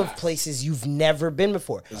dream of places you've never been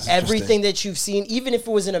before. Everything that you've seen, even if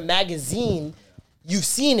it was in a magazine, you've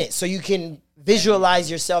seen it. So you can visualize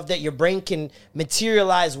yourself, that your brain can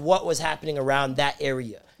materialize what was happening around that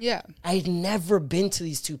area. Yeah. I'd never been to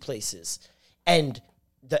these two places. And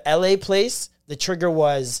the LA place, the trigger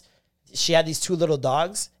was she had these two little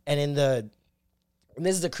dogs, and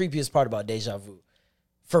this is the creepiest part about deja vu,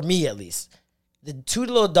 for me at least. The two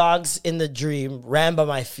little dogs in the dream ran by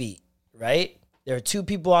my feet, right? There were two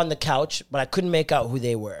people on the couch, but I couldn't make out who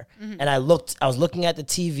they were. Mm-hmm. And I was looking at the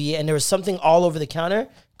TV, and there was something all over the counter,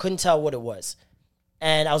 couldn't tell what it was.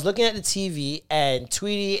 And I was looking at the TV, and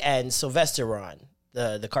Tweety and Sylvester were on,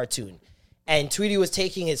 the cartoon. And Tweety was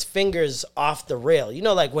taking his fingers off the rail. You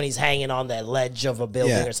know, like when he's hanging on that ledge of a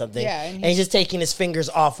building or something. Yeah, and he's just taking his fingers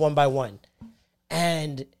off one by one.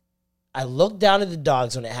 And I looked down at the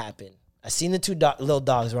dogs when it happened. I seen the two little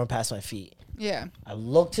dogs run past my feet. Yeah. I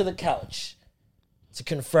looked to the couch to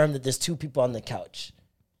confirm that there's two people on the couch.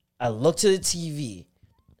 I looked to the TV.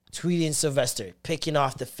 Tweety and Sylvester picking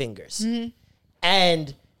off the fingers.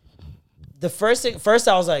 And the first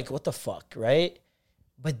I was like, what the fuck, right?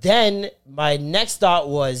 But then my next thought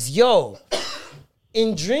was, yo,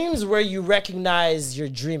 in dreams where you recognize you're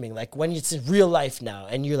dreaming, like when it's in real life now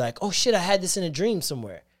and you're like, oh shit, I had this in a dream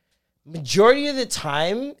somewhere. Majority of the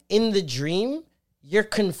time in the dream, you're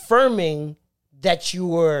confirming that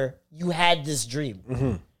you had this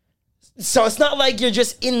dream. So it's not like you're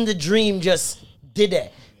just in the dream, just did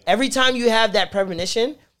it. Every time you have that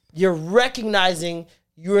premonition, you're recognizing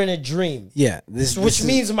you're in a dream. Yeah. Which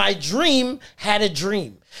means my dream had a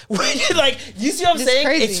dream. Like, you see what I'm saying?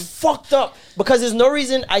 Crazy. It's fucked up. Because there's no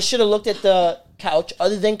reason I should have looked at the couch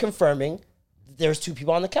other than confirming there's two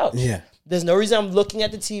people on the couch. Yeah. There's no reason I'm looking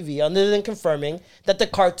at the TV other than confirming that the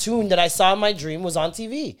cartoon that I saw in my dream was on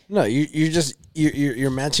TV. No,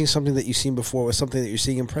 you're matching something that you've seen before with something that you're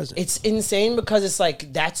seeing in present. It's insane because it's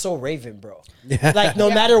like, that's so Raven, bro. Like,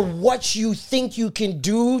 no matter what you think you can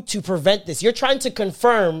do to prevent this, you're trying to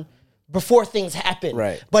confirm before things happen.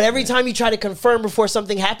 Right. But every time you try to confirm before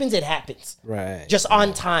something happens, it happens. Right. Just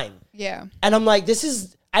on time. Yeah. And I'm like,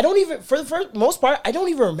 I don't even, for the most part, I don't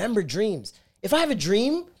even remember dreams. If I have a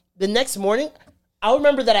dream, the next morning, I'll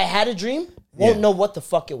remember that I had a dream, won't know what the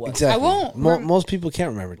fuck it was. Exactly. I won't. Most people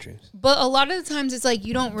can't remember dreams. But a lot of the times it's like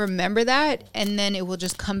you don't remember that, and then it will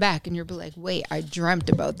just come back, and you'll be like, "Wait, I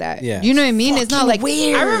dreamt about that." Yeah. You know what I mean? It's not like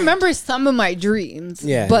weird. I remember some of my dreams.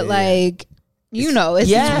 Yeah, but yeah, like. You know,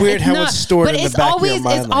 it's weird how it's stored in the back of your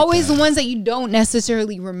mind. It's always the ones that you don't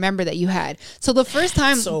necessarily remember that you had. So the first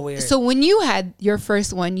time, so weird. So when you had your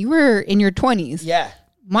first one, you were in your 20s. Yeah.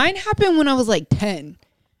 Mine happened when I was like 10.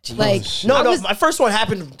 Like my first one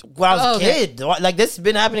happened when I was a kid. Like, this has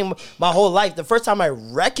been happening my whole life. The first time I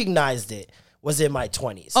recognized it was in my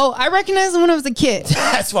 20s. Oh, I recognized it when I was a kid.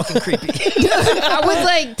 That's fucking creepy. I was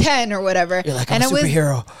like 10 or whatever. You're like, I'm a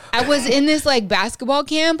superhero. I was in this like basketball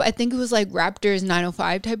camp. I think it was like Raptors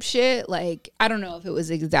 905 type shit. Like, I don't know if it was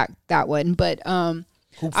exact that one, but Hoop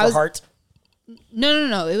for Heart?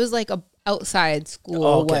 No. It was like a outside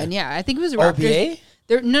school one. Yeah, I think it was Raptors. OBA?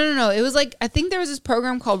 No. It was like, I think there was this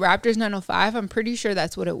program called Raptors 905. I'm pretty sure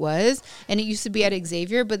that's what it was. And it used to be at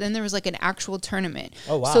Xavier, but then there was like an actual tournament.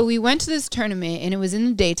 Oh, wow. So we went to this tournament and it was in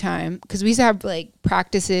the daytime because we used to have like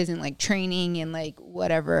practices and like training and like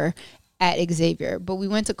whatever at Xavier. But we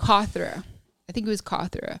went to Cawthra. I think it was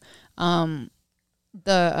Cawthra.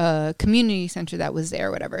 The community center that was there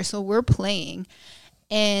or whatever. So we're playing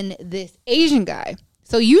and this Asian guy.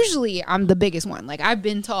 So usually I'm the biggest one. Like, I've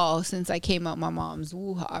been tall since I came out my mom's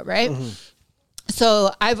woo-ha, right?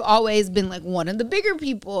 So I've always been like one of the bigger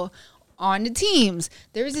people on the teams.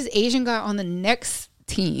 There was this Asian guy on the next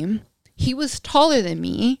team. He was taller than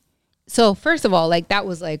me. So first of all, like, that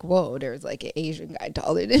was like, whoa, there's like an Asian guy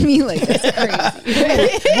taller than me. Like, that's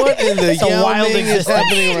crazy. What in the wild is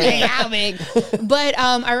happening right now? But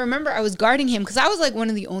I remember I was guarding him because I was like one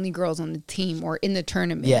of the only girls on the team or in the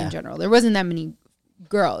tournament in general. There wasn't that many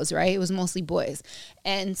girls, right? It was mostly boys.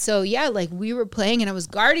 And so, yeah, like, we were playing and I was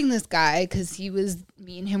guarding this guy because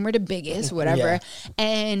me and him were the biggest, whatever.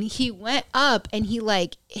 And he went up and he,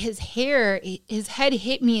 like, his head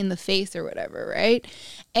hit me in the face or whatever, right?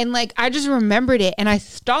 And, like, I just remembered it and I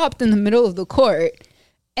stopped in the middle of the court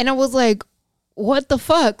and I was like, what the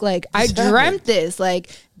fuck? Like, I dreamt this. Like,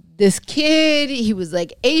 this kid, he was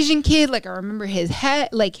like Asian kid. Like, I remember his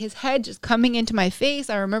head just coming into my face.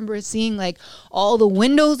 I remember seeing like all the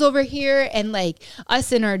windows over here and like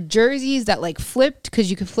us in our jerseys that like flipped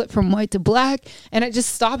because you could flip from white to black. And I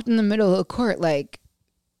just stopped in the middle of the court like,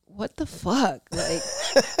 what the fuck? Like,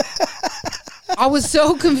 I was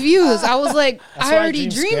so confused. I was like, I already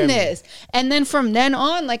dreamed this. And then from then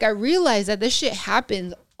on, like, I realized that this shit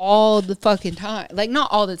happens all the fucking time. Like, not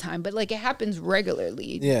all the time, but like it happens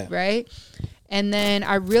regularly. Yeah. Right? And then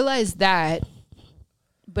I realized that,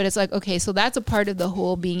 but it's like, okay, so that's a part of the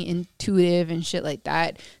whole being intuitive and shit like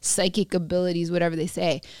that, psychic abilities, whatever they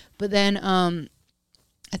say. But then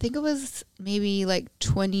I think it was maybe like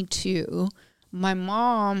 22, my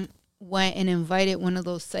mom went and invited one of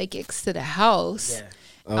those psychics to the house.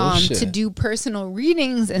 To do personal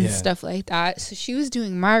readings and stuff like that. So she was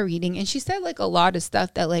doing my reading and she said like a lot of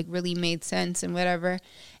stuff that like really made sense and whatever.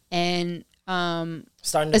 And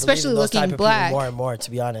starting to especially those looking type of black more and more,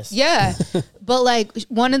 to be honest. Yeah. But like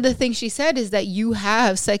one of the things she said is that you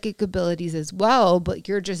have psychic abilities as well, but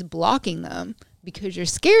you're just blocking them because you're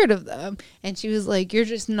scared of them. And she was like, you're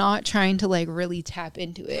just not trying to like really tap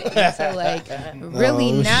into it. And so like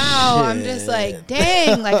really now I'm just like,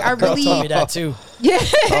 dang, like I really told me that too. Yeah.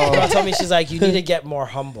 Girl told me, she's like, you need to get more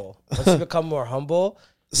humble. Once you become more humble,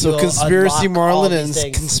 So conspiracy Marlon and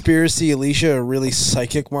conspiracy Alicia are really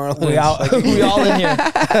psychic Marlon. We all in here.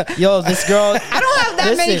 Yo, this girl. I don't have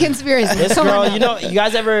that many conspiracies. This girl, you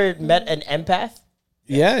guys ever met an empath?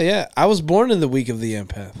 Yeah. I was born in the week of the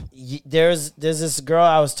empath. There's this girl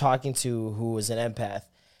I was talking to who was an empath,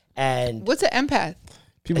 and what's an empath?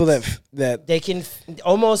 People that they can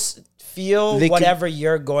almost feel whatever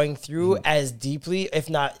you're going through as deeply, if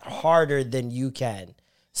not harder, than you can.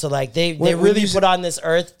 So like they really put on this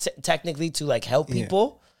earth technically to like help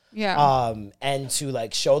people, and to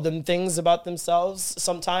like show them things about themselves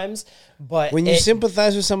sometimes. But when you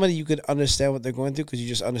sympathize with somebody, you could understand what they're going through because you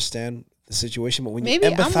just understand the situation. But when you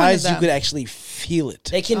empathize, you could actually feel it.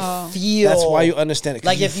 They can feel. That's why you understand it.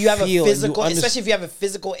 Like if you have a physical, especially if you have a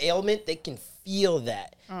physical ailment, they can feel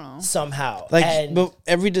that somehow. Like, but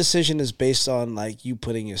every decision is based on like you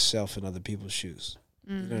putting yourself in other people's shoes.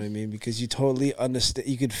 You know what I mean? Because you totally understand.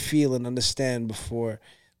 You could feel and understand before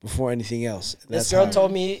anything else. This girl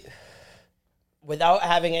told me, without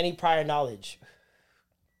having any prior knowledge,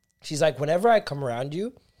 she's like, whenever I come around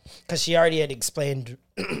you, because she already had explained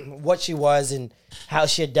what she was and how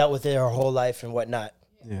she had dealt with it her whole life and whatnot.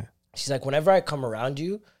 Yeah. She's like, whenever I come around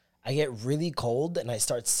you, I get really cold and I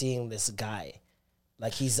start seeing this guy.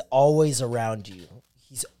 Like, he's always around you.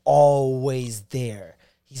 He's always there.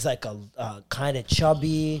 He's like a kind of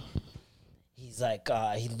chubby. He's like,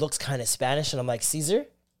 he looks kind of Spanish. And I'm like, Caesar?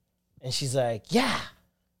 And she's like, yeah.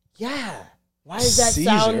 Why does that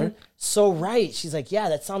sound so right? She's like, yeah,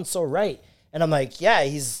 that sounds so right. And I'm like, yeah,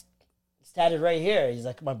 he's tatted right here. He's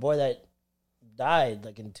like my boy that died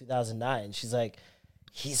like in 2009. She's like,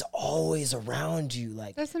 he's always around you.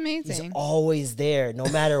 Like, that's amazing. He's always there, no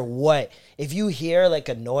matter what. If you hear like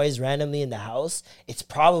a noise randomly in the house, it's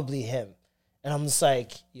probably him. And I'm just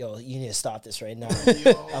like, yo, you need to stop this right now.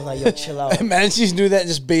 I'm like, yo, chill out. Imagine she's doing that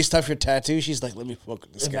just based off your tattoo. She's like, let me fuck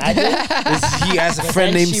with this guy. He has a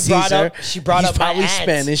friend named Caesar. She brought up probably my aunt.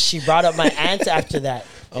 Spanish. She brought up my aunt after that.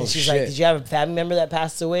 And she's shit. like, did you have a family member that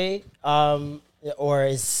passed away or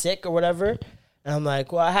is sick or whatever? And I'm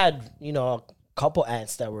like, well, I had, a couple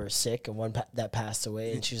aunts that were sick and one that passed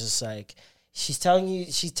away. And she's just like, she's telling me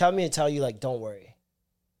to tell you, like, don't worry.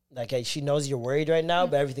 Like, she knows you're worried right now,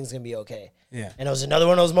 but everything's going to be okay. Yeah. And it was another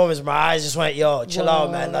one of those moments where my eyes just went, yo, chill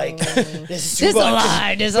out, man. Like, this is too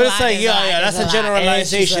much. There's but it's like, that's a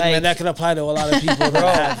generalization, man. That can apply to a lot of people that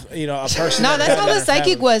have, a person. No, that's how the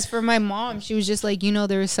psychic was for my mom. She was just like,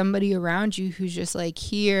 there was somebody around you who's just like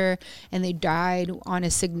here and they died on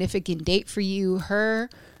a significant date for you. Her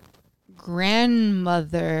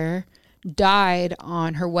grandmother died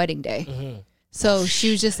on her wedding day. Mm-hmm. So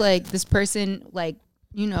she was just like, this person, like,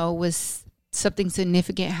 was something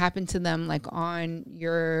significant happened to them, like on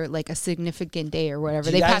your, like a significant day or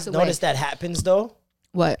whatever. Do you guys notice that happens though?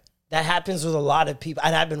 What? That happens with a lot of people.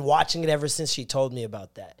 And I've been watching it ever since she told me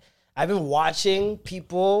about that. I've been watching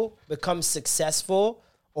people become successful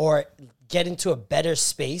or get into a better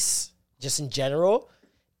space, just in general,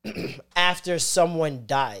 after someone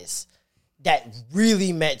dies that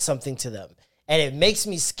really meant something to them. And it makes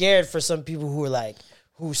me scared for some people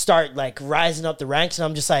who start like rising up the ranks, and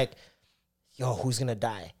I'm just like, yo, who's gonna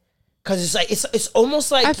die? Because it's like it's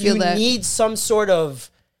almost like you need some sort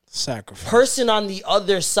of sacrifice person on the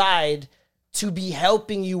other side to be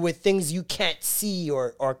helping you with things you can't see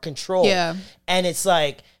or control. Yeah. And it's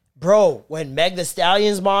like, bro, when Meg Thee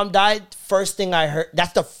Stallion's mom died, first thing I heard,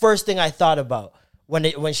 that's the first thing I thought about when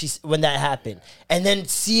that happened. And then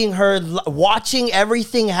seeing her watching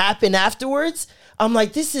everything happen afterwards, I'm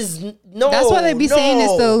like, this is no. That's why they be saying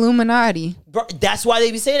it's the Illuminati. Bro, that's why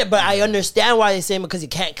they be saying it, but I understand why they say it because you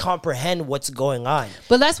can't comprehend what's going on.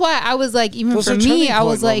 But that's why I was like, even for me, I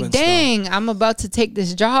was like, dang, I'm about to take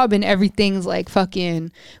this job and everything's like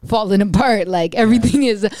fucking falling apart. Like everything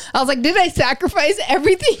is. I was like, did I sacrifice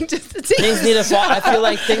everything just to take things need to fall? I feel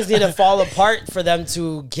like things need to fall apart for them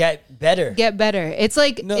to get better. It's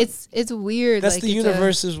like it's weird. That's like, the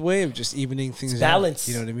universe's way of just evening things out. Balance.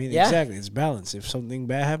 You know what I mean? Yeah. Exactly. It's balance. If something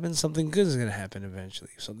bad happens, something good is gonna happen eventually.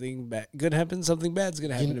 If something good happens, something bad's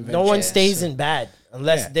gonna happen eventually. No one stays in bad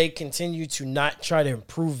unless they continue to not try to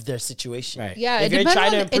improve their situation. Right. Yeah, it depends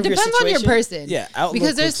on your person. Yeah,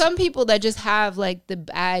 because there's some people that just have like the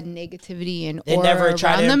bad negativity and they aura never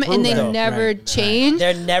try around to them, improve and they though. never change.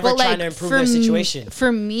 They're never trying to improve their situation.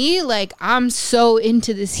 For me, like I'm so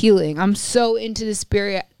into this healing. I'm so into the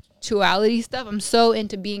spirituality stuff. I'm so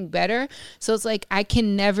into being better. So it's like I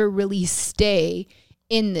can never really stay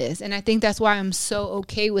in this, and I think that's why I'm so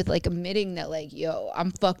okay with like admitting that, like, yo,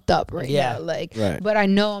 I'm fucked up right now, like, but I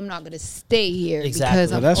know I'm not gonna stay here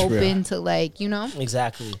because I'm open to, like,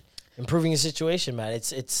 exactly. improving your situation, man.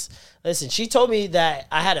 It's listen, she told me that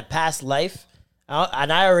I had a past life,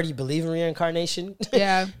 and I already believe in reincarnation.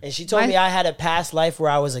 Yeah. And she told me I had a past life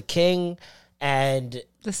where I was a king, and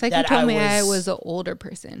the psychic told me I was an older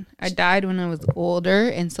person. I died when I was older,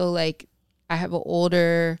 and so like I have an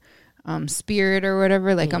older spirit or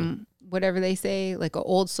whatever, like I'm whatever they say, like an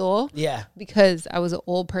old soul. Yeah. Because I was an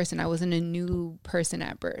old person. I wasn't a new person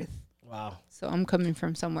at birth. Wow. So I'm coming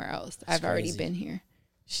from somewhere else. I've already been here.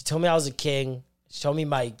 She told me I was a king. She told me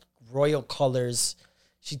my royal colors.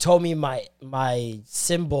 She told me my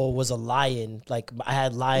symbol was a lion. Like I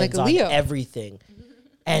had lions like on everything.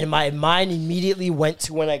 And my mind immediately went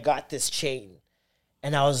to when I got this chain.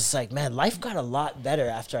 And I was just like, man, life got a lot better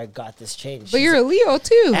after I got this chain. But you're a Leo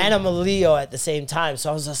too. And I'm a Leo at the same time. So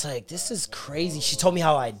I was just like, this is crazy. She told me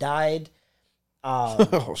how I died.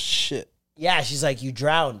 Oh, shit. Yeah, she's like, you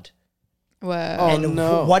drowned. Wow. And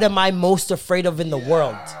what am I most afraid of in the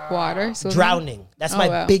world? Water. Drowning. That's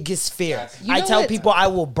my biggest fear. I tell people I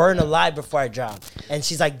will burn alive before I drown. And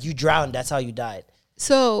she's like, you drowned. That's how you died.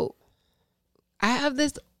 So I have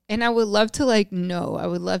this, and I would love to I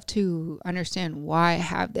would love to understand why I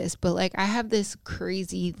have this, but like I have this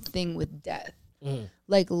crazy thing with death.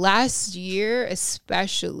 Like last year,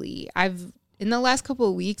 especially, in the last couple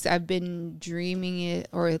of weeks, I've been dreaming it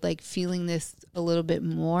or like feeling this a little bit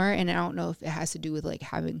more. And I don't know if it has to do with like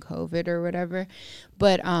having COVID or whatever.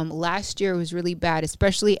 But last year was really bad,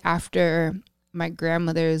 especially after my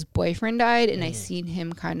grandmother's boyfriend died. And I seen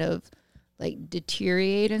him kind of like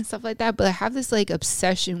deteriorate and stuff like that. But I have this like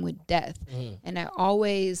obsession with death. And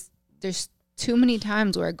there's too many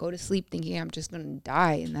times where I go to sleep thinking I'm just going to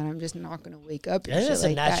die and that I'm just not going to wake up. And it's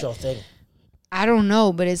a natural thing. I don't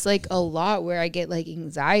know, but it's like a lot where I get like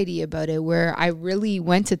anxiety about it, where I really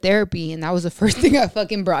went to therapy and that was the first thing I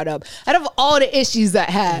fucking brought up. Out of all the issues I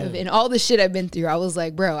have and all the shit I've been through, I was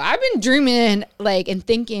like, bro, I've been dreaming like and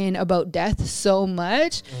thinking about death so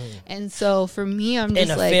much. And so for me, I'm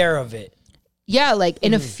just like, fear of it. Yeah, like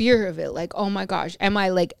in a fear of it, like, oh my gosh, am I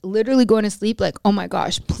like literally going to sleep? Like, oh my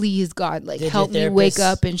gosh, please God, like help me wake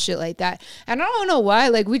up and shit like that. And I don't know why,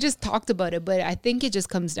 like we just talked about it, but I think it just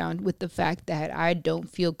comes down with the fact that I don't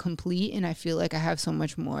feel complete and I feel like I have so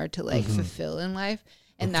much more to like fulfill in life.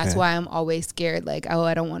 And that's why I'm always scared, like, oh,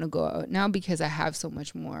 I don't want to go out now because I have so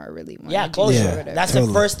much more I really want to do. Closure. That's the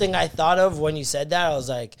first thing I thought of when you said that. I was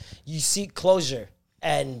like, you seek closure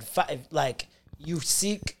and like you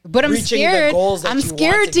seek, but I'm scared. The goals that I'm you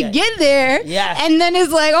scared want to get there. Yeah, and then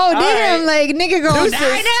it's like, oh, damn, like nigga going die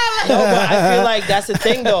now. No, but I feel like that's the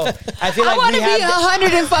thing, though. I feel like I want to be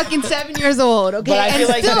 107 years old, okay, I feel and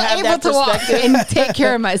like still able to walk and take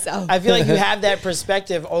care of myself. I feel like you have that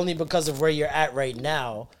perspective only because of where you're at right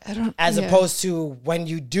now, as opposed to when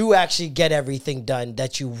you do actually get everything done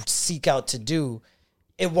that you seek out to do.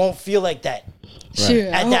 It won't feel like that. Sure,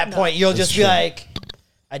 at that point, you'll just be like,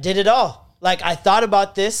 I did it all. Like I thought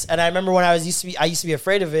about this, and I remember when I used to be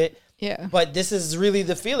afraid of it. Yeah. But this is really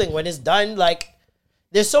the feeling when it's done. Like,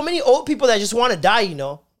 there's so many old people that just want to die. You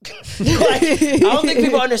know, like, I don't think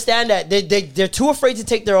people understand that they're too afraid to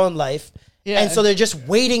take their own life. Yeah. And so they're just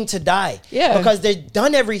waiting to die. Yeah. Because they've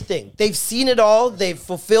done everything. They've seen it all. They've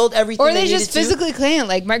fulfilled everything. Or they just physically can't.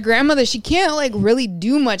 Like my grandmother, she can't like really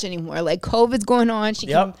do much anymore. Like COVID's going on. She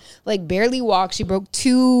can like barely walk. She broke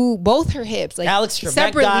both her hips. Like Alex Trebek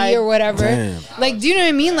separately died. or whatever. Damn. Like, do you know what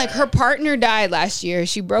I mean? Like her partner died last year.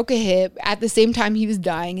 She broke a hip at the same time he was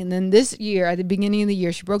dying. And then this year, at the beginning of the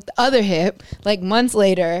year, she broke the other hip like months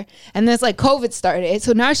later. And then it's like COVID started.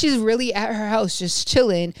 So now she's really at her house just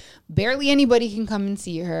chilling. Barely anybody can come and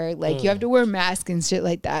see her. Like you have to wear masks and shit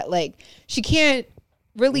like that. Like she can't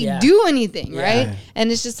really do anything, right? And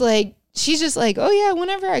it's just like she's just like, oh yeah,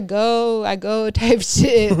 whenever I go type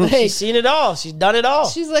shit. Like she's seen it all. She's done it all.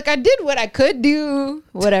 She's like, I did what I could do,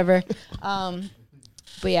 whatever. But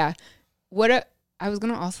yeah, I was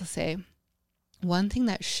gonna also say one thing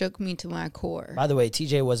that shook me to my core. By the way,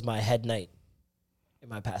 TJ was my head knight in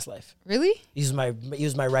my past life. Really? He was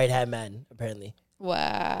my right hand man apparently.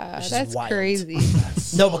 Wow, that's crazy.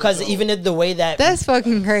 No, because even the way that that's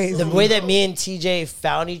fucking crazy. The way that me and TJ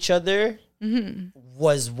found each other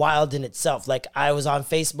was wild in itself. Like I was on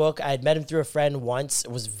Facebook. I had met him through a friend once.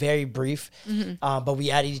 It was very brief, but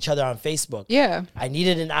we added each other on Facebook. Yeah. I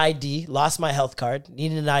needed an ID. Lost my health card.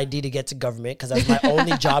 Needed an ID to get to government because that was my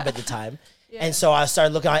only job at the time. Yeah. And so I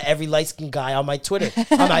started looking at every light-skinned guy on my Twitter,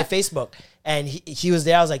 on my Facebook, and he was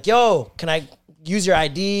there. I was like, "Yo, can I use your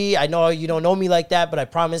ID? I know you don't know me like that, but I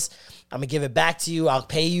promise I'm gonna give it back to you. I'll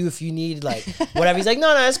pay you if you need like whatever." He's like,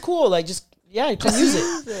 no, that's cool. Like just come use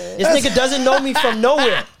it. This nigga doesn't know me from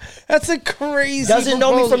nowhere. That's a crazy. Doesn't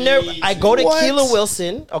know me from there. I go to What? Keelan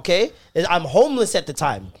Wilson. Okay, I'm homeless at the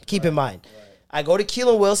time. Keep in mind, I go to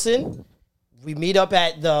Keelan Wilson. We meet up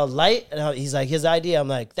at the light, and he's like, "His idea." I'm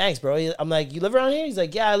like, "Thanks, bro." I'm like, "You live around here?" He's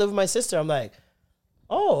like, "Yeah, I live with my sister." I'm like,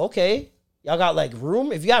 "Oh, okay. Y'all got like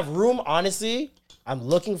room? If you have room, honestly, I'm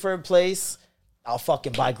looking for a place. I'll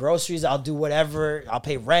fucking buy groceries. I'll do whatever. I'll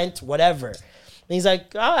pay rent, whatever." And he's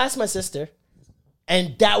like, "I'll ask my sister,"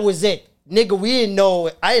 and that was it. Nigga,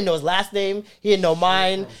 I didn't know his last name. He didn't know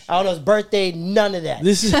mine. I don't know his birthday. None of that.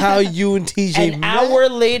 This is how you and TJ An met? hour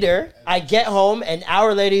later, I get home. An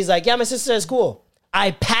hour later, he's like, "Yeah, my sister is cool."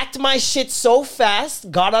 I packed my shit so fast,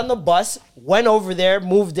 got on the bus, went over there,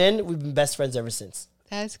 moved in. We've been best friends ever since.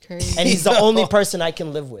 That's crazy. And he's the only person I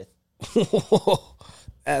can live with.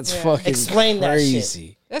 That's fucking Explain crazy. that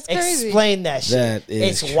shit. That's crazy. Explain that shit. That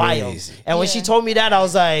is it's wild. crazy. And when she told me that, I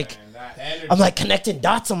was like, connecting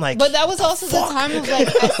dots. I'm like, But that was also the time of like,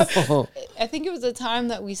 I think it was the time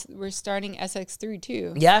that we were starting SX3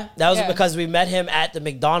 too. yeah, that was Yeah. because we met him at the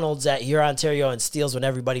McDonald's at here, Ontario, and Steeles when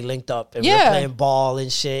everybody linked up and we Yeah. were playing ball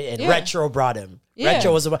and shit. And Yeah. Retro brought him. Yeah.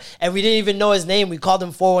 Retro was, and we didn't even know his name. We called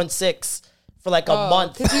him 416 for like a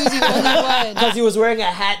month Because he was the only one. because he was wearing a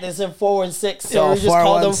hat that said 416. So Yo, we just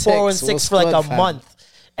called him 416. 416 for like What's a good, fam? month.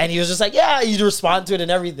 And he was just like, "Yeah," you'd respond to it and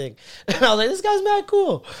everything. And I was like, "This guy's mad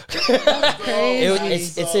cool."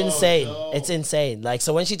 It's insane. It's insane. Like,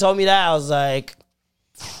 so when she told me that, I was like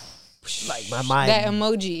my mind. That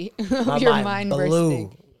emoji my of your mind blew.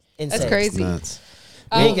 bursting. Insane. That's crazy. Nuts.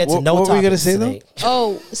 We didn't get to know what were you gonna topics say, though? tonight.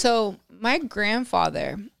 Oh, so my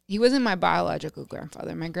grandfather, he wasn't my biological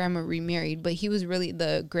grandfather. My grandma remarried, but he was really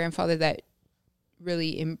the grandfather that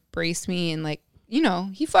really embraced me and like, you know,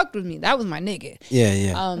 he fucked with me. That was my nigga. Yeah,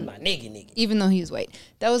 yeah. My nigga. Even though he was white.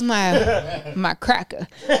 That was my cracker.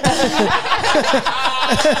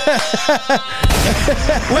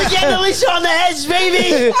 We're getting Alicia on the edge,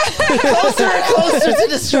 baby. Closer and closer to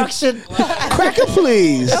destruction. Cracker,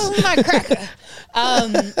 please. That was my cracker.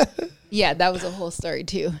 Yeah, that was a whole story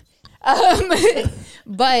too.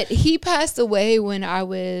 But he passed away when I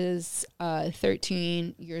was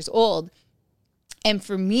 13 years old. And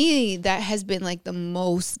for me, that has been like the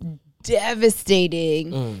most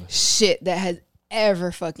devastating shit that has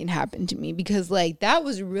ever fucking happened to me. Because like that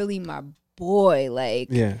was really my boy. Like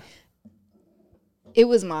Yeah. it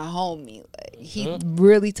was my homie. Like he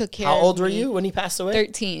really took care of me. How old were you when he passed away?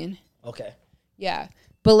 13. Okay. Yeah.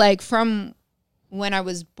 But like from when I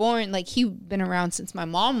was born, like he'd been around since my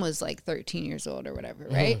mom was like 13 years old or whatever,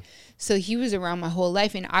 right? So he was around my whole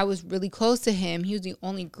life and I was really close to him. He was the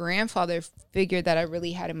only grandfather figure that I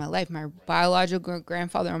really had in my life. My biological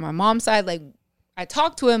grandfather on my mom's side, like I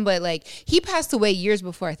talked to him, but like he passed away years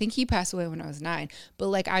before. I think he passed away when I was 9. But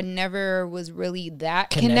like I never was really that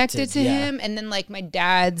connected to him. And then like my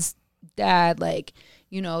dad's dad, like,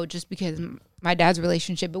 you know, just because my dad's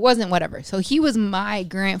relationship, it wasn't whatever. So he was my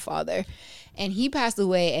grandfather. And he passed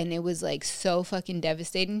away, and it was like so fucking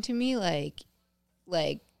devastating to me, like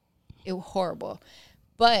it was horrible.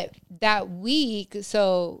 But that week,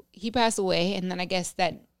 so he passed away, and then I guess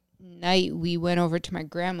that night we went over to my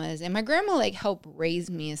grandma's, and my grandma like helped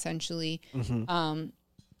raise me essentially.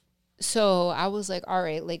 So I was like, all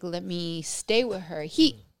right, like let me stay with her.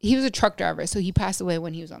 He was a truck driver, so he passed away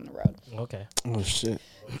when he was on the road. Okay. Oh shit.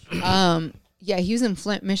 Yeah, he was in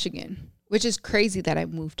Flint, Michigan, which is crazy that I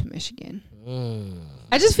moved to Michigan.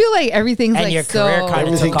 I just feel like everything's And like your so career kind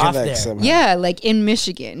of took off there. somehow. yeah, like in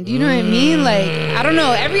Michigan. Do you know what I mean? Like I don't know.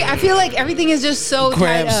 I feel like everything is just so tied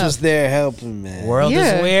Gramps up. was there helping, man. World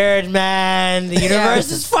Yeah. is weird, man. The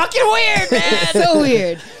universe is fucking weird, man. So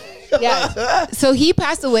weird. Yeah. So he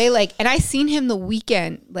passed away, like, and I seen him the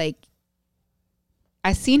weekend. Like,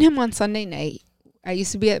 I seen him on Sunday night. I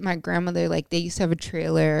used to be at my grandmother. Like, they used to have a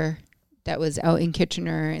trailer that was out in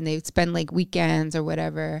Kitchener, and they would spend like weekends or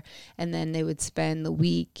whatever, and then they would spend the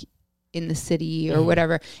week in the city or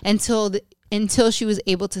whatever until she was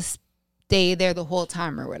able to stay there the whole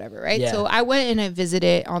time or whatever, right? Yeah. So I went and I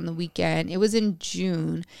visited on the weekend. It was in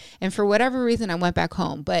June, and for whatever reason I went back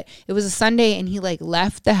home, but it was a Sunday, and he like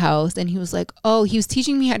left the house, and he was like, oh, he was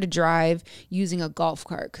teaching me how to drive using a golf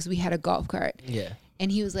cart because we had a golf cart. Yeah.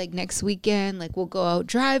 And he was like, next weekend, like, we'll go out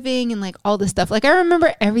driving and, like, all this stuff. Like, I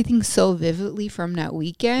remember everything so vividly from that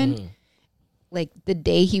weekend, like, the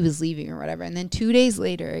day he was leaving or whatever. And then 2 days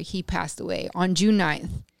later, he passed away on June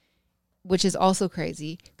 9th, which is also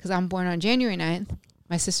crazy because I'm born on January 9th.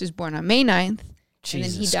 My sister's born on May 9th. And then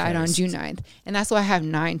he died on June 9th. And that's why I have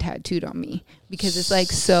 9 tattooed on me because it's, like,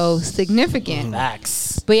 so significant.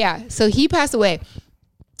 Facts. But, yeah, so he passed away.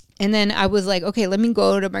 And then I was like, okay, let me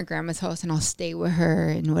go to my grandma's house and I'll stay with her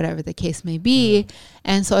and whatever the case may be.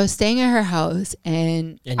 And so I was staying at her house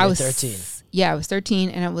and I was 13. Yeah, I was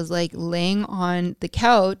 13 and I was like laying on the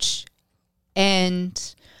couch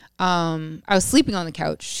and I was sleeping on the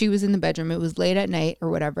couch. She was in the bedroom. It was late at night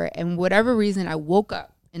or whatever. And whatever reason, I woke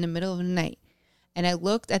up in the middle of the night and I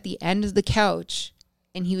looked at the end of the couch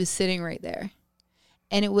and he was sitting right there.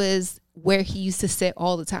 And it was where he used to sit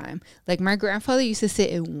all the time. Like my grandfather used to sit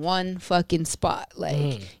in one fucking spot.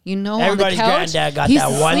 Like, you know, everybody's on the couch, granddad got he used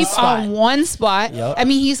that to one sleep spot. on one spot. Yep. I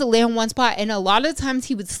mean, he used to lay on one spot. And a lot of times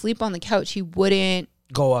he would sleep on the couch. He wouldn't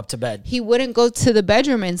go up to bed. He wouldn't go to the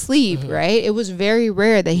bedroom and sleep, right? It was very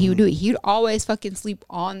rare that he would do it. He would always fucking sleep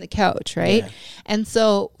on the couch, right? Yeah. And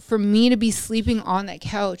so for me to be sleeping on that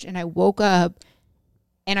couch and I woke up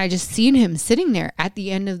and I just seen him sitting there at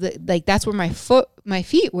the end of the, like, that's where my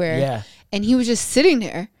feet were. Yeah. And he was just sitting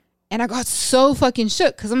there. And I got so fucking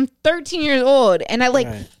shook because I'm 13 years old. And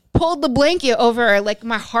I pulled the blanket over her. Like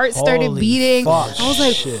my heart started beating. Fuck. I was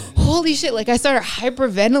like, holy shit. Like I started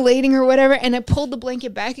hyperventilating or whatever. And I pulled the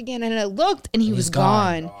blanket back again and I looked and he was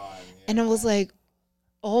gone. And I was like,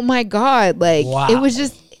 oh my God. Like it was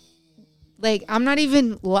just, like, I'm not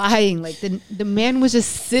even lying. Like the man was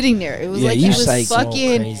just sitting there. It was like he was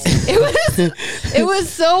fucking. It was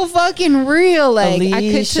so fucking real. Like Alicia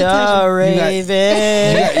I could touch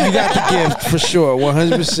Raven. You got the gift for sure,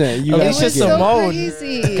 100%. You Alicia got Simone.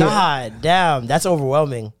 crazy. God damn, that's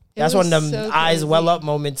overwhelming. That's one of them so eyes crazy. well up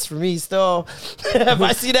moments for me. Still, if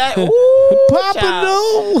I see that, ooh, Papa,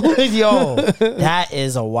 no. Yo, that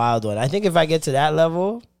is a wild one. I think if I get to that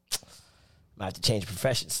level, I have to change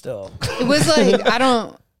profession still. It was like, I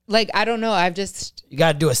don't know. I've just. You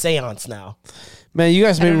got to do a seance now. Man, you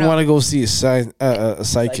guys made me want to go see a psychic.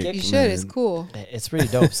 You should. Man. It's cool. It's pretty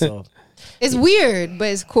dope. So it's weird, but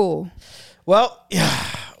it's cool. Well,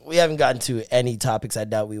 we haven't gotten to any topics. I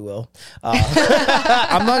doubt we will.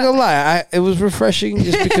 I'm not gonna lie, it was refreshing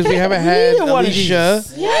just because we haven't had Alicia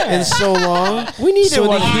in so long. We needed so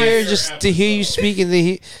one. to hear you speak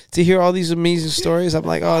and to hear all these amazing stories. I'm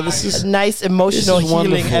like, oh, this is a nice emotional healing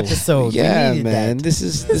wonderful. episode. Yeah, man, that. this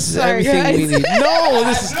is Sorry, everything guys. we need. No,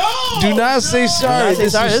 this is. Do not say sorry.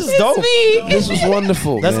 This is dope. This was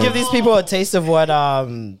wonderful. Let's man. give these people a taste of what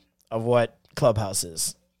Clubhouse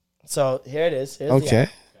is. So here it is. Here's Okay.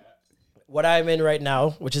 What I'm in right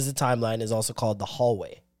now, which is the timeline, is also called the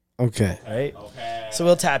hallway. Okay. All right. Okay. So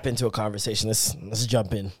we'll tap into a conversation. Let's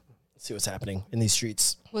jump in. See what's happening in these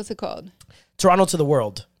streets. What's it called? Toronto to the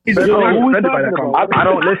world. I don't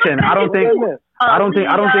listen. I don't think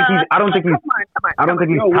he's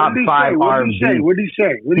top 5 R&B. What did he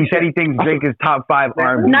say? He said he thinks Drake is top 5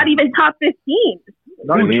 R&B. Not even top 15.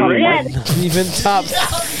 Even top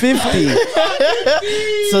 50.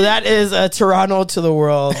 So that is a Toronto to the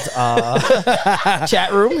world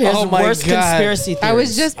chat room. Here's worst conspiracy theories. I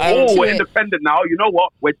was just we're independent now. You know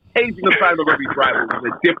what? We're changing the side of every driver.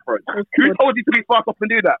 We're different. Who told you to be fucked up and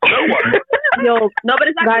do that? No one. Yo, no, but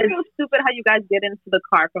it's actually so stupid how you guys get into the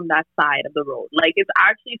car from that side of the road. Like, it's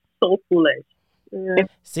actually so foolish. Yeah.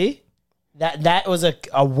 See? That was a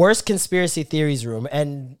worst conspiracy theories room,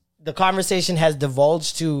 and the conversation has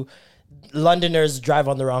divulged to Londoners drive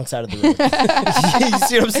on the wrong side of the road. You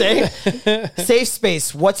see what I'm saying? Safe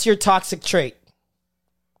space. What's your toxic trait?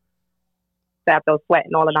 Stop those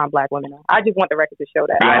sweating all the non-black women. I just want the record to show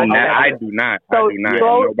that. I do not. So I do not.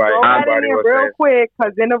 go Nobody in here real say. quick,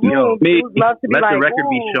 because in the room, dudes love to be let like, the record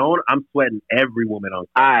be ooh. shown. I'm sweating every woman on.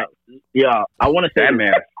 Yeah, I want to say That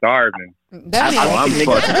man starving. That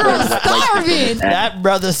starving. That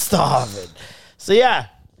brother's starving. So yeah.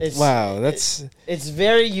 It's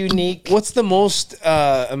very unique. What's the most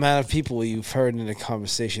amount of people you've heard in a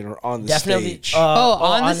conversation or on the stage?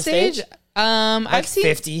 On the stage? I've seen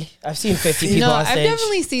 50. I've seen 50 people on stage. I've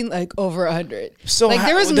definitely seen like over 100. So like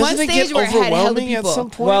there was one doesn't it stage get where I had hella overwhelming people. at some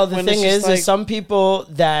point? Well, the when thing it's just is some people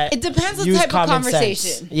that it depends on the use type of common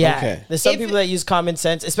conversation. sense. Yeah, Okay. there's some people that use common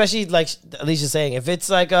sense, especially like Alicia's saying. If it's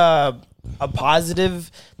like a positive,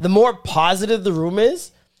 the more positive the room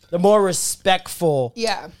is, the more respectful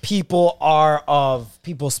people are of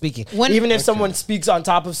people speaking. Even if someone speaks on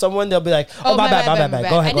top of someone, they'll be like, oh, my bad.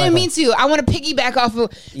 Go ahead. I didn't mean to. I want to piggyback off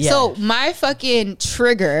of. Yeah. So my fucking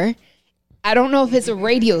trigger, I don't know if it's a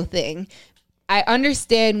radio thing. I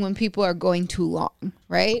understand when people are going too long,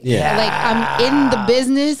 right? Yeah. Like I'm in the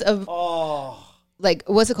business of like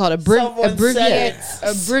what's it called?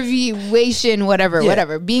 Abbreviation,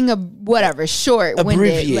 whatever. Being short,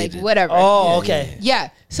 winded, like whatever. Oh, okay. Yeah.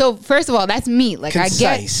 So first of all, that's me. Like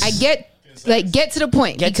Concise. I get to the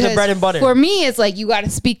point. Get to the bread and butter. For me, it's like you got to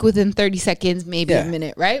speak within 30 seconds, maybe a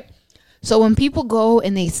minute, right? So when people go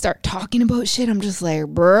and they start talking about shit, I'm just like,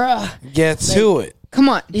 bruh. Get to it. Come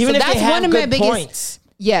on. Even if that's they have one of good my biggest points.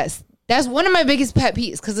 Yes. That's one of my biggest pet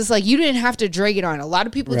peeves because it's like you didn't have to drag it on. A lot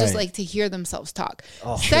of people just Right. like to hear themselves talk.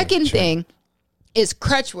 Oh, Second thing is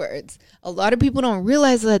crutch words. A lot of people don't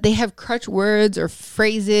realize that they have crutch words or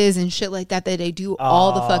phrases and shit like that they do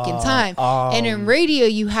all the fucking time. And in radio,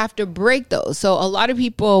 you have to break those. So a lot of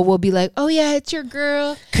people will be like, "Oh yeah, it's your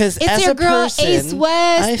girl. 'Cause it's as your a girl, person, Ace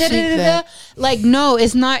West." I think da-da-da-da." that- Like, no,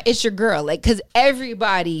 it's not. It's your girl. Like, because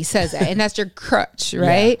everybody says that, and that's your crutch,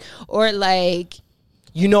 right? Or like.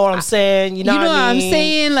 You know what I'm saying? You know what I'm mean?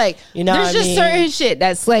 saying? Like, You know there's what I just mean? certain shit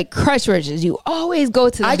that's like crutch words. You always go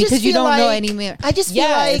to them because you don't know anymore. I just feel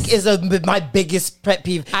like is my biggest pet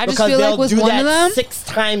peeve. I just because feel like they'll was do one that of them. 6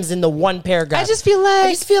 times in the one paragraph. I just feel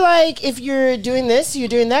like if you're doing this, you're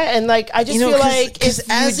doing that, and like I just You know, feel 'cause- like 'cause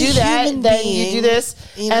if as you a do that, human then being, you do this,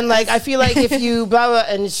 you know, and like I feel like if you blah blah,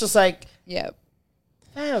 and it's just like yeah.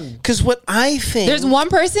 Because what I think, There's one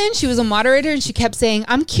person, she was a moderator, and she kept saying,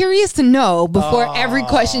 "I'm curious to know" before every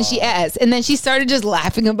question she asked, and then she started just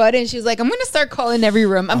laughing about it, and she was like, "I'm gonna start calling every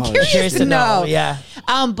room. I'm curious to know." Yeah.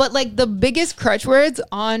 But like the biggest crutch words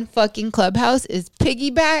on fucking Clubhouse is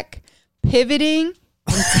piggyback, pivoting,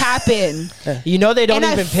 and tap in. You know they don't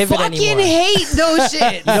And even I pivot fucking anymore. hate those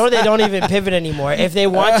shit. You know they don't even pivot anymore. If they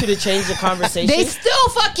want you to change the conversation, They still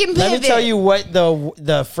fucking pivot. let me tell you what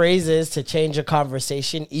the phrase is to change a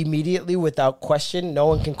conversation immediately without question. No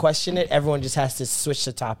one can question it. Everyone just has to switch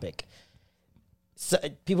the topic. So,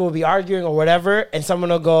 people will be arguing or whatever, and someone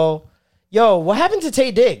will go, "Yo, what happened to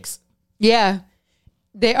Tay Diggs?" Yeah.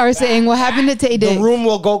 They are saying what happened to Tay Diggs. The room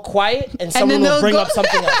will go quiet, and someone then will they'll bring go- up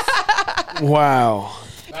something else. wow.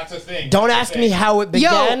 That's a thing. Don't ask me how it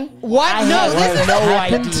began. what? I No, have this is no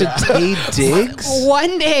happened idea. to Tay Diggs?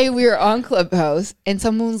 One day we were on Clubhouse and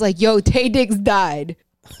someone was like, "Yo, Tay Diggs died."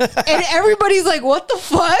 And everybody's like, "What the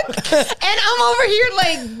fuck?" And I'm over here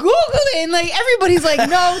like Googling, like everybody's like,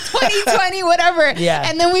 "No, 2020, whatever." Yeah.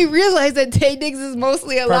 And then we realized that Tay Diggs is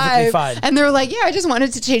mostly alive. fine. And they were like, "Yeah, I just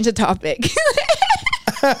wanted to change the topic."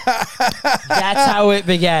 That's how it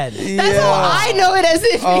began. That's how I know it as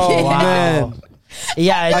it Oh began. man.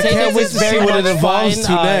 Yeah, I Tay can't Diggs wait is to see very what it much evolves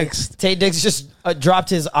fine. to next. Tay Diggs just dropped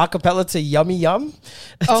his acapella to Yummy Yum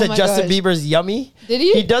Oh to my Justin gosh. Bieber's Yummy. Did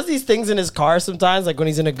he? He does these things in his car sometimes, like when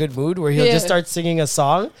he's in a good mood, where he'll Yeah. just start singing a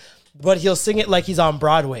song, but he'll sing it like he's on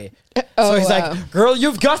Broadway. Oh, So he's wow. like, "Girl,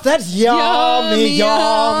 you've got that yummy,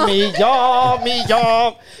 Yummy, yummy,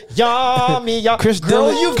 yum, yummy, yum. Chris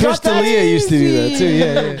Girl, you've got that." D'Elia used to do that too.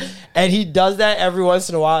 Yeah. And he does that every once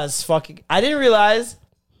in a while. It's fucking. I didn't realize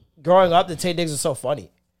growing up that Tay Diggs was so funny.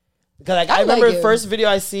 Because like, I remember like the him. first video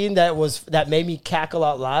I seen that made me cackle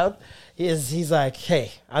out loud. He's like,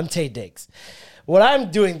 "Hey, I'm Tay Diggs. When I'm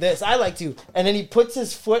doing this, I like to," and then he puts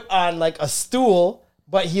his foot on like a stool,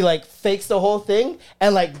 but he like fakes the whole thing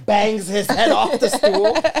and like bangs his head off the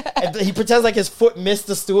stool. And he pretends like his foot missed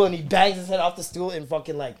the stool and he bangs his head off the stool in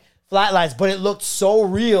fucking like flatlines. But it looked so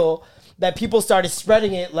real that people started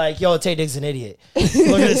spreading it like, "Yo, Tay Diggs an idiot. Look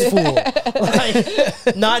at this fool."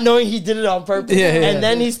 Like, not knowing he did it on purpose. Yeah, yeah. And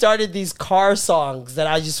then he started these car songs that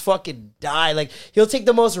I just fucking die. Like, he'll take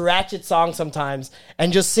the most ratchet song sometimes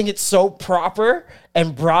and just sing it so proper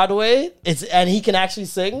and Broadway. And he can actually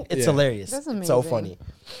sing. It's hilarious. That's It's so amazing. funny.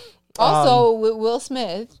 Also, with Will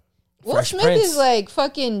Smith. Will Fresh Smith Prince. is like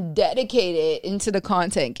fucking dedicated into the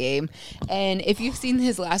content game, and if you've seen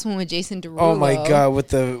his last one with Jason Derulo, Oh my god, with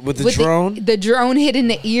the drone. the drone hit in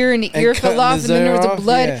the ear, and the ear fell cutting off, his and then there was ear a off?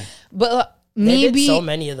 blood. Yeah. But They did maybe so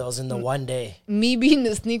many of those in the one day. me being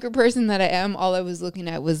the sneaker person that I am, all I was looking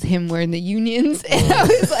at was him wearing the Unions, and I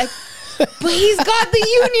was like, "But he's got the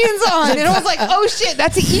Unions on," and I was like, "Oh shit,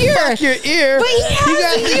 that's an ear." Fuck your ear. But he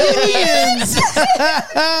has the Unions.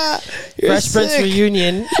 Fresh Prince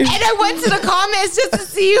reunion. And I went to the comments just to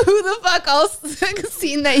see who the fuck else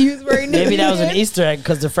seen that he was wearing. Maybe that was an Easter egg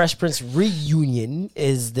because the Fresh Prince reunion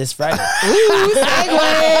is this Friday. Ooh,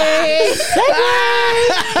 segue.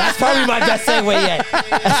 That's probably my best segue yet.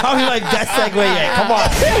 That's probably my best segue yet. Come on.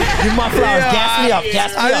 Give my flowers. Gas me up.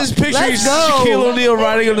 Gas me I up. just picture Let's go. Shaquille O'Neal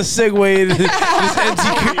riding on a Segway in this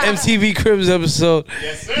MTV Cribs episode.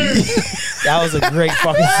 That was a great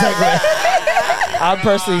fucking segue. I'm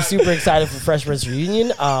personally super excited for Fresh Prince reunion.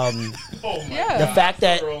 The fact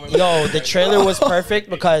that, the trailer was perfect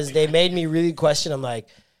because they made me really question. I'm like,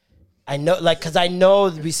 I know, like, because I know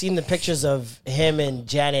we've seen the pictures of him and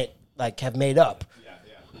Janet, like, have made up.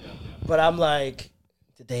 But I'm like,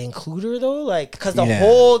 did they include her, though? Like, because the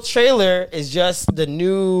whole trailer is just the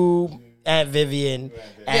new Aunt Vivian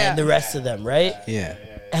and the rest of them, right? Yeah.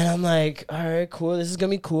 And I'm like, all right, cool. This is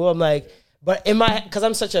going to be cool. I'm like, But because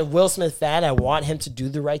I'm such a Will Smith fan, I want him to do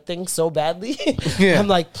the right thing so badly. Yeah. I'm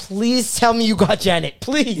like, please tell me you got Janet,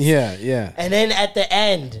 please. Yeah. And then at the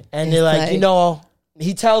end, and they're like, you know,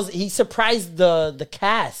 he surprised the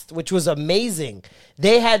cast, which was amazing.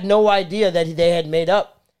 They had no idea that they had made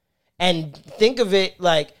up. And think of it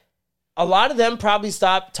like, a lot of them probably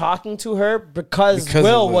stopped talking to her because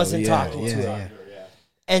Will wasn't talking to her. Yeah.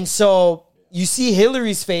 And so you see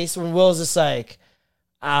Hillary's face when Will's just like,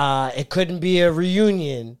 it couldn't be a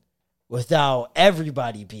reunion without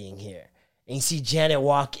everybody being here. And you see Janet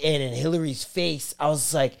walk in and Hillary's face, I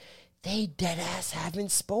was like, they dead ass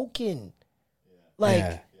haven't spoken.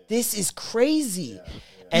 Like, this is crazy.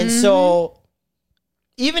 And so,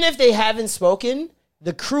 even if they haven't spoken,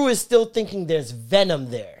 the crew is still thinking there's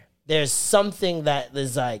venom there. There's something that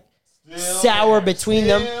is like sour between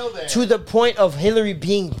them to the point of Hillary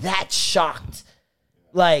being that shocked.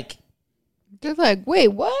 Like, they're like, wait,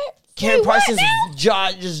 what? Karen Parsons'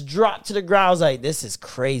 jaw just dropped to the ground. I was like, this is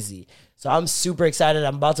crazy. So I'm super excited.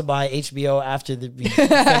 I'm about to buy HBO after we finish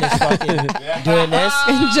fucking doing this.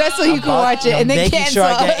 Just so you can watch it and then making cancel. sure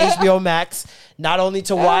I get HBO Max. Not only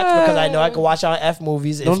to watch, because I know I can watch on F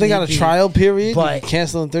movies. Don't they got a trial period? But you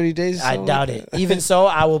cancel in 30 days? I doubt it. Even so,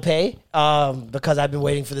 I will pay because I've been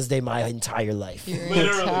waiting for this day my entire life.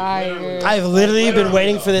 Literally. I've literally been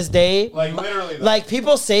waiting for this day. Like literally. Like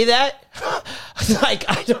people say that. Like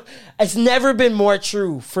I don't. It's never been more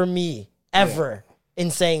true for me ever in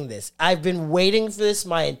saying this. I've been waiting for this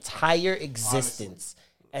my entire existence.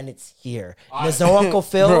 And it's here. And there's no Uncle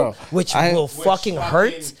Phil, which will fucking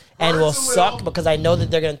hurt and will suck because I know that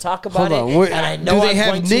they're going to talk about it. And I know I'm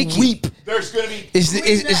going to weep. There's going to be...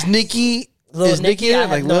 Is Nikki... Little Is Nikki I have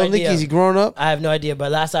like no little idea. Nikki? Is he grown up? I have no idea,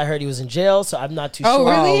 but last I heard he was in jail, so I'm not too Oh,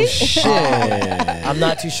 sure. really? Oh shit! I'm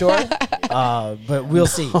not too sure, but we'll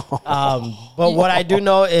see. But what I do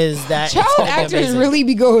know is that Child it's gonna be actors amazing. really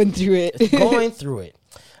be going through it. Going through it.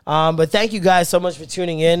 But thank you guys so much for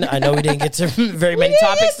tuning in. I know we didn't get to very many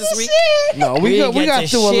topics this week. No, we got to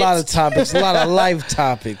through a shit. lot of topics, a lot of life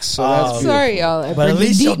topics. So that's beautiful. Sorry, y'all. I But at bring the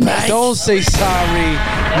least you're deepness. back. Don't say sorry.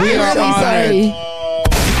 We are really honored. sorry.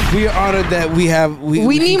 We are honored that we have. We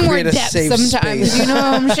need can more create a depth safe sometimes. space. You know what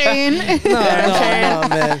I'm saying? No,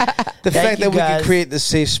 man. The Thank fact you that we guys. can create the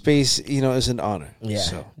safe space, is an honor. Yeah,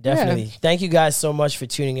 So. definitely. Thank you guys so much for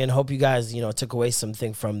tuning in. Hope you guys, took away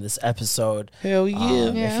something from this episode. Hell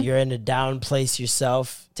yeah. If you're in a down place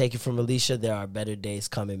yourself, take it from Alicia. There are better days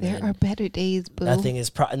coming, man. There are better days, boo.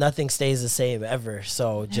 Nothing stays the same ever.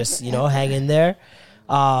 So just hang in there.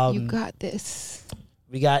 You got this.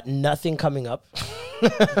 We got nothing coming up.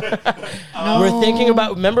 We're thinking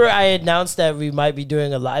about. Remember, I announced that we might be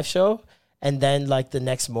doing a live show, and then like the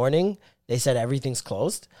next morning, they said everything's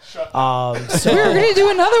closed. So We were gonna do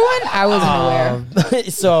another one. I wasn't aware.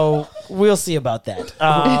 So we'll see about that.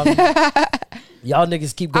 Y'all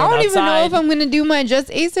niggas keep going I don't outside. even know if I'm gonna do my Just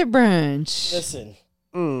Ace It brunch. Listen,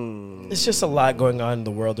 it's just a lot going on in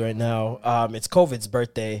the world right now. It's COVID's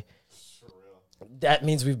birthday. That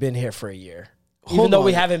means we've been here for a year. Even though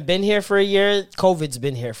we haven't been here for a year, COVID's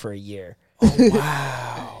been here for a year. Oh,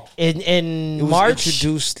 wow. In It was March,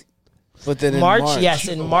 introduced, but then in March, yes,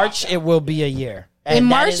 in March it will be a year. And In that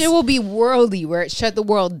March, is- it will be worldly, where it shut the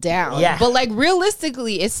world down. Yeah. But like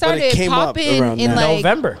realistically, it started came up popping around in now. like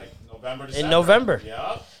November. November, In November.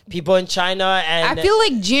 Yep. People in China and I feel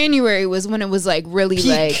like January was when it was like really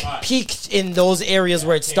peaked in those areas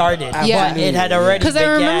where it started. Yeah. But it had already because I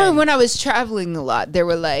began. remember when I was traveling a lot, they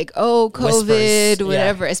were like, "Oh, COVID, Whispers,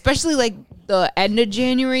 whatever." Especially like the end of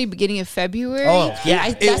January, beginning of February. Oh,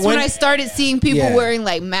 yeah. That's when I started seeing people wearing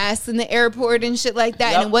like masks in the airport and shit like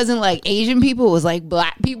that. And it wasn't like Asian people; it was like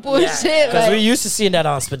black people and shit. Because Like, we're used to seeing that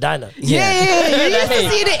on Spadina. yeah. You're used to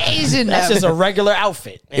seeing the Asian. That's now. just a regular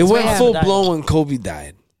outfit. It went full blown when Kobe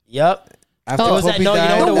died. Yep. After Was that- Kobe no, you know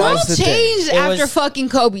died, what The it that world was? was the changed thing. It after was- fucking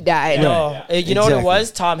Kobe died. No, you know what it Exactly.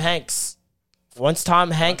 was? Tom Hanks. Once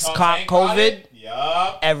Tom Hanks caught COVID,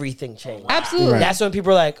 everything changed. Absolutely. That's when people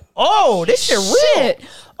were like, "Oh, this shit real." Shit.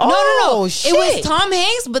 Oh, no. shit. It was Tom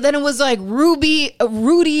Hanks, but then it was like Rudy.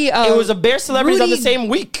 It was a bare celebrities on the Rudy- same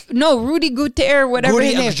week. No, Rudy Gutierrez, whatever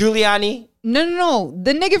his name. Giuliani. No.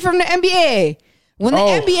 The nigga from the NBA. When the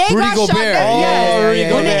Oh, NBA Rudy got shut Gobert. down, Yeah,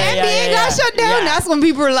 when the yeah, NBA yeah, got shut down, yeah. that's when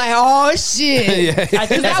people were like, "Oh shit!" I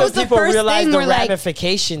think that's that when was the people first realized thing the where like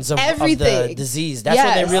ramifications of the everything. disease. That's when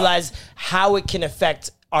Yes. they realized how it can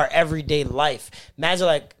affect our everyday life. Imagine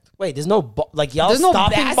like, wait, there's no like y'all there's no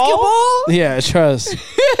stopping basketball. ball. Yeah, trust.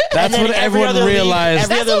 That's And then when everyone realized.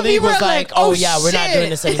 Every That's other when league people was were like, like, "Oh oh, yeah, we're not shit." doing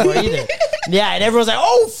this anymore either." Yeah, and everyone's like,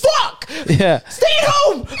 "Oh fuck!" Yeah. Stay at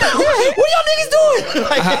home. What y'all niggas doing?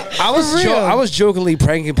 I was jokingly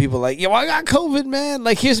pranking people like, yo, I got COVID, man.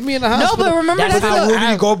 Like, here's me in the hospital. No, but remember that's how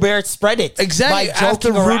Rudy Gobert spread it. Exactly. By After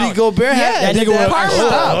joking Rudy around. Gobert had that nigga went,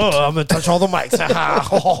 stopped. I'm gonna touch all the mics.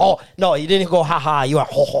 No, you didn't go ha ha. You went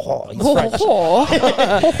ho ho ho.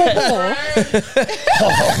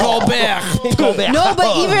 Gobert. No,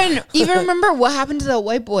 but even remember what happened to the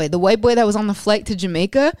white boy? The white boy that was on the flight to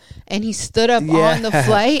Jamaica, and he stood up on the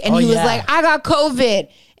flight, and he was like, "I got COVID,"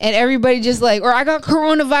 and everybody just like, or I got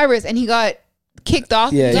coronavirus, and he got kicked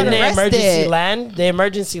off. Yeah, and the emergency land. The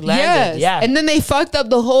emergency landed. Yeah, and then they fucked up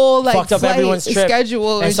the whole fucked up everyone's trip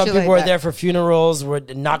schedule, and some people like were that. there for funerals. Were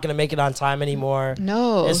not gonna make it on time anymore.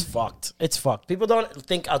 No, it's fucked. It's fucked. People don't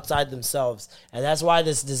think outside themselves, and that's why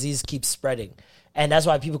this disease keeps spreading. And that's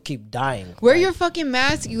why people keep dying. Wear your fucking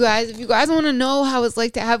mask, you guys. If you guys want to know how it's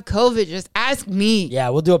like to have COVID, just ask me. Yeah,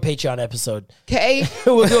 we'll do a Patreon episode. Okay.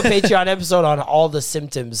 We'll do a Patreon episode on all the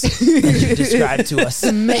symptoms that you described to us.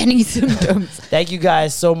 Many symptoms. Thank you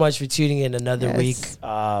guys so much for tuning in another week.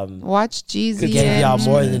 Watch Jeezy. We gave y'all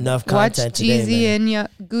more than enough content watch today, Jeezy man.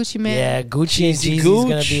 and Gucci Man. Yeah, Gucci and Jeezy is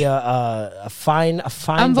going to be a fine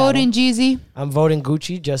I'm voting Jeezy. I'm voting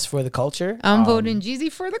Gucci just for the culture. I'm voting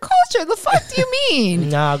Jeezy for the culture. The fuck do you mean?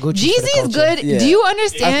 Nah, Gucci. Jeezy is good. Yeah. Do you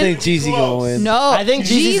understand? I think Jeezy gonna win. No, I think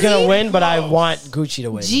Jeezy's gonna win, but I want Gucci to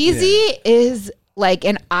win. Jeezy is like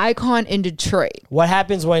an icon in Detroit. What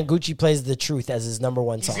happens when Gucci plays "The Truth" as his number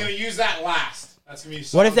one song? He's gonna use that last. That's gonna be.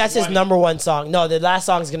 What if that's his number one song? No, the last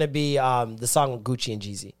song is gonna be the song with Gucci and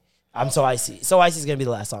Jeezy. I'm So Icy. So Icy's gonna be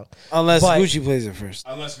the last song, unless Gucci plays it first.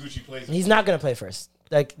 Unless Gucci plays it. He's not gonna play first.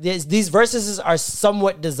 Like these verses are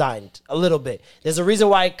somewhat designed a little bit. There's a reason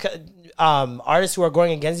why artists who are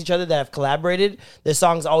going against each other that have collaborated, their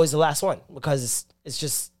song's always the last one because it's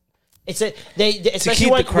especially to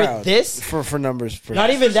keep the crowd with this for numbers. Not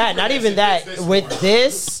even that. With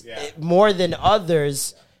this, more than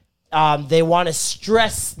others, they want to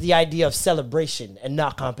stress the idea of celebration and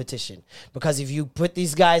not competition. Because if you put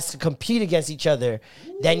these guys to compete against each other,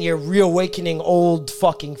 then you're reawakening old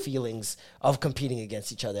fucking feelings of competing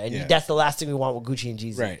against each other. And that's the last thing we want with Gucci and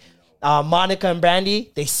Jeezy. Right. Monica and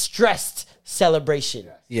Brandy, they stressed celebration.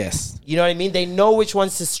 Yes. You know what I mean? They know which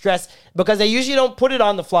ones to stress because they usually don't put it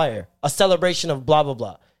on the flyer, a celebration of blah, blah,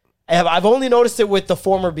 blah. I've only noticed it with the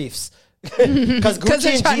former beefs. Because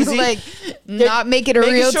Gucci and trying Jeezy, to like not make it a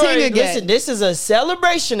real thing again. Listen, this is a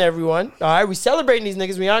celebration, everyone. All right, we celebrating these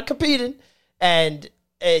niggas. We aren't competing, and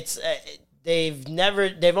it's they've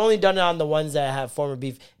only done it on the ones that have former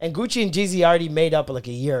beef. And Gucci and Jeezy already made up like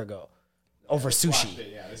a year ago over sushi,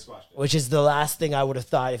 which is the last thing I would have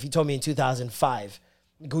thought if you told me in 2005.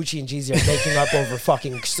 Gucci and Jeezy are making up over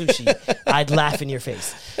fucking sushi, I'd laugh in your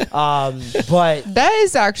face. But that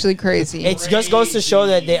is actually crazy. It just goes to show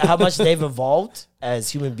that how much they've evolved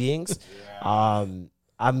as human beings. I'm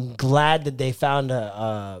glad that they found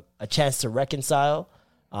a chance to reconcile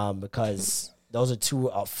because those are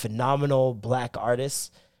two phenomenal black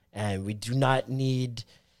artists, and we do not need.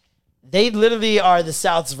 They literally are the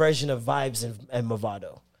South's version of Vibes and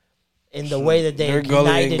Movado. In the way that they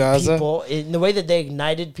ignited people, in the way that they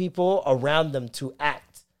ignited people around them to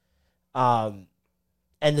act, and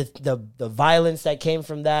the violence that came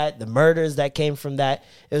from that, the murders that came from that,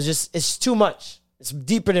 it's too much. It's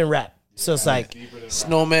deeper than rap. So it's like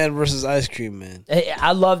Snowman versus Ice Cream Man.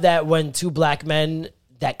 I love that when two black men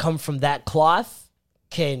that come from that cloth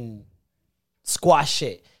can squash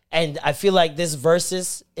it, and I feel like this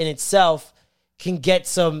versus in itself can get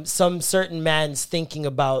some certain mans thinking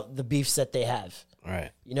about the beefs that they have. Right.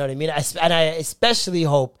 You know what I mean? And I especially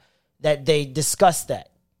hope that they discuss that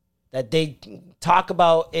they talk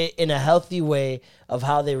about it in a healthy way of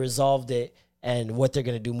how they resolved it and what they're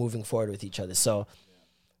going to do moving forward with each other. So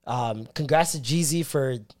congrats to Jeezy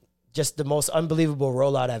for just the most unbelievable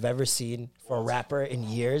rollout I've ever seen for a rapper in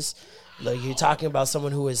years. Like, you're talking about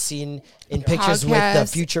someone who was seen in pictures with the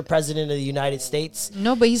future president of the United States.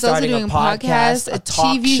 No, but he's also doing a podcast, a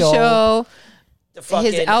TV show,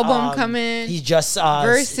 his album coming. He just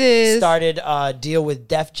started a deal with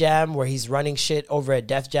Def Jam where he's running shit over at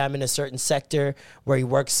Def Jam in a certain sector where he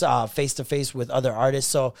works face-to-face with other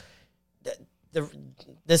artists. So,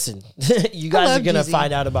 listen, you guys are going to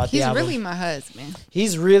find out about the album. He's really my husband.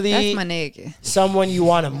 He's really that's my nigga. Someone you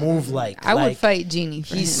want to move like. I would fight Jeannie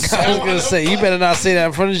for him. I was going to say, you better not say that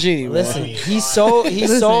in front of Jeannie. Listen, he's so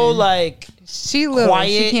like she little, quiet,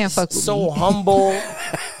 she can't fuck with so me. humble,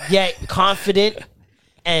 yet confident,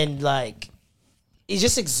 and like he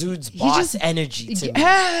just exudes boss energy to me.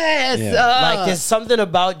 Yes. Like there's something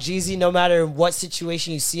about Jeezy, no matter what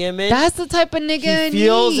situation you see him in. That's the type of nigga he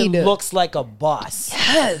feels need. and looks like a boss.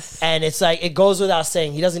 Yes. And it's like, it goes without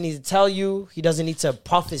saying. He doesn't need to tell you. He doesn't need to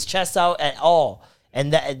puff his chest out at all.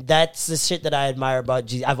 And that's the shit that I admire about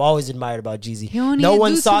Jeezy. I've always admired about Jeezy. No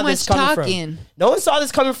one saw this coming from him. No one saw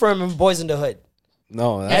this coming from him in Boys in the Hood.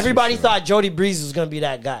 No, everybody thought Jody Breeze was gonna be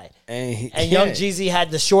that guy, and Young Jeezy had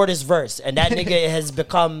the shortest verse, and that nigga has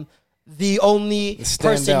become the only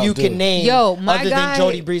person you can name other than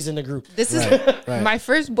Jody Breeze in the group. This is my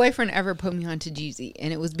first boyfriend ever put me on to Jeezy,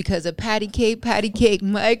 and it was because of Patty Cake,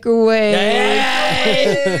 microwave.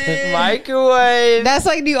 Hey, microwave. That's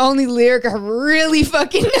like the only lyric I really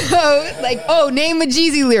fucking know. Like, oh, name a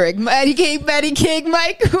Jeezy lyric. Patty Cake,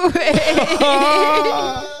 microwave.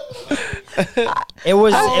 It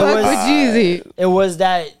was Jeezy. It was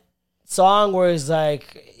that song where it's like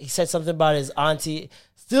he said something about his auntie.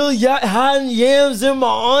 Still hiding yams in my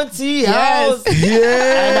auntie house.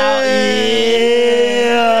 Yeah.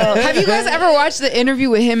 Have you guys ever watched the interview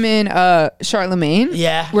with him and Charlemagne?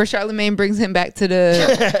 Yeah. Where Charlemagne brings him back to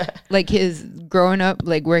the like his growing up,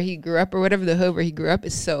 like where he grew up or whatever, the hood where he grew up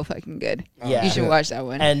is so fucking good. Yeah. You should watch that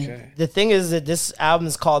one. And the thing is that this album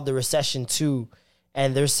is called The Recession 2.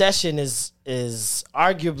 And The Recession is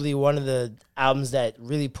arguably one of the albums that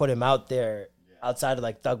really put him out there outside of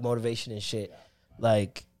like Thug Motivation and shit.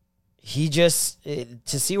 Like, he just,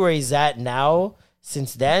 to see where he's at now,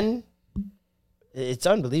 since then, it's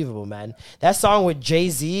unbelievable, man. That song with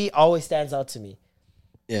Jay-Z always stands out to me.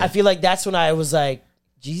 Yeah. I feel like that's when I was like,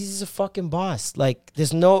 Jeezy's a fucking boss. Like,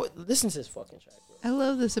 there's no, listen to this fucking track. I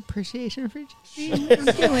love this appreciation for Jeezy.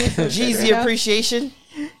 Jeezy appreciation?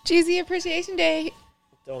 Jeezy Appreciation Day.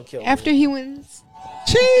 Don't kill me. After he wins.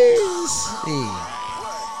 Cheese.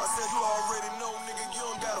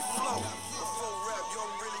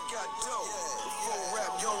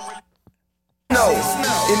 No,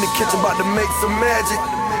 in the kitchen about to make some magic.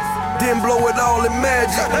 Then blow it all in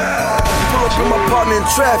magic. Pull up in my partner in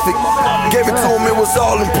traffic. Gave it to him, it was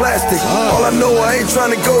all in plastic. All I know, I ain't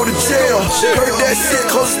trying to go to jail. Heard that shit,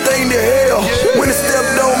 close thing to hell. When the step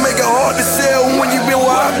don't make it hard to sell. When you been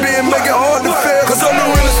where I been, make it hard to fail. Cause I'm the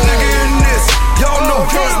realest nigga in this. Y'all know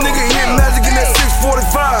first nigga hit magic in that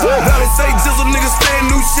 645. Now they say jizzle niggas stand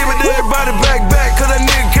new shit, but everybody back, cause that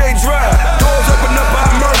nigga can't drive. Doors open up, I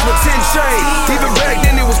emerge with 10 chains. Even back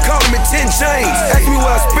then, it was calling me 10 chains. Ask me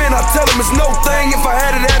what I spend, I tell them it's no thing. If I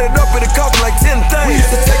had it added up, it'd cost me like 10 things. We used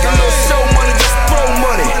to take a little show money, just throw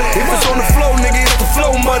money. If it's on the flow, nigga, it's the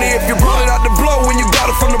flow money. If you brought it out the blow, when you got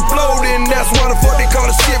it from the blow, then that's why the fuck they call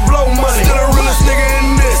the shit blow money. Still the realest nigga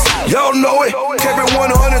in this, y'all know it. Kept it 100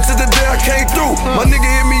 to the day I came through. My nigga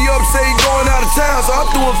hit me up, say he going out of town, so I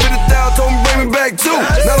threw him 50,000, told him bring me back too.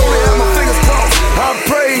 Not only had my fingers crossed, I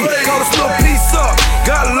prayed, called a little piece up,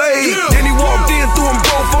 got laid. Then he walked in, threw them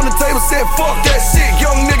both on the table, said fuck that shit,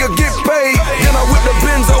 young nigga get paid. Then I whipped the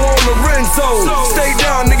Benzo on the Renzo. Stay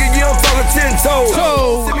down, nigga, yeah, I'm talking 10 toes.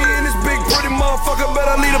 See me in this big pretty motherfucker, bet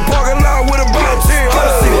I need a parking lot with a about 10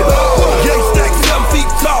 hoes. Yeah, he stacked 7 feet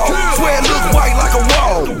tall, swear it looks white like a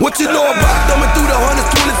wall. What you know about thumbing through the 100s,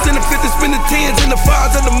 20s, and the 50s, spin the 10s and the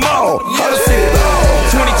 5s at the mall?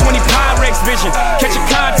 2020 Pyrex vision, catch your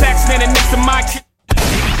contacts standing next to my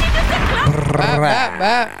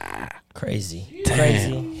Crazy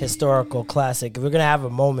historical classic. We're gonna have a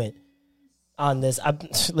moment on this.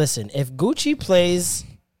 Listen, if Gucci plays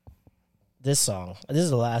this song, this is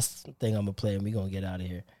the last thing I'm gonna play, and we're gonna get out of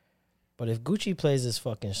here. But if Gucci plays this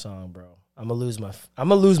fucking song, bro, I'm gonna lose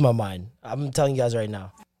my mind. I'm telling you guys right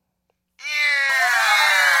now.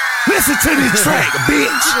 Listen to this track,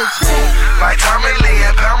 bitch. Like Tommy Lee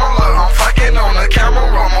and Pamela, I'm fucking on the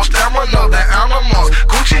camera. Most stamina than animals.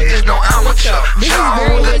 Gucci is no amateur.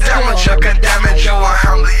 Shout the damager can damage you. I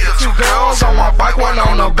handle you. 2 girls on my bike, one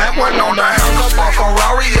on the back, one on the handlebar.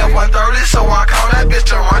 Ferrari F-130, so I call that bitch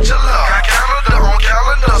Tarantula. Got Canada on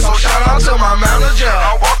calendar, so shout out to my manager.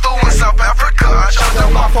 I walked through in South Africa, I shot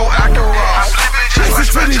them off for Acura. I flip it just like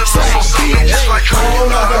spatula, so sweet, just like no,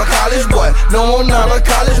 I'm not a college boy. No, I'm not a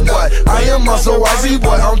college boy. I am a so icy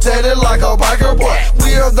boy. I'm tatted like a biker boy.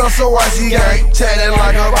 We are the so icy gang, tatted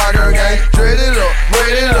like a biker gang. Dread it up,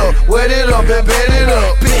 braid it up, wet it up and bend it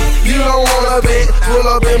up. Bitch, you don't want a bit, pull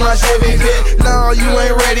up in my Chevy pit. Now you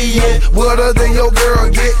ain't ready yet. Wetter than your girl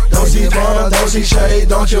get. Don't she wanna, don't she shade?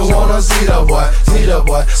 Don't you wanna see the boy? See the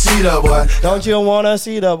boy, see the boy. Don't you wanna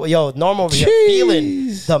see the boy? Yo, Normal over here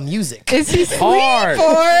feeling the music. Is he hard?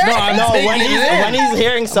 No, when he's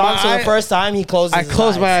hearing songs for the first time, he closes. I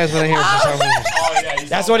close my eyes when I hear it for some reason. Oh yeah, he's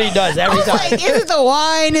That's what he does every time. Like, is it the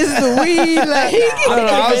wine? Is it the weed? Like,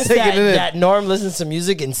 I'm convinced that Norm listens to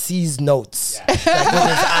music and sees notes like, with his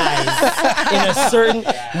eyes in a certain.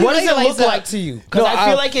 What does it look like to you? Because I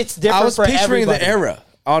feel like it's different. I was for picturing everybody. the era.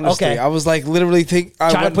 Honestly, Okay. I was like literally I Trying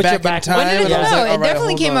to went put your back back- in time. when did it and I come was out? like, It all right, definitely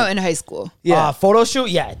hold came on. out in high school. Yeah. Photo shoot.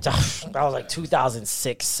 Yeah, that was like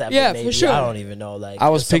 2006, 7, Yeah, maybe. for sure. I don't even know. Like I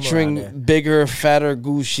was somewhere around there. picturing bigger, fatter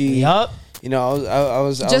Gucci. Yup. You know, I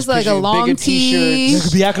was Just like a picturing long bigger tee. t-shirts. You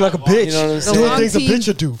could be acting like a bitch. You know what I'm The saying? long Things a tee, bitch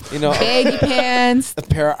would do. You know, baggy pants. a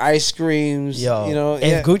pair of ice creams. Yo, you know,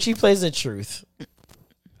 if Gucci plays the truth,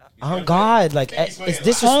 oh God, like it's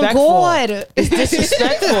disrespectful. Oh God. It's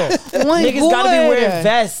disrespectful. Oh my Niggas gotta be God. wearing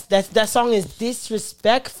vests. That song is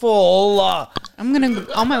disrespectful. I'm gonna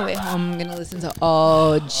on my way home. I'm gonna listen to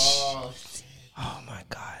Odge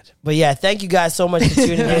But yeah, thank you guys so much for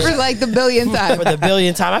tuning in. for like the billionth time. For the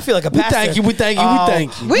billionth time. I feel like a pastor. thank you, we thank you, we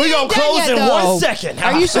thank you. We're ain't gonna done close yet, in though. 1 second.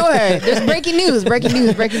 Are you sure? There's breaking news. Breaking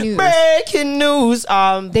news. Breaking news. Breaking news. They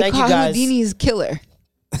Thank you caught guys. Houdini's killer.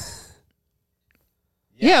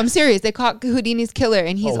 Yeah, I'm serious. They caught Houdini's killer,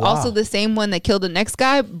 and he's Oh, wow. also the same one that killed the next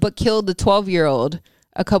guy, but killed the 12-year-old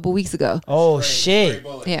a couple weeks ago. Oh shit.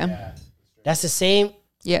 Yeah. That's the same.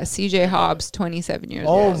 Yeah, CJ Hobbs, 27 years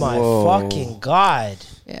old. Oh my Whoa. fucking God.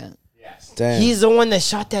 Yeah. Damn. He's the one that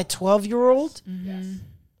shot that 12-year-old?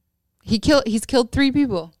 He's killed 3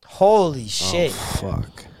 people. Holy shit.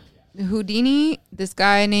 Fuck. Houdini, this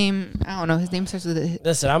guy named, I don't know, his name starts with a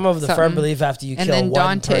Listen, I'm of the firm something. belief after you And kill then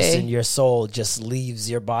one Dante. person, your soul just leaves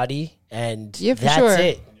your body, and Yeah, for that's sure.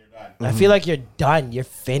 it. I feel like you're done. You're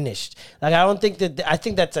finished. Like I don't think that. I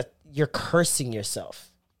think you're cursing yourself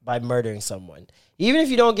by murdering someone. Even if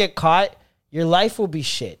you don't get caught, your life will be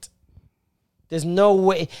shit. There's no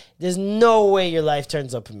way. There's no way your life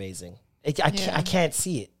turns up amazing. I can't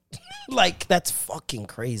see it. Like that's fucking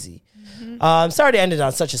crazy. Sorry to end it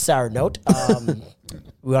on such a sour note.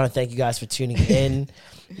 We want to thank you guys for tuning in.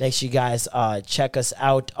 Make sure you guys check us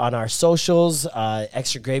out on our socials,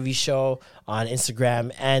 Extra Gravy Show on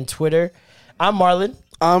Instagram and Twitter. I'm Marlon.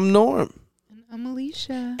 I'm Norm. I'm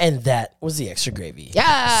Alicia. And that was the Extra Gravy.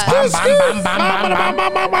 Yeah.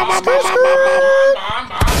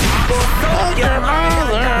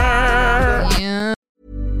 Yeah.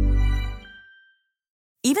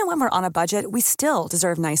 Even when we're on a budget, we still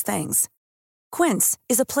deserve nice things. Quince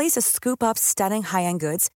is a place to scoop up stunning high-end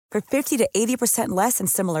goods for 50 to 80% less than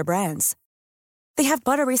similar brands. They have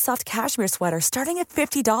buttery soft cashmere sweaters starting at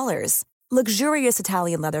 $50, luxurious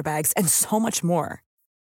Italian leather bags, and so much more.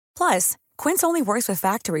 Plus, Quince only works with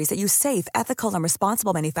factories that use safe, ethical, and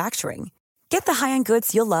responsible manufacturing. Get the high-end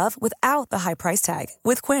goods you'll love without the high price tag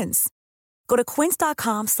with Quince. Go to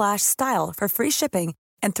quince.com/style for free shipping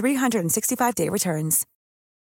and 365-day returns.